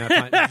you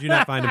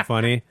not find him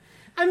funny?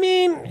 I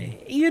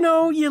mean, you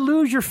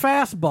lose your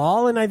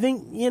fastball, and I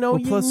think, you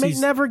may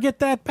never get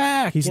that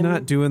back. He's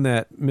not doing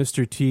that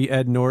Mr. T,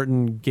 Ed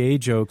Norton gay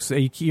jokes.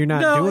 You're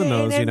not doing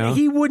those, and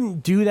he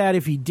wouldn't do that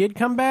if he did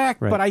come back,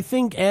 right. But I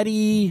think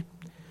Eddie...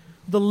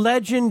 The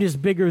legend is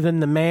bigger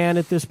than the man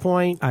at this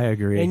point. I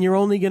agree, and you're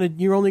only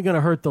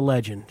gonna hurt the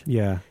legend.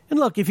 Yeah. And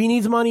look, if he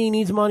needs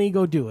money,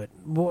 Go do it.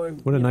 Boy,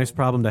 what a nice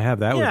problem to have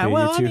that would be.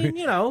 Well,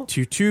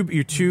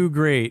 you're too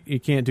great. You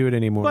can't do it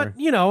anymore. But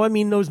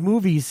those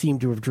movies seem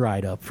to have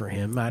dried up for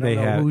him. I don't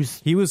know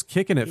he was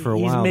kicking it for a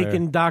while. He's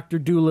making Dr.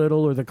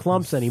 Dolittle or The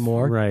Clumps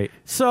anymore. Right.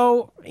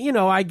 So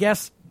I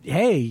guess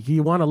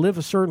you want to live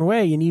a certain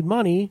way. You need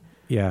money.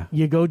 Yeah.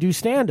 You go do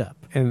stand up.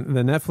 And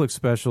the Netflix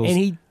specials.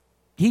 And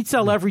he'd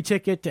sell every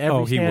ticket to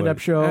every stand-up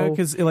show.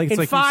 Because in like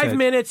 5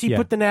 minutes, he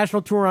put the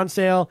national tour on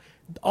sale.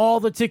 All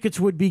the tickets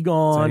would be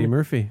gone. Eddie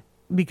Murphy.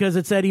 because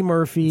it's Eddie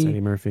Murphy. It's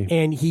Eddie Murphy.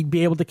 And he'd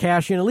be able to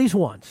cash in at least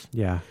once.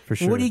 Yeah, for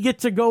sure. Would he get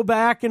to go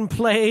back and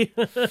play?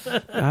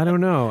 I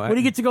don't know. Would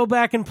he get to go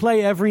back and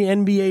play every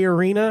NBA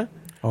arena?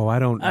 Oh, I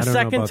don't A know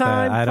second about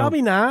time? that.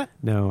 Probably not.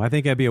 No, I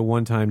think that'd be a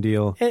one-time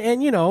deal.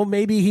 And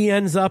maybe he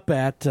ends up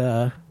at,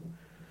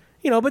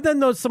 but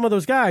then some of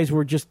those guys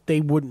were just, they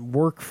wouldn't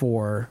work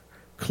for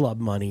club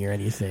money or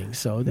anything.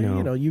 So,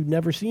 No. you'd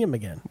never see him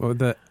again. Well,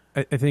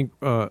 I think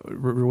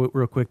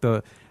real quick,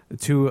 the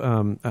two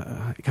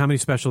comedy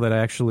special that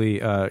actually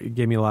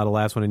gave me a lot of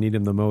laughs when I needed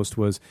him the most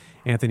was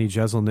Anthony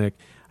Jeselnik.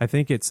 I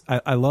think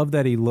I love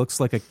that he looks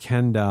like a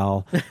Ken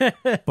doll,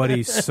 but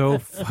he's so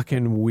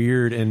fucking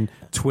weird and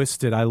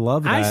twisted. I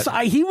love that.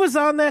 He was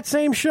on that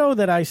same show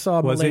that I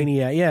saw Was he? Mulaney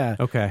at. Yeah.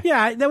 Okay.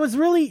 Yeah, that was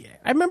really,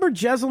 I remember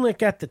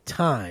Jeselnik at the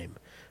time.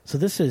 So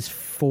this is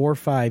 4 or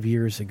 5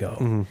 years ago.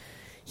 Mm-hmm.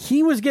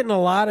 He was getting a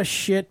lot of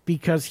shit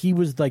because he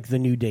was like the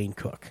new Dane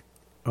Cook.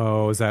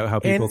 Oh, is that how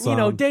people And,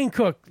 saw him? Dane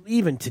Cook,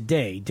 even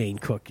today, Dane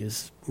Cook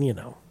is,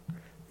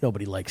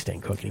 nobody likes Dane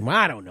Cook anymore.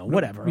 I don't know.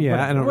 Whatever.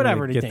 Yeah, I don't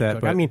whatever really to get Dane that,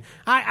 Cook. but- I mean,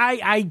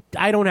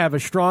 I don't have a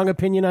strong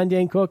opinion on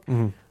Dane Cook.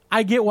 Mm-hmm.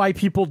 I get why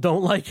people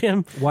don't like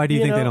him. Why do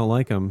you think know? they don't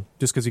like him?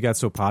 Just because he got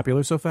so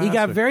popular so fast? He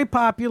got Or- very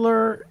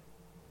popular.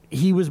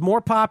 He was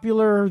more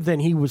popular than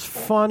he was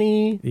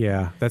funny.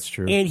 Yeah, that's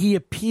true. And he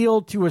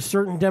appealed to a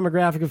certain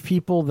demographic of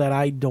people that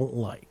I don't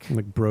like.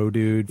 Like bro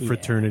dude,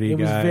 fraternity Yeah,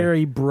 guy. It was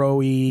very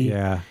bro-y.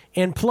 Yeah.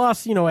 And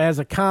plus, as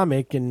a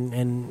comic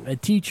and a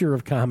teacher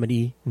of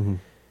comedy, Mm-hmm.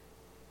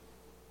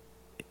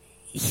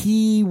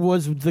 he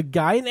was the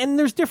guy. And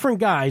there's different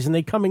guys, and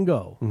they come and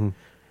go. Mm-hmm.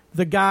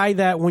 The guy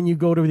that when you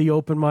go to the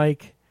open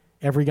mic,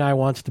 every guy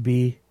wants to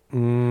be.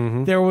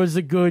 Mm-hmm. There was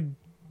a good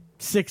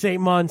 6-8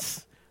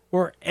 months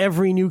where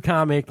every new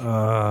comic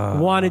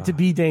wanted to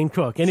be Dane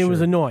Cook, and it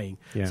was annoying.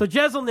 Yeah. So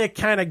Jeselnik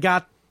kind of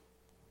got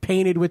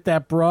painted with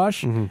that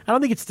brush. I don't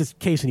think it's the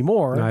case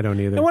anymore. No, I don't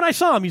either. And when I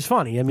saw him, he's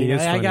funny. I mean, He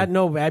is I funny. got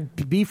no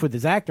bad beef with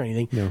his act or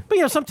anything. No.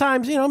 But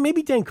sometimes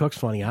maybe Dane Cook's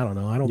funny. I don't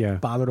know. I don't Yeah.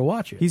 bother to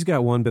watch it. He's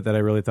got one bit that I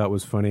really thought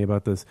was funny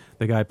about the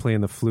guy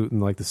playing the flute in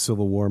like the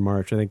Civil War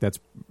march. I think that's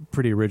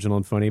pretty original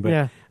and funny, but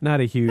Yeah.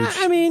 not a huge.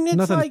 I mean, it's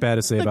nothing like bad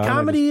to say the about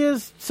comedy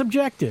is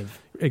subjective.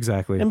 it.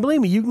 Exactly. And believe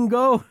me, you can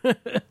go.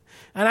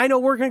 And I know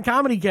working at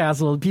Comedy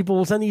Castle, people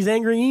will send these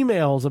angry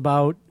emails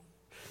about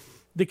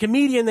the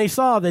comedian they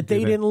saw that they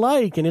they? didn't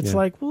like. And it's Yeah.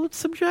 like, well, it's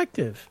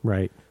subjective.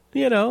 Right.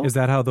 Is Is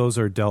that how those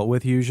are dealt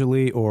with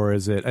usually, or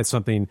is it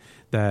something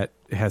that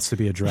has to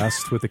be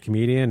addressed with the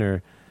comedian?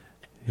 Or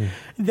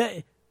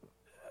that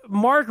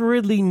Mark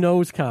Ridley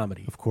knows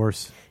comedy. of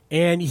course,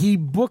 And he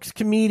books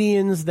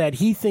comedians that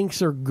he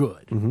thinks are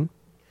good. Mm-hmm.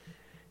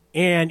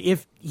 And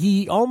if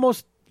he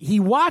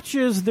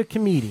watches the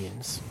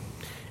comedians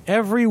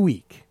every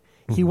week.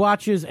 He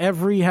watches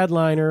every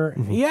headliner.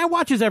 He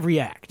watches every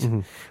act.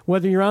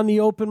 Whether you're on the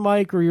open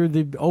mic or you're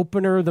the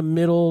opener, the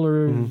middle,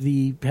 or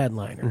the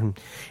headliner.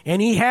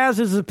 And he has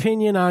his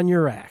opinion on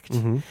your act.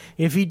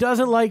 If he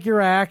doesn't like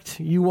your act,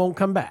 you won't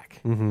come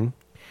back.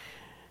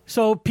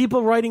 So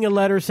people writing a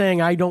letter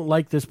saying, I don't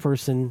like this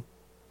person,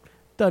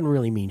 doesn't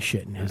really mean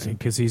shit in his opinion.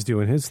 because he's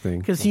doing his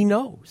thing. Because he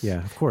knows.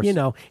 Yeah, of course.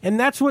 And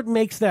that's what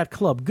makes that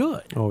club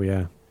good. Oh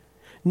yeah.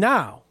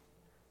 Now,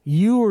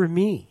 you or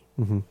me,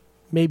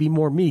 maybe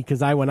more me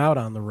because I went out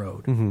on the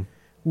road,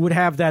 would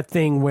have that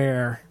thing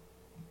where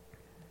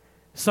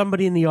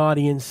somebody in the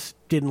audience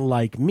didn't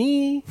like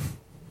me.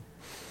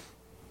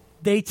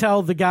 They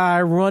tell the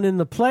guy running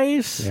the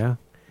place. Yeah.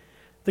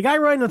 The guy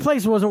running the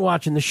place wasn't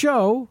watching the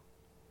show.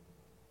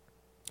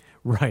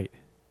 Right.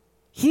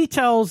 He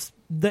tells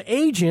the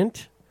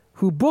agent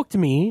who booked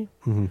me,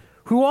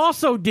 who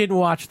also didn't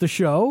watch the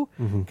show,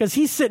 because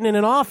he's sitting in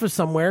an office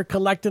somewhere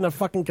collecting a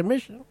fucking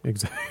commission.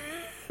 Exactly.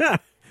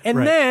 And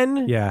Right.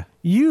 then Yeah.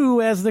 you,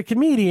 as the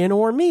comedian,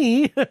 or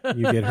me,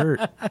 You get hurt.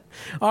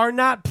 are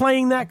not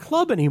playing that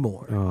club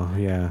anymore. Oh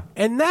yeah.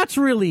 And that's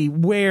really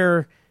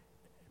where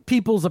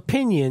people's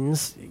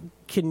opinions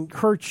can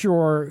hurt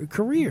your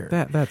career.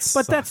 But that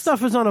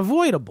stuff is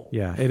unavoidable.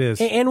 Yeah, it is.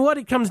 And what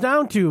it comes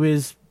down to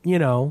is,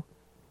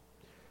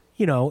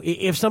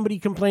 if somebody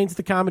complains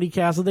to Comedy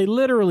Castle, they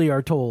literally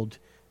are told,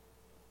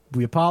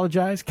 we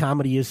apologize,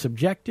 comedy is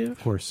subjective.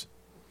 Of course.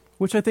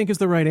 Which I think is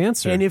the right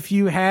answer. And if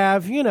you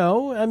have,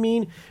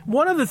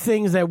 one of the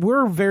things that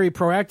we're very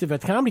proactive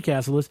at Comedy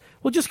Castle is,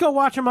 well, just go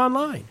watch them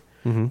online.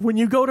 When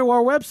you go to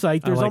our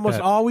website, there's like almost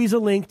that. always a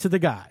link to the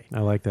guy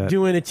I like that.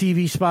 doing a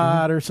TV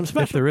spot or some If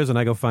special. there isn't,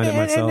 I go find it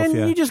myself. And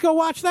Yeah. you just go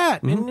watch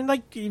that. And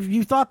like, if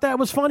you thought that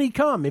was funny,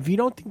 come. If you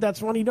don't think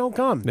that's funny, don't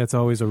come. That's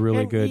always a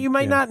really And good. You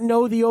might yeah. not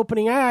know the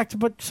opening act,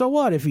 but so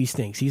what if he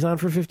stinks? He's on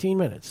for 15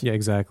 minutes. Yeah,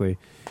 exactly.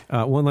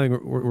 One thing,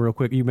 real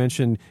quick. You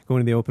mentioned going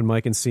to the open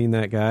mic and seeing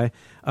that guy.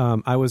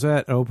 I was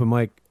at an open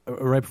mic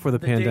right before the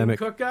pandemic.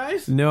 Dane Cook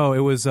guys? No, it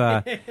was.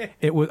 I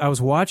was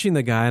watching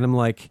the guy, and I'm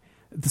like,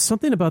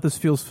 something about this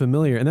feels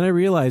familiar. And then I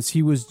realized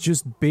he was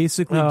just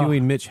basically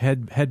doing Mitch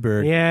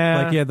Hedberg.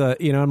 Yeah.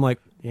 Like, I'm like,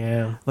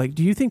 yeah. Like,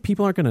 do you think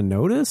people aren't going to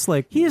notice?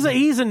 Like, he's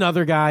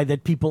another guy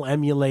that people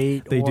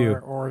emulate. They do.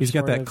 Or He's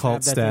got that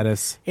cult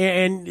status.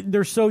 And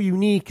they're so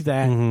unique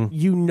that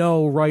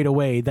right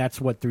away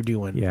that's what they're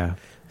doing. Yeah.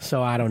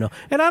 So I don't know.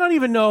 And I don't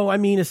even know, I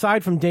mean,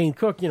 aside from Dane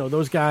Cook,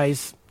 those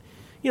guys,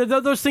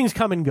 those things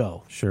come and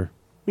go. Sure.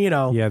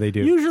 Yeah, they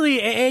do.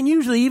 Usually,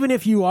 even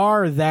if you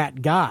are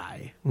that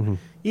guy,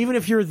 even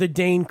if you're the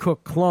Dane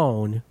Cook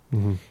clone,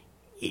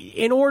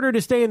 in order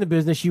to stay in the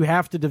business, you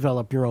have to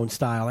develop your own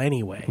style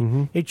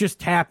anyway. It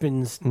just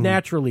happens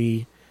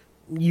naturally.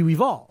 You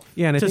evolve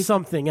to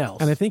something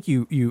else. And I think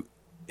you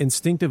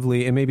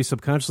instinctively and maybe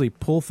subconsciously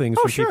pull things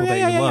from people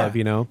that you love,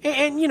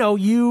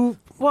 And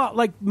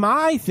like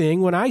my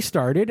thing when I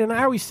started, and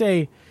I always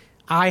say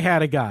I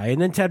had a guy,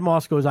 and then Ted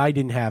Moss goes, I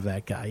didn't have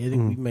that guy. I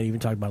think we might even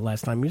talk about it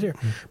last time he was here.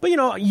 But,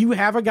 you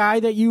have a guy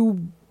that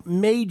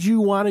made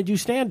you want to do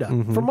stand-up.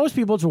 For most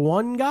people, it's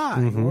one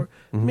guy or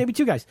maybe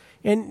two guys.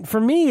 And for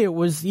me, it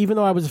was, even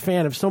though I was a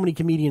fan of so many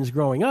comedians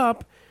growing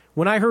up,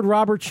 when I heard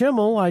Robert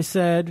Schimmel, I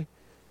said,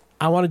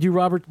 I want to do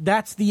Robert.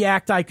 That's the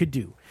act I could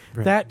do.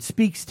 Right. That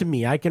speaks to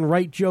me. I can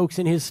write jokes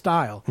in his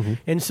style.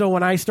 And so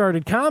when I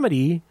started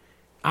comedy,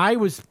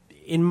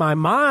 in my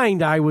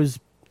mind, I was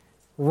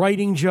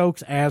writing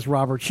jokes as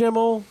Robert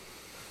Schimmel,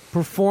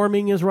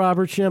 performing as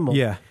Robert Schimmel.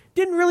 Yeah.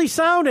 Didn't really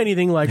sound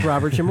anything like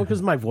Robert Schimmel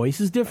because my voice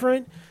is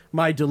different.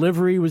 My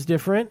delivery was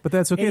different. But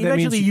that's okay. And that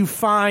eventually means you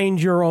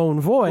find your own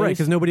voice. Right,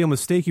 because nobody will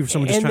mistake you for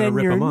someone just trying to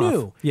rip them off.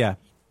 New. Yeah.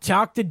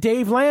 Talk to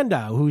Dave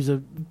Landau, who's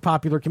a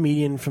popular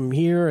comedian from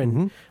here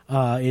and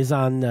is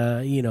on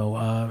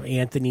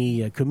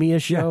Anthony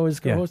Cumia's show as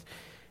co-host.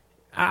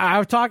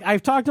 I've talked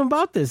to him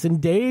about this,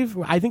 and Dave,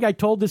 I think I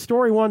told this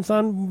story once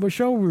on a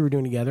show we were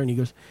doing together, and he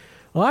goes,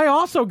 well, I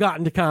also got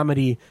into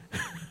comedy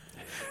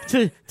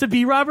to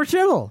be Robert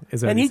Schimmel.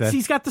 And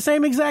he's got the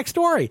same exact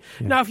story.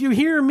 Yeah. Now, if you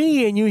hear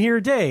me and you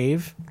hear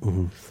Dave,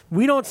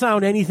 we don't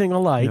sound anything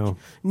alike. No.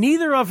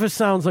 Neither of us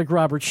sounds like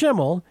Robert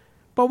Schimmel,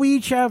 but we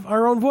each have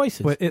our own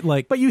voices.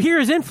 But you hear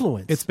his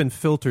influence. It's been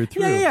filtered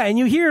through. Yeah, and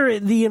you hear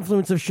the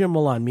influence of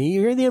Schimmel on me.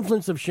 You hear the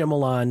influence of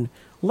Schimmel on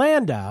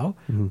Landau,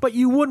 but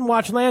you wouldn't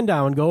watch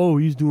Landau and go, oh,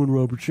 he's doing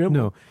Robert Schimmel.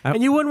 No.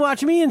 And you wouldn't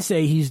watch me and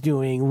say he's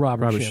doing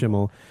Robert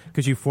Schimmel.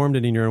 Because you formed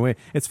it in your own way.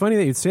 It's funny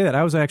that you'd say that.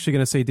 I was actually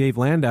going to say Dave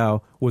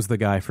Landau was the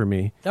guy for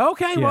me.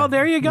 Okay, well,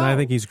 there you go. And I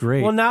think he's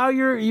great. Well, now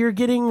you're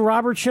getting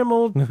Robert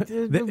Schimmel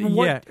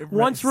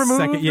once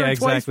removed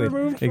twice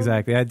removed.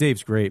 Exactly.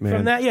 Dave's great, man.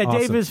 From that, awesome.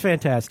 Dave is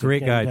fantastic.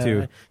 Great guy,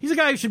 too. He's a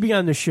guy who should be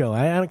on the show.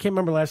 I can't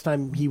remember last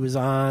time he was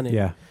on.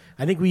 And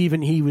I think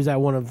he was at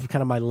one of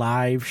kind of my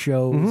live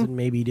shows and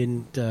maybe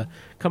didn't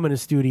come in the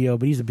studio,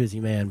 but he's a busy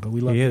man. But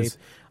we love Dave.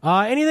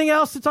 Anything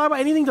else to talk about?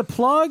 Anything to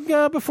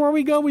plug before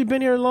we go? We've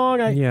been here long.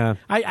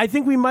 I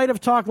think we might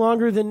have talked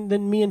longer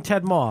than me and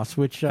Ted Moss,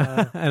 which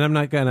and I'm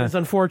not gonna. It's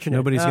unfortunate.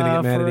 Nobody's gonna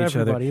get mad at each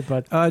other.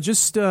 But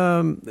just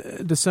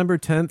December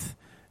 10th,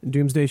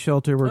 Doomsday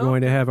Shelter. We're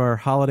going to have our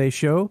holiday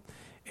show.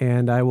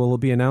 And I will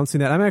be announcing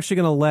that. I'm actually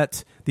going to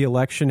let the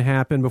election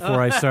happen before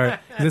I start.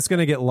 'Cause it's going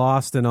to get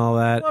lost and all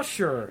that. Well,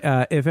 sure.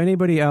 If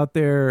anybody out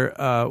there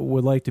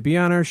would like to be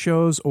on our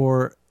shows,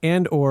 or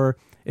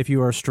if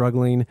you are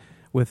struggling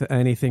with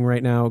anything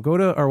right now, go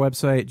to our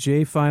website,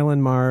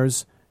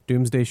 jfilenmars,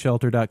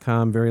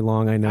 doomsdayshelter.com. Very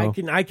long, I know.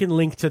 I can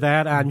link to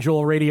that on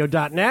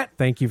joelradio.net.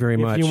 Thank you very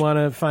much. If you want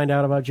to find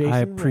out about Jason. I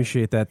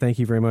appreciate that. Thank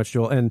you very much,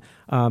 Joel. And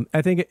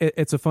I think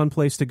it's a fun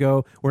place to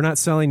go. We're not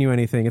selling you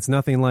anything. It's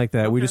nothing like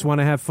that. Okay. We just want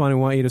to have fun. We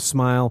want you to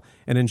smile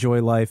and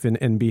enjoy life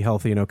and be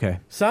healthy and okay.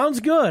 Sounds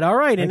good. All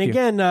right. Thank and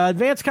again,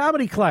 advanced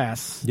comedy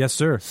class. Yes,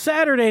 sir.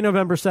 Saturday,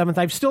 November 7th.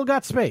 I've still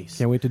got space.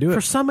 Can't wait to do it.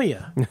 For some of you.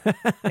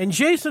 And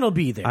Jason will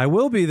be there. I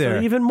will be there.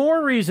 So even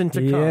more reason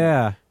to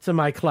come to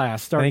my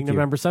class starting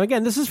November 7th.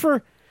 Again, this is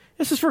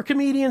for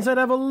comedians that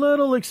have a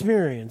little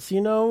experience,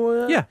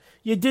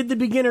 You did the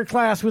beginner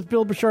class with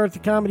Bill Bashar at the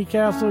Comedy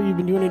Castle. You've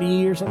been doing it a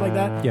year, something like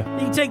that. Yeah. You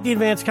can take the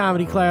advanced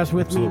comedy class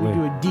with me. We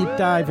do a deep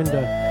dive into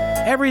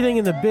everything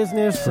in the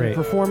business and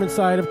performance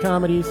side of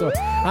comedy. So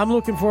I'm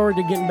looking forward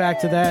to getting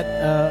back to that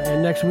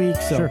and next week.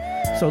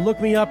 So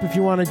look me up if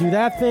you want to do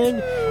that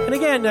thing. And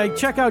again,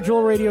 check out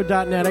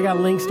joelradio.net. I got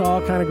links to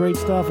all kind of great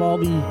stuff, all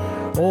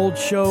the old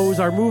shows.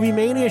 Our Movie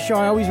Mania show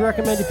I always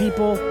recommend to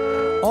people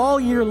all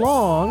year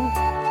long,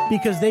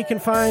 because they can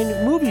find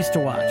movies to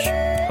watch.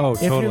 Oh,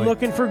 totally. If you're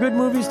looking for good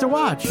movies to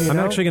watch. I'm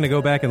actually going to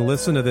go back and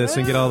listen to this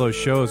and get all those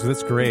shows.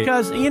 That's great.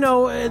 Because,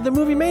 the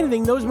Movie Mania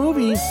thing, those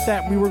movies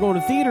that we were going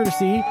to theater to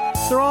see,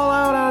 they're all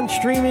out on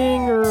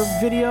streaming or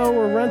video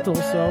or rental,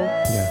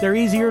 so they're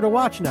easier to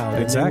watch now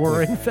than they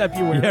were in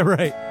February. Yeah,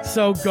 right.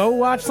 So go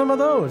watch some of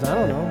those. I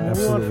don't know.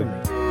 Whatever you want from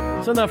me.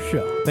 It's enough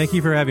show. Thank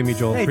you for having me,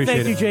 Joel. Hey, Appreciate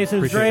it. Thank you, Jason.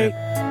 It was great.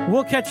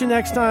 We'll catch you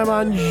next time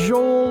on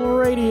Joel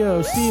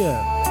Radio. See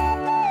ya.